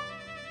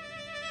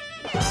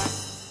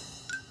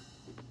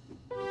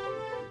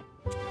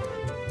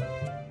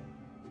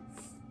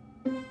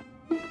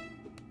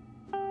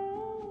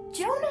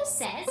 Jonah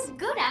says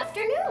good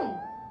afternoon.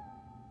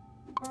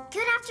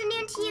 Good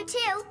afternoon to you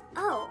too.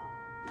 Oh,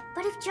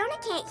 but if Jonah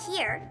can't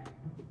hear,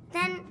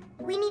 then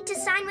we need to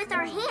sign with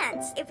our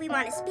hands if we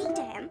want to speak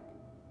to him.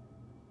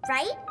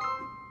 Right?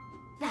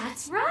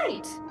 That's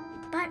right.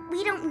 But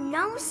we don't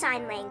know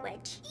sign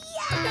language.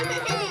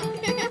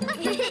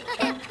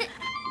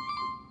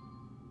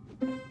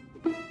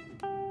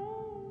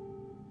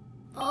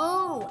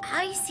 Oh,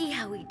 I see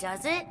how he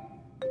does it.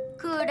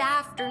 Good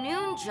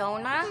afternoon,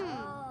 Jonah.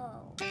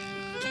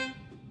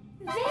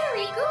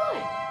 Very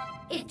good.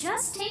 It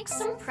just takes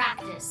some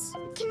practice.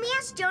 Can we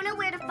ask Jonah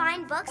where to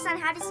find books on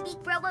how to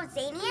speak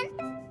Robozanian?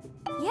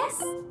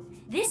 Yes,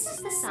 this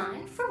is the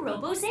sign for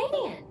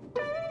Robozanian.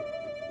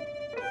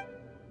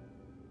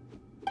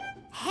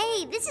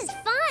 Hey, this is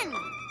fun!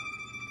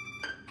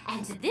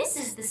 And this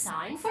is the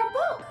sign for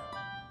book.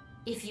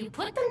 If you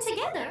put them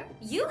together,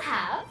 you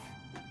have...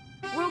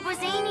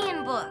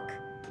 Robozanian book.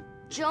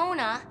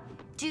 Jonah,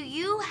 do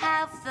you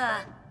have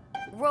the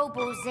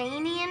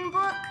Robozanian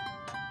book?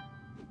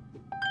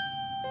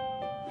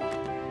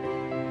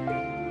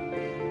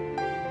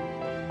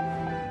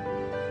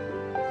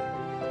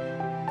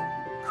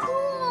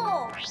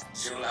 Cool!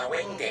 Zula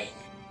Wingding.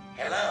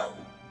 Hello.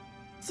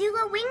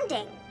 Zula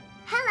Wingding.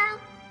 Hello.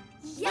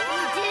 You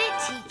did it,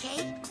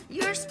 TK.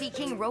 You're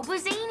speaking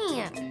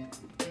Robozanian.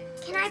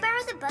 Can I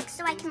borrow the book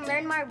so I can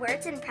learn more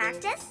words and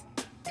practice?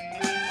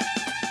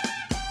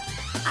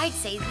 I'd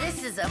say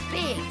this is a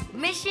big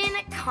mission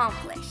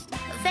accomplished.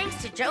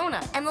 Thanks to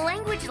Jonah and the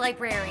language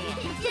librarian.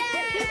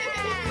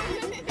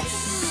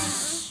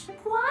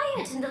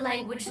 Quiet in the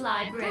language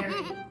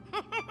library.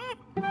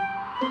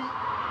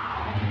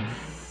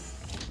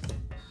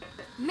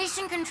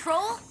 Mission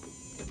control?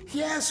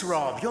 Yes,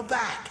 Rob, you're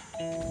back.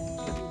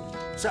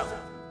 So,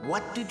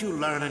 what did you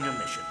learn on your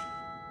mission?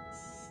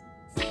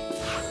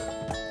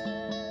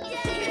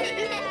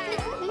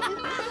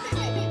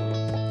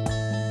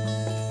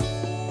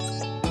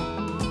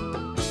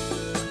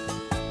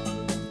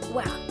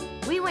 Well,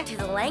 we went to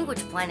the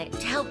language planet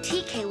to help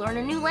TK learn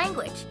a new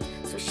language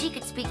so she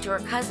could speak to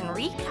her cousin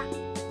Rika.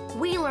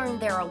 We learned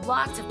there are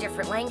lots of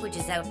different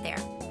languages out there.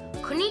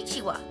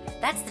 Konnichiwa,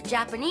 that's the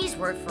Japanese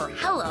word for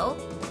hello.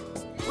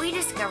 We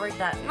discovered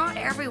that not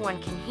everyone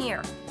can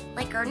hear,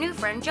 like our new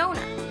friend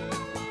Jonah.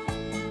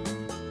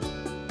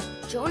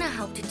 Jonah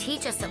helped to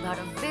teach us about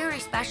a very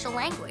special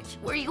language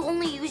where you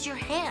only use your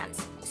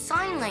hands,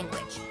 sign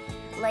language.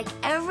 Like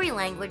every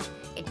language,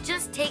 it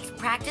just takes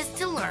practice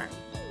to learn.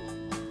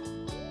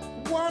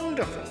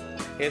 Wonderful.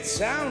 It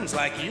sounds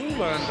like you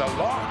learned a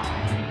lot.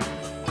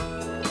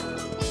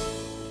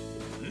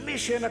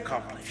 Mission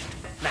accomplished.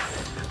 Now,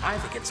 I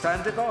think it's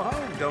time to go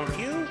home, don't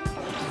you?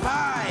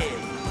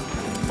 5,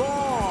 4,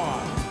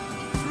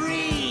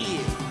 3,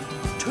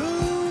 2, 1.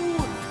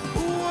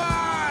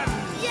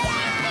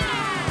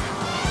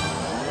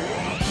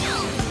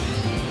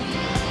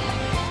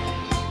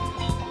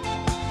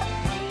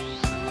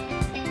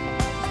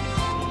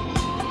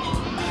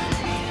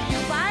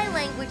 Bye,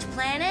 language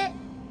planet.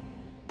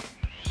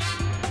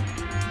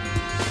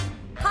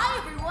 Hi,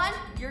 everyone.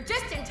 You're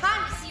just in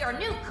time to see our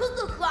new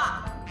cuckoo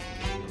clock.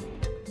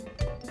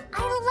 I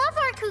love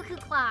our cuckoo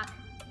clock.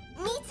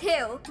 Me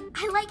too.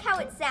 I like how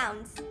it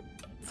sounds.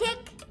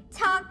 Tick,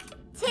 tock,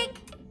 tick,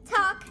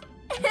 tock.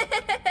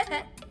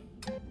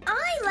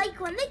 I like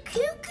when the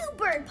cuckoo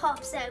bird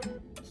pops out.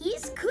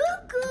 He's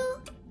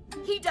cuckoo.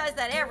 He does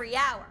that every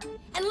hour.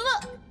 And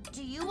look,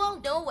 do you all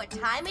know what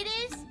time it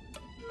is?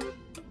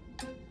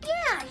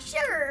 Yeah,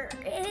 sure.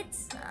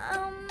 It's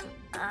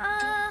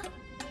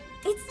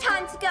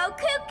time to go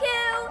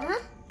cuckoo. Huh?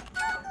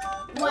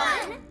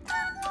 1,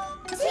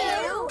 2,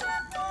 3.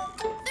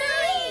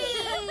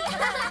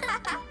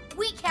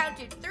 We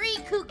counted 3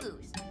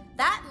 cuckoos.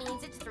 That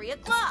means it's 3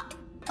 o'clock.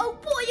 Oh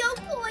boy,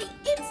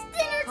 it's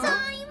dinner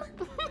time.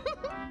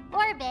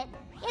 Orbit,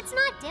 it's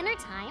not dinner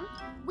time.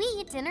 We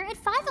eat dinner at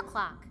 5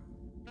 o'clock.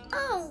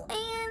 Oh,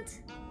 and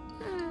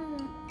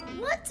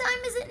what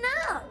time is it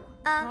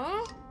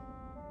now?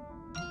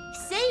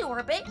 Say,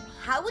 Orbit,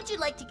 how would you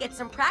like to get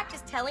some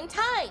practice telling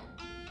time?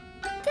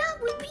 That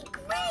would be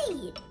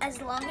great,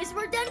 as long as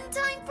we're done in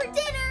time for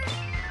dinner.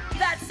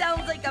 That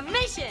sounds like a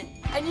mission.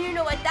 And you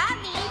know what that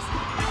means?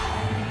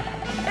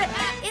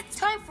 It's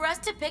time for us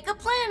to pick a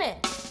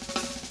planet.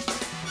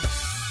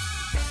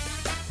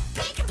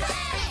 Pick a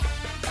planet!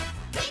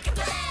 Pick a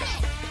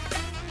planet!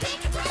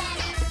 Pick a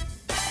planet!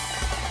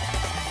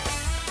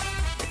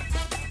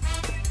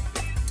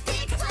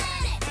 Pick a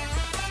planet!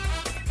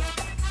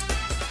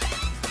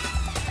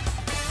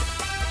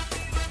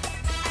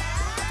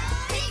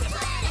 Pick a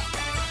planet!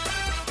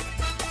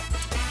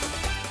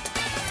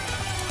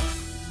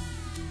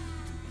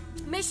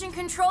 Mission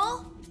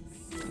control?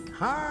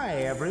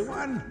 Hi,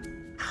 everyone.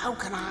 How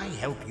can I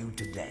help you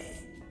today?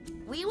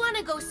 We want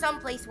to go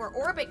someplace where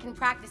Orbit can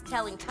practice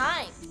telling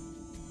time.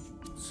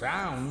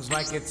 Sounds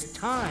like it's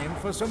time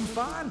for some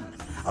fun.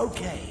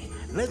 Okay,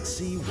 let's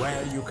see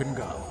where you can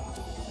go.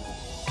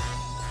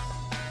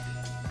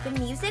 The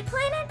music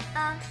planet?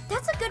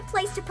 That's a good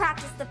place to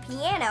practice the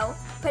piano,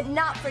 but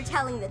not for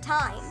telling the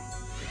time.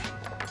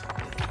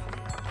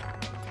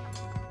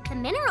 The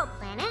mineral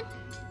planet?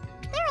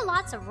 There are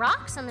lots of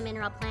rocks on the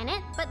mineral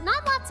planet, but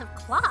not lots of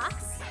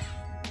clocks.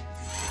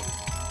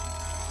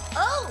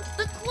 Oh,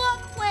 the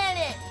clock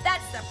planet!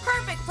 That's the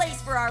perfect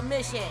place for our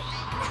mission.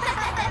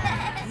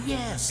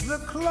 Yes, the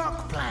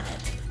clock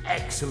planet.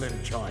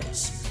 Excellent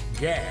choice.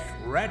 Get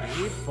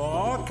ready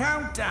for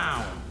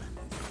countdown.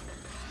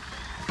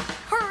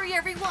 Hurry,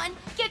 everyone!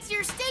 Get to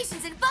your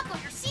stations and buckle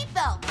your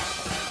seatbelts.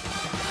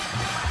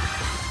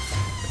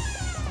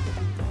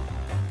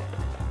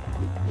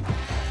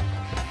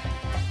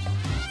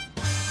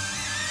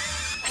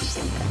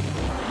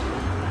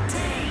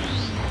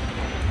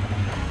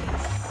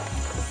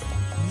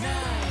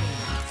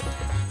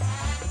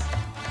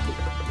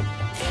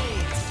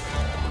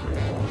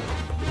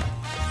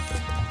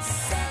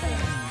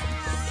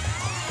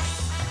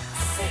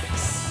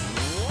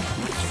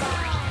 5,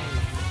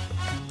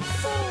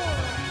 4,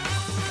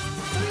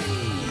 3,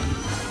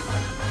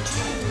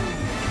 2,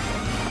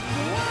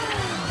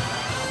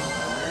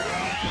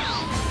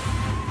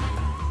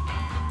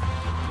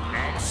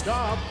 1.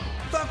 Stop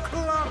the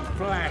clock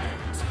planet.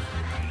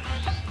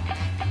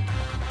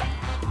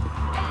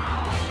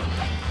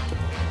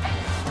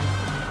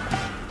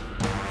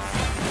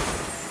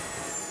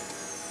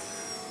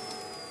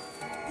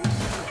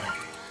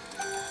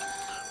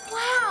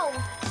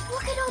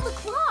 all the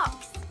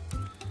clocks.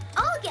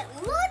 I'll get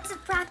lots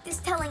of practice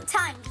telling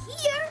time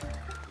here.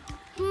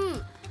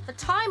 The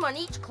time on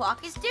each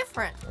clock is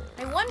different.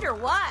 I wonder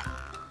why.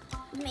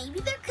 Maybe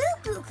they're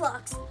cuckoo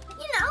clocks.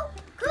 You know,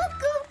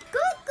 cuckoo,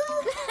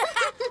 cuckoo.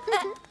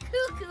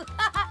 Cuckoo.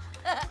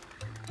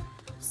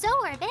 So,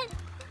 Orbit,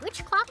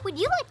 which clock would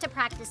you like to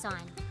practice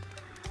on?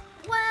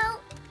 Well,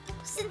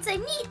 since I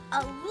need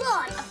a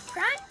lot of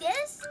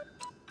practice,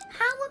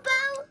 how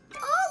about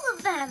all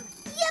of them?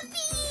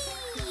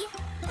 Yippee!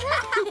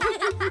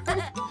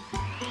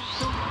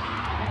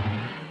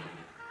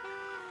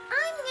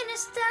 I'm gonna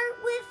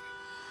start with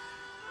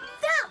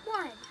that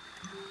one.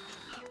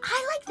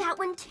 I like that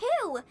one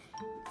too.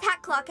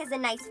 That clock has a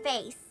nice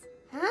face.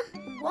 Huh?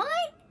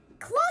 What?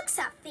 Clocks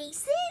have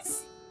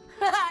faces?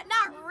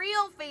 Not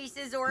real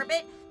faces,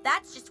 Orbit.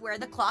 That's just where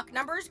the clock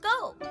numbers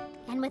go.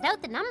 And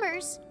without the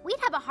numbers, we'd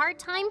have a hard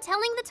time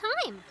telling the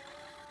time.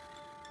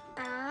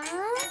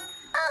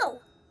 Oh,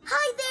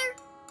 hi there.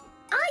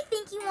 I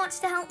think he wants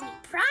to help me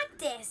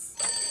practice.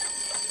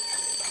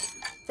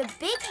 The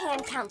big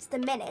hand counts the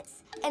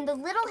minutes, and the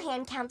little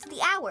hand counts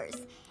the hours.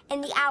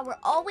 And the hour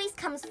always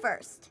comes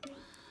first.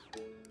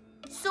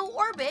 So,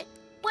 Orbit,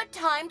 what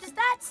time does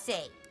that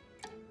say?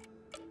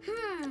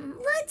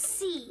 Let's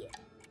see.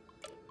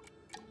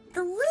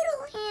 The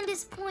little hand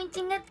is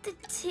pointing at the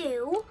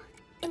 2,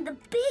 and the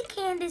big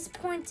hand is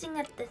pointing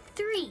at the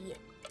 3.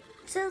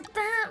 So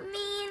that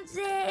means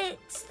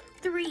it's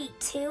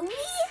 3-2.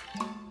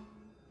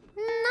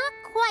 Not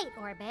quite,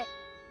 Orbit.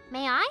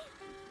 May I?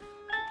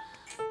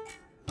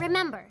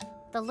 Remember,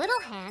 the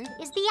little hand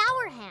is the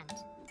hour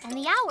hand, and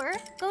the hour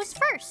goes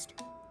first.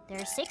 There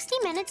are 60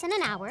 minutes in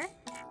an hour,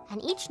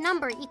 and each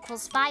number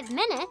equals 5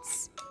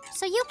 minutes,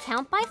 so you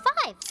count by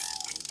 5.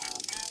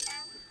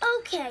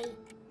 Okay,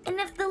 and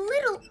if the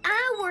little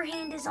hour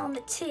hand is on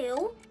the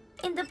 2,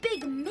 and the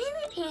big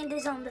minute hand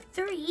is on the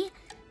 3,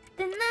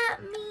 then that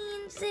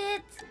means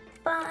it's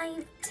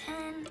 5,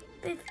 10,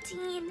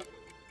 15,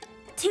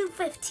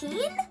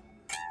 2:15?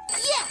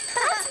 Yeah,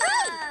 that's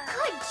right!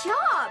 Good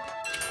job!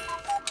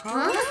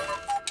 Huh?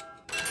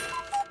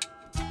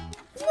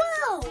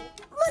 Whoa!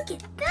 Look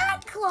at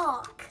that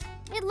clock!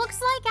 It looks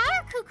like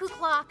our cuckoo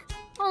clock,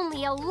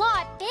 only a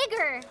lot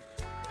bigger.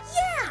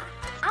 Yeah!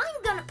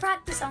 I'm gonna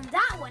practice on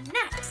that one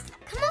next.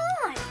 Come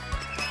on!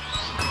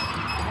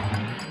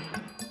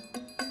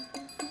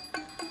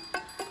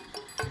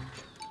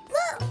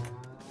 Look!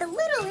 The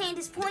little hand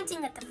is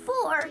pointing at the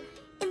 4,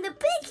 and the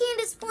big hand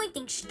is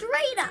pointing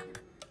straight up,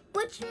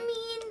 which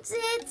means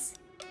it's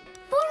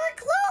 4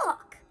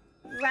 o'clock,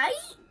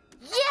 right?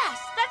 Yes,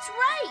 that's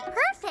right!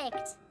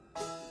 Perfect!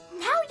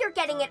 Now you're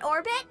getting it,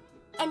 Orbit.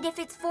 And if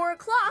it's 4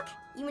 o'clock,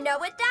 you know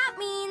what that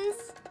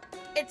means.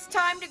 It's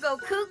time to go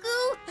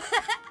cuckoo.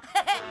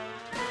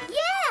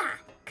 Yeah!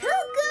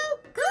 Cuckoo!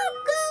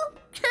 Cuckoo!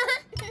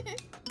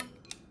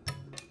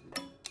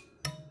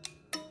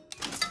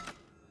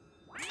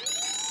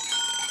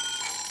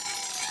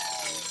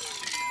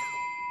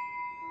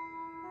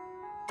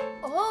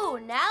 Oh,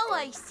 now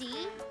I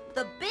see.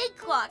 The big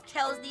clock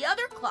tells the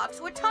other clocks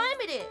what time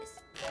it is.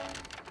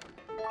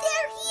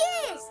 There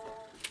he is!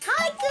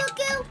 Hi,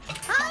 Cuckoo!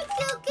 Hi,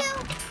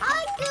 Cuckoo!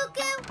 Hi,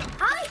 Cuckoo!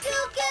 Hi,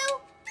 Cuckoo!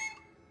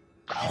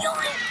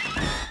 Yoink!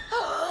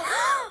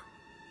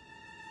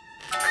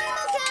 I'm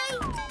okay!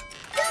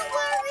 Don't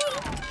worry!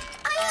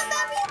 I have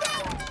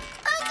everything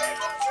under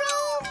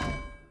control!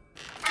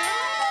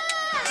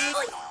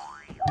 Oy.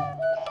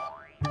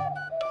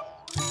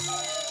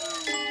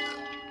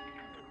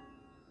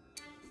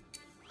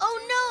 Oh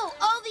no!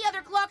 All the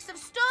other clocks have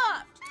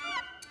stopped!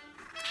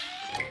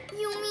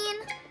 You mean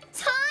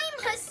time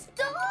has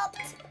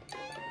stopped?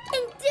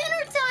 And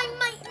dinner time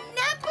might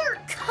never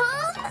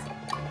come?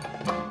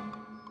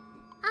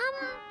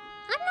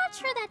 I'm not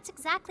sure that's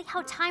exactly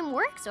how time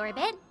works,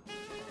 Orbit.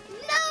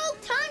 No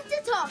time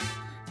to talk!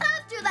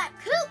 After that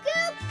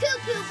cuckoo,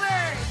 cuckoo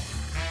bird!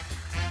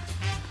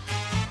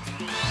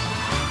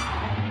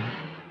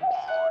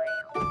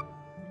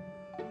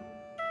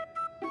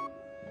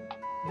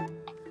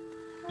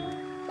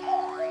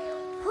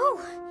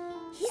 Whew,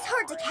 he's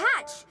hard to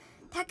catch.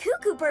 That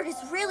cuckoo bird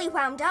is really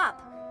wound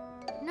up.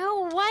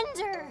 No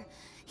wonder.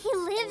 He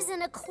lives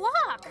in a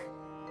clock.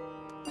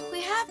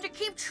 We have to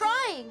keep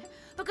trying,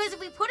 because if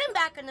we put him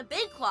back in the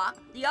big clock,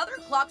 the other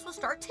clocks will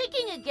start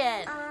ticking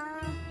again.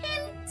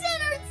 And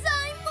dinner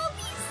time will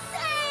be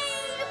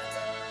saved!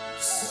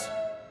 Shh!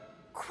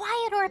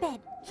 Quiet,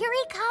 Orbit. Here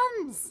he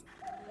comes.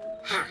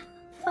 Ha!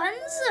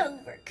 Fun's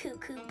over,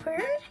 cuckoo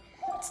bird.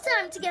 It's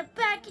time to get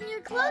back in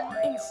your club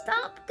and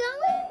stop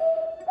going.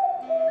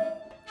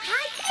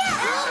 Hi-ya!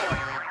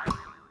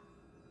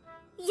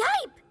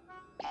 Yipe!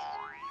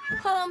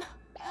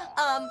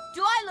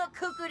 Do I look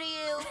cuckoo to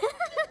you?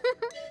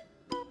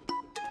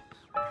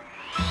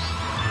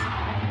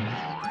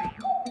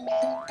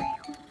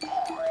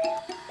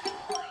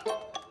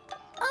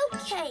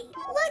 Okay,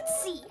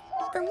 let's see.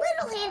 The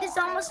little hand is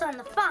almost on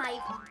the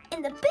 5,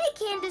 and the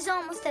big hand is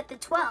almost at the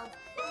 12.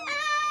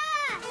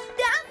 Ah!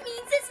 That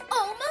means it's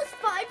almost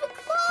 5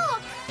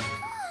 o'clock!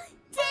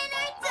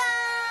 Dinner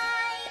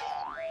time!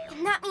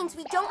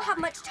 means we don't have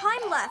much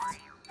time left.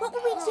 What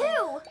will we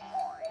do?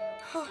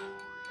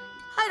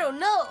 I don't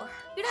know.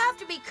 You'd have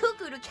to be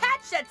cuckoo to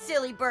catch that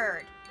silly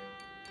bird.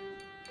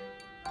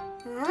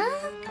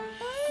 Huh?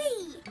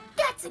 Hey,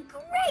 that's a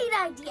great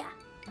idea.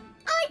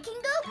 I can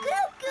go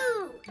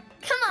cuckoo.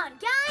 Come on,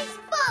 guys,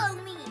 follow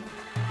me.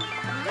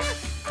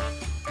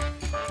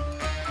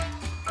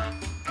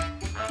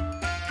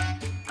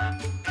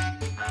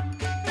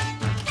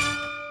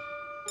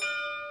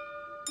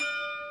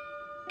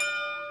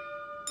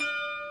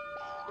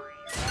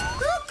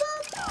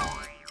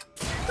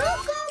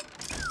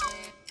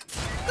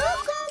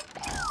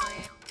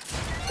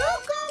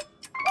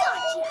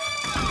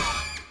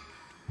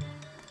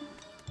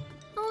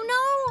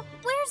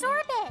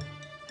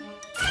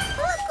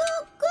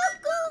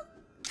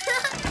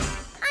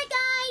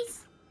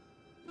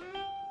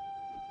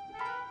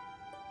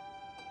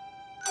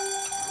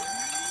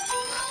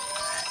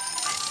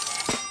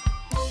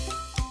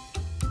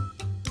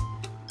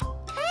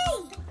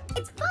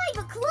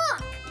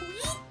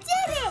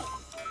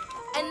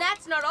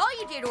 Not all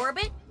you did,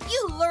 Orbit.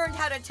 You learned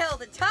how to tell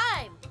the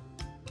time.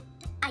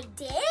 I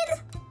did?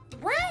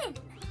 When?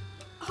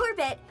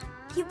 Orbit,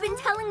 you've been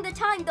telling the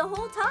time the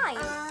whole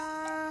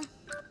time.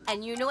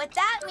 And you know what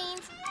that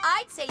means.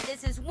 I'd say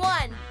this is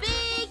one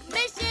big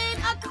mission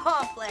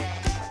accomplished.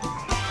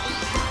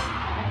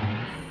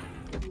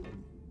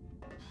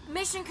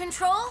 Mission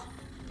Control?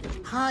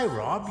 Hi,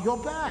 Rob.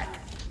 You're back.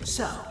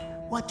 So,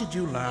 what did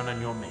you learn on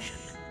your mission?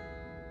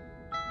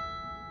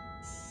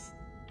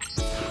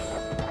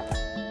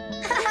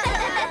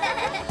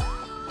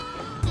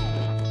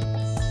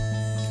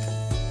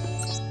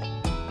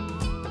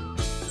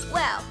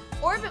 Well,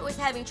 Orbit was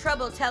having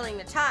trouble telling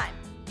the time,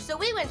 so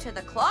we went to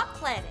the Clock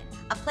Planet,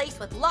 a place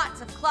with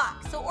lots of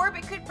clocks so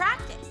Orbit could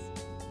practice.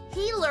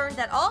 He learned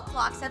that all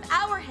clocks have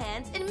hour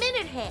hands and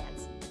minute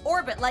hands.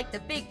 Orbit liked the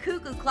big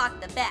cuckoo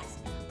clock the best,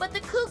 but the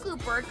cuckoo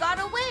bird got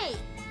away.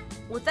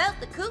 Without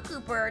the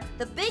cuckoo bird,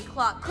 the big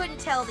clock couldn't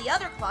tell the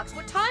other clocks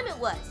what time it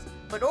was,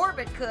 but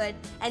Orbit could,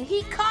 and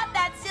he caught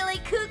that silly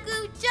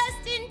cuckoo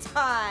just in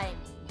time.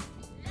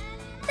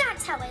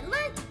 That's how I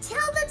learned to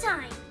tell the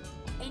time.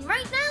 And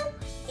right now,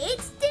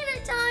 it's dinner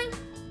time.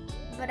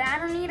 But I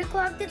don't need a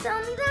clock to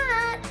tell me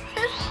that.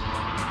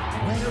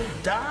 Well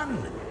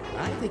done.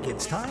 I think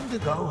it's time to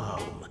go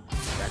home.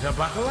 Better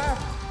buckle up.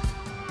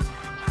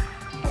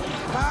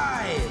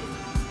 5,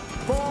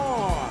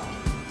 4,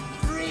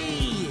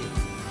 3,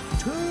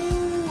 2, 1.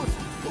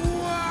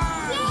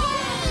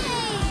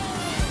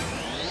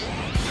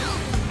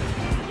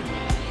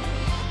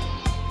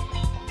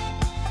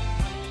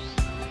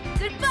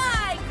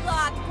 Goodbye,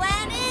 Clock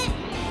Planet!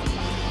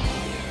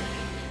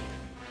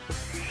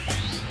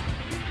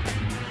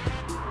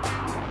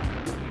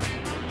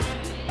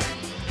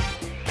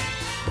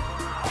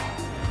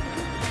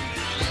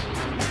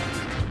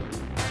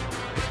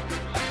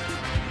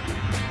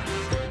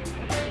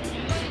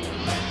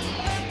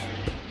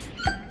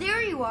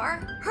 There you are.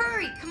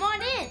 Hurry, come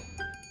on in.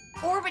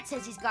 Orbit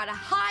says he's got a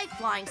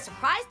high-flying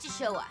surprise to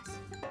show us.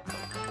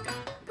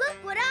 Look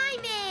what I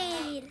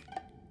made.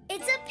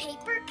 It's a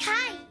paper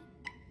kite.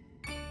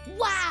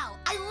 Wow,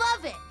 I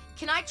love it.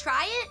 Can I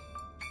try it?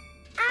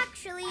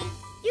 Actually,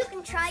 you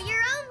can try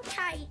your own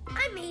kite.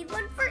 I made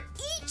one for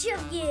each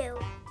of you.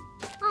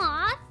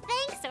 Aw,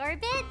 thanks,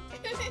 Orbit.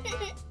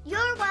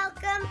 You're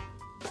welcome.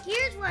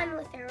 Here's one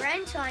with a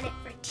wrench on it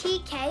for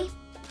TK,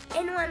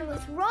 and one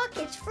with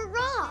rockets for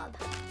Rob.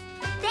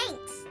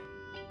 Thanks.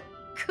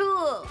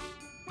 Cool.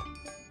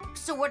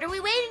 So what are we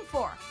waiting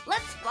for?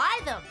 Let's fly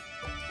them.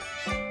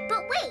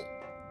 But wait,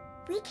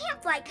 we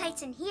can't fly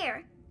kites in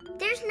here.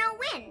 There's no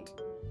wind.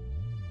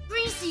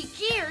 Greasy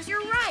gears,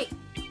 you're right.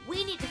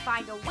 We need to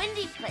find a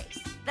windy place.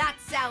 That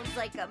sounds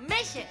like a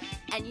mission.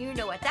 And you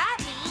know what that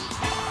means.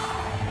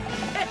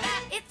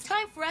 It's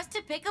time for us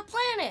to pick a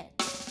planet.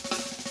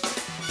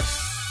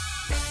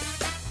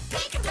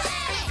 Pick a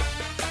planet!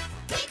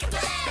 Pick a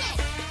planet!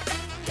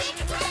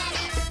 Pick a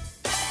planet!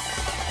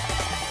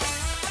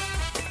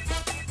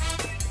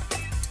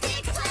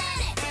 Pick a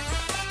planet!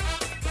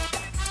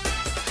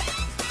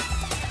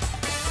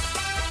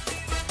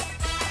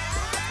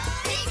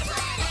 Pick a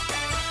planet!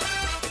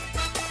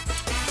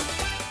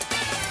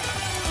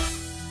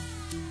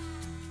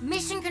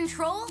 Mission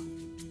Control?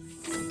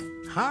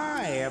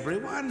 Hi,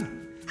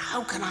 everyone.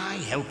 How can I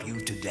help you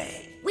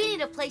today? We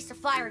need a place to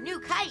fly our new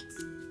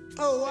kites.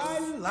 Oh, I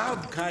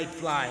love kite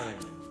flying.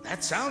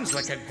 That sounds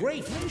like a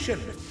great mission.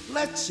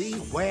 Let's see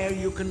where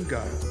you can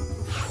go.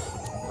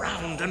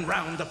 Round and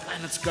round the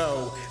planets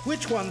go.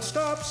 Which one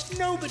stops,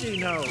 nobody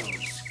knows.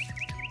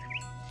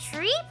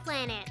 Tree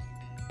Planet.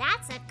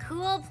 That's a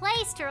cool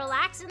place to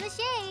relax in the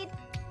shade.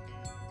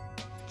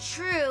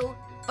 True,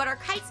 but our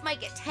kites might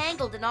get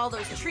tangled in all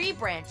those tree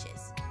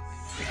branches.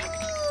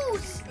 Ooh,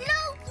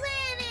 Snow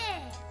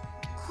Planet!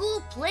 Cool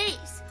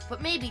place,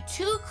 but maybe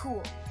too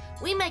cool.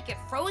 We might get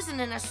frozen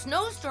in a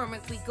snowstorm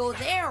if we go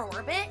there,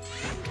 Orbit.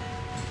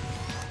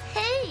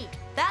 Hey,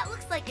 that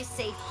looks like a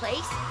safe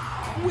place.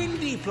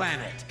 Windy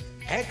Planet.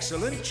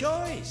 Excellent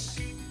choice.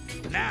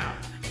 Now,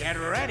 get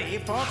ready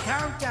for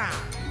countdown.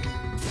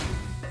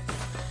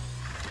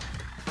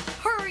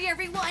 hurry,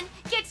 everyone!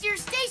 Get to your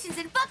stations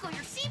and buckle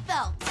your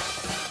seatbelts!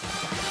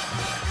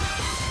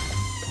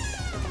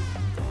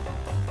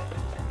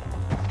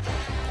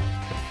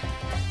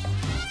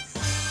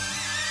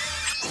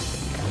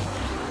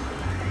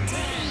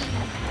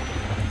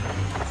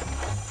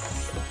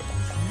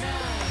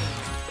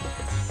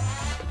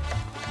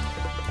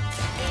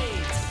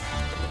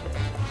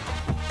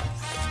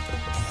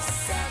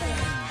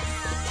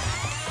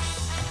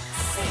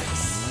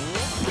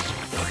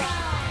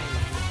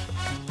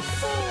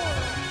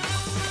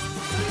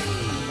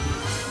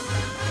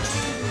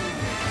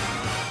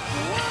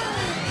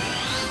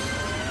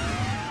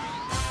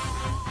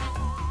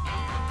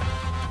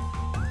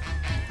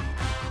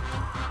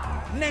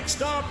 Next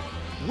stop,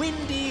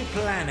 Windy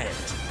Planet.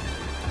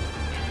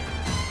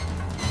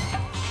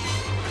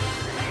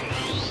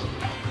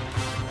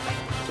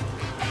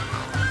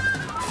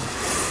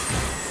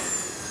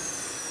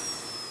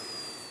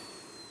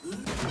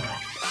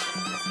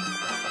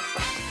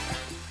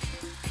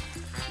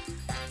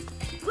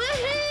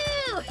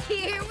 Woohoo!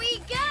 Here we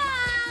go!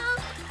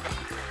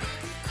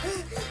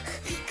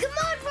 Come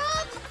on,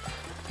 Rob!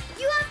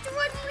 You have to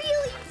run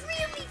really,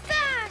 really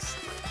fast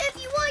if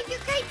you want your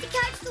kite to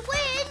catch the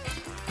wind.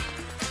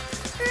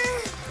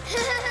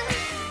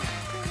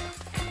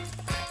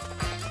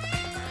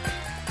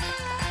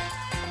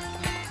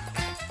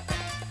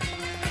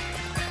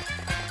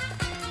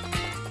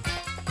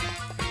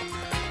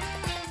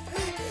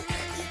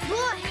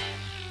 Boy,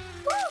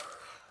 woo,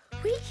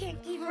 we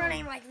can't keep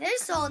running like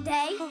this all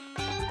day.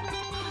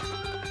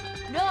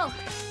 No.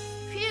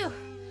 Phew.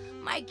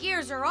 My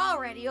gears are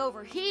already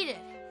overheated.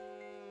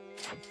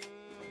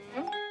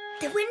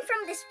 The wind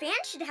from this fan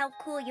should help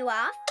cool you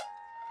off.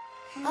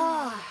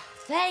 Oh,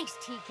 thanks,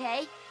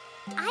 TK.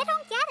 I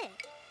don't get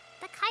it.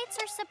 The kites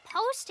are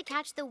supposed to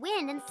catch the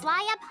wind and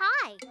fly up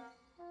high.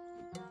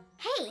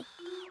 Hey,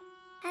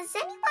 has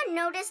anyone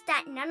noticed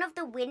that none of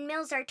the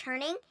windmills are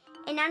turning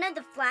and none of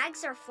the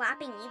flags are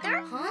flapping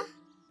either? Huh?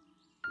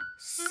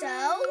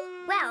 So?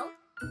 Well,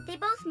 they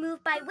both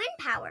move by wind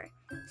power.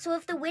 So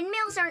if the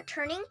windmills aren't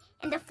turning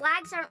and the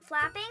flags aren't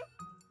flapping,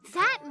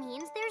 that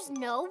means there's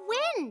no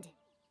wind.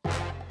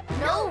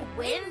 No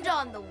wind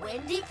on the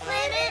windy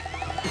planet?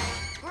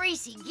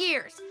 Greasy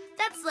gears.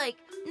 That's like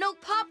no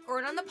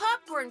popcorn on the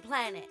popcorn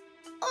planet.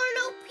 Or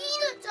no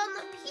peanuts on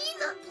the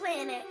peanut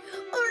planet.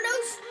 Or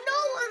no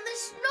snow on the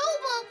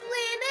snowball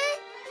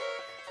planet.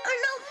 Or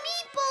no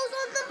meatballs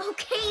on the...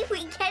 Okay, we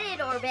get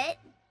it, Orbit.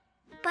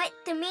 But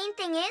the main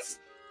thing is,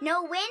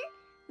 no wind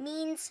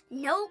means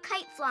no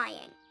kite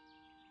flying.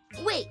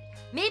 Wait,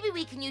 maybe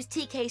we can use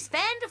TK's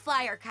fan to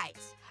fly our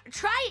kites.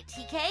 Try it,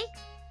 TK.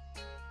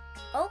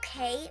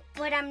 Okay,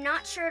 but I'm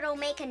not sure it'll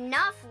make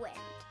enough wind.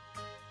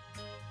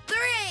 3,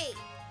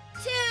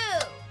 2,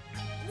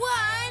 1,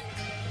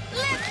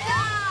 lift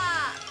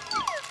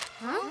off!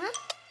 Huh?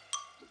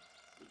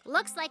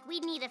 Looks like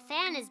we'd need a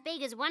fan as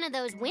big as one of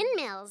those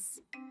windmills.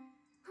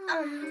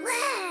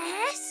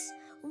 Unless...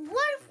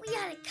 What if we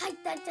had a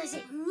kite that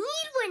doesn't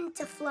need wind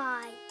to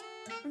fly?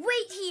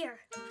 Wait here.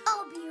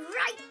 I'll be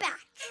right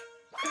back.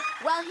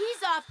 While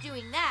he's off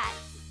doing that,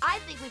 I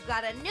think we've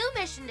got a new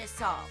mission to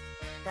solve.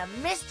 The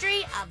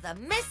mystery of the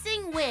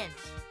missing wind.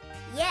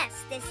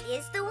 Yes, this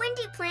is the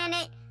windy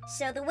planet,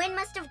 so the wind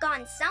must have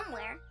gone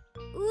somewhere.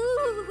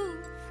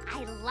 Ooh,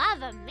 I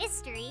love a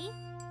mystery.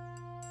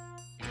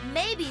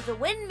 Maybe the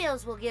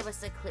windmills will give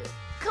us a clue.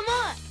 Come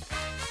on.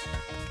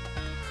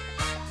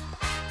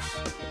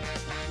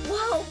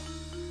 Whoa,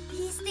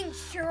 these things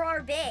sure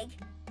are big.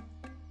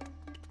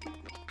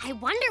 I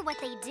wonder what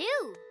they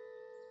do.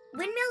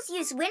 Windmills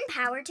use wind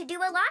power to do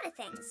a lot of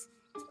things,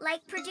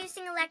 like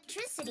producing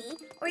electricity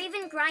or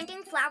even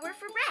grinding flour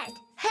for bread.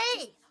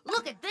 Hey,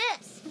 look at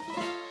this.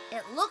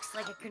 It looks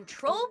like a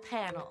control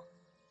panel.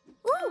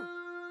 Ooh,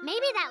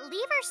 maybe that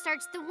lever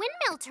starts the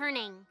windmill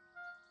turning.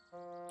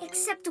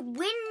 Except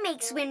wind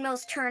makes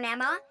windmills turn,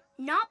 Emma,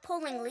 not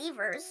pulling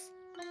levers.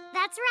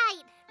 That's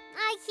right.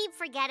 I keep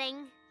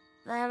forgetting.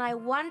 Then I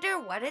wonder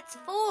what it's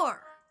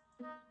for.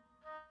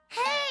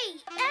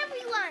 Hey,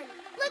 everyone!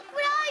 Look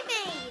what I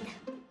made!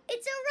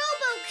 It's a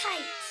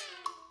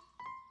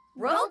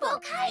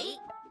Robo-kite?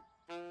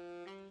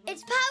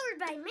 It's powered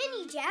by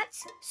mini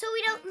jets, so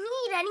we don't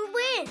need any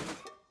wind.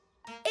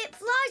 It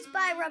flies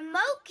by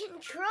remote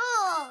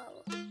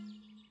control.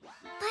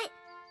 But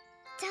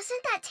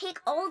doesn't that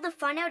take all the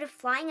fun out of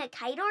flying a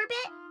kite,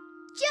 Orbit?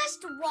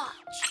 Just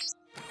watch.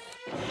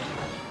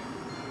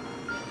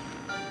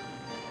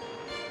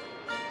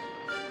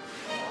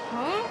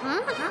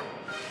 Huh?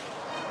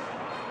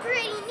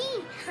 Pretty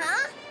neat,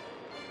 huh?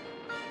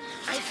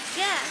 I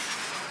guess,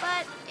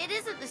 but it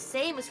isn't the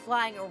same as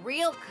flying a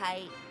real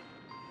kite.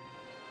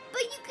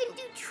 But you can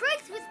do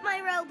tricks with my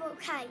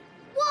robo-kite.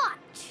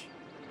 Watch.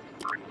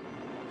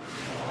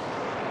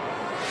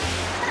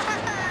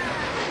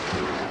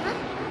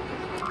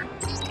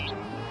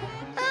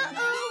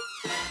 Uh-oh.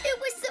 It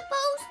was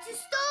supposed to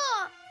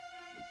stop.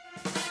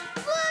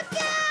 Look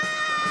out!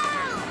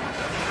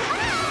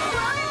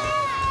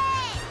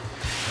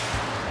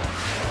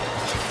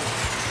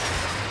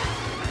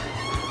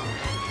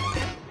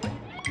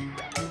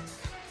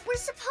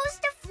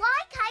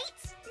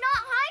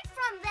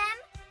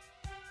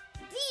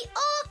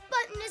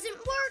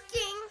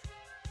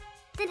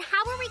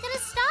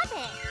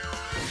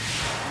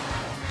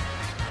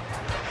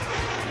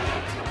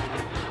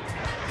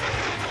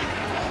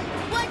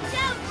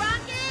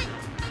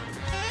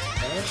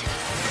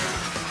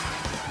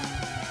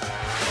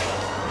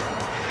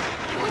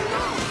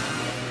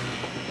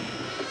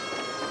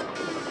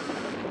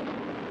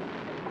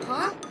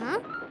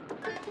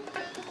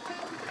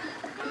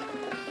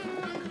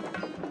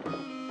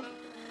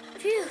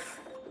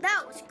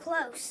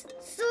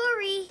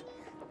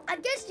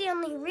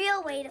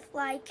 way to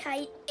fly a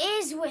kite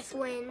is with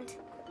wind.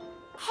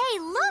 Hey,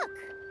 look!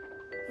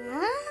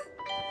 Huh?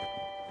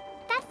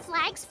 That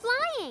flag's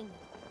flying.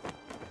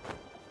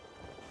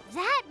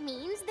 That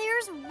means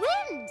there's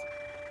wind.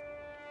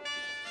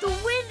 The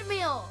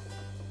windmill!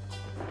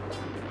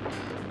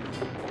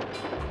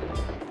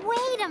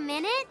 Wait a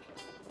minute.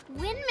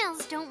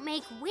 Windmills don't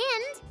make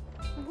wind.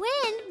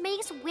 Wind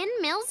makes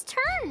windmills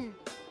turn.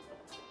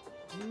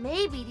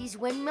 Maybe these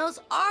windmills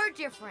are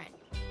different.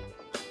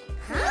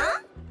 Huh?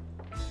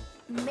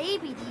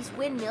 Maybe these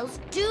windmills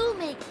do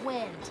make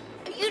wind.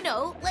 You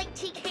know, like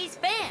TK's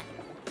fan.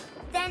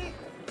 Then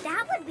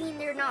that would mean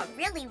they're not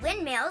really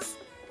windmills.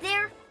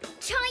 They're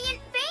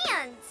giant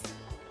fans.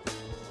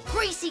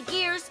 Greasy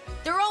gears,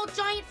 they're all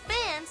giant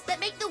fans that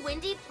make the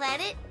windy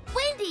planet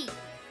windy.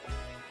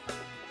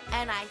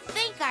 And I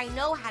think I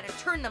know how to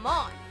turn them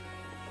on.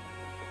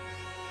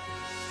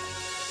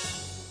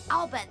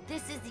 I'll bet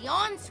this is the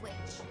on switch.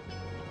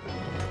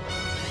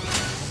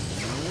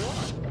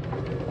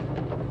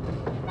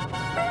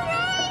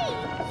 Hooray!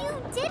 You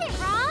did it,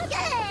 Rob!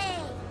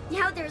 Yay!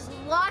 Now there's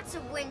lots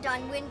of wind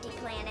on Windy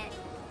Planet.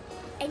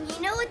 And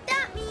you know what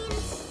that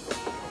means?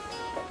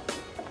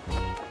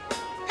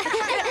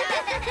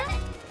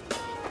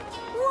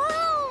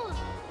 Whoa!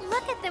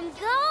 Look at them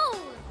go!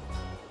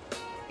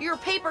 Your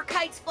paper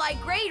kites fly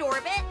great,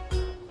 Orbit.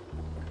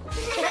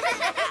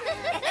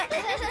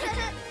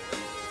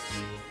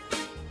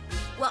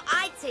 Well,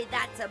 I'd say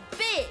that's a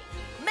big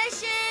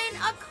mission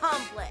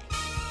accomplished.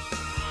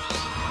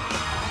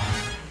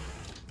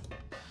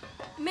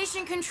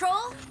 Mission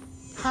Control?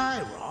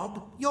 Hi,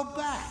 Rob. You're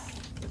back.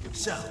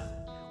 So,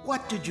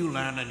 what did you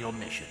learn on your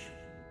mission?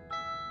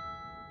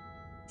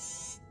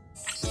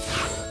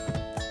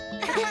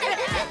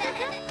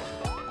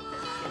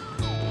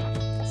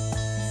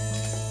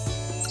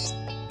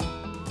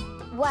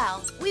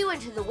 Well, we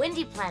went to the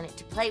windy planet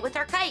to play with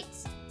our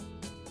kites.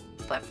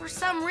 But for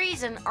some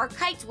reason, our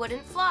kites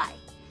wouldn't fly.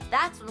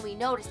 That's when we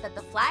noticed that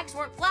the flags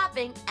weren't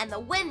flapping and the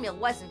windmill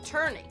wasn't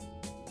turning.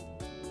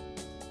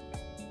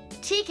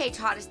 TK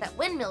taught us that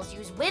windmills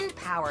use wind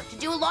power to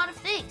do a lot of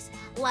things,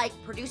 like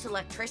produce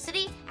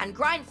electricity and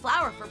grind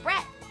flour for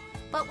bread.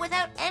 But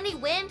without any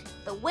wind,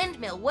 the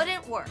windmill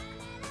wouldn't work.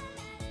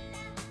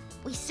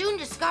 We soon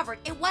discovered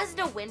it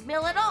wasn't a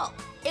windmill at all.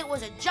 It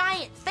was a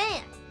giant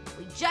fan.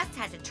 We just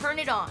had to turn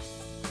it on.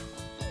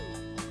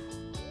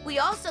 We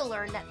also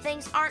learned that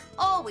things aren't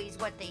always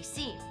what they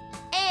seem.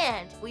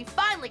 And we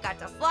finally got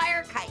to fly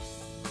our kites.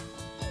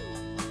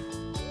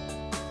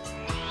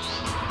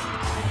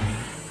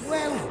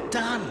 Well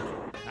done.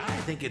 I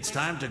think it's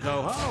time to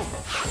go home.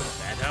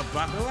 Better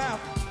buckle up.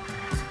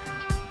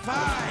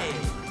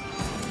 5,